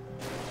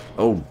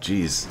 Oh,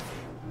 jeez.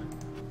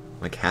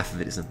 Like half of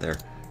it isn't there.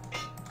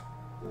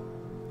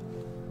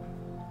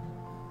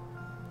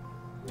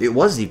 It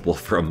was equal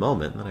for a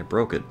moment, and then I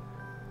broke it.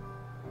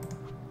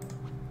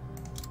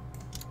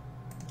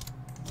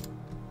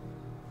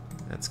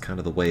 That's kind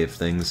of the way of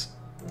things.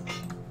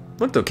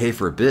 Looked okay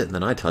for a bit, and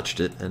then I touched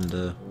it,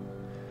 and,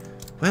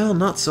 well,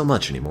 not so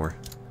much anymore.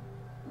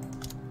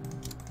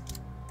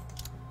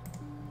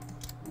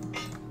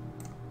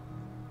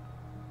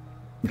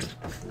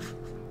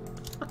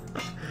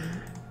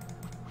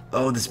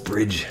 Oh, this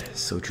bridge,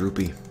 so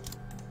droopy.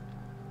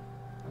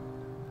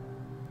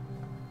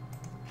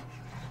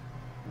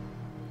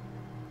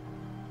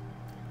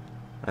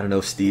 I don't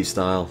know Steve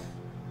style.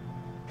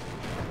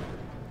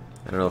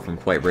 I don't know if I'm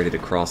quite ready to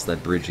cross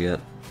that bridge yet.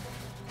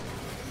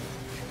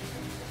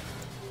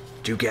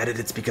 Do you get it?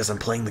 It's because I'm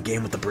playing the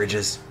game with the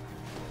bridges.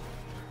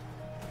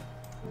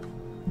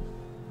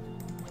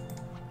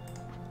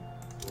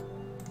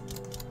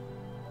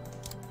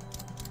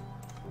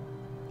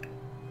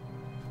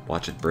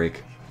 Watch it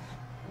break.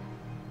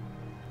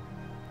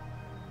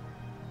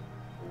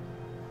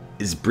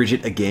 Is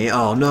Bridget again?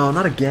 Oh no,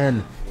 not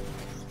again!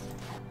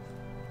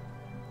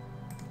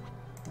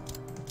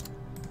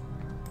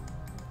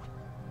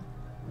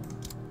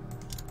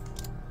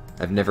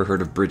 I've never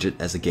heard of Bridget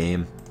as a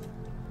game,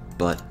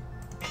 but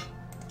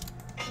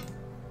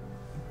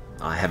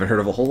I haven't heard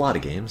of a whole lot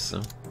of games,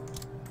 so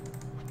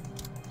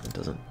that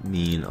doesn't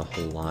mean a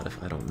whole lot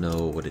if I don't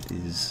know what it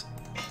is.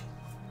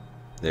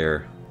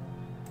 There.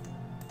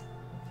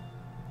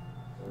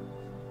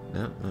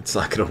 No, that's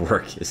not gonna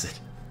work, is it?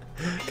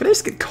 Can I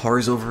just get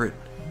cars over it?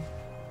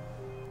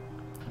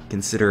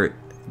 Consider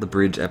the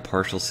bridge a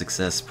partial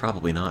success?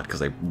 Probably not,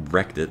 because I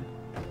wrecked it.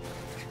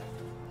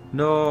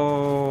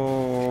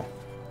 No.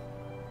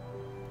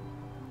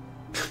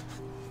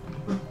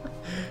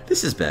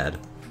 This is bad.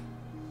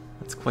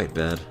 That's quite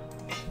bad.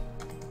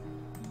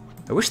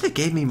 I wish they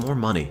gave me more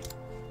money.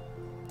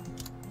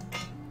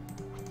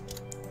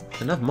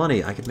 Enough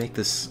money, I could make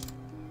this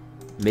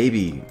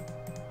maybe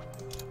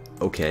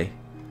okay.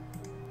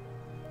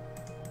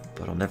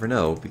 But I'll never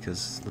know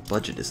because the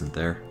budget isn't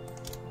there.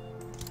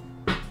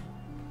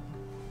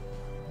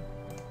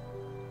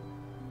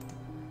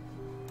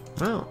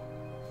 Well,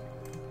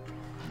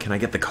 can I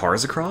get the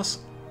cars across?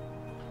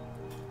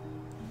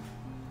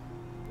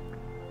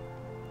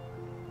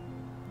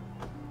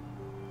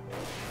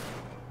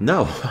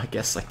 No, I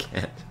guess I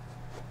can't.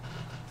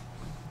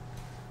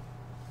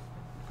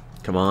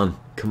 Come on,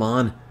 come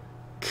on,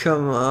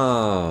 come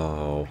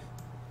on.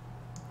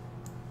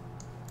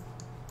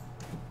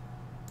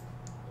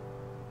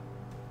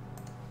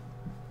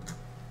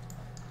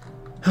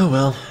 Oh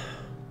well.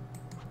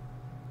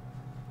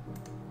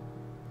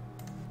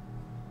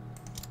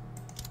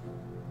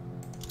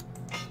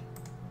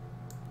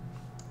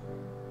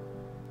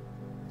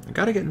 I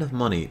gotta get enough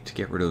money to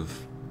get rid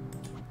of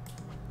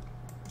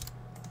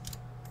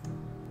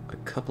a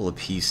couple of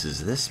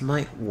pieces. This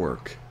might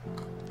work.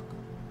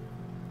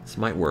 This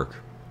might work.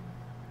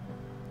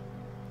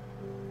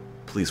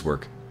 Please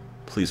work.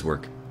 Please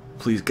work.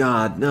 Please,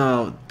 God,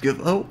 no. Give.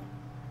 Oh.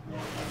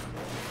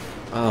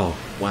 Oh,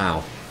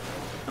 wow.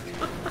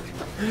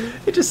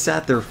 It just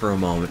sat there for a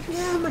moment.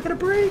 Yeah, am I gonna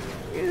break?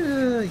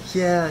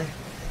 Yeah.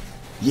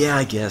 Yeah,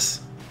 I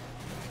guess.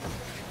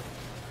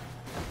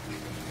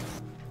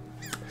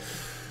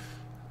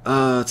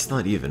 It's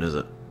not even, is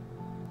it?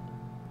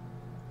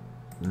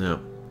 No,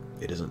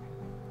 it isn't.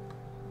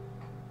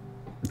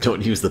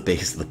 Don't use the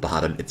base at the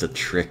bottom, it's a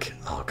trick.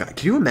 Oh god,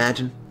 can you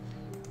imagine?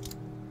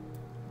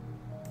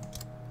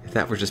 If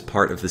that were just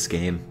part of this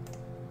game.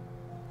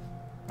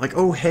 Like,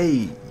 oh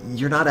hey,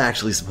 you're not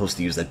actually supposed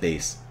to use that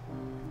base.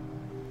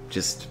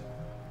 Just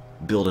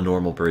build a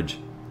normal bridge.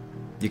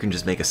 You can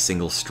just make a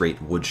single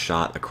straight wood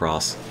shot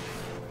across.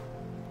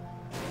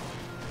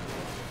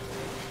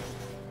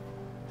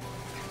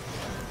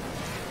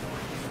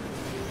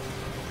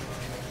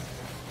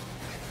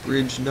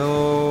 Bridge,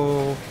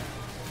 no.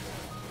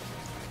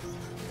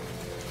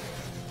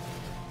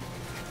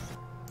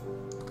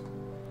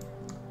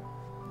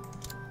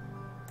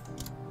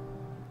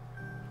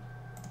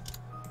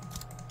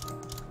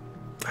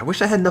 I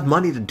wish I had enough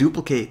money to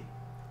duplicate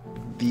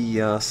the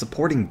the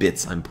supporting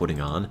bits I'm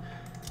putting on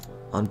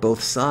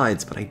both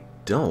sides, but I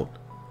don't.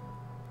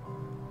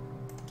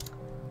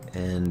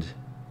 And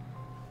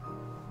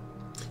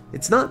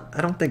it's not,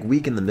 I don't think,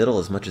 weak in the middle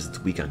as much as it's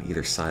weak on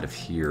either side of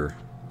here.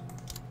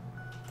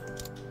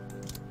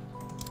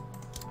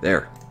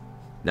 There.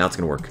 Now it's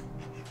gonna work.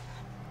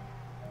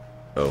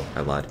 Oh,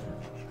 I lied.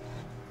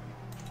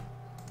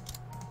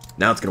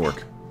 Now it's gonna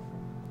work.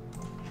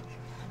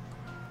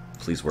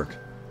 Please work.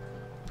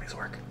 Please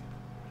work.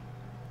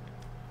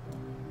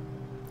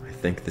 I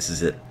think this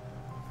is it.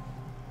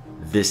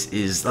 This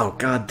is... oh,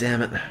 god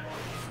damn it.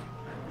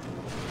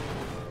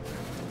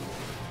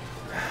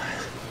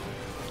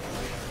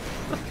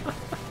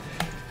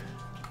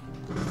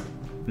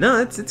 No,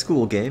 it's a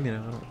cool game, you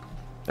know.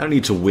 I don't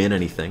need to win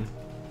anything.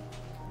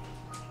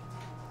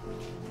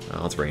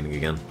 Oh, it's raining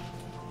again.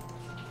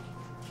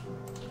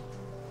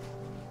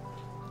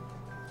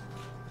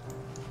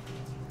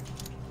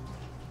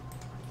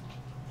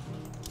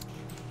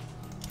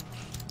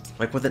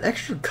 Like, with an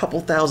extra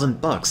couple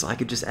 $1,000, I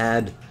could just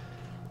add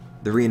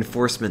the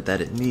reinforcement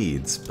that it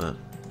needs, but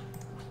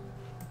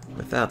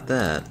without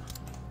that,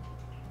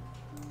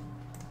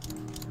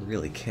 I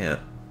really can't.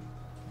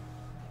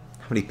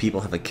 How many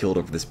people have I killed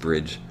over this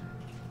bridge?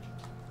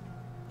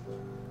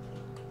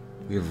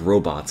 We have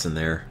robots in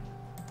there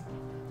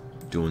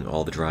doing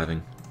all the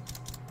driving.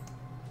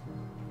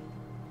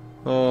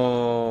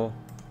 Oh.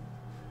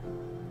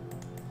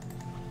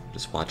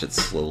 Just watch it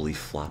slowly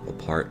flop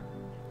apart.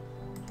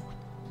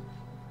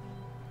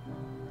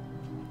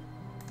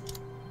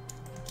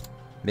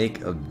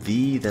 Make a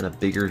V, then a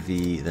bigger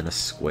V, then a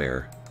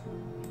square.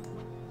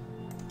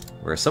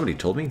 Whereas somebody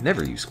told me,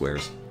 never use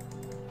squares.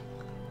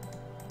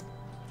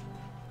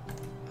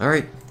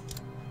 Alright.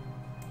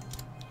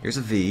 Here's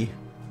a V.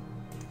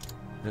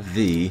 A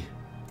V.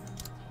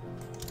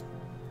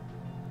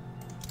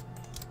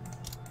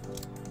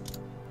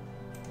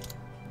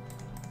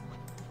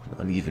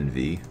 Uneven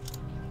V.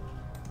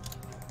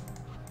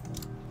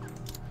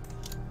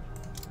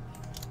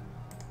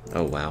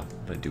 Oh wow,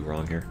 what did I do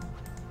wrong here?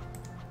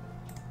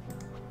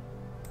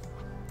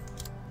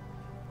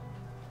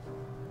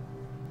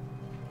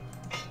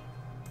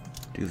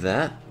 Do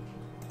that,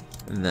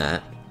 and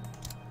that,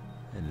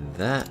 and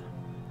that.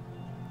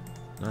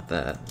 Not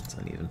that, it's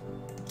uneven.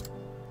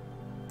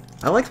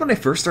 I liked when I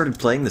first started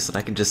playing this that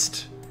I could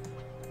just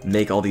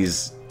make all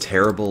these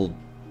terrible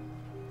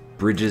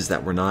bridges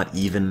that were not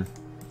even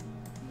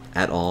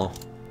at all,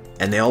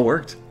 and they all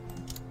worked.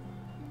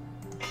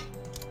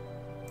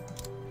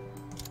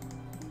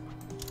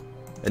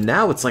 And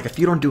now it's like, if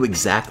you don't do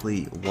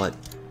exactly what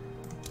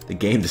the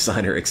game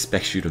designer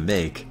expects you to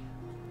make,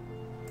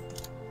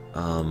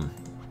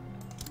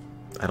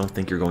 I don't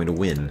think you're going to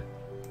win.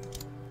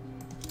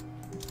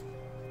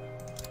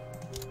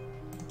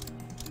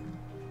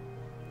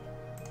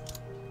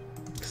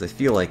 Because I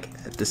feel like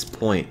at this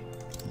point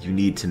you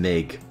need to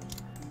make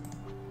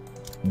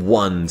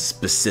one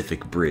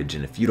specific bridge,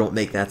 and if you don't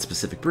make that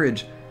specific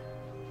bridge...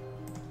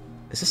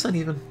 Is this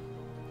uneven?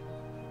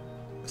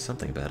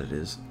 Something about it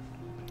is.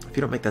 If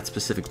you don't make that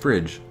specific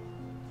bridge,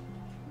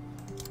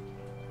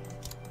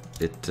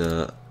 it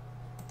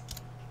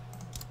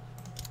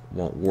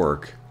won't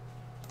work.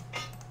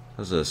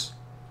 How's this?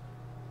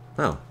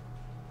 Oh,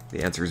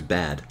 the answer is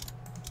bad,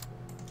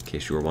 in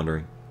case you were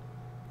wondering.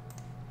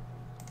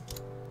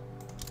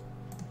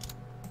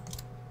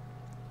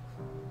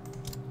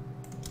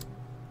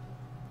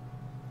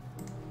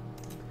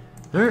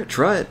 Alright,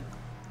 try it.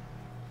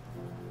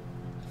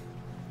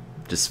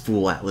 Just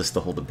fool Atlas to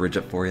hold the bridge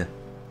up for you.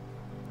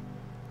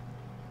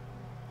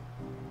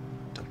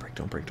 Don't break,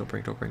 don't break, don't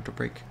break, don't break, don't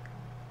break.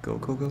 Go,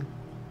 go, go.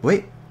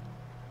 Wait!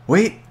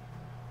 Wait!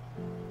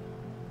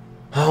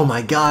 Oh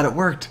my god, it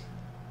worked!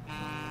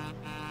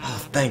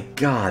 Oh, thank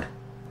god.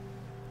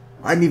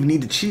 I didn't even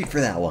need to cheat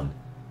for that one.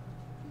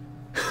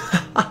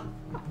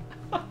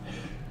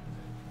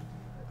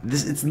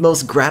 It's the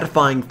most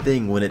gratifying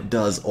thing when it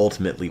does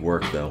ultimately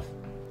work, though.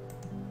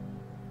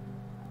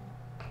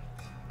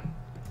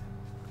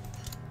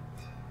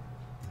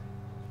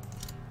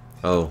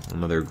 Oh,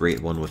 another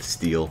great one with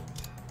steel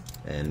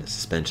and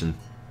suspension.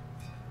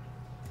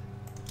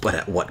 But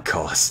at what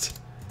cost?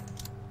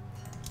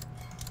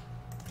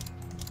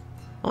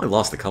 I only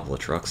lost a couple of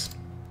trucks.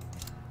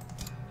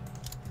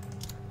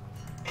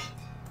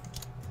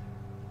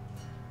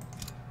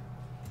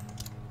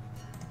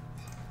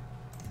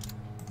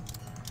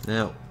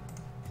 Now,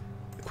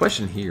 the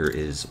question here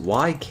is,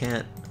 why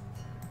can't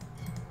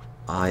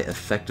I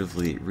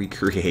effectively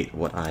recreate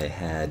what I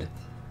had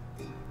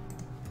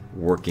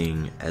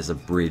working as a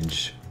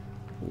bridge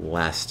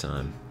last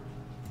time?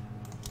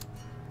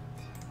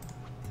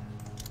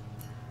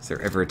 Is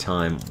there ever a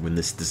time when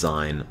this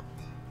design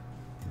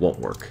won't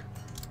work?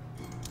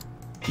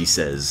 He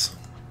says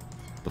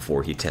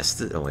before he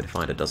tests it, only to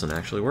find it doesn't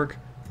actually work.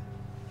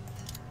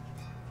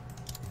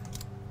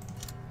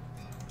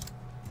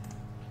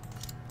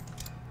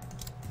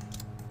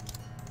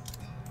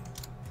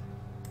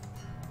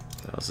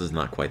 Well, this is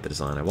not quite the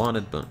design I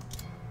wanted, but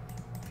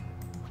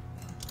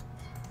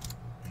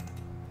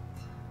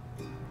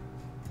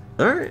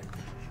Alright.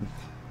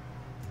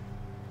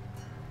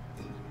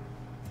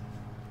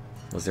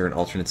 Was there an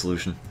alternate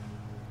solution?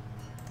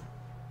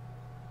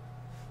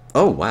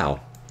 Oh, wow.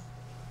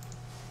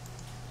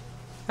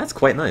 That's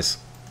quite nice.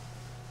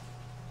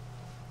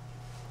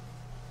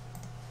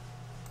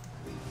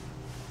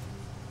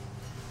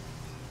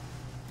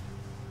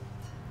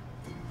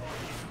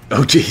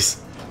 Oh,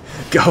 jeez.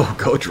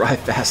 Go,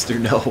 drive faster,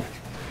 no.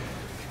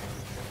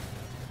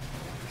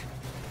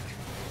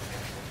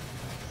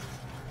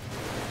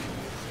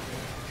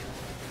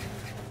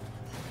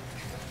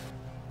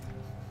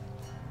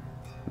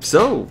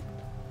 So,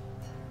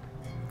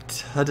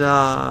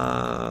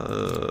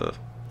 ta-da!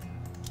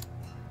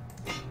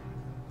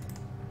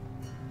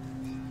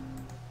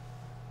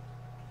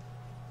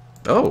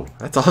 Oh,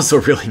 that's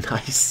also really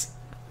nice.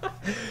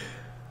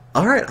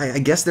 Alright, I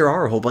guess there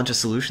are a whole bunch of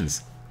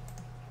solutions.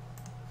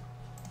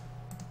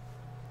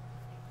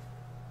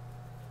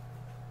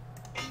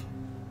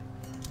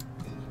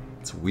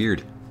 It's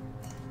weird.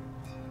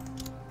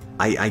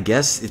 I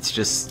guess it's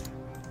just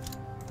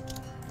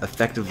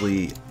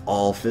effectively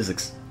all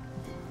physics.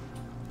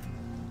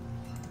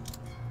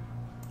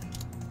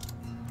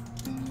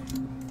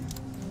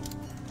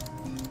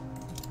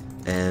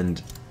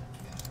 And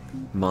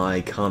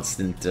my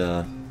constant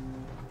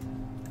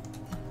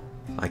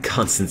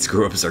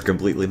screw-ups are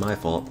completely my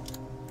fault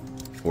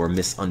for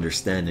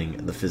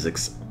misunderstanding the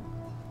physics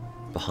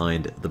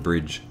behind the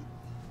bridge.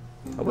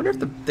 I wonder if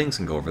the things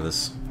can go over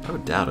this. I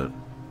would doubt it.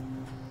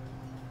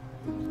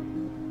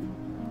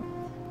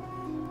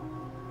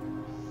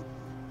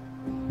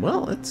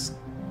 Well, it's...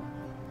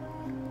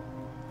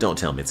 Don't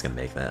tell me it's gonna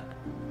make that.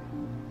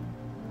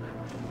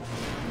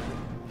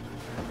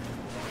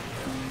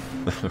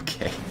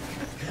 Okay.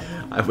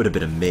 I would have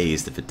been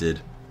amazed if it did.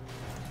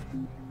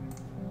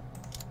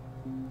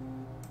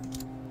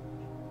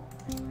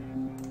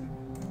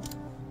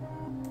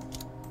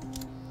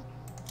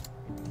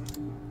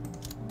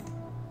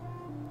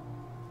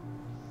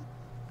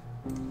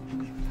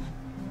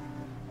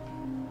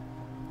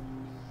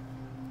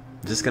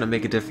 Is this gonna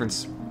make a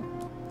difference?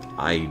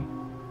 I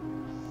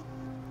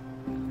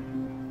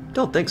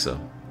don't think so.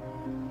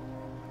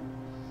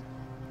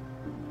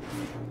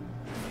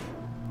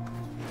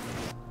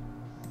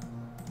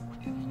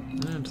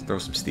 Just throw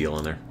some steel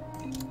in there.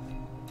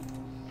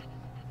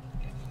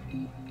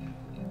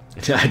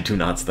 I do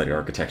not study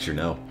architecture,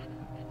 no.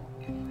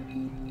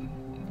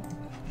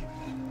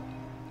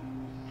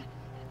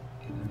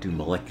 I do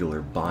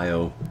molecular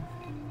bio.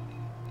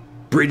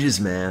 Bridges,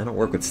 man. I don't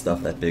work with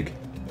stuff that big.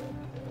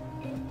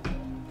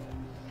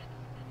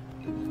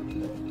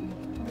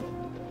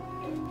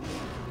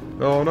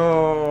 Oh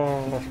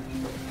no!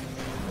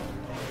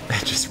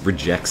 It just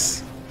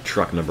rejects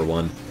truck number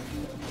 1.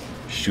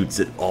 Shoots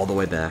it all the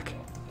way back.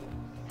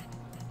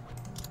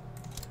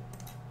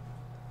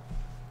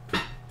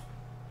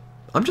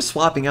 I'm just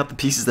swapping out the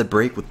pieces that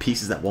break with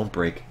pieces that won't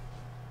break.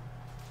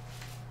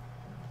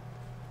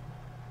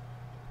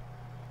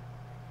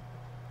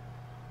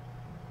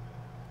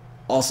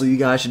 Also, you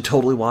guys should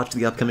totally watch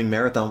the upcoming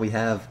marathon we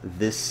have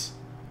this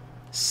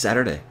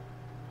Saturday.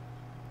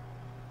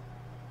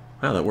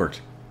 Wow, that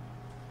worked.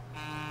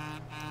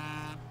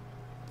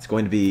 It's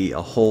going to be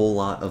a whole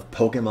lot of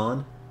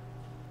Pokemon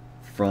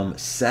from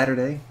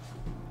Saturday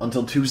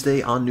until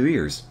Tuesday on New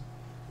Year's.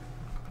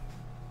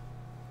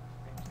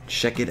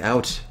 Check it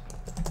out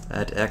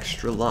at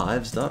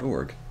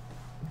extralives.org.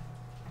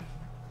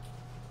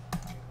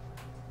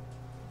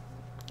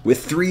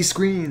 With 3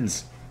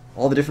 screens,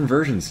 all the different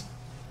versions,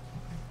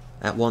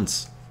 at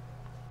once,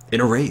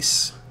 in a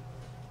race.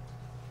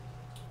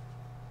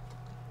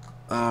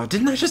 Oh,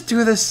 didn't I just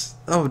do this?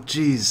 Oh,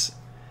 jeez.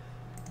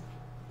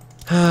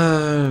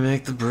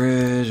 Make the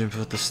bridge and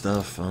put the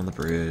stuff on the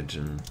bridge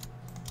and...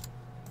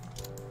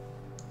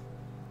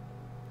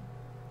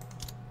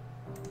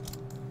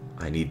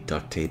 I need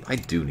duct tape. I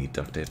do need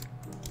duct tape.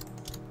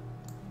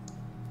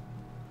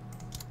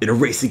 In a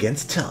race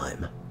against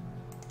time.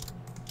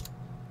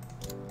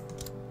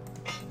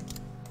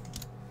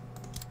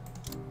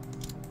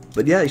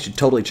 But yeah, you should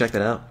totally check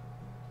that out.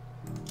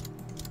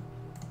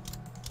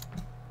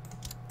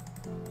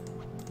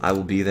 I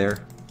will be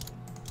there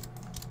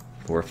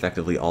for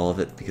effectively all of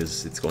it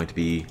because it's going to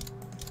be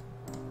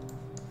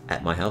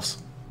at my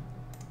house,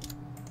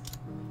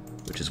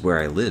 which is where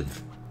I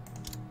live,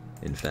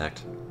 in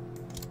fact.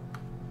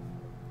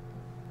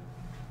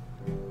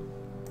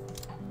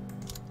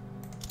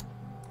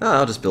 Oh,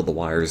 I'll just build the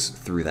wires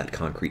through that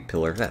concrete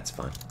pillar. That's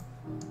fine.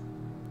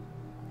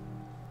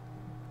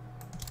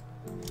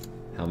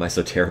 How am I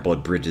so terrible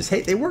at bridges?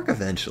 Hey, they work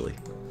eventually.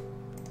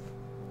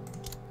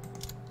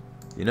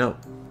 You know,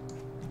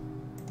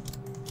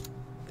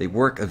 they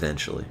work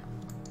eventually.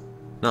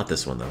 Not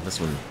this one, though.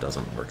 This one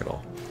doesn't work at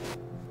all.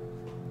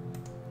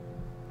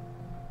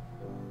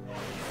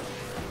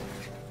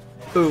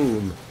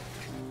 Boom.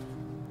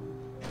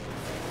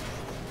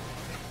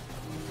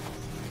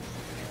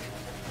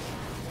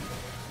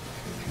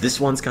 This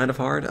one's kind of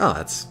hard. Oh,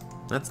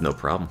 that's no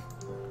problem.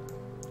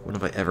 When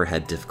have I ever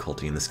had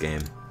difficulty in this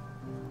game?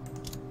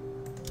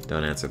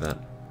 Don't answer that.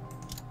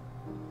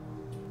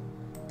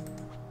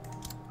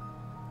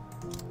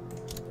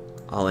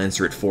 I'll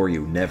answer it for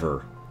you.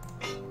 Never.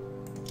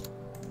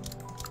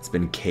 It's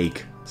been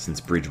cake since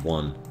Bridge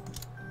 1.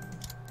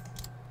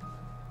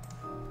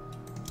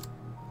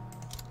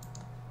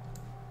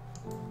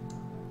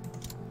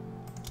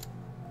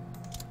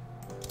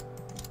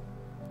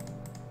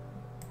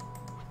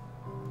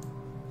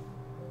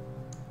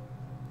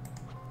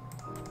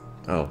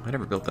 Oh, I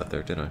never built that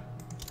there, did I?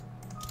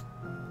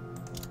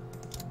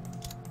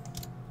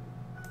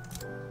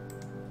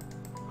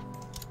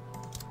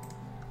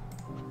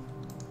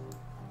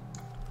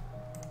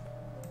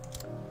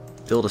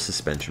 Build a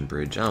suspension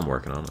bridge. I'm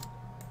working on it.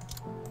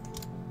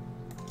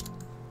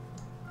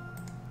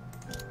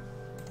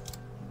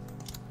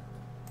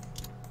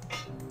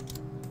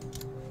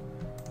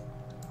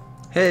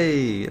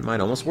 Hey, it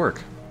might almost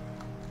work.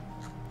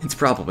 It's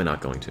probably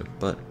not going to,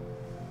 but...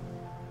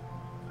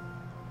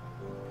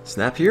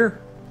 Snap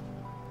here?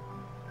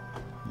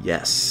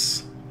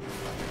 Yes.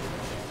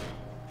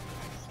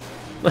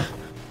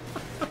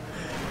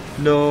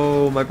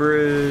 No, my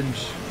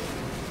bridge.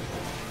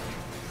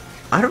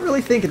 I don't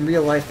really think in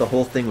real life the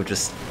whole thing would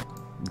just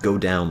go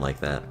down like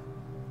that.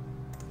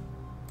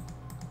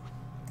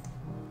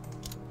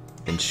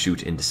 And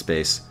shoot into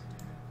space.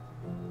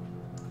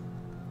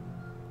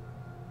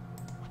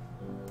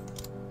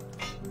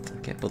 I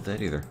can't build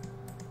that either.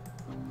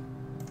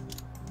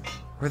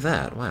 Or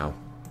that, wow.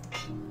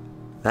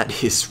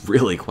 That is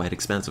really quite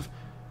expensive.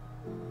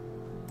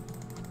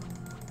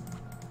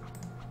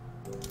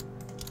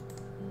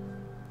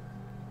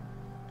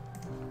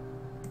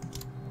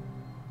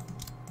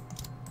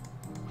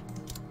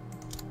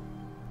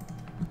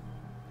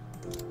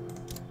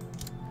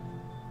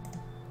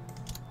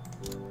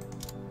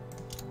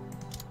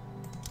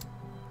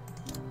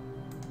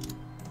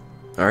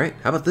 Alright,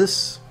 how about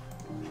this?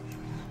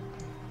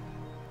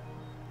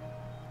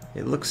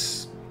 It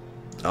looks...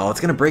 Oh, it's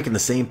gonna break in the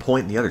same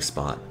point in the other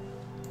spot.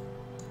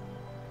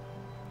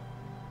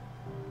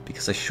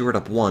 Because I shored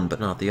up one, but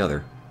not the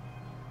other.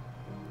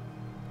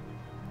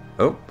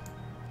 Oh.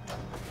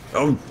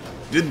 Oh,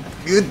 good.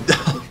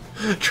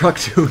 Truck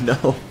 2,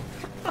 no.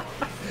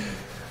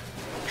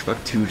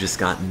 Truck 2 just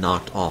got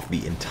knocked off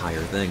the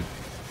entire thing.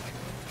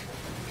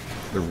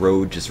 The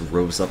road just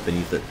rose up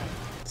beneath it.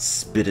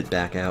 Spit it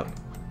back out.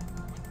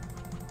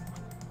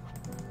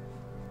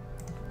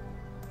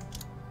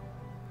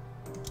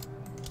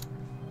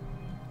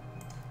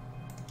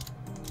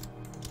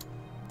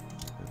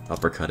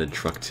 Uppercutted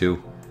Truck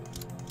 2.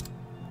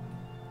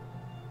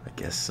 I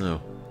guess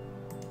so.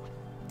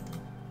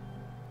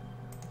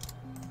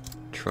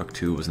 Truck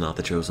 2 was not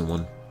the chosen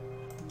one.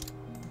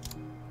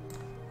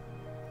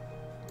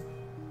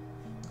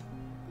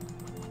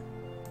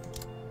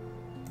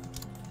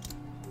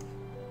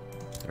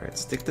 Alright,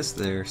 stick this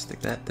there,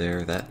 stick that there,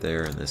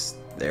 and this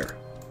there.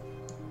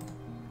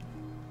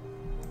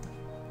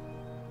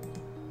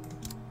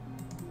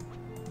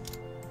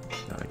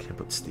 No, I can't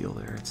put steel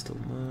there, it's too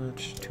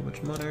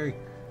much money.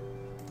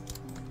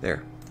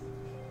 There.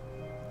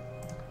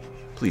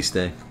 Please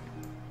stay.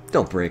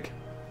 Don't break.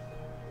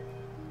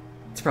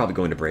 It's probably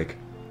going to break.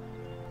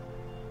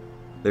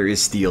 There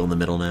is steel in the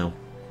middle now.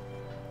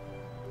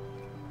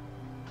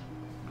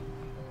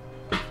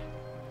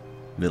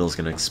 Middle's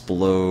gonna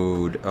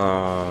explode.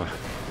 I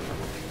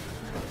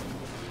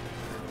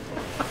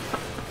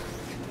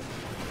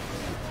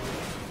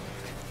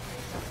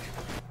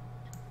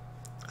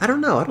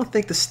don't know. I don't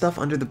think the stuff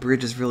under the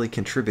bridge is really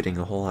contributing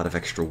a whole lot of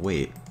extra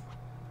weight.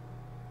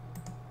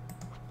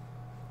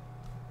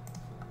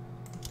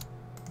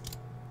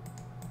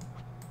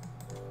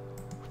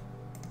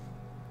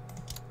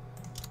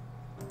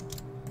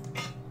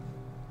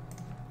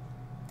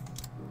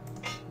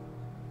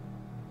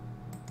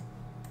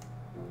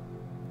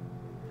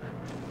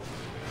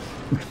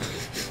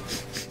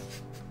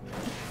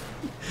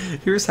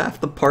 Here's half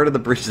the part of the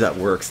bridge that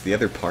works. The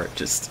other part,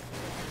 just...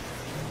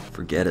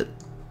 forget it.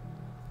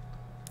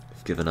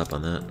 I've given up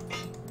on that.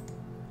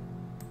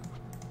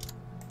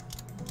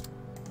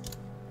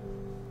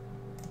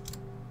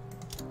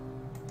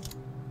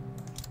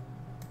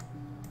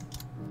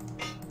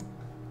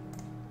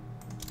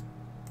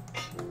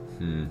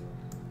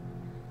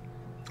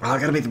 Oh, I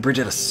gotta make the bridge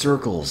out of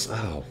circles.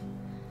 Oh.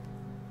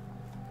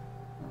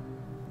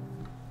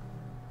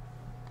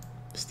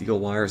 Steel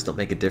wires don't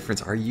make a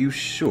difference. Are you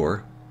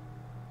sure?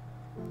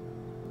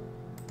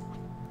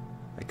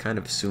 I kind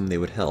of assumed they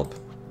would help.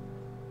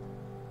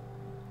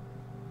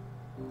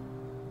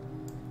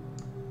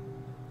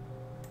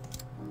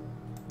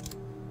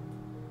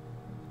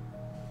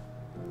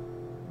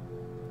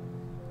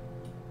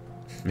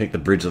 Make the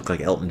bridge look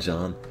like Elton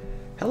John.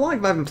 How long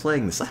have I been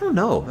playing this? I don't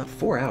know. About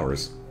 4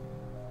 hours.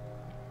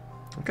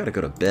 I've got to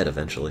go to bed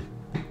eventually.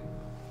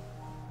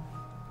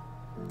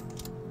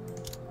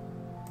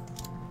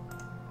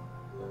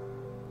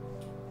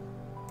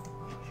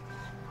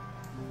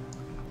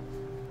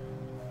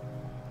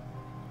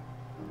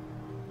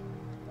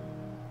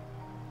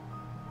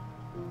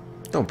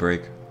 Don't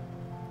break.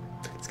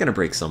 It's gonna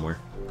break somewhere.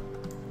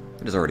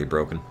 It is already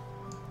broken.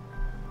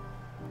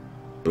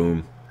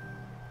 Boom.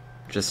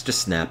 Just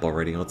snap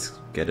already. Let's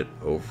get it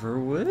over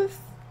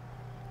with.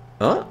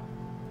 Oh,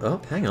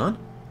 hang on.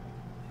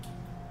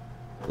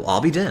 Well,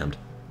 I'll be damned.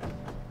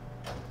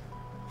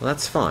 Well,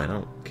 that's fine. I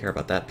don't care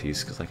about that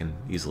piece, because I can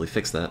easily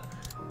fix that.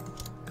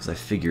 Because I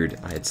figured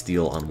I had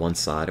steel on one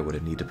side, I would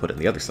have need to put it on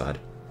the other side.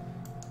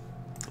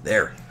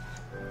 There.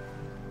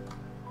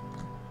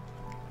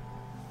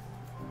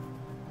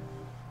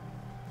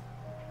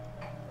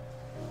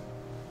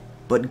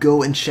 But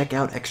go and check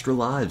out Extra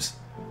Lives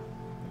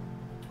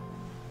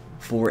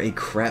for a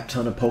crap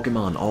ton of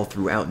Pokemon all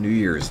throughout New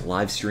Year's,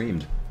 live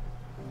streamed.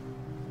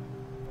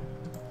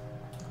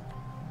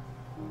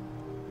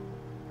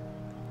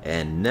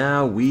 And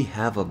now we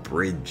have a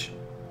bridge,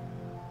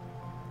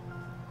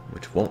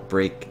 which won't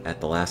break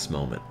at the last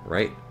moment,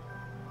 right?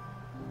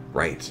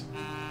 Right.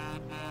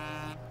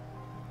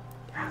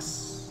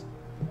 Yes.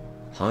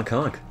 Honk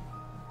honk.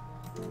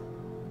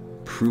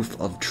 Proof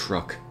of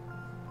truck.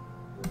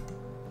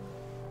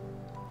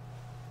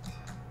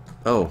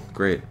 Oh,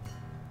 great.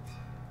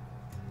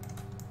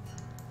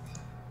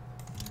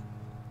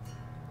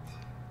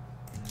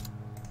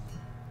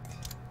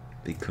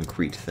 Big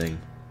concrete thing.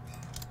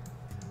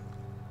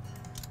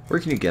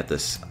 Where can you get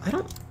this? I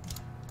don't...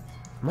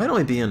 It might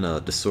only be in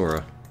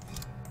Desora.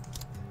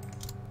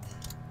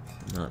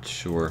 I'm not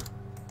sure.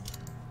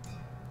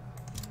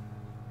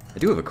 I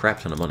do have a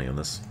crap ton of money on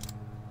this.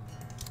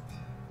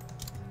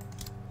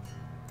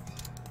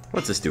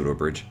 What's this do to a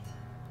bridge?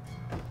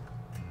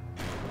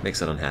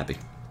 Makes it unhappy.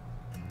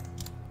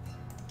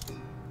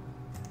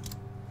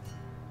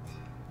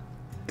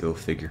 Go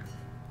figure.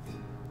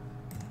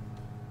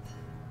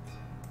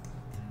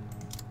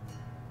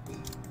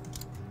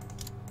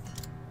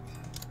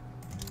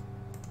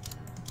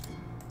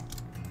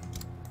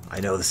 I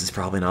know this is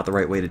probably not the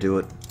right way to do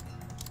it.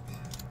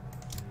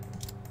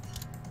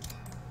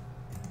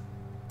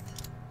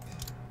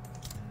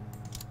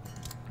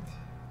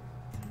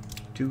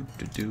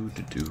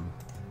 Do.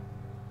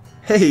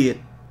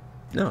 Hey!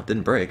 No, it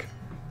didn't break.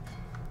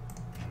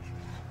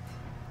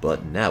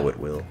 But now it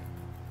will.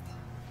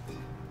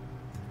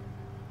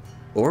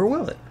 Or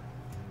will it?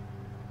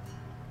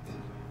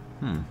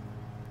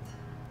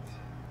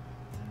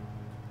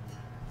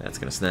 That's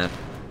gonna snap.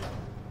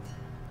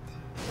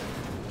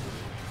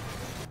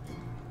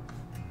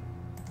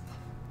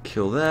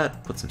 Kill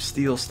that, put some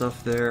steel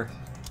stuff there.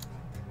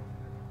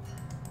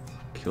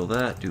 Kill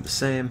that, do the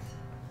same.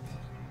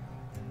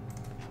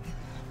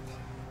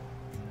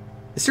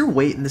 Is there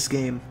weight in this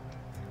game?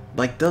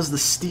 Like, does the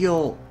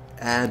steel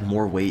add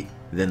more weight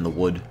than the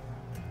wood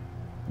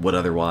would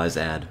otherwise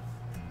add?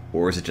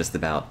 Or is it just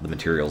about the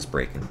materials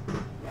breaking?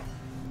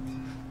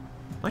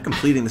 Am I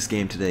completing this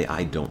game today?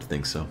 I don't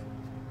think so.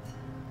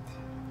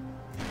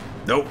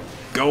 Nope.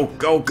 Go,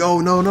 go, go!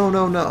 No, no,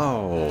 no,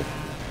 no!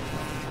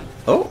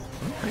 Oh!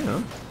 Hang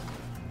on.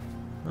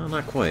 No,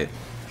 not quite.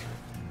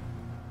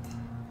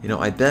 You know,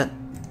 I bet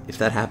if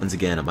that happens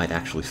again, it might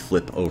actually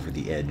flip over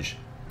the edge.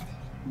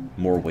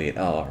 More weight.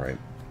 Oh, alright.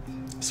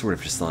 Sort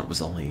of just thought it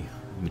was only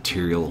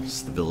material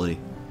stability.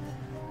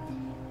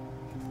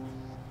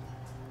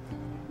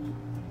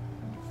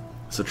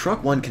 So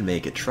truck 1 can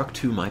make it. Truck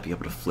 2 might be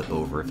able to flip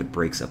over if it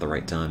breaks at the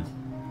right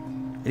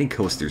time. Any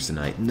coasters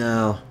tonight?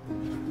 No.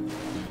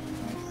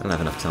 I don't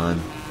have enough time.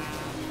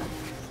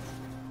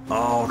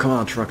 Oh, come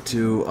on, truck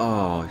 2.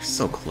 Oh, you're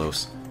so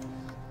close.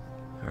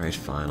 Alright,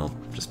 fine. I'll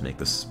just make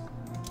this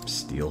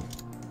steel.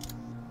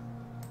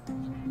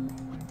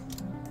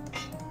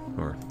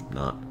 Or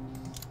not.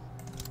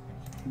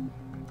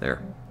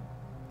 There.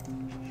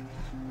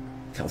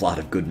 A lot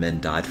of good men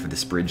died for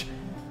this bridge.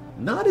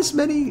 Not as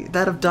many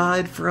that have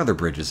died for other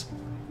bridges.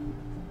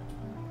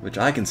 Which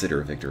I consider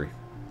a victory.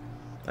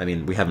 I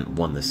mean, we haven't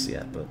won this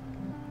yet, but...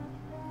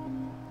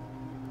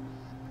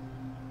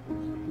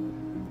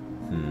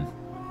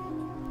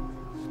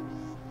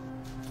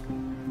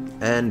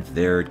 And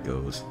there it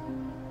goes.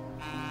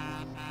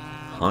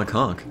 Honk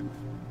honk.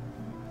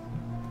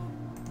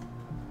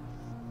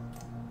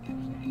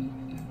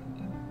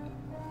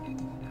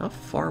 How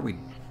far are we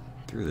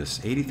through this?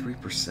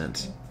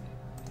 83%.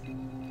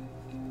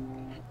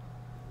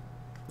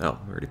 Oh,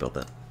 we already built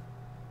that.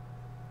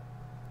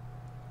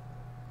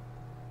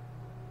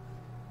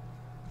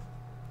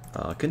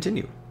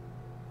 Continue.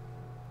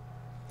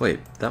 Wait,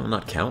 that will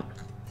not count?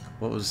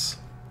 What was...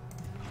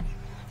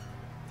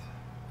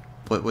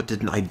 What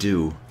didn't I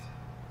do?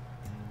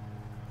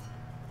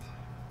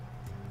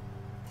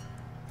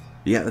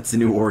 Yeah, that's the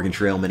new Oregon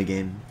Trail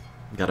minigame.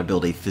 Gotta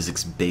build a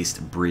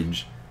physics-based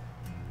bridge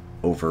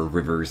over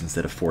rivers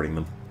instead of fording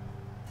them.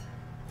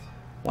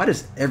 Why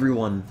does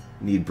everyone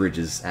need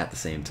bridges at the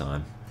same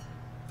time?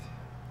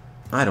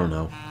 I don't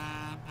know.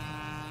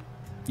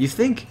 You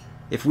think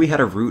if we had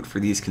a route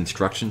for these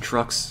construction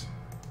trucks,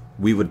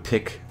 we would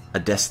pick a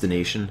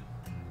destination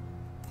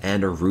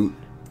and a route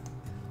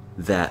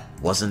that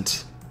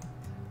wasn't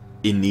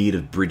in need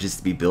of bridges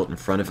to be built in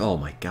front of... Oh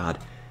my god.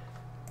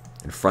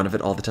 In front of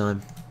it all the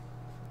time?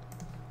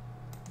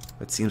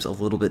 That seems a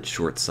little bit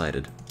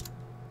short-sighted.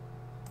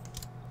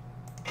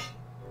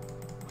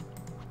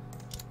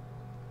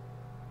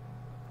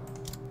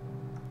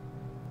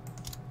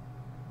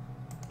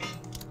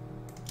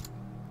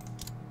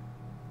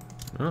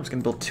 I'm just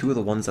gonna build 2 of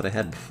the ones that I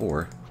had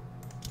before.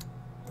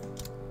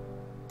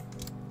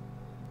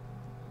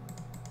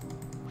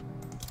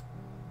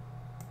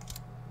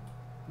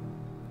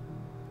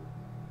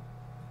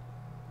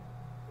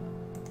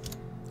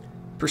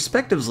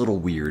 Perspective's a little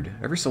weird.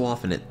 Every so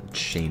often it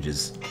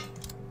changes.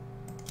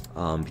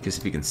 Because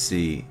if you can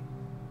see,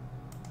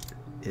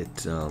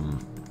 it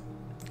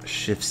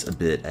shifts a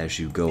bit as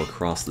you go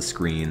across the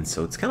screen,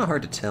 so it's kind of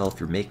hard to tell if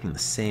you're making the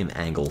same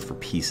angle for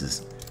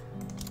pieces.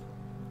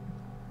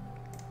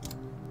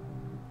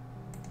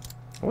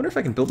 I wonder if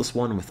I can build this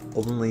one with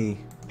only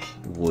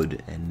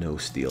wood and no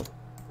steel.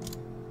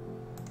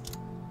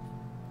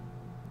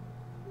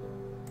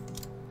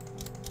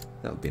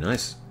 That would be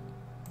nice.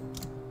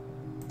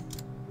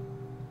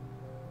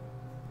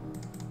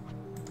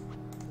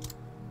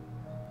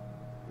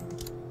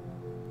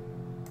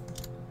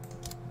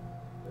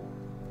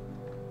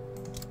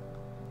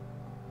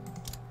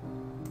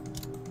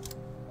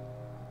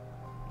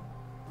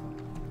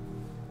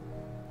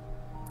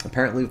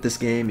 Apparently with this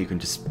game, you can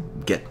just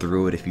get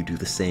through it if you do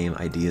the same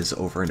ideas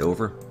over and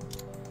over.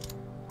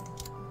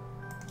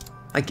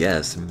 I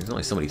guess. I mean, there's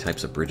only so many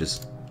types of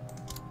bridges.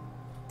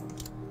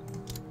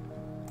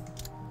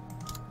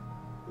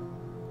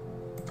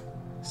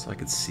 So I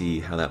could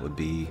see how that would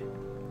be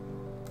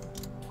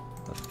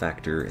a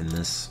factor in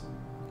this.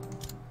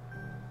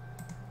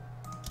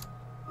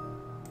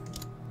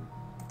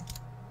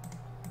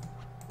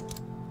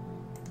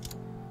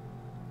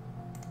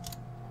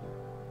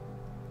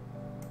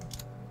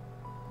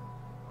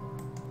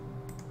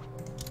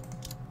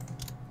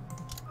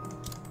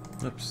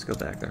 Oops, just go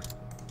back there.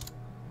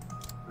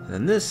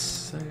 And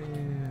this,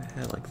 I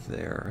had like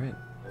there, right?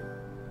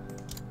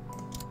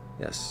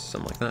 Yes,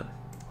 something like that.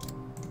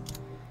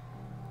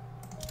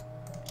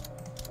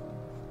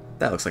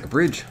 That looks like a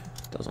bridge.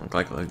 Doesn't look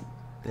like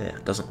yeah,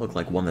 it doesn't look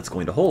like one that's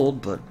going to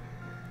hold, but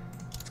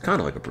it's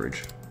kind of like a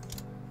bridge.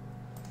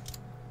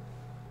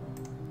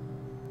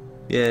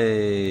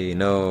 Yay!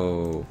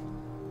 No.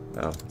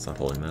 Oh, it's not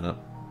holding that up.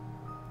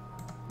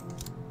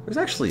 There's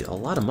actually a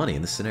lot of money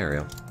in this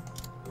scenario.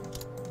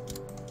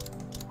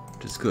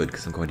 Which is good,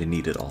 because I'm going to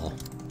need it all.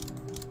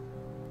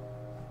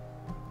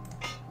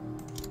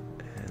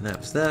 And that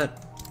was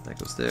that. That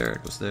goes there,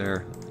 it goes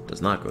there. It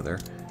does not go there.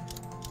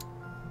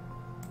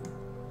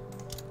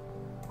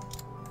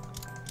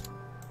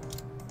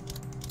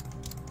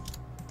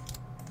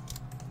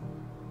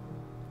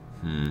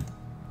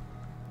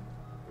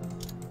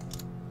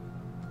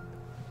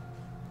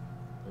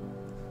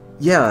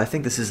 Yeah, I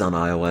think this is on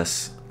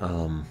iOS.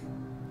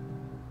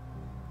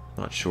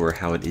 Not sure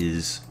how it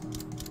is.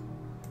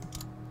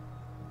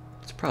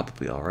 It's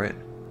probably alright.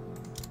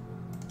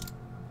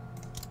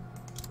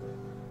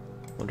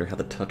 Wonder how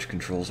the touch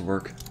controls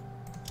work.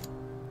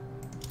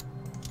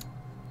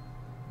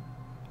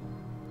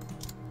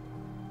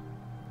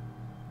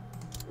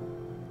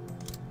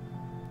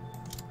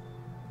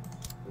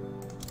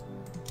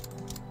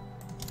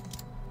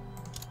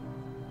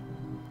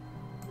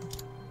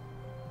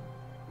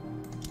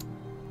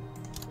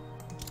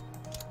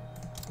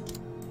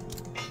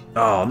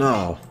 Oh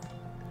no!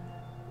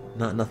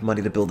 Not enough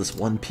money to build this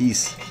one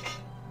piece.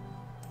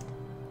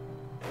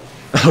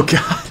 Oh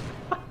god!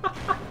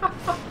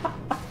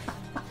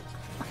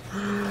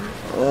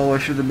 Oh, I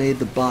should have made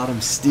the bottom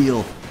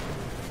steel.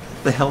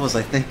 What the hell was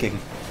I thinking?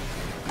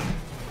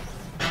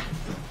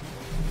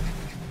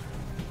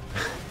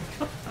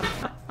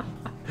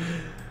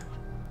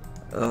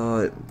 Oh,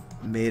 it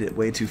made it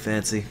way too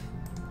fancy.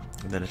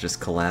 And then it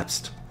just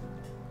collapsed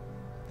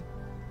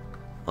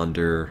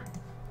under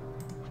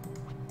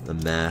the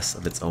mass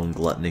of its own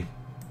gluttony.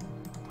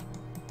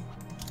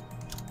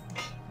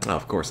 Oh,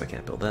 of course I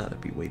can't build that.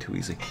 That'd be way too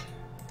easy.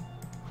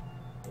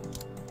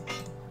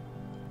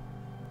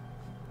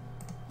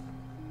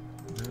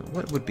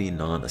 What would be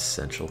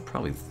non-essential?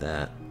 Probably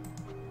that.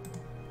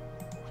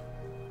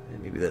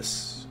 And maybe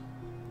this.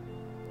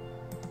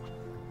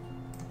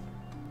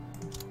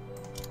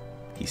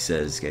 He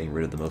says getting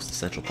rid of the most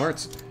essential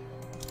parts.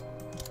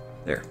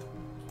 There.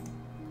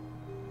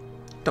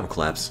 Don't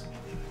collapse.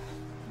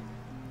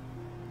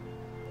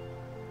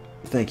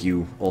 Thank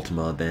you,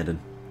 Ultima Abandon.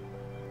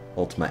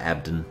 Ultima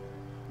Abdon,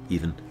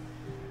 even.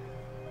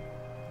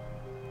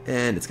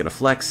 And it's gonna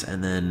flex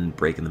and then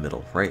break in the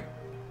middle, right?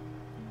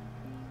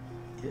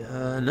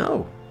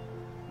 No.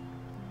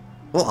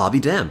 Well, I'll be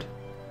damned.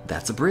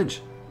 That's a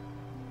bridge.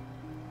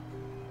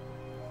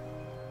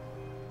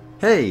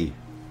 Hey!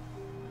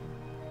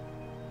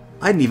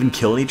 I didn't even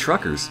kill any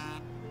truckers.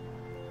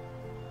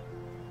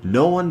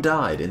 No one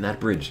died in that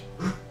bridge.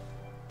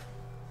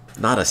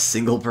 Not a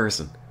single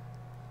person.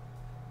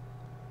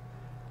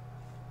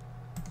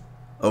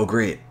 Oh,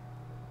 great.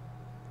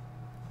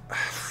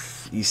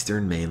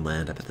 Eastern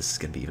mainland. I bet this is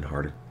going to be even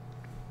harder.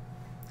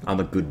 I'm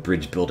a good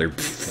bridge builder.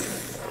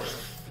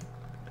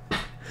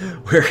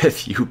 Where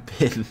have you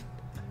been?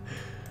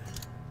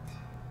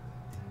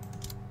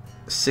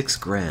 6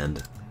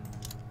 grand.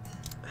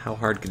 How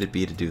hard could it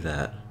be to do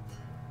that?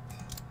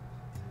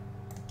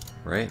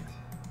 Right?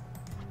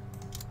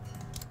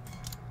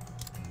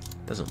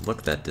 Doesn't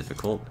look that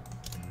difficult.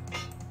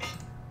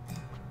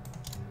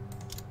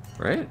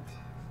 Right?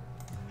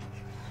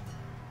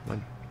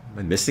 Am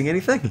I missing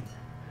anything?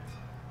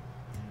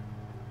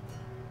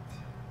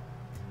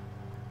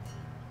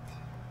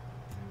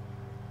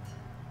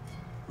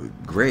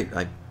 Great,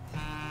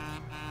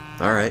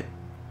 Alright.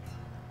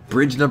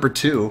 Bridge number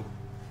 2,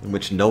 in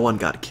which no one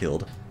got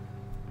killed.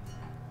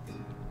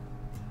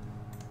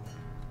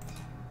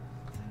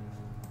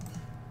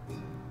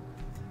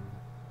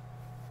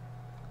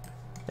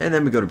 And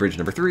then we go to bridge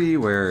number 3,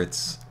 where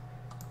it's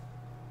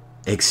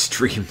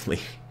extremely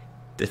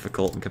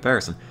difficult in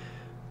comparison.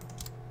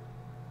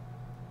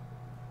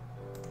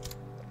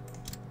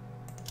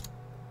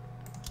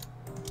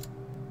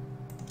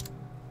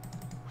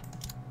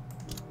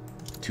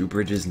 Two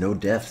bridges, no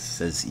deaths,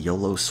 says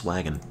YOLO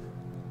Swaggin.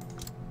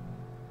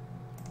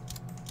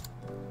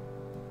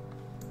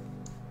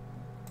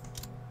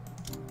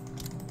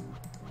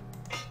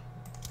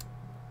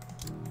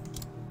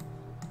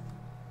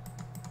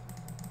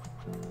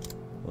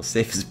 Well,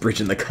 safest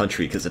bridge in the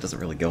country because it doesn't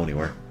really go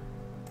anywhere.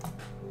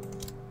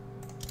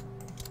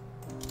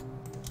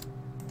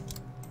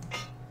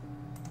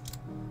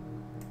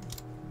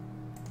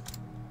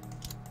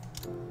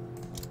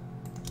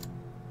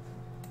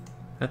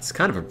 That's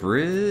kind of a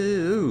bridge.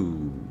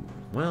 Ooh,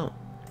 well.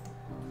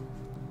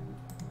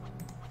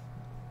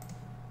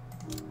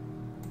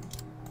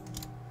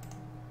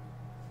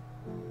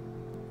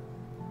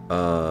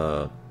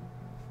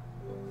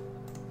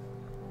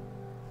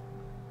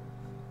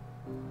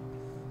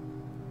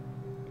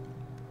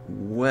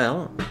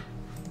 Well,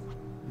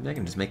 maybe I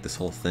can just make this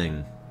whole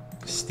thing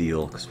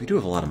steel, because we do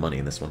have a lot of money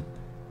in this one.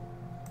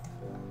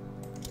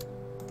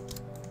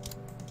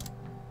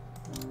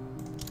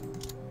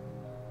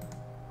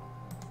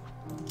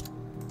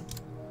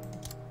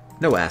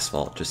 No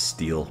asphalt, just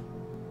steel.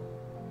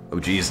 Oh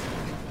jeez.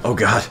 Oh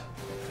god.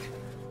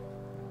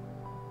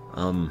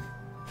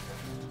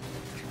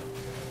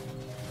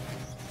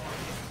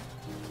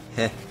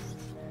 Heh.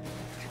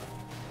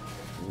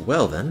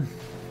 Well then,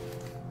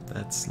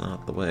 that's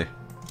not the way.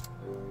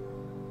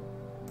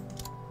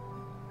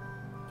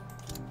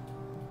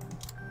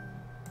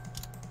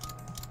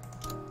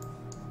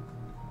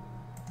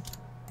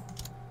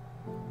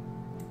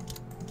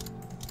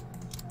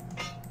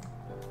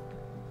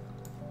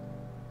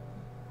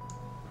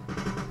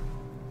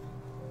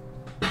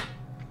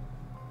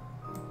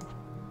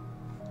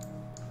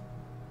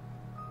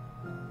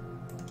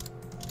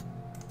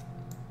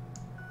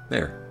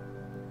 There.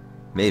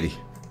 Maybe.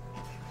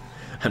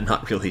 I'm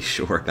not really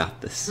sure about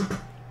this.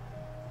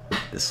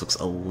 This looks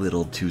a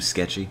little too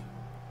sketchy.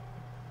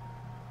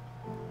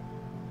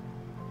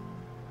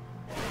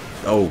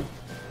 Oh,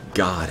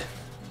 God.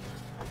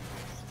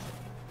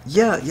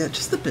 Yeah,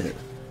 just a bit.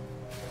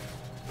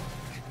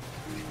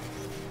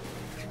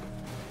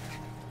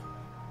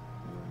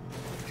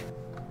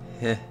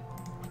 Heh.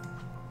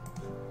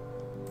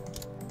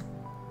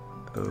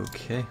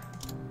 Okay.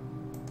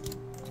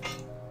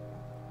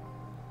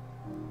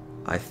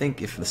 I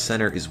think if the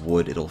center is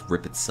wood, it'll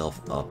rip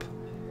itself up.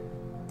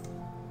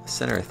 The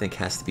center, I think,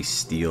 has to be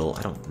steel.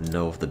 I don't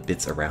know if the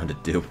bits around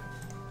it do.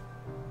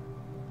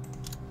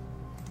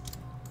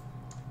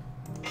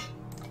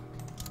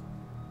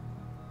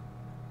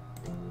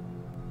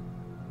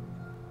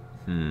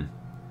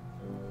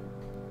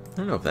 I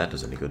don't know if that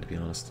does any good, to be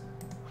honest.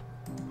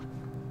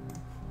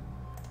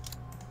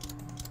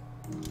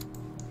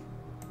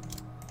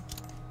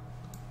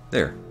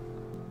 There.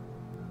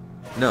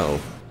 No.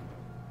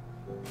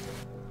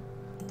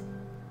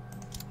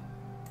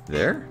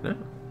 There? No.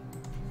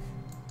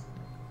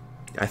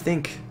 I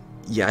think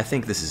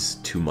this is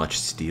too much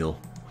steel.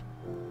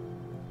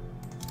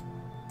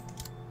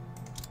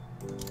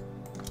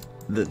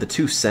 The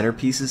two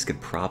centerpieces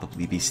could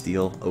probably be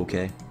steel,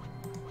 okay.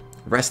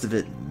 The rest of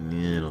it,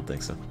 I don't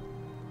think so.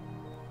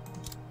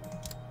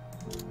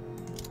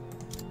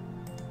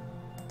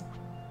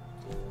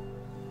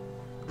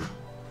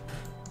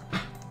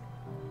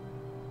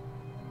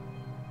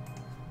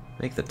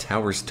 Make the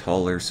towers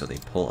taller so they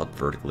pull up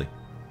vertically.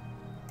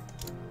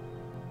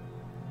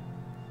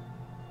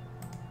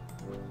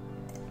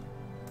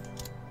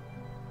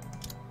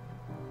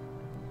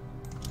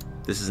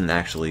 This isn't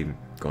actually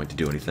going to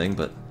do anything,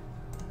 but...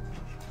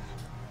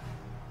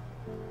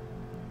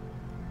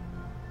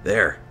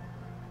 There!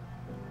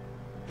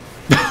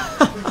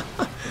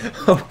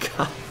 Oh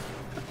god!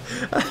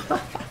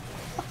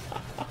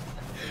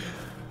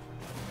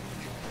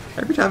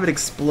 Every time it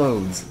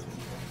explodes,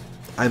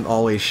 I'm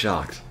always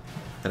shocked.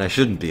 And I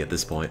shouldn't be at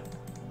this point.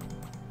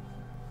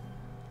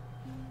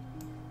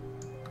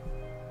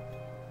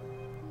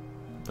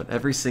 But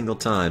every single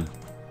time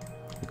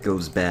it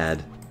goes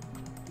bad,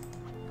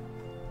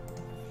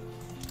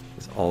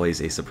 it's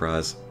always a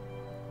surprise.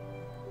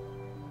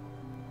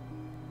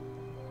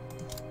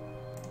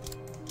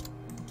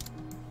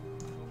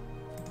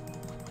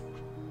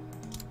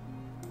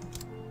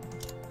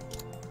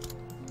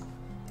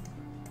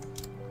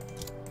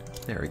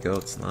 There we go,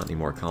 it's not any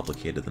more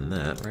complicated than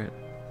that, right?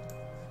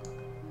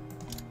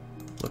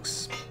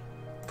 Looks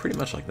pretty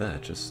much like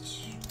that, just...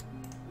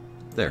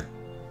 there.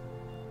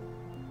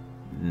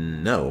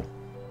 No.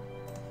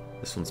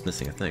 This one's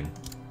missing a thing.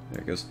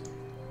 There it goes.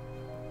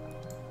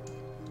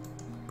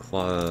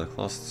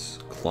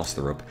 Cross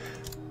the rope.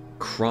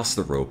 Cross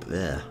the rope.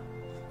 There.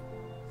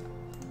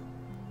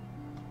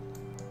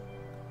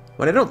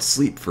 When I don't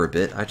sleep for a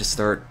bit, I just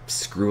start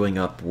screwing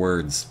up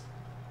words.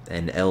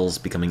 And L's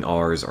becoming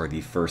R's are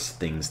the first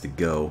things to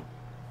go.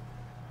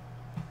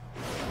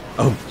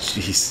 Oh,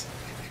 jeez.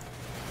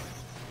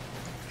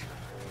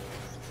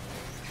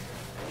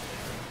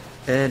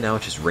 And now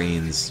it just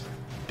rains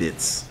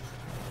bits.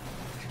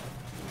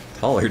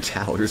 Taller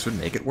towers would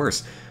make it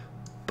worse.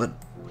 But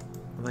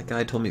that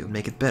guy told me it would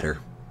make it better.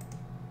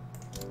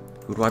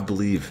 Who do I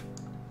believe?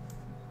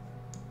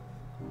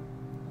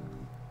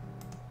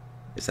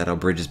 Is that how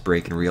bridges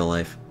break in real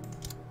life?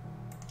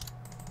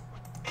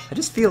 I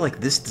just feel like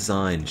this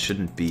design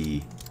shouldn't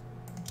be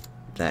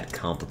that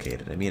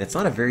complicated. I mean, it's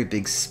not a very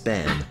big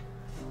span.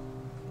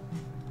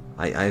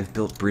 I've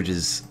built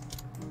bridges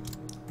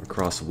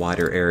across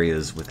wider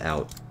areas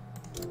without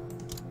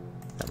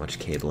that much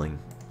cabling.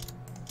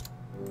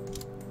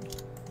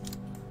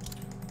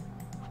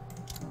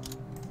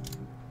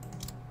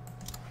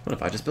 What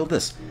if I just build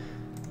this?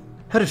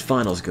 How did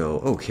finals go?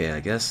 Okay, I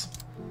guess.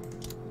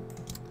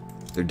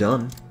 They're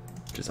done,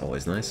 which is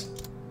always nice.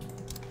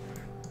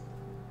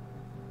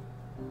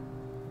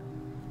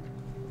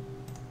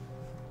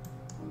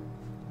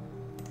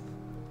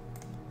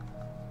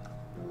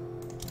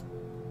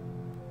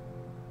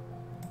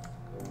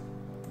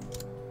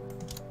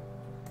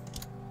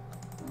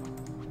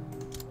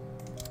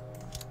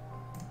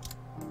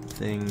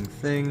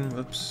 Thing.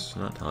 Oops,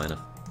 not high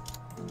enough.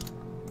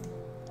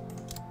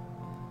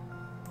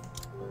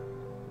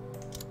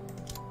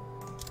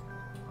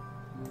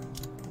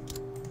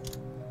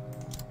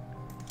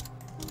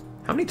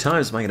 How many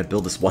times am I going to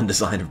build this one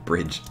design of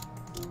bridge?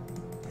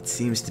 It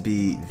seems to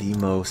be the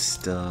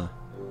most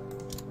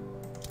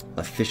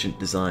efficient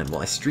design. Will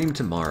I stream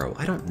tomorrow?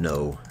 I don't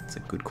know. That's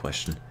a good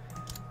question.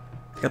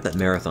 I got that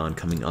marathon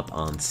coming up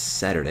on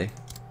Saturday,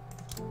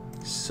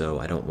 so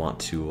I don't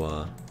want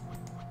to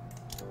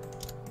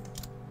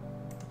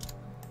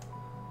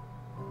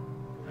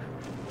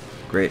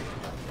Great.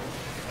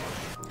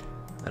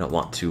 I don't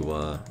want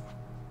to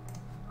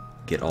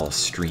get all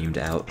streamed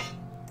out.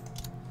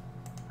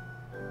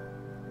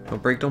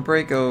 Don't break, don't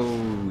break.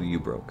 Oh,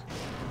 you broke.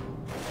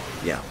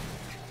 Yeah.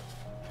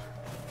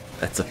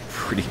 That's a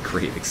pretty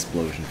great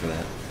explosion for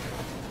that.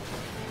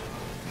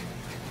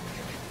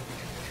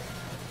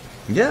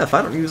 Yeah, if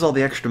I don't use all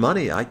the extra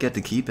money, I get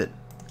to keep it.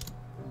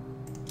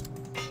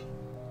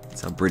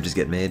 That's how bridges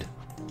get made.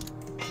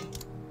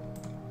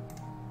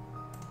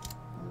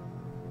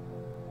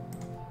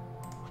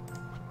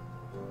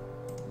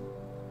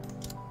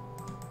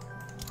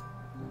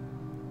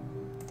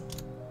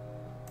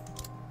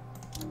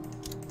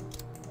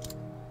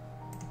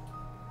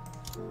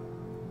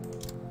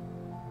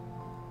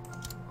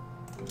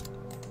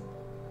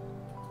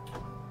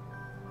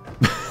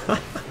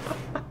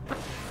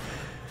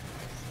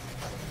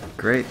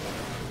 Great.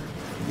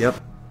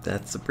 Yep,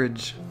 that's a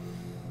bridge.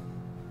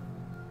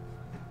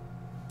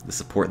 The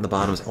support in the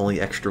bottom is only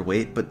extra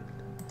weight, but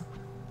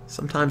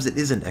sometimes it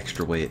isn't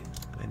extra weight.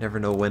 I never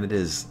know when it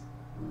is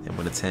and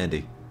when it's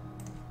handy.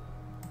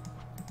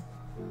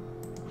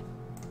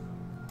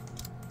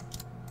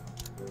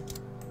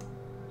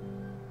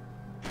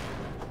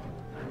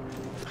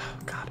 Oh,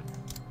 God.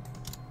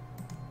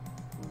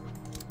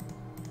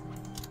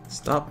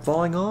 Stop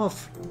falling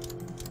off.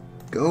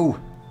 Go.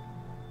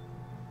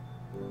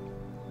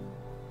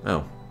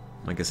 Oh,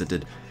 I guess it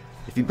did.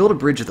 If you build a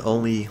bridge with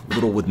only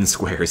little wooden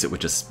squares, it would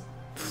just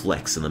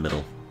flex in the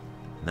middle.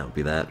 And that would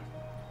be that.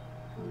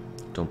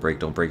 Don't break,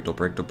 don't break, don't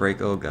break, don't break.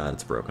 Oh god,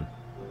 it's broken.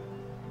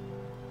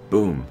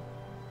 Boom.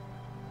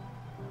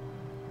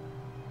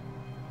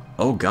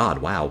 Oh god,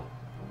 wow.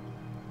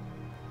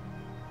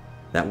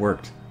 That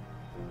worked.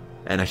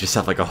 And I just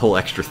have like a whole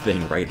extra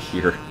thing right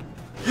here.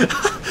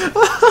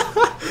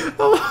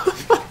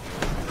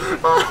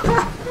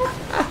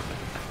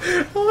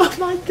 Oh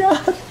my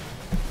god.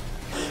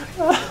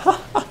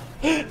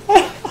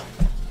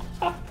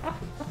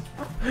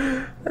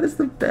 That is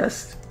the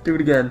best. Do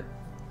it again.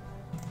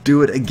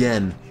 Do it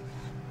again.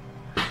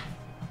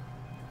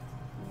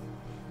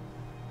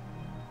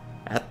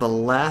 At the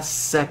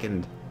last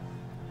second.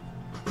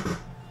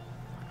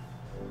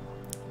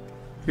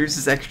 Here's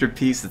this extra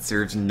piece that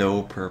serves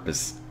no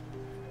purpose.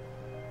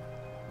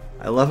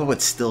 I love how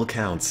it still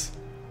counts,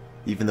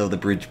 even though the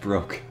bridge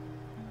broke.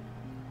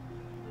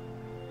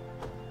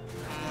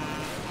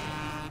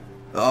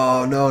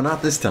 Oh no,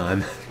 not this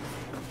time.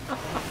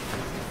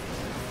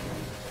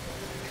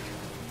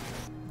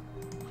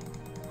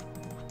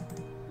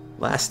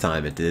 Last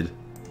time it did.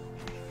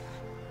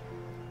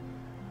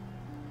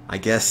 I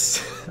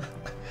guess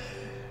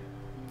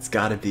it's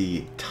gotta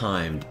be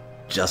timed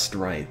just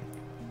right.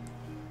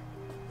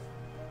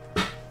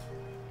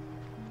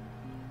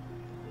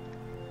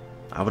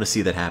 I want to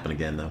see that happen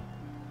again, though.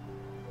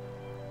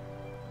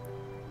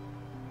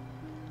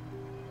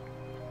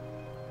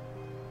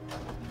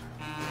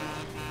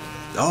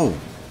 Oh,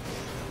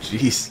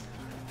 jeez.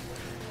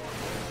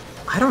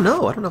 I don't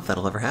know. I don't know if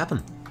that'll ever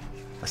happen.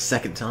 A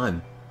second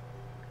time.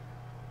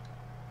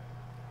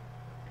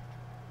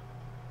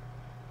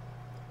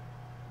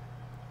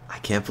 I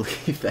can't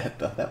believe that,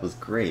 though. That was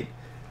great.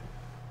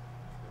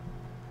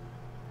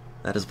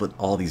 That is what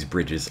all these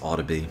bridges ought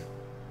to be.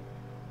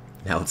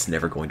 Now it's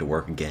never going to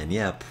work again.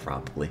 Yeah,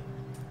 probably.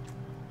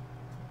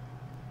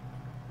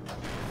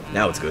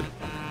 Now it's good.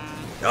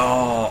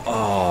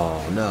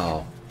 Oh,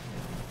 no.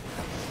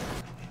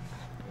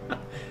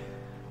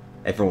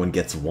 Everyone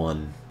gets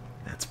one.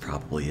 That's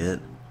probably it.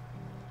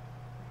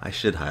 I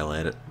should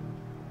highlight it.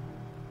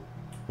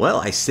 Well,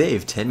 I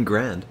saved 10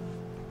 grand.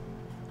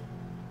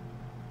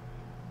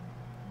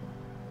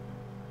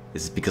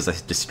 Is it because I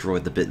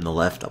destroyed the bit in the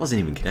left? I wasn't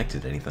even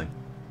connected to anything.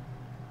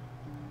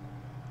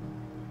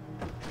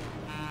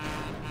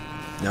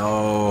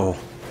 No.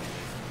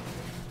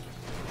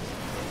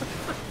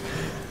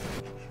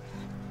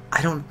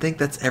 I don't think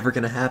that's ever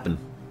gonna happen.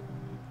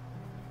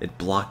 It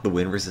blocked the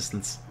wind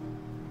resistance.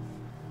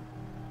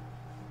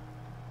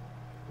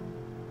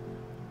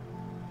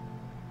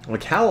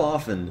 Like, how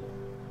often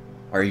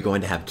are you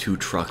going to have two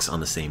trucks on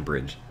the same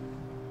bridge?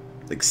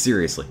 Like,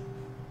 seriously.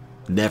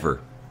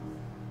 Never.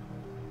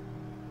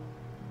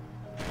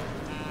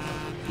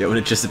 Yeah, when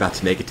it's just about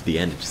to make it to the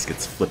end, it just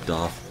gets flipped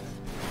off.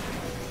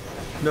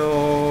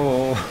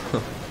 No!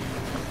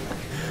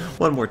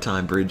 One more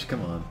time, bridge,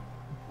 come on.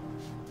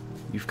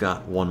 You've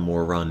got one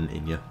more run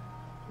in you.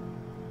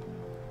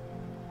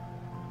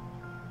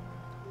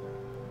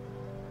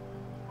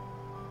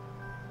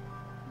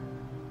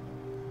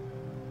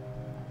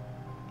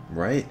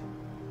 Right?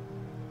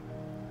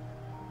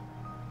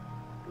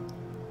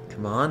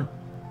 Come on.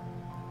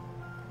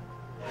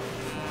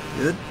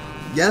 Good.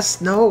 Yes,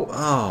 no?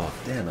 Oh,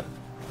 damn it.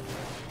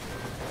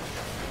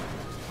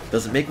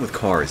 Does it make with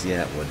cars?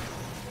 Yeah, it would.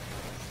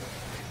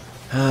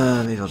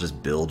 Maybe I'll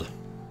just build.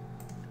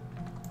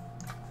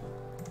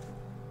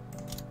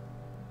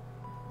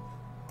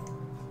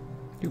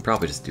 You can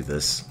probably just do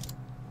this.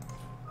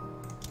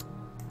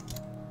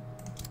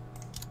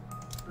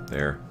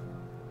 There.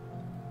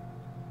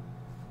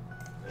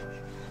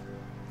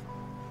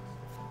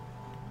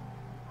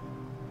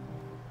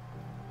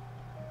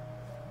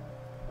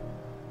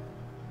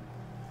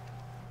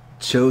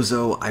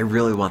 Chozo, I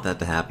really want that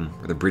to happen,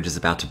 where the bridge is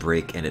about to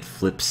break and it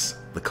flips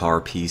the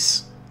car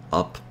piece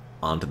up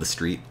onto the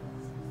street.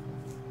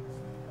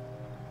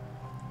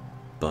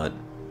 But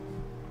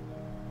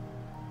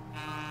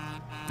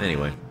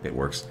anyway, it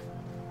works.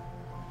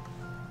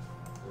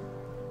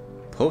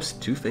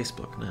 Post to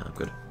Facebook. Nah, I'm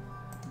good.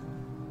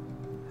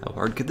 How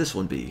hard could this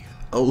one be?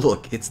 Oh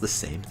look, it's the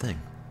same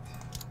thing.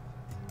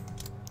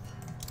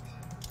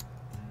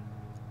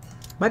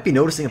 Might be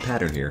noticing a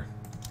pattern here.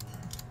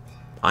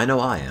 I know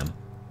I am.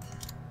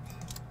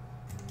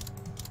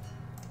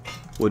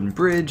 Wooden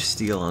bridge,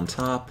 steel on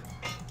top,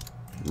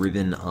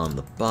 ribbon on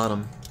the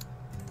bottom.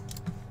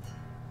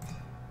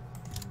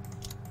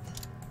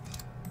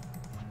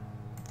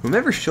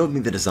 Whomever showed me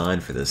the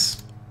design for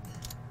this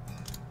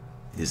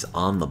is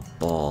on the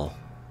ball,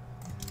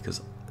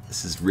 because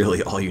this is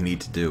really all you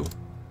need to do.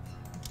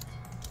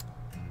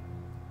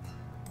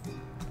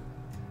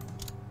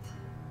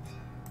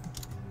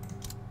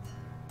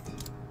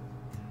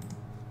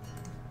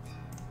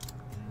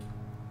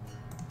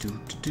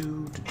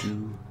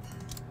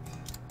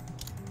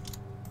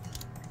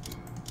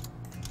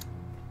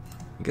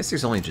 I guess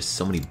there's only just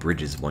so many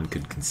bridges one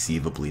could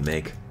conceivably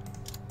make.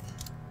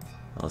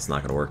 Well, it's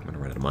not gonna work. I'm gonna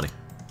run out of money.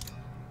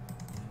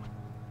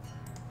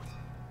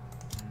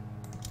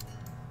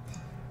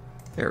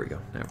 There we go.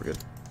 Now we're good.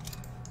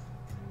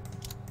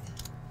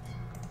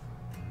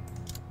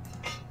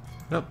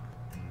 Nope.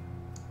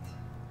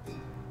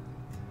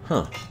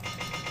 Huh.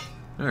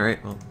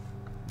 Alright, well,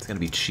 it's gonna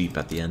be cheap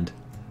at the end.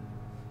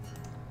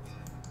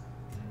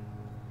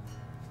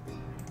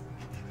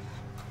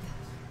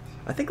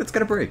 I think that's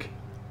gonna break,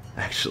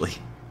 actually.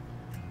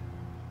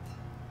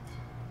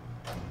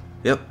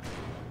 Yep.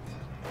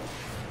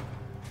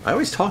 I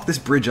always talk this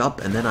bridge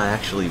up, and then I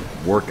actually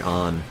work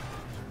on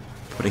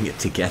putting it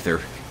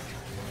together.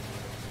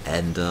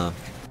 And, then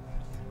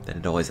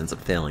it always ends up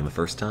failing the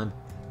first time.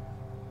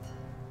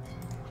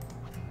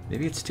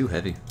 Maybe it's too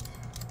heavy.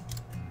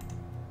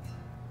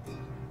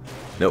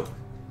 Nope.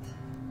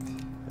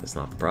 That's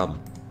not the problem.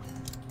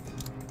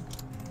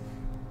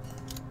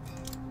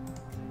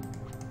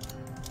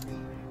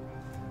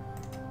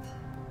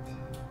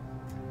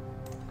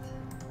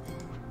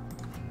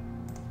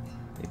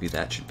 Maybe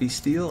that should be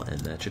steel, and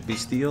that should be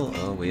steel.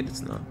 Oh, wait,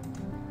 it's not.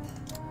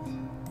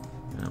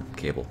 No,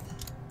 cable.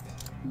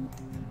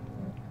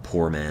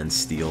 Poor man's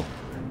steel.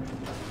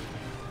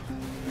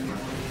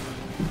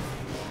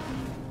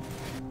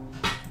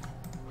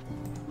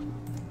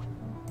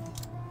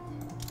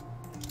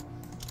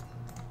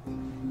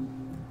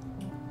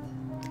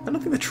 I don't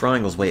think the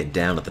triangles weigh it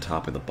down at the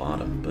top or the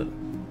bottom, but...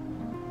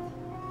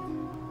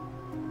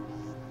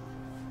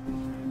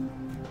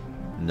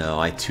 No,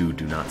 I too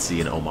do not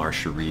see an Omar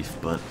Sharif,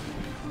 but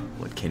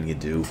what can you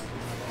do?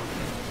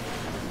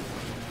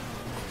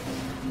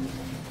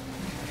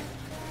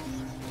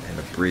 And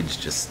the bridge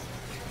just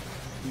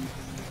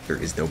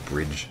There is no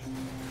bridge.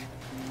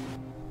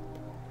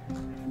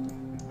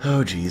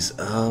 Oh, jeez.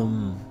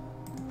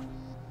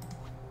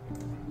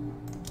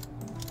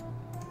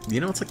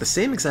 You know, it's like the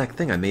same exact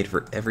thing I made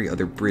for every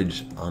other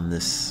bridge on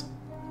this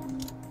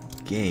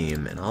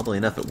game, and oddly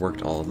enough it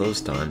worked all of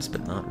those times,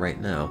 but not right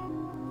now.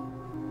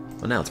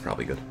 Well, now it's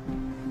probably good.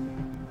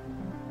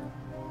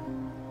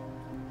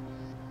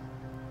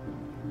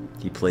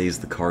 He plays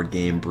the card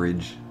game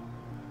bridge.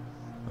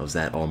 Was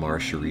that Omar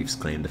Sharif's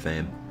claim to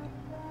fame?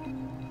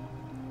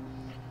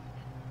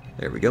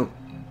 There we go.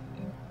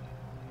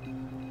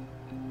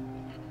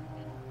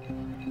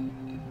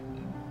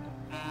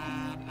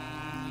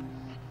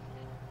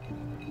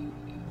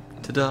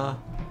 Ta-da!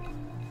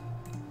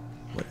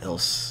 What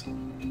else?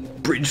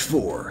 Bridge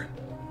 4!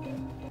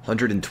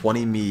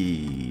 120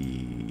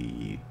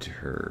 meter...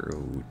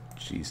 Oh,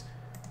 jeez.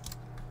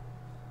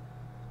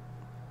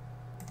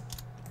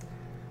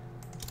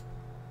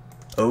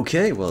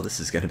 Okay, well, this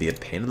is going to be a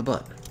pain in the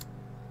butt.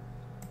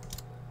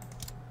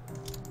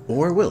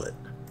 Or will it?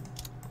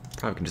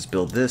 Probably can just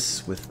build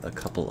this with a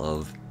couple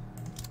of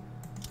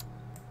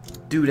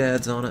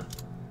doodads on it.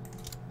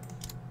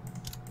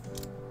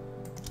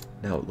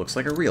 Now it looks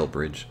like a real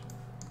bridge.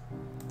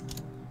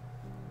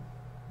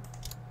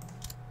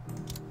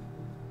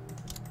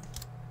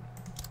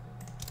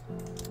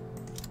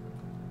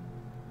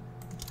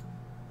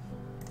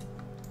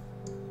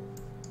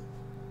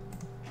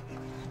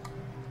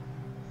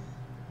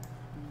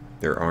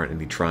 There aren't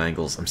any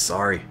triangles. I'm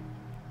sorry.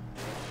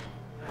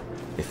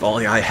 If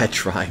only I had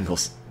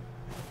triangles.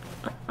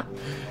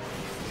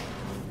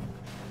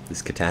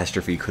 This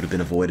catastrophe could have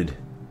been avoided.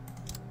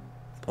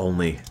 If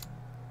only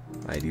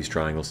I had used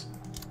triangles.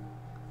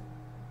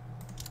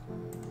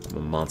 I'm a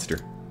monster.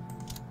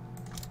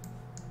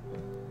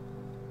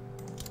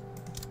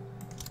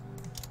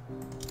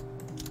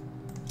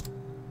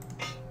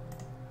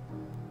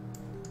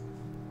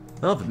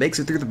 Well, if it makes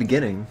it through the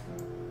beginning,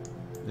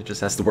 it just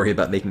has to worry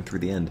about making through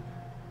the end.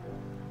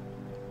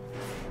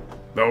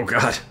 Oh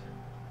god.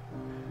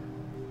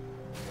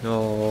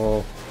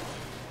 No.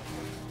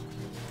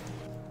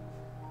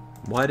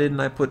 Why didn't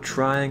I put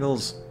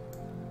triangles?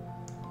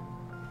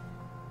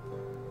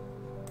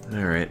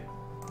 Alright.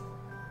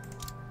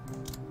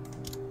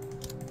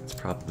 It's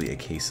probably a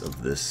case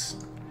of this.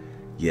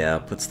 Yeah,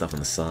 put stuff on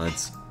the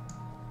sides.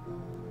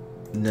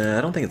 Nah,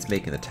 I don't think it's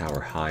making the tower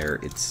higher.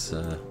 It's,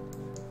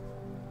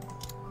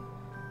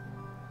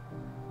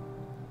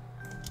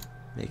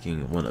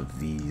 making one of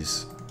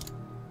these.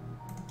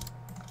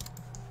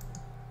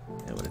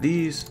 And one of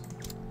these.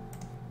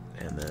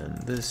 And then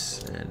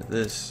this, and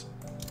this,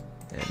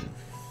 and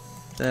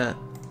that,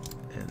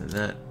 and then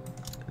that,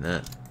 and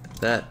that, and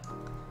that.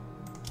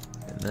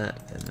 And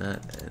that, and that,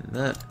 and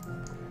that,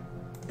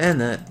 and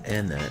that,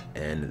 and that,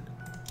 and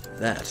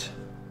that.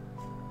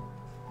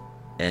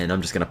 And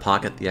I'm just gonna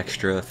pocket the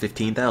extra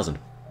 15,000.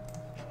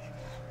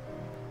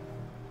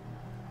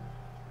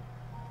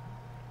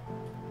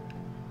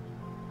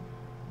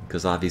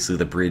 Because obviously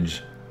the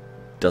bridge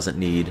doesn't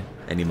need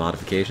any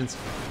modifications.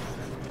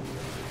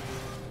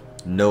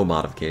 No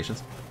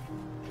modifications.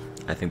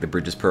 I think the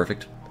bridge is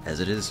perfect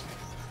as it is.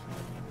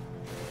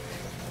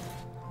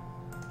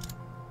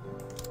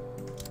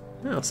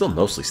 No, it's still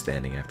mostly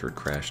standing after it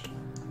crashed.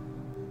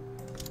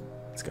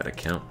 It's gotta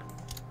count.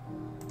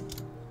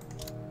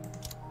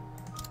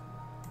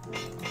 I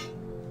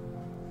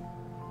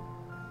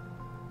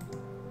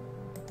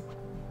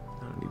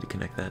don't need to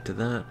connect that to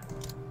that.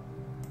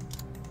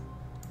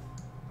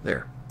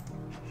 There.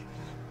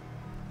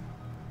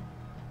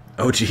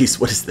 Oh geez,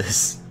 what is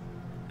this?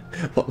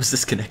 What was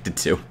this connected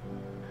to?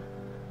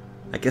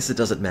 I guess it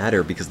doesn't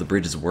matter because the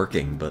bridge is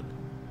working, but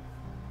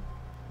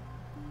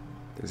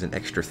there's an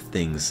extra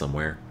thing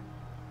somewhere.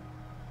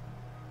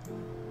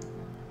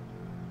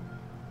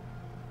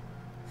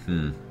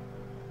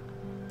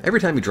 Every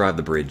time you drive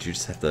the bridge, you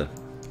just have to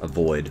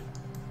avoid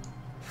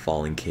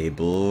falling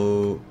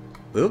cable.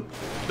 Oop.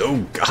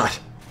 Oh, God.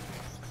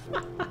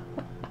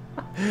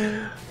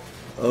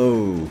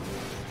 Oh.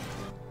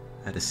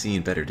 I'd have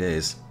seen better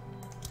days.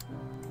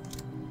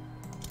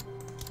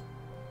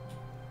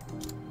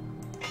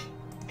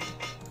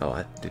 Oh,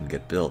 I didn't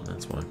get built,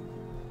 that's why.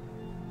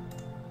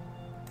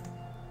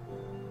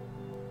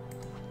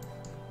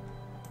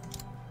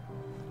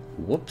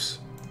 Whoops.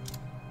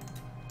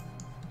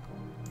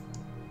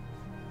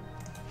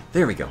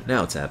 There we go,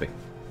 now it's happy.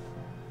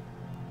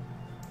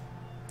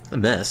 A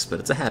mess, but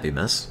it's a happy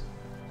mess.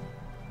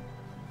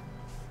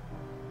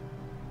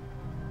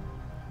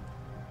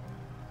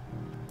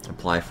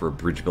 Apply for a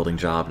bridge building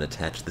job and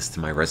attach this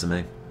to my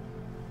resume.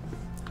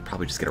 I'll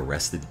probably just get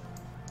arrested.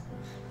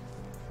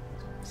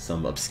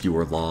 Some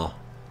obscure law.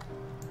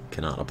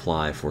 Cannot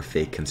apply for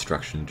fake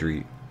construction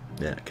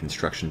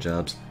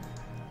jobs.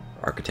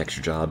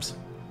 Architecture jobs.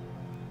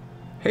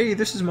 Hey,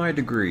 this is my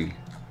degree.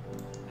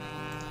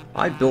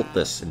 I built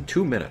this in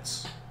 2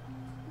 minutes.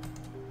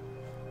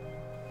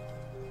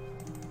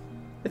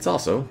 It's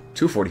also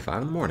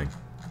 2:45 in the morning.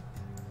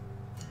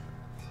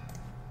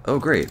 Oh,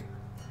 great.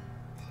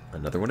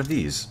 Another one of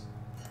these.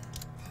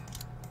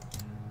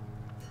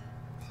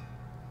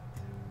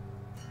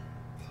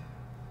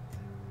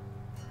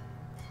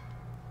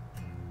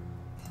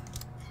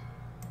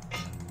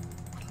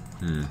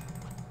 Hmm.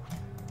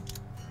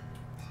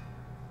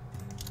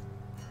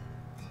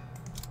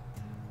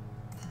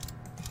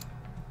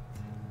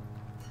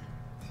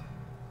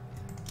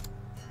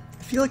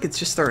 I feel like it's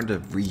just starting to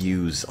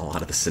reuse a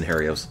lot of the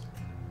scenarios.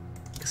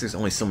 Because there's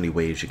only so many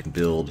ways you can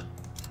build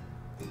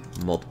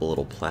multiple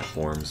little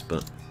platforms,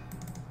 but...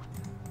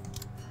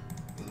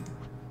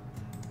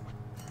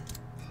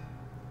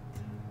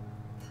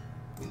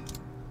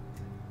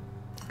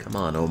 Come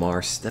on,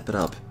 Omar, step it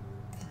up.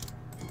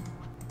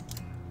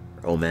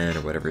 Or Oman,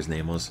 or whatever his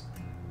name was.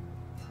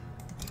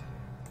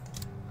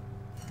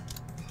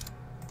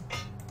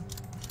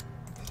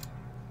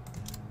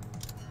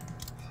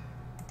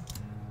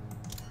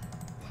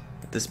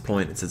 At this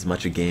point, it's as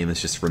much a game as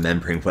just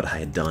remembering what I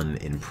had done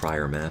in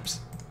prior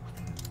maps.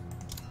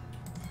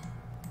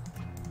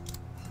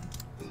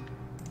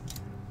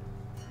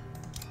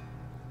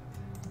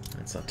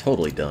 It's not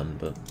totally done,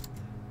 but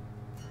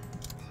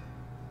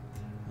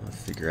I'll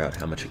figure out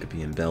how much it could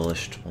be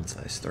embellished once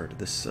I start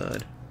this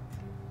side.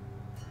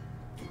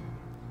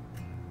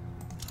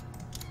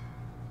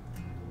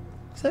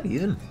 Is that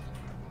even?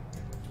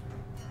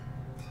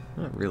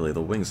 Not really,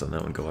 the wings on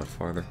that one go out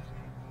farther.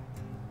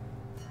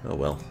 Oh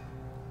well.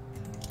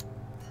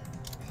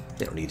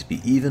 They don't need to be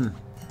even.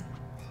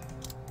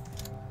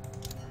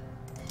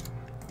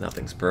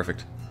 Nothing's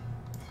perfect.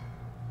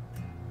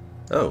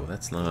 Oh,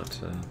 that's not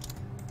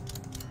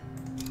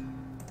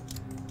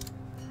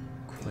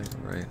quite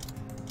right.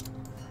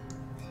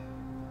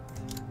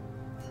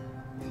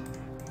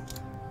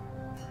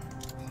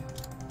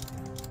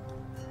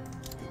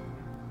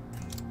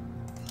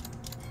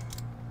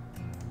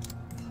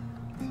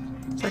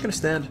 Is that gonna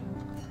stand?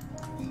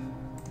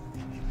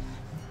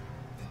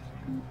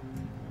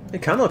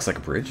 It kind of looks like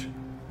a bridge.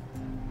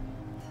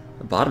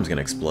 The bottom's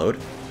gonna explode.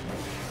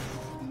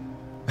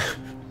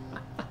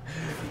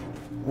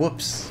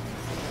 Whoops.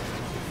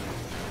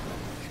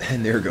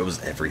 And there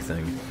goes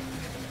everything.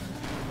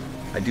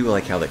 I do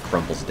like how that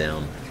crumbles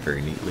down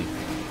very neatly.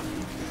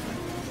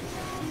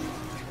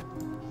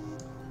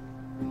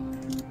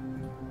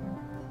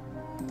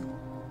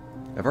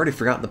 I've already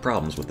forgotten the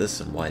problems with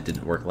this and why it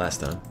didn't work last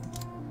time.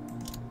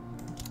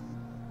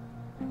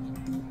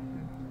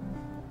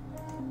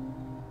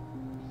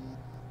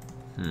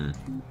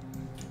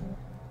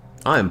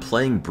 I am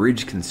playing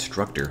Bridge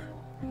Constructor.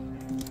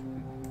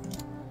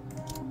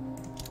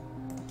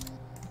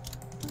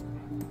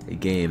 A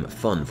game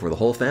fun for the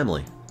whole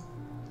family.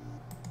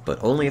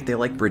 But only if they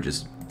like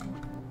bridges.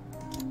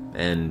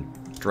 And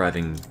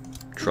driving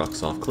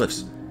trucks off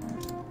cliffs.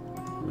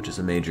 Which is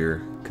a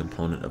major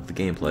component of the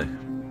gameplay.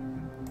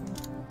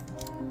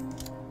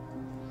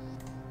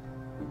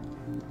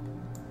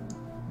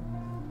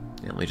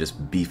 Yeah, let me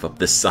just beef up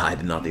this side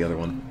and not the other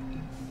one.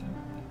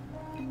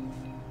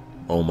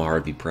 Omar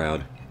would be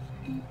proud.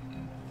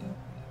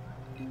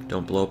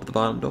 Don't blow up the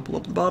bottom, don't blow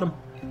up the bottom.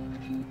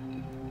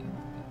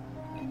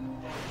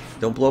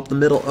 Don't blow up the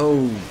middle,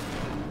 oh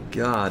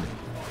god.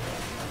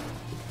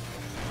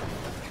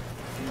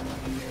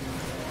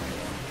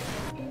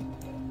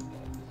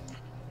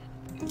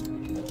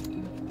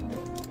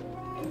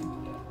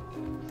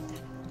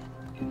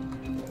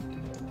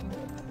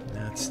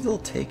 Now it's still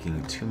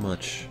taking too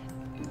much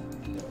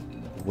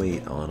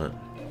weight on it.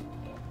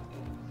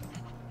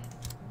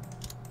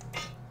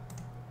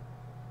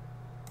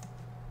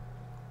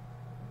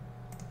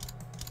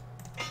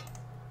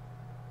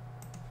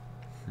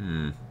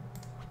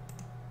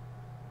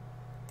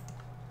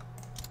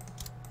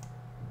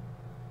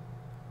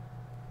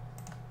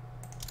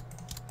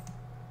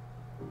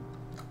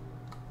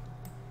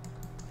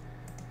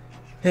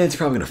 Yeah, it's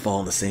probably gonna fall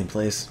in the same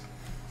place.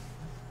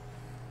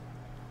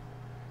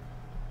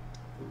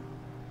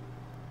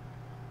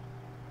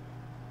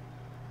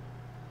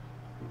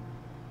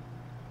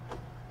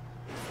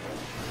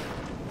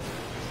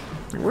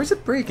 Where's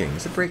it breaking?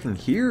 Is it breaking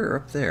here or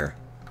up there?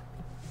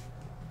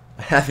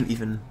 I haven't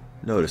even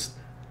noticed.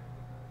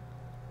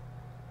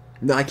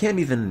 No, I can't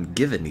even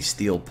give it any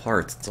steel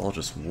parts. It's all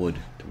just wood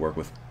to work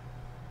with.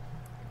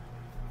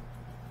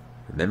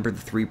 Remember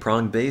the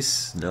three-pronged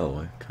base? No,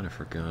 I kind of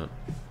forgot.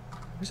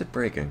 Where's it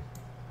breaking?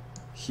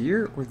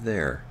 Here or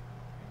there?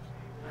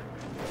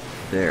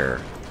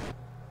 There.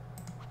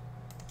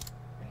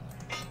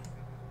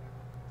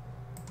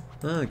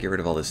 Get rid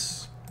of all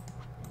this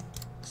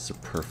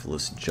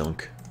superfluous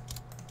junk.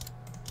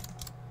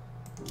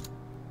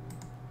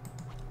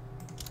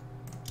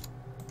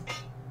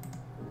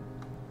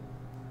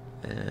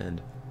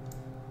 And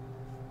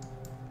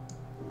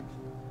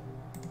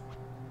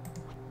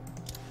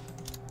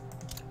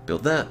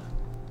build that.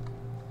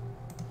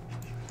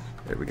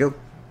 There we go.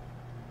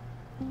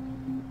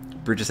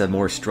 Bridges have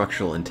more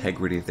structural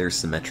integrity if they're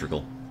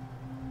symmetrical.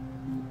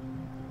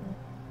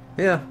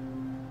 Yeah,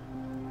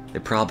 they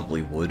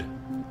probably would.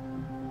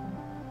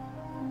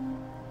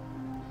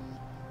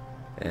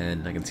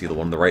 And I can see the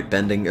one on the right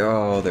bending.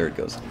 Oh, there it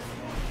goes.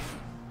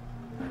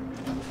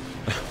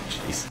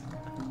 Jeez.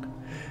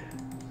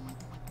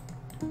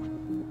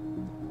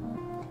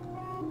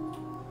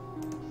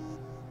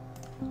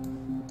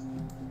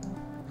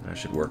 I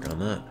should work on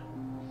that.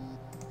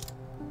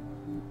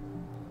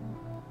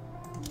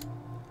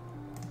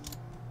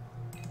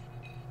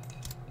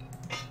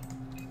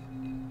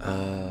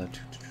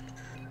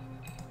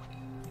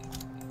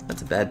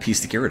 bad piece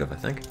to get rid of, I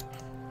think.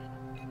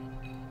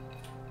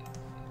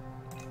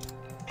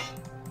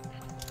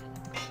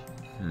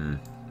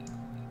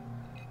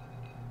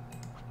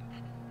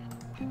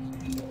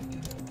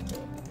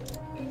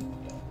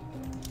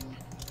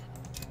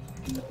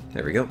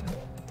 There we go.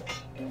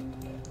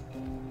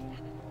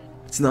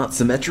 It's not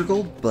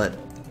symmetrical, but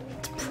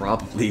it's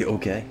probably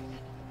okay.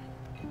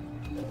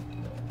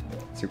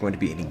 Is there going to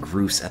be any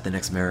Groose at the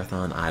next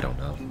marathon? I don't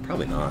know.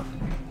 Probably not.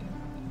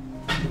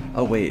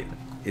 Oh wait,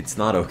 it's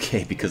not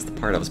okay because the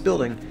part I was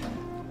building,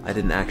 I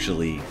didn't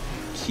actually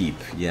keep.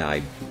 Yeah,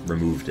 I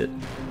removed it.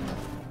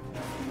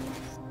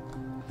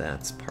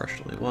 That's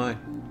partially why.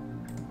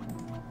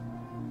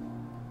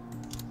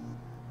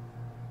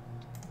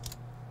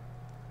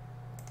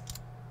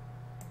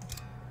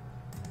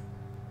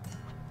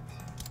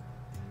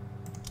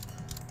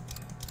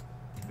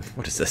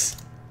 What is this?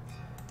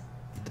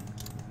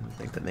 I don't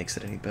think that makes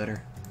it any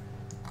better.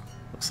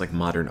 Looks like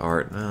modern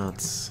art. No,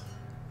 it's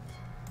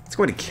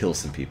going to kill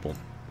some people.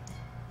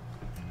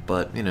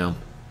 But, you know,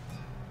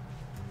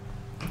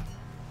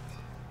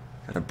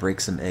 gotta break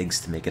some eggs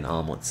to make an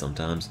omelet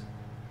sometimes.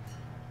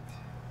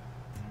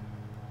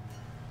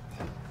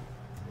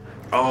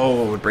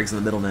 Oh, it breaks in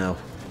the middle now.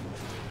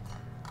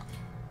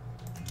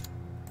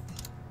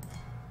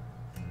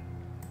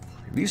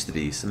 It used to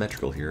be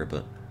symmetrical here,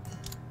 but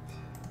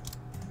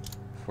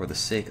for the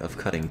sake of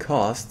cutting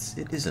costs,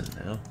 it isn't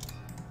now.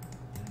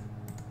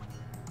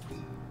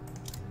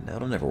 Now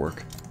it'll never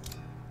work.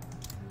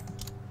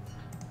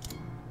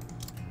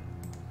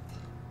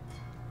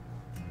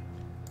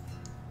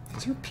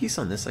 Is there a piece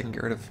on this I can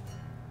get rid of?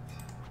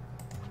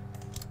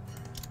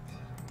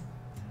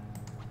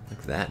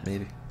 Like that,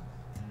 maybe?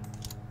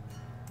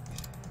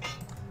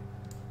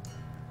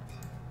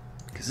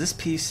 Because this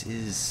piece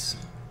is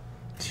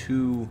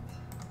too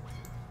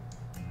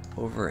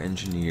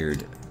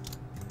over-engineered.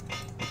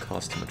 It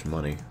costs too much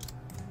money.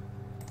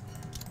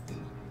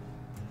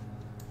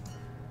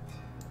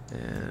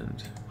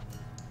 And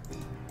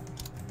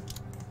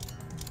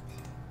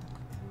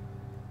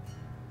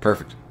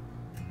perfect.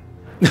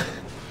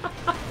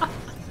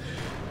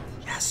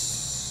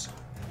 Yes.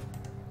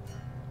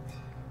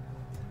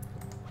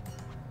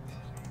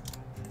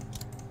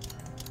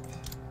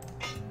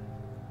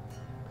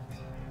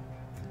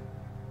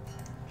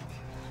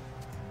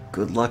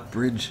 Good luck,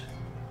 bridge.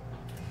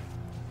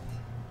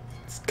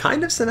 It's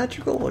kind of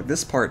symmetrical. Like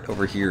this part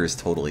over here is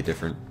totally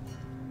different.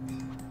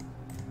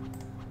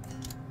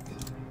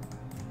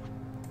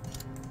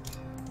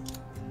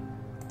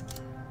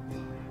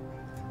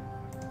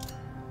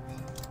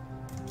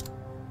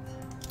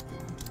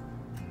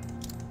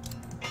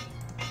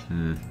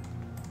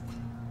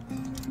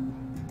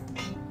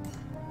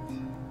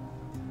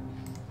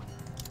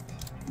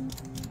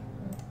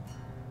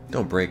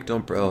 Don't break,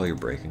 don't break. Oh, you're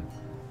breaking.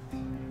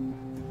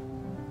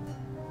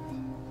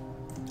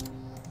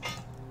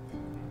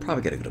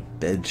 Probably gotta go to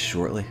bed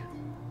shortly.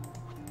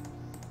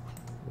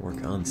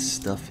 Work on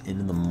stuff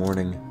in the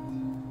morning.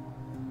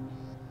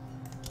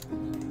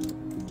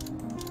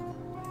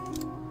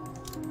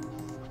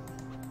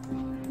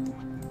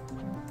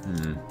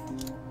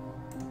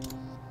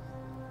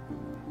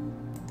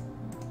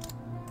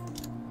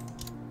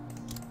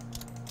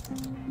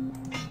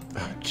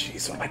 Oh,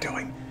 jeez, what am I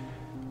doing?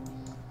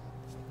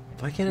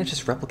 Why can't I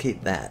just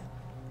replicate that?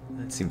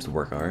 That seems to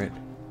work alright.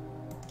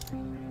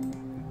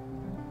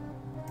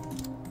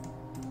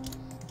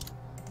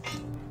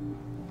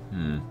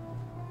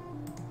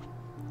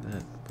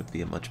 That would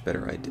be a much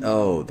better idea.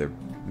 Oh, they're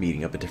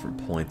meeting up at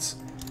different points.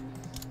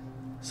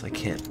 So I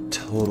can't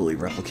totally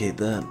replicate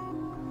that.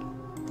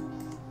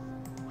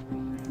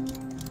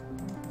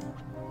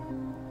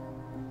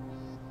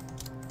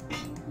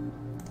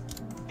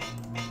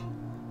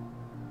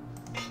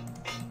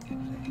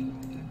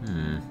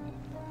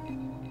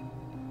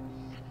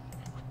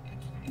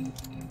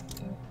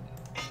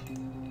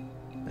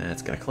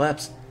 That's gonna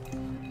collapse.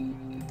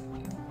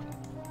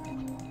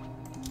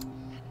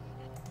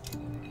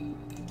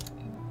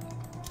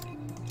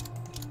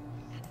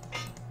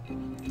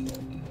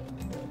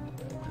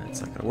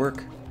 That's not gonna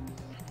work.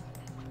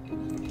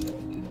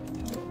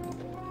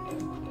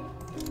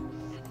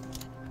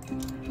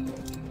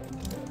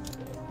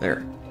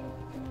 There.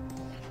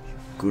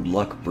 Good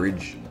luck,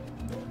 bridge.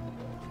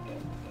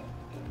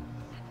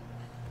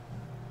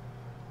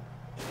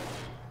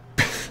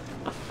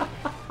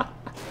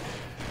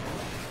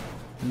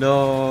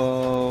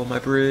 No, my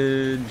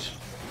bridge.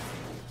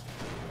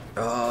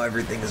 Oh,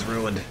 everything is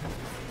ruined.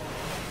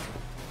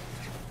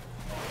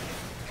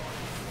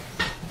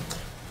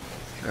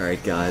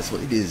 Alright guys,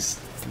 well it is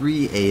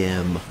 3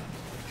 a.m.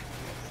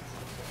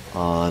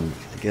 on,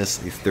 I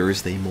guess, a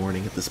Thursday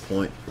morning at this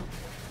point.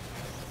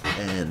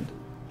 And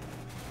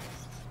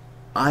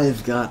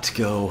I've got to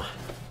go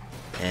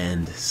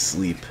and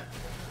sleep.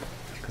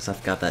 Because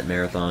I've got that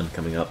marathon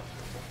coming up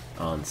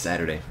on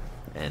Saturday.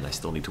 And I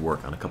still need to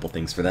work on a couple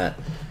things for that.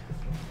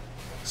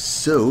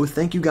 So,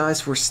 thank you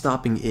guys for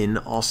stopping in.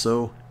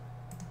 Also, you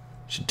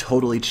should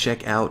totally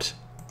check out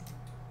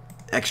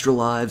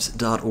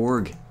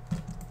extralives.org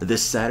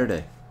this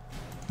Saturday.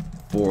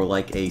 for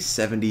like a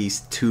 70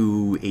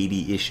 to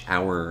 80-ish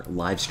hour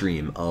live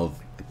stream of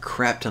a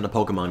crap ton of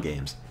Pokemon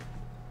games.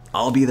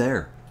 I'll be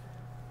there.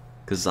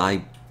 Because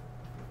I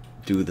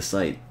do the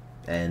site.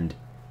 And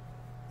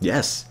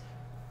yes,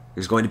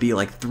 there's going to be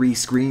like 3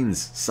 screens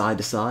side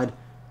to side.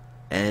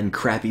 And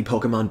crappy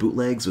Pokemon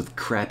bootlegs with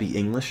crappy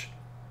English,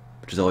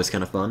 which is always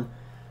kind of fun.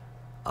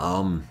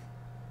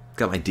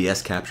 Got my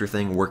DS capture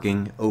thing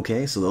working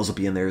okay, so those will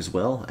be in there as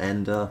well.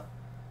 And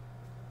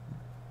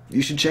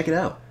you should check it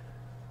out.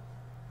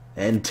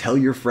 And tell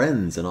your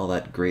friends and all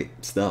that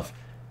great stuff.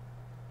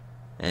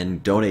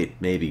 And donate,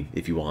 maybe,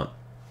 if you want.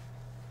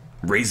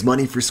 Raise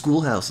money for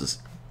schoolhouses.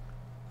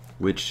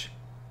 Which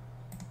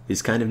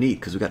is kind of neat,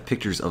 because we got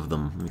pictures of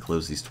them. Let me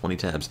close these 20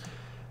 tabs.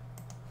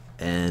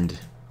 And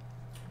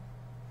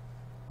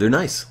they're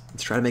nice.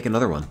 Let's try to make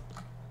another one.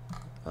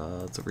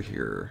 It's over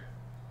here.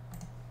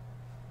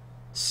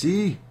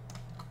 See?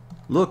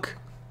 Look.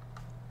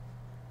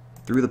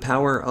 Through the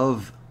power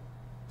of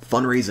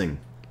fundraising,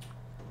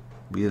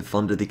 we have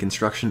funded the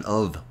construction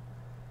of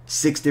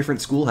 6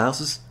 different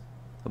schoolhouses,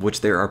 of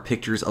which there are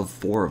pictures of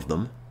 4 of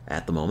them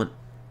at the moment.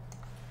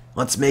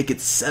 Let's make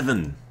it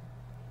 7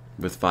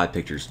 with 5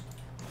 pictures.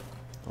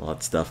 All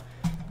that stuff.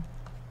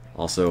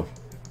 Also,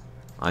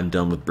 I'm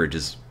done with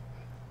bridges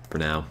for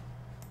now.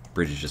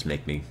 Bridges just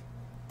make me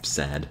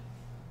sad.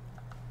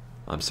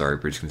 I'm sorry,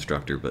 Bridge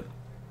Constructor, but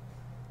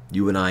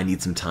you and I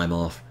need some time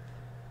off.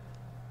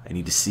 I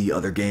need to see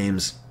other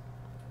games.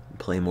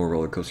 Play more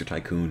Roller Coaster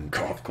Tycoon.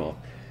 Cough, cough.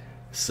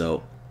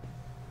 So,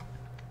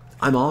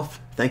 I'm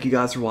off. Thank you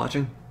guys for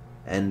watching.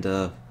 And,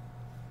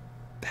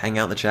 hang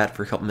out in the chat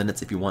for a couple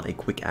minutes if you want a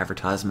quick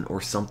advertisement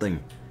or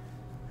something.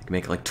 I can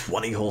make like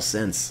 20 whole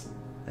cents.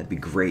 That'd be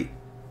great.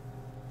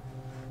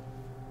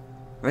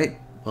 Right?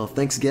 Well,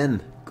 thanks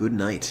again. Good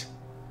night.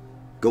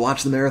 Go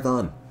watch the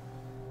marathon.